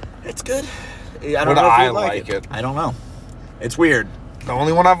seen it. It's good. I don't know if I you like it. I don't know. It's weird. The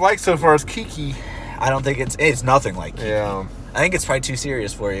only one I've liked so far is Kiki. I don't think it's nothing like Kiki. Yeah. I think it's probably too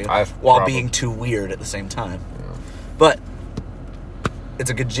serious for you while being too weird at the same time. Yeah. But it's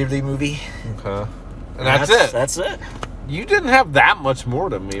a good Ghibli movie. Okay. And that's it. That's it. You didn't have that much more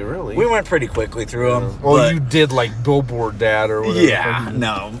to me, really. We went pretty quickly through them. Well, you did like Billboard Dad or whatever. Yeah,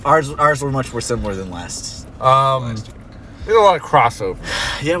 no. Ours were much more similar than last year. We did a lot of crossover.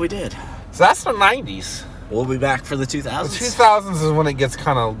 Yeah, we did. So that's the 90s. We'll be back for the 2000s. The 2000s is when it gets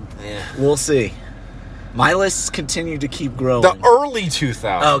kind of... We'll see. My lists continue to keep growing. The early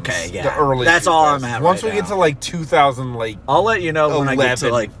 2000s. Okay, yeah. The early That's 2000s. all I'm at Once right we get to like 2000, like... I'll let you know 11. when I get to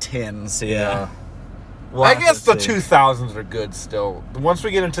like 10s, yeah. We'll I guess the 2000s are good still. Once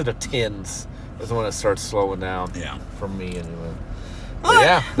we get into the 10s is when it starts slowing down. Yeah. For me, anyway.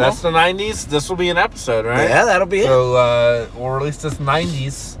 Yeah, that's the 90s. This will be an episode, right? Yeah, that'll be it. So, or at least this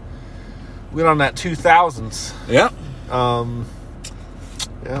 90s. We went on that 2000s. Yep.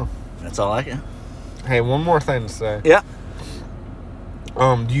 Yeah. That's all I can. Hey, one more thing to say. Yeah.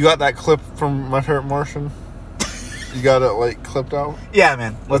 You got that clip from My Favorite Martian? You got it, like, clipped out? Yeah,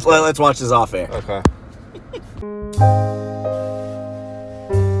 man. Let's watch this off air. Okay.